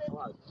something.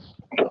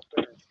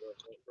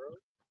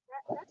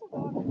 That's a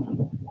water.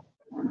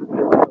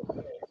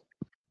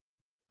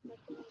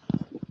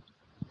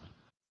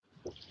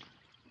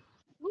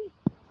 Ooh.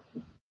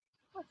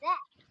 What's that?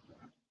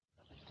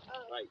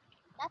 Right.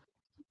 That's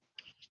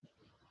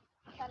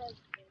kind of.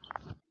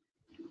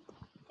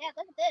 Yeah,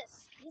 look at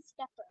this. This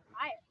stuff for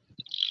fire.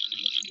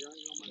 You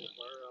ain't gonna make a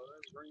fire out of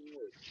that. Bring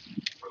wood.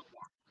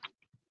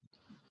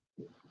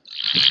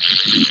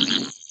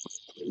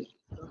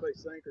 Some big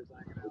sinkers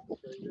hanging out in the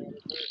tree right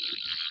up there.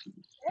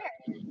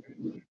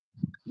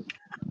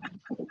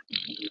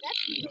 That's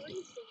three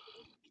sinkers.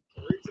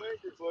 3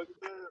 sinkers, look at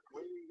that.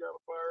 We ain't got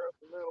to fire up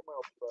the middle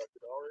mouth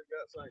bucket. Already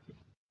got sinkers.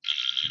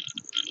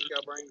 You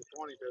gotta bring the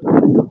 20 to the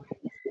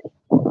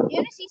You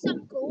wanna see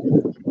something cool?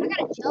 I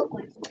got a gel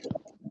blaster.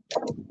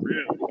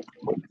 Really?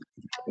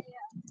 Oh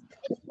yeah.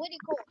 It's pretty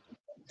cool.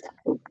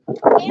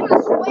 And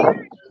I swear,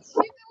 if you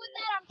shoot me with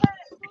that, I'm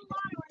turning it full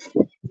auto and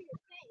aiming it to your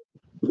face.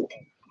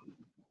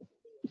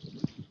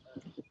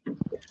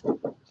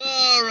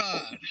 All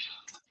right.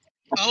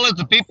 I'll let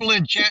the people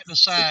in chat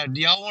decide.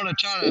 Do y'all want to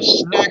try to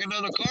snag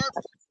another carp?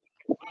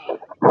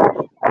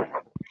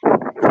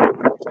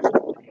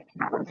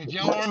 If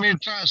y'all want me to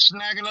try to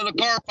snag another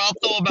carp, I'll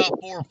throw about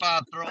 4 or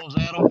 5 throws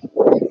at them.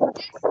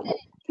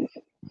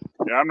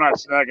 Yeah, I'm not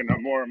snagging no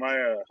more.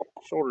 My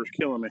shoulder's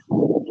killing me.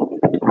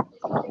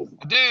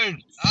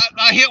 Dude,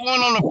 I hit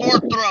one on the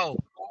 4th throw.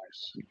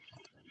 Nice.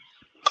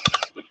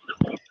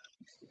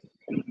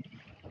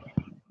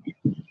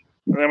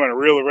 And then I'm gonna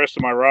reel the rest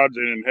of my rods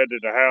in and head to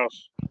the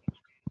house.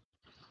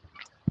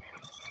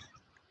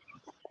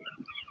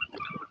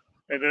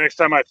 And the next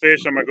time I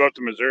fish, I'm gonna go up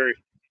to Missouri.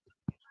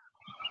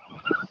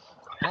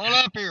 Come on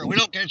up here. We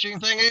don't catch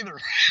anything either.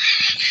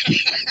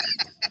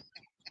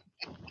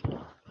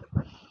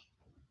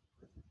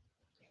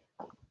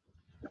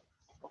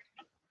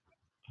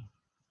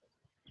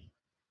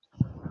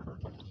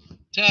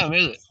 Time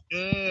is it?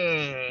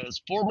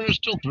 It's 4 minutes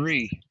till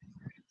 3.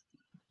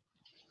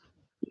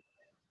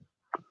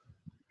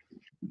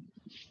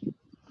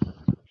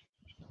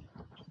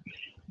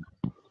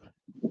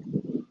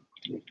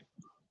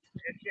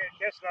 You can't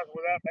catch nothing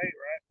without bait,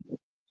 right?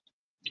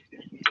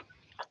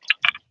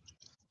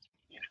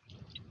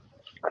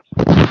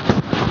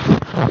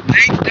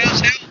 Bait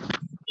does help,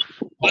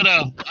 but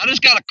I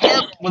just got a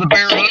carp with a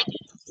bare hook.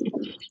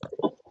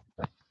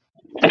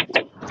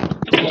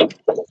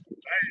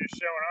 Now you're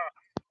just showing off.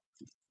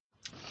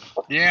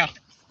 Yeah.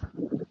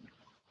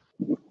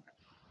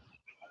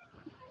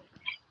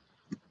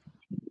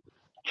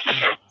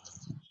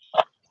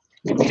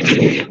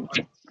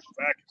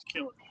 Back is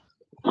killing me.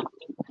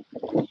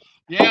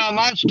 Yeah,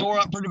 mine's tore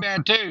up pretty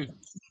bad too.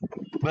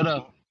 But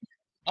I'm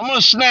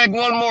gonna snag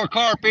one more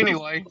carp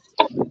anyway.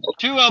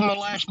 2 of them will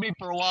last me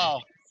for a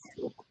while.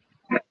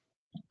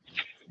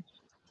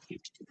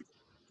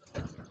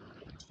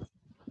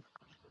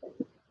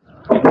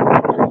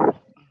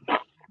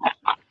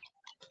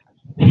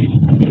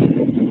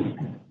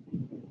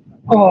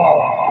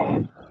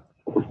 Oh.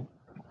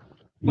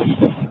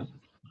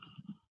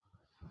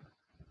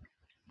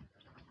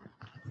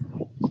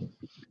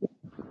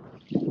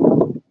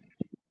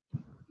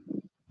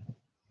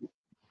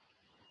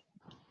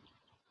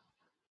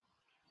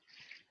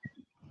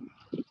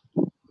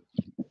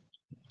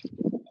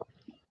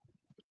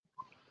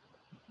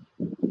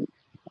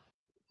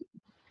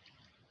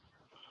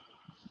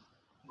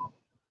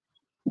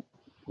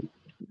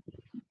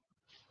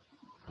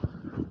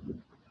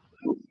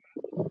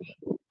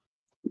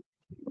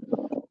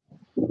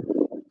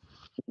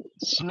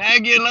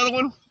 Snag you another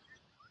one?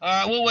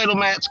 Alright, we'll wait till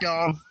Matt's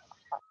gone.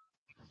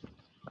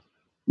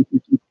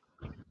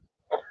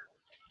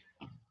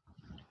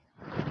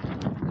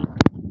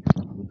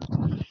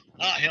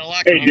 Oh, hell,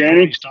 I can Hey, hear him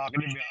when Danny, he's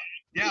talking to me.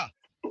 Yeah.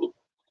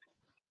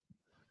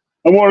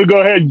 I want to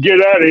go ahead and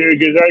get out of here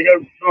because I got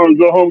to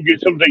go home and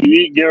get something to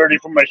eat and get ready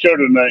for my show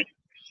tonight.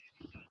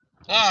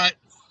 Alright.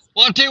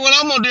 Well, I'll tell you what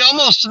I'm going to do. I'm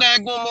going to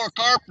snag one more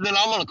carp, and then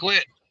I'm going to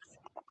quit.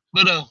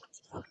 But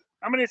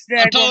I'm gonna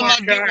I snag told one him more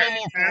I'd get carp, one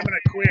more and I'm for him.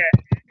 gonna quit.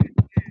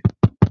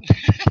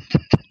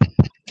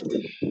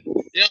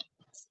 Yep.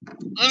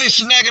 Let me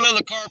snag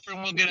another carp,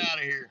 and we'll get out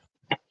of here.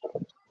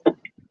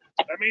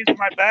 That means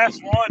my bass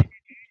won.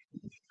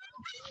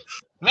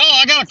 No,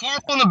 I got a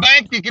carp on the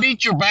bank that could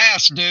eat your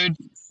bass, dude.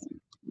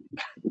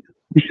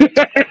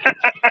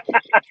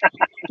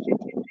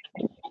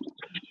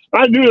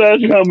 I knew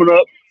that's coming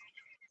up.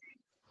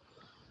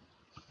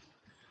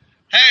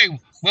 Hey,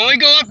 when we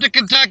go up to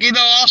Kentucky,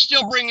 though, I'll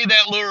still bring you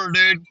that lure,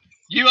 dude.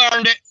 You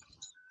earned it.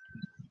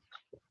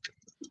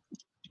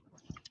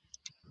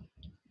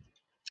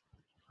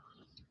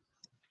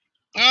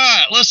 All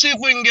right, let's see if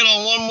we can get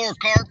on one more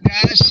carp,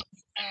 guys.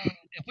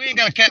 If we ain't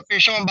got a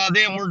catfish on by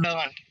then, we're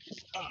done.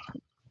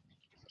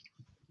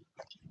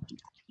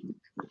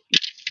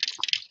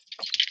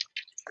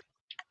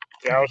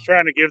 Yeah, I was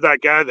trying to give that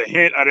guy the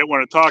hint. I didn't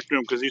want to talk to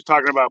him because he's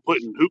talking about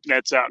putting hoop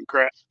nets out and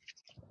crap.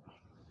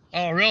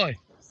 Oh, really?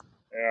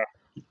 Yeah.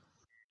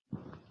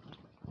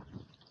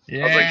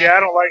 Yeah. I was like, yeah, I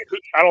don't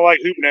like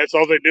hoop nets.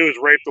 All they do is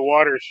rape the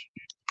waters.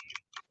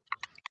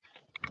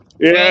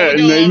 Yeah, Well, we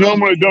and got a they lot of other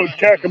normally people don't out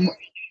here check doing them.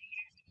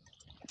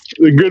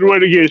 it. A good way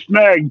to get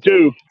snagged,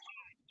 too.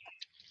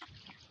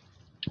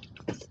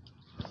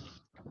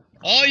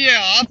 Oh,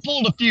 yeah, I've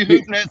pulled a few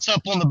hoop nets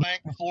up on the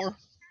bank before.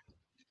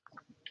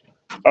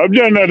 I've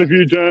done that a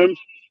few times.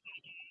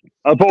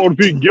 I pulled a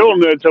few gill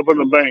nets up on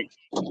the bank.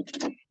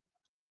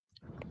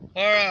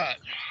 All right.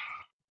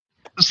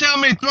 Let's see how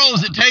many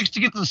throws it takes to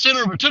get to the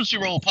center of a Tootsie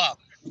Roll Pop.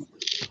 You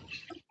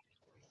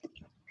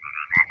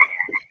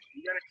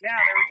got to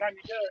count every time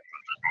you do it.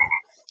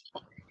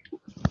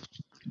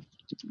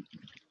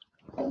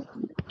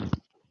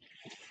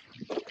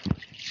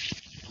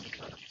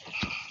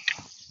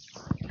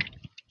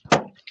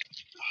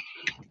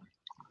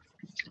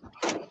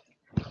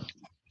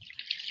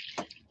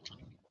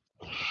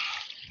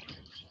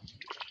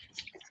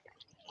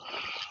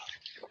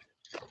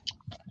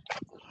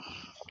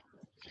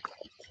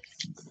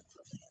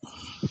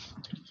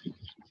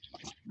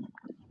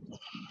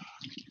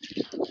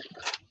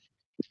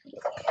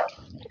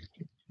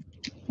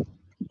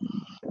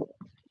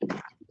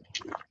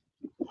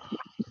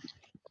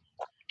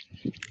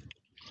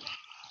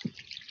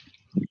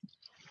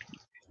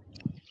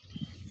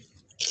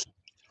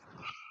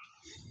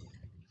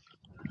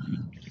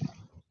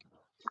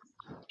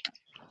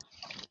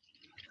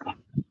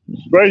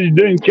 Surprised you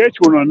didn't catch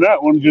one on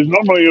that one, because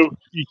normally if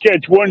you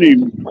catch one,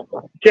 you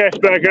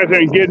cast back out there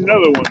and get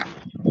another one.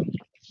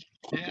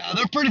 Yeah,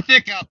 they're pretty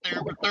thick out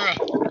there, but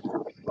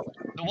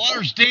the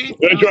water's deep.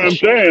 That's what I'm They're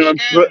saying. I'm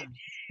scattered.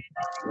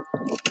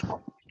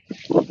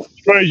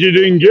 surprised you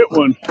didn't get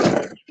one.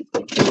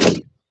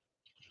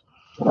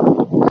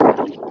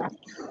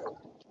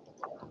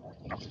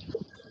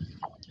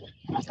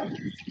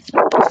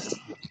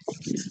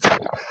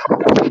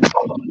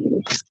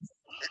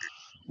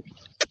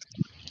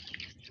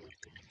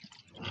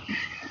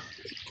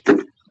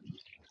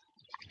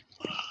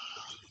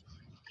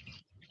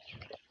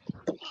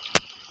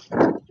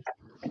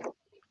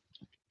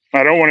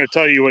 I don't want to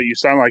tell you what you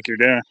sound like you're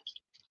doing.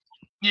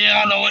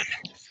 Yeah, I know it.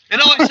 It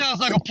always sounds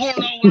like a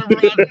porno whenever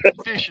I'm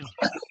fishing.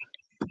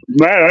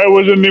 Matt, I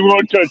wasn't even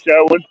going to touch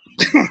that one.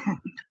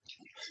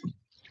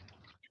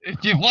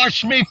 If you've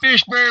watched me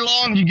fish very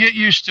long, you get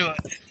used to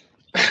it.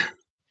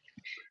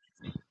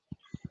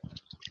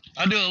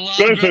 I do a lot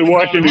of Especially grubbing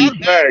watching going. him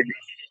snag.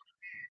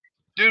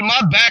 Dude,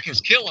 my back is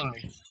killing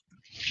me.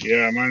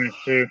 Yeah, mine is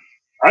too.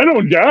 I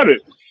don't doubt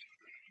it.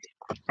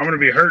 I'm going to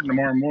be hurting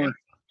tomorrow morning.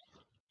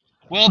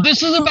 Well,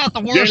 this is about the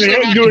worst Danny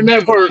thing had I doing can that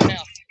do for right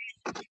now.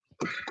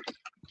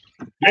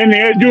 Danny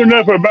had doing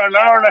that for about an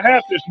hour and a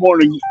half this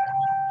morning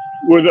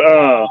with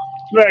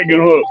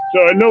snagging hook.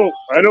 So I know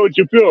what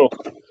you feel.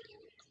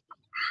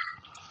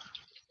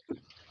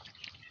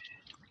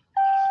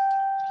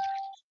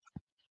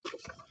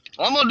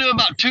 I'm gonna do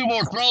about 2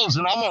 more throws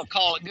and I'm gonna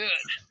call it good.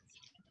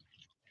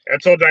 I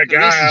told that This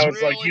guy, is I was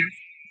really... like,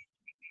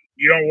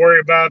 you don't worry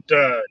about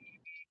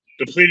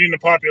depleting the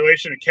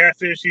population of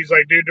catfish. He's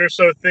like, dude, they're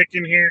so thick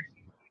in here.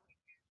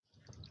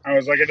 I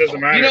was like, it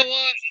doesn't matter. You know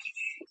what?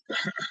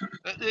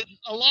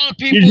 A lot of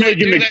people He's that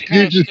making do that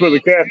kind of excuses stuff, for the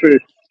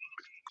catfish.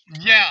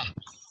 yeah,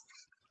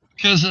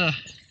 because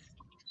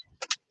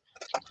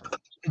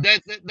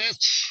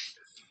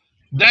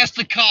that's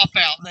the cop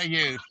out they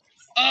use.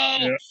 Oh,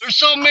 Yeah. there's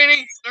so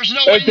many. There's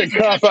no That's way a you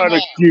can catch cop them out all.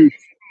 excuse.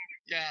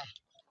 Yeah.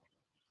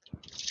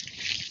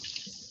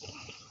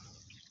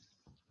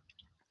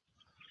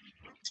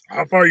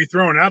 How far are you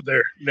throwing out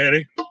there,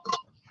 Daddy?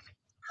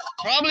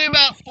 Probably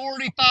about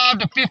 45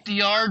 to 50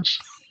 yards.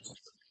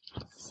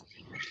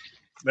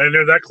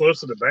 They're that close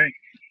to the bank.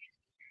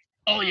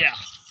 Oh, yeah.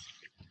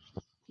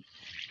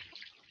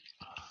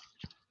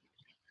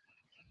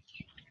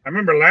 I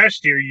remember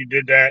last year you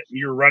did that.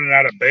 You were running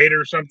out of bait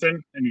or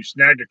something, and you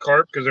snagged a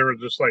carp because they were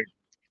just like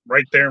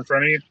right there in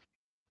front of you.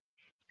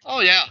 Oh,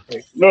 yeah.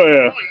 Oh,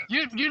 yeah.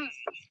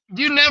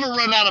 You never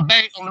run out of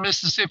bait on the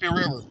Mississippi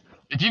River.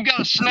 If you've got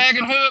a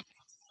snagging hook,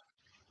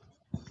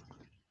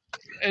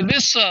 and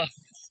this spot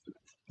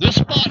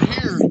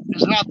here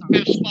is not the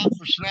best spot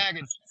for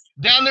snagging.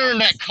 Down there in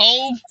that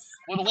cove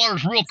where the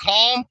water's real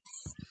calm,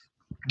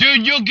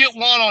 dude, you'll get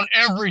one on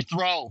every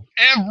throw.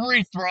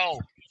 Every throw.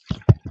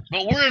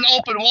 But we're in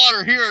open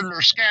water here and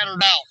they're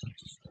scattered out.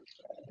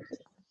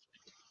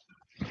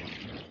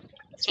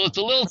 So it's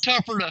a little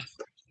tougher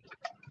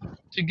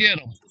to get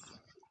them.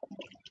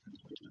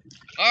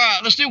 All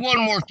right, let's do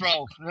one more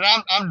throw, and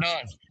I'm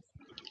done.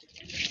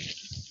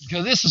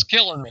 Because this is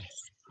killing me.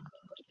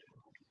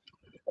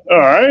 Oh,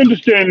 I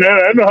understand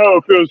that. I know how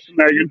it feels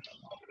snagging.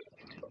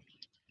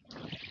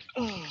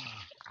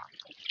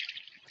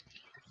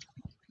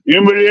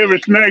 Anybody ever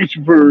snags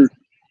for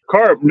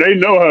carp, they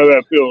know how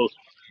that feels.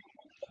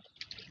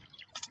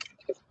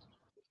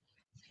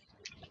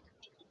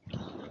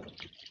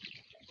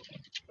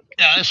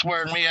 Yeah, it's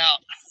wearing me out.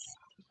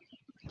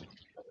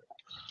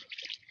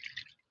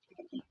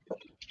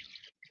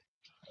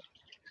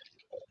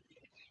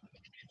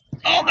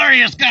 Oh, there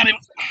he is. Got him.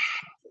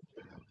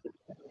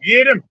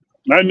 Get him.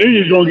 I knew you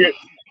was going to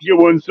get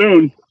one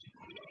soon.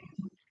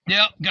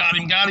 Yep, got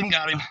him.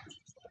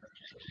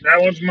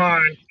 That one's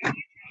mine.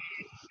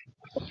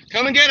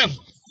 Come and get him.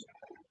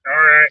 All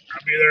right,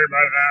 I'll be there in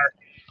about an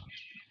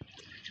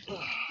hour.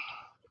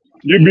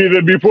 You'll be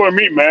there before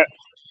me, Matt.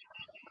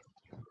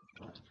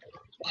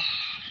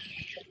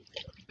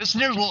 This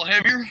near's a little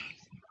heavier.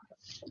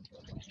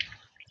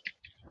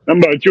 I'm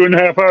about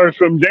 2.5 hours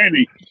from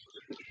Danny.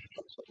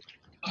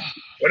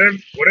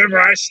 Whatever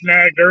I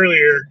snagged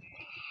earlier,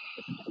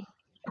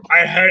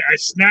 I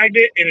snagged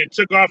it and it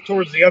took off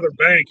towards the other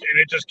bank and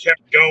it just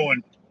kept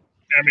going.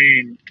 I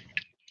mean,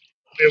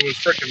 it was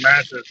freaking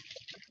massive.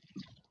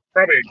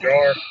 Probably a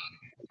gar.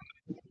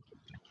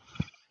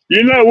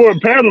 You're not where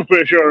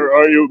paddlefish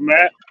are you,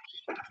 Matt?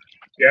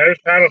 Yeah, there's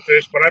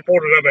paddlefish, but I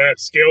pulled it up. It had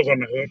scales on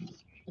the hook.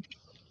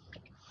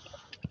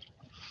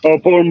 Oh,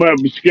 pull them up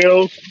with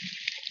scales.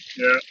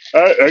 Yeah.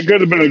 I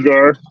could have been a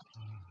gar.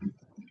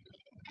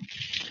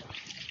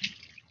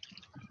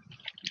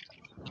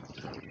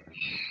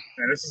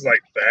 Man, this is like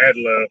bad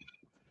luck.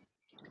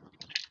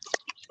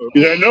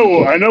 Because I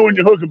know when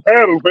you hook a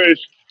paddlefish,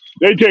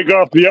 they take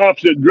off the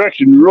opposite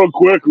direction real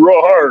quick,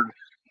 real hard.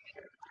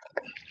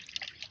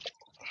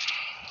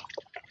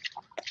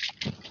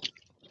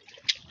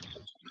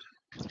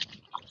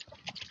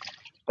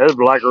 This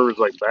Black River's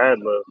like bad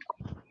luck.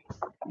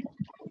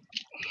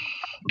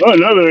 Oh,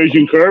 another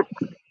Asian carp.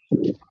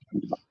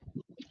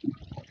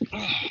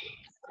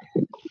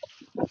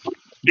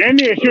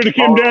 Danny, I should have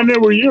come down there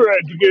where you're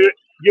at to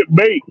get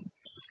bait.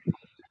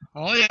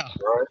 Oh yeah.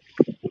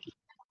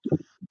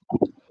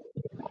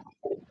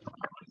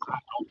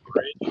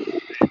 Right.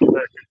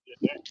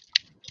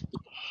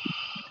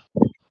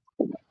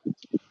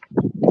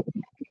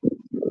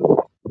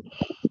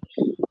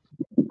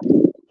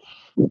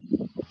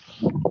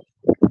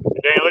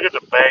 Danny, look at the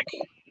bank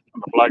on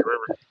the Black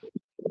River.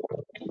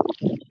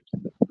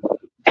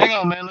 Hang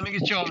on, man. Let me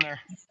get you on there.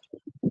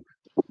 Man,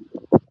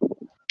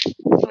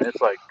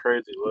 it's like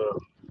crazy low.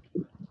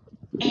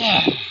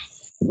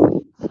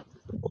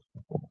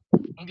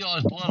 I'll get all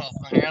this blood off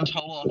my hands.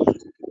 Hold on.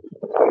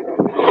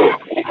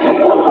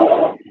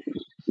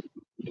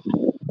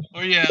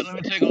 Where you at? Let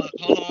me take a look.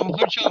 Hold on. I'm gonna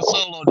put you on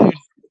solo, dude.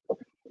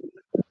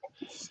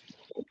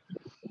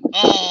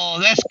 Oh,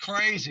 that's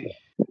crazy.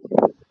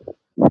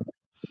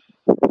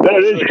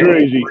 That is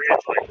crazy.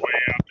 It's like way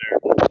out there.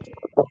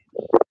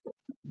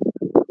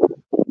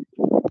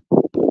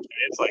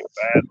 It's like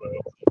bad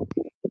low.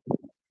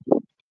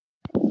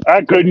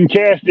 I couldn't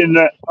cast on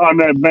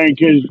that bank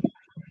because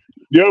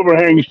the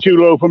overhang's too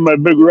low for my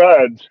big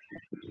rods.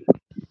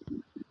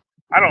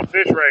 I don't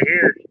fish right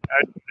here.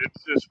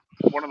 It's just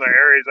one of the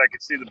areas I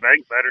could see the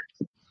bank better.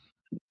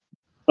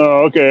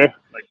 Oh, okay.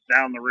 Like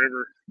down the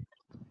river.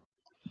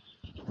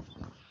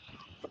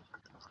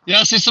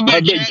 Yeah, see, My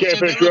somebody big chat said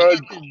catfish that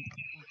looks rod. like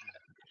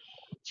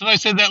somebody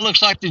said that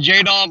looks like the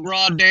J-Dog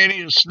rod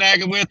Danny is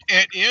snagging with.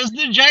 It is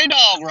the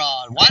J-Dog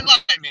rod. White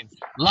lightning.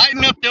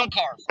 Lighten up them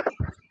carp.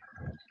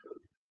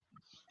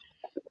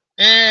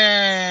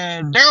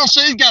 And Daryl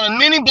says he's got a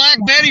mini Black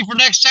Betty for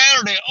next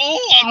Saturday.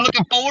 Oh, I'm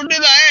looking forward to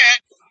that.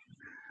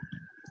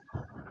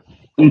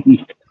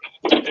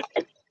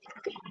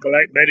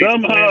 Black Betty.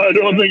 Somehow I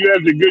don't think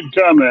that's a good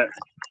comment.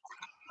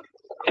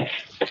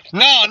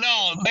 No,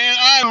 man,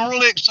 I'm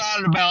really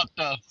excited about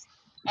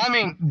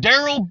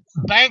Daryl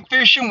bank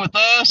fishing with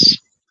us.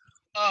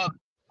 I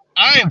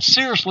am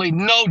seriously,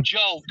 no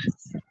joke,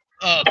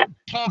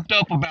 pumped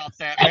up about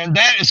that, man.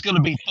 That is going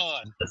to be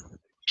fun.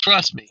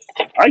 Trust me.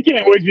 I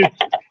can't wait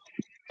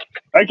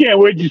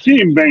to see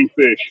him bank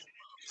fish.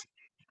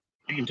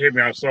 You can take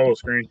me on solo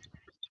screen.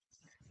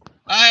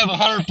 I have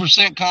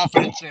 100%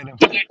 confidence in him.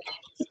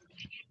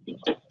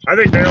 I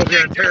think Daryl's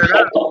going to tear it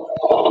up.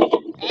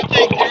 I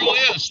think Daryl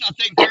is. I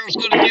think Daryl's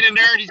going to get in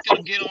there and he's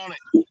going to get on it.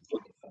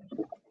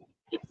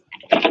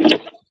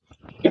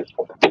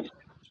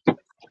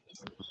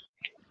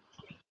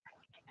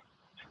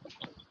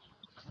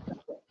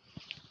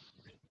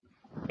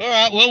 All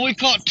right, well, we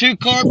caught 2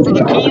 carp for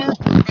the cooler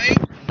for bait.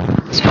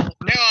 So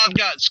now I've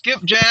got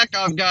skipjack,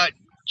 I've got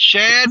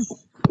shad,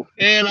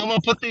 and I'm going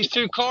to put these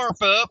 2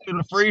 carp up in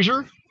the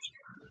freezer.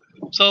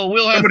 So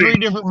we'll have 3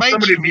 different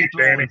baits to be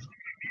throwing.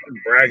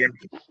 I'm bragging.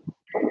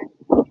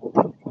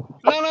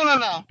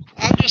 No.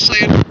 I'm just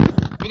saying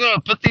we're going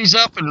to put these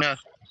up and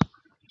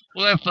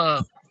we'll have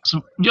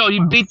some,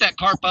 you beat that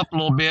carp up a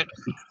little bit.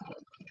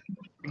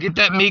 Get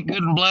that meat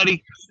good and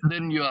bloody.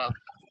 Then you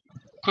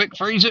quick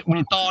freeze it. When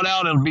you thaw it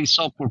out, it'll be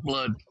soaked with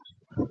blood.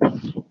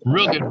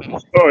 Real good bait.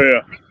 Oh,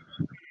 yeah.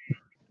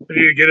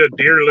 You get a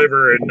deer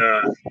liver and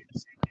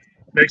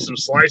make some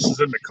slices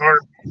in the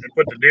carp and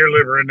put the deer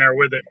liver in there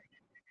with it.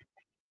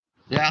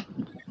 Yeah.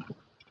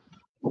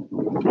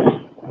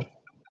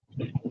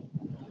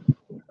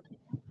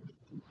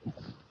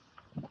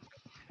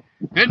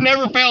 It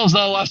never fails,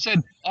 though. I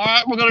said, all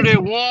right, we're going to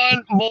do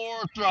 1 more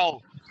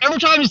throw. Every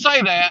time you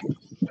say that,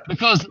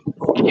 because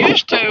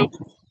used to,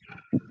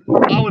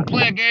 I would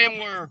play a game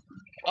where,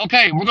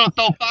 okay, we're going to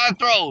throw 5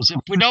 throws.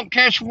 If we don't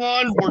catch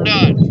one, we're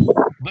done.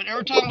 But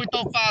every time we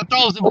throw 5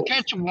 throws, if we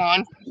catch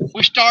one,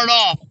 we start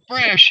off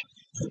fresh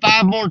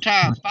 5 more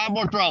times, 5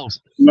 more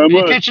throws. And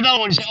you catch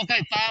another one, you say,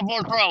 okay, 5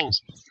 more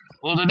throws.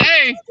 Well,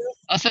 today,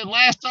 I said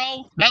last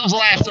throw. That was the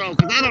last throw,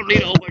 because I don't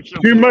need a whole bunch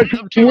of them. Too much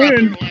Them 2 right there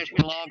wind. will last me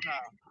a long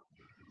time.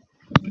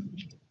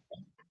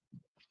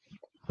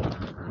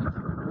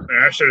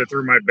 Man, I should have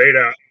threw my bait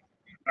out.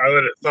 I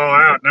let it thaw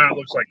out. Now it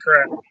looks like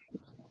crap.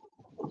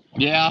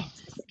 Yeah.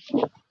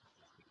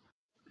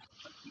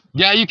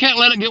 Yeah, you can't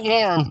let it get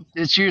warm.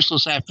 It's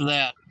useless after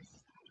that.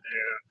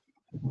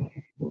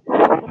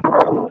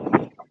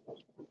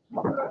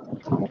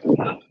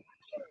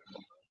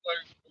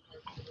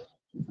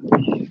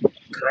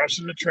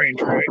 Crossing the train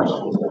tracks.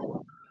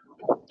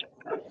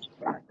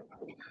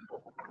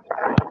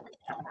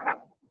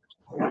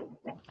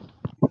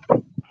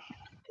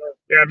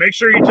 Yeah, make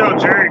sure you tell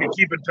Jerry to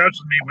keep in touch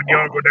with me when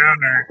y'all go down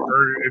there,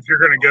 or if you're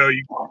gonna go,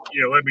 you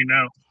let me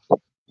know.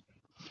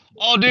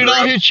 Oh, dude,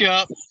 I'll hit you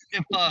up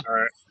if All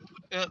right.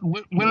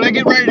 when they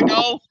get ready to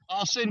go.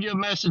 I'll send you a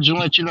message and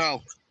let you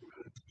know.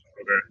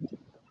 Okay.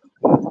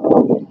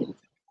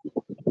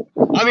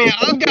 I mean,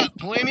 I've got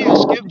plenty of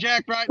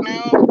skipjack right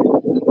now,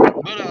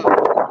 but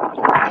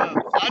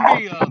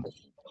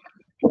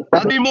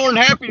I'd be more than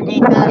happy to go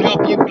up there and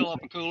help you fill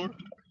up a cooler.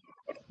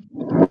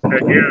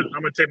 Heck yeah,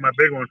 I'm gonna take my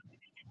big one.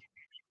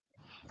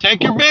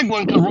 Take your big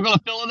one because we're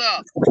gonna fill it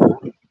up.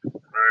 All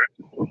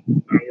right.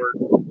 That'll work.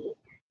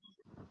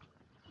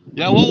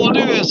 Yeah, what we'll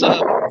do is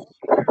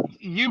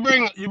you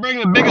bring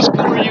the biggest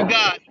cooler you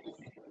got,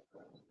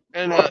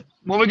 and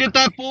when we get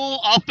that full,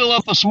 I'll fill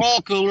up a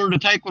small cooler to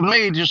take with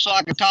me just so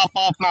I can top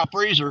off my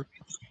freezer.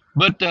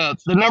 But the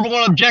number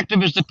one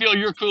objective is to fill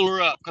your cooler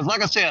up because,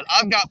 like I said,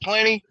 I've got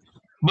plenty,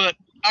 but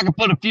I can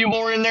put a few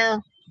more in there.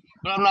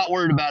 But I'm not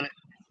worried about it.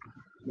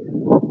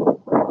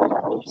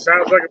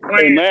 Sounds like a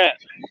plan. Hey, Matt.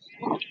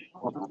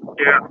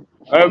 Yeah.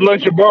 I'd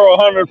let you borrow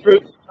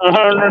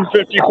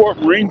 150 quart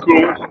marine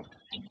cooler.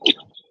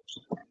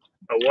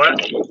 A what?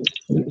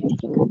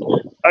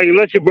 I can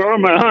let you borrow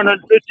my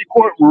 150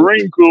 quart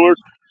marine cooler.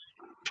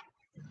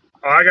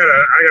 Oh, I got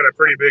a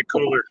pretty big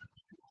cooler.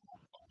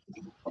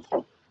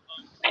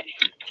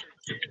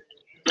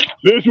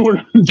 This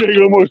would take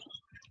almost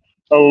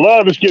a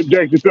lot of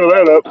skipjack to fill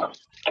that up.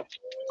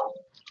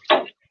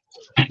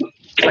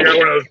 I got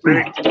one of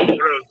those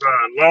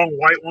long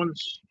white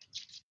ones.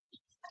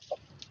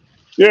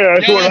 Yeah,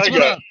 that's what I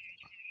got.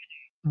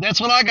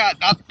 That's what I got.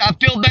 I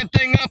filled that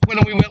thing up when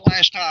we went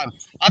last time.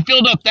 I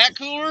filled up that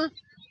cooler,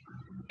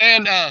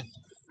 and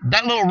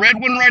that little red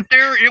one right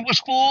there, it was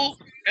full.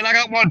 And I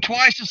got one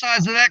twice the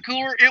size of that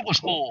cooler, it was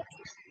full.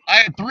 I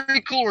had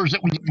 3 coolers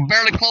that we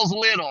barely closed the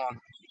lid on.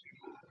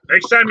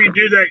 Next time you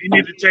do that, you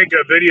need to take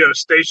a video of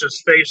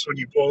Stacia's face when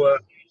you pull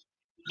up.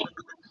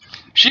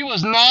 She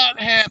was not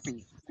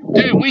happy.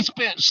 Dude, we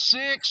spent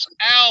 6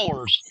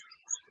 hours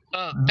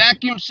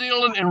vacuum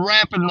sealing and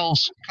wrapping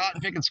those cotton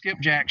picking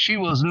skipjacks. She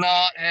was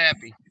not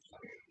happy.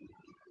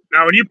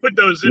 Now, when you put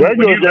those in, That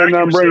when goes you down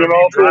there vacuum and seal bring it them, do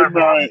you all dry through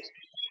them off? night.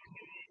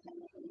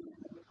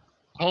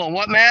 Hold on,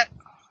 what, Matt?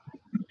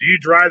 Do you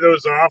dry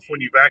those off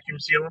when you vacuum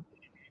seal them?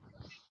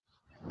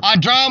 I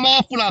dry them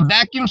off when I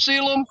vacuum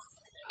seal them.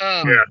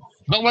 Yeah.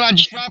 But when I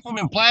just wrap them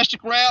in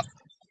plastic wrap,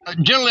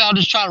 generally I'll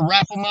just try to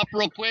wrap them up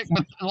real quick.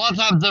 But a lot of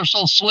times they're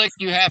so slick,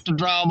 you have to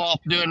dry them off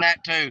doing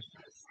that too.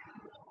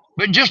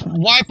 But just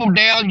wipe them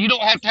down. You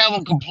don't have to have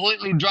them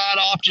completely dried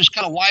off. Just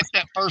kind of wipe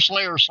that first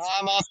layer of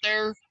slime off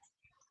there.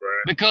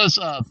 Right. Because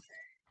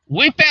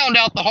we found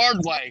out the hard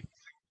way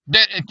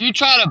that if you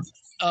try to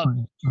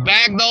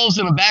bag those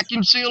in a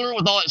vacuum sealer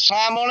with all that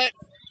slime on it,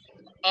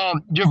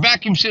 your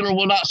vacuum sealer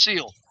will not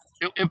seal.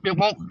 It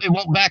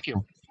won't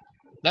vacuum.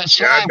 That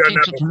Yeah, I've slime done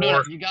keeps that it from doing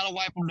before. it. You gotta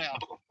wipe them down.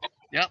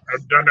 Yep.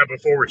 I've done that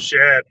before with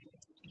shad.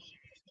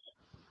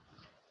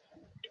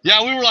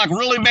 Yeah, we were like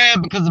really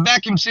mad because the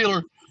vacuum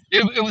sealer,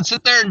 it would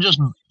sit there and just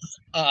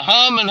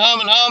hum and hum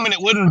and hum, and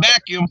it wouldn't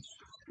vacuum.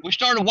 We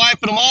started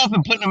wiping them off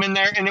and putting them in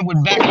there, and it would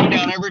vacuum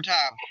down every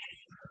time.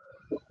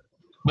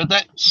 But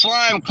that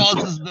slime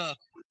causes the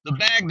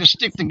bag to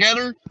stick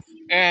together,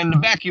 and the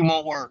vacuum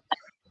won't work.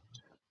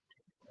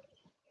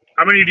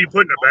 How many do you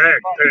put in a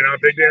bag, depending on how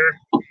big they are?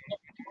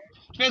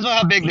 Depends on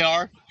how big they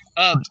are.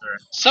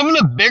 Some of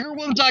the bigger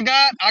ones I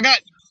got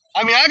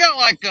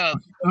like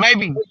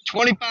maybe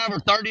 25 or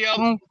 30 of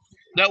them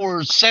that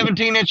were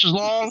 17 inches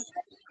long.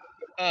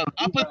 I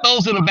put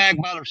those in a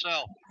bag by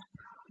themselves.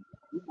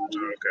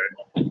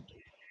 Okay.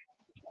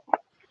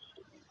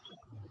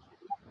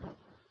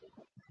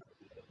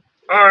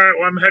 All right.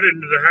 Well, I'm headed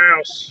into the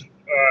house.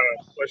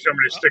 Unless you want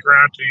me to stick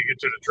around till you get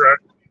to the truck.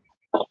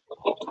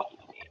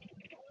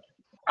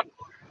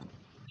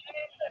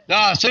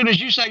 As soon as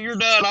you say you're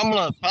done, I'm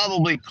gonna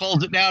probably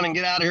close it down and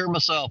get out of here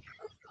myself.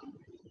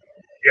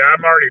 Yeah,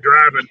 I'm already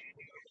driving.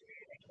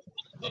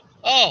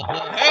 Oh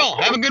well, hell,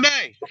 have a good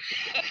day.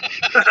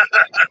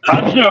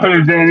 I'm still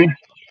here, Danny.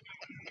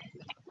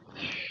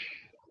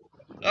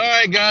 All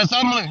right, guys,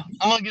 I'm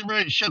gonna get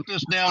ready to shut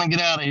this down and get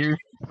out of here.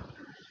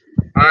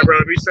 All right,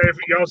 brother. Be safe.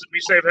 Y'all be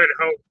safe headed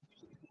home.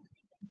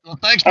 Well,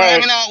 thanks for All right.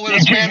 hanging out with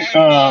us, man. You, Have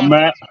fun.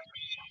 Matt.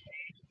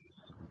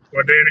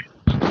 What, Danny?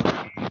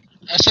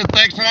 I said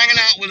thanks for hanging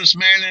out with us,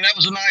 man, and that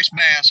was a nice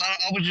bass.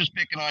 I was just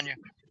picking on you.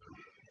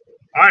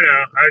 I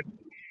know.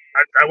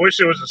 I wish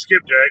it was a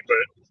skipjack,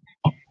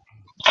 but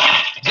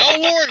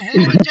don't worry.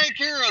 We're gonna take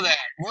care of that.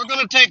 We're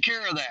gonna take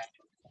care of that.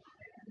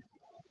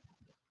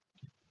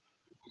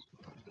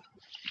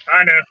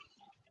 I know.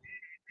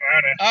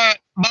 All right,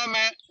 bye,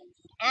 Matt.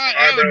 All right,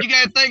 All right, Evan, bro. you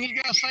got anything you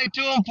gotta say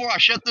to him before I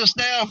shut this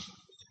down?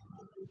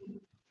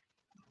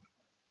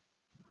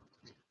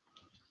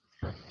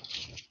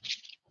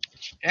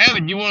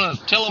 Evan, you want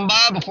to tell them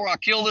bye before I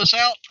kill this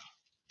out?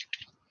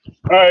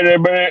 All right,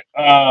 everybody.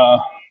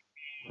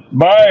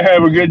 Bye.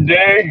 Have a good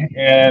day.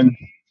 And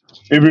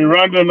if you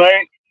run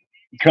tonight,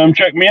 come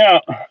check me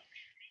out.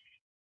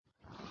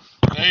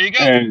 There you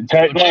go. And Go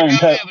tight check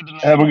lines. out Evan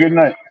tonight. Have a good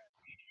night.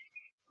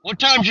 What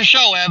time's your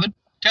show, Evan?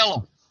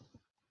 Tell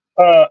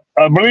them.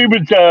 I believe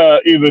it's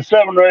either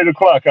 7 or 8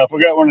 o'clock. I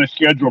forgot when I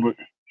scheduled it.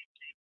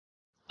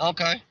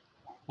 Okay.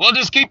 Well,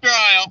 just keep your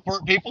eye out for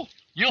it, people.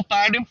 You'll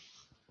find him.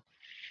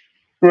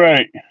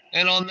 Right.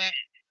 And on that,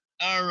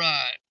 all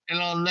right. And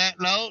on that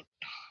note,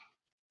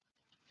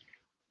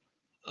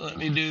 let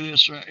me do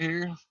this right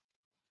here.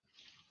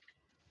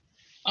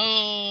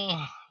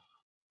 Oh,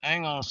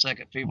 hang on a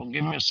second, people.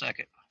 Give me a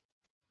second.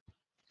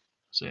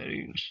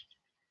 Settings,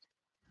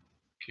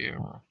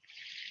 camera.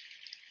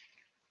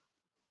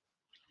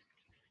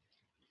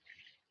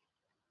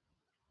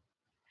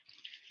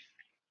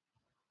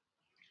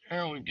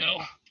 There we go.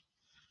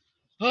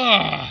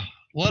 Oh,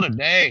 what a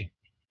day.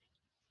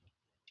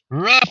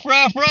 Rough,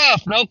 rough,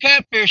 rough. No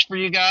catfish for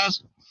you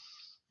guys.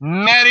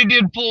 Maddie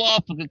did pull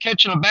off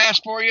catching a bass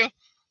for you.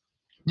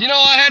 You know,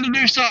 I had to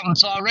do something,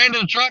 so I ran to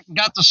the truck,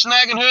 got the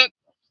snagging hook,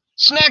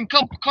 snagged a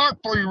couple carp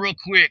for you real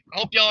quick.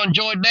 Hope y'all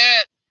enjoyed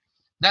that.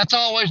 That's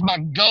always my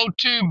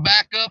go-to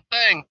backup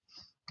thing.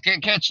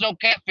 Can't catch no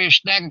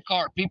catfish, snag a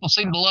carp. People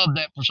seem to love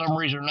that for some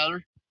reason or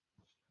another.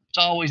 It's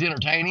always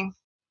entertaining.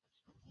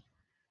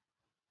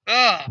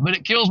 But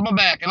it kills my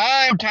back, and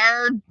I am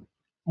tired.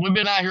 We've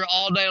been out here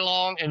all day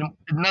long, and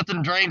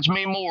nothing drains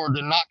me more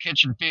than not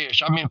catching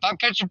fish. I mean, if I'm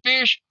catching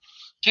fish,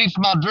 keeps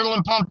my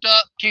adrenaline pumped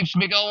up, keeps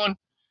me going.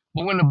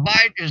 But when the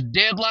bite is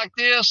dead like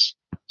this,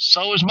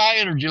 so is my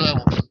energy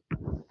level.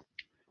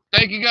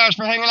 Thank you guys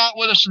for hanging out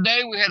with us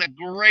today. We had a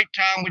great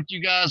time with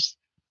you guys,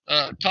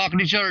 talking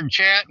to each other in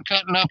chat and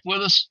cutting up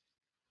with us.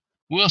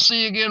 We'll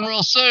see you again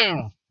real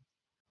soon.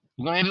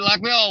 We're going to end it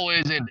like we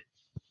always end it.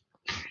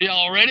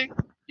 Y'all ready?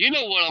 You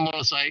know what I'm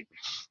going to say.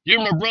 You're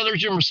my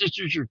brothers, you're my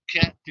sisters, your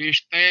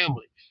catfish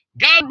family.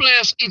 God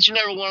bless each and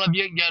every one of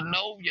you. You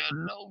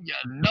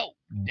know.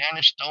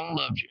 Danny Stone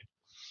loves you.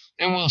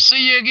 And we'll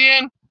see you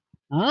again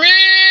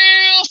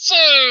real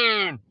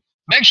soon.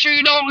 Make sure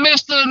you don't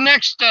miss the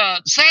next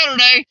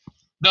Saturday.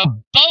 The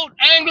boat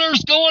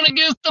anglers going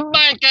against the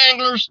bank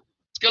anglers.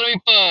 It's going to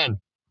be fun.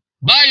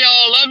 Bye,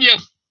 y'all. Love you.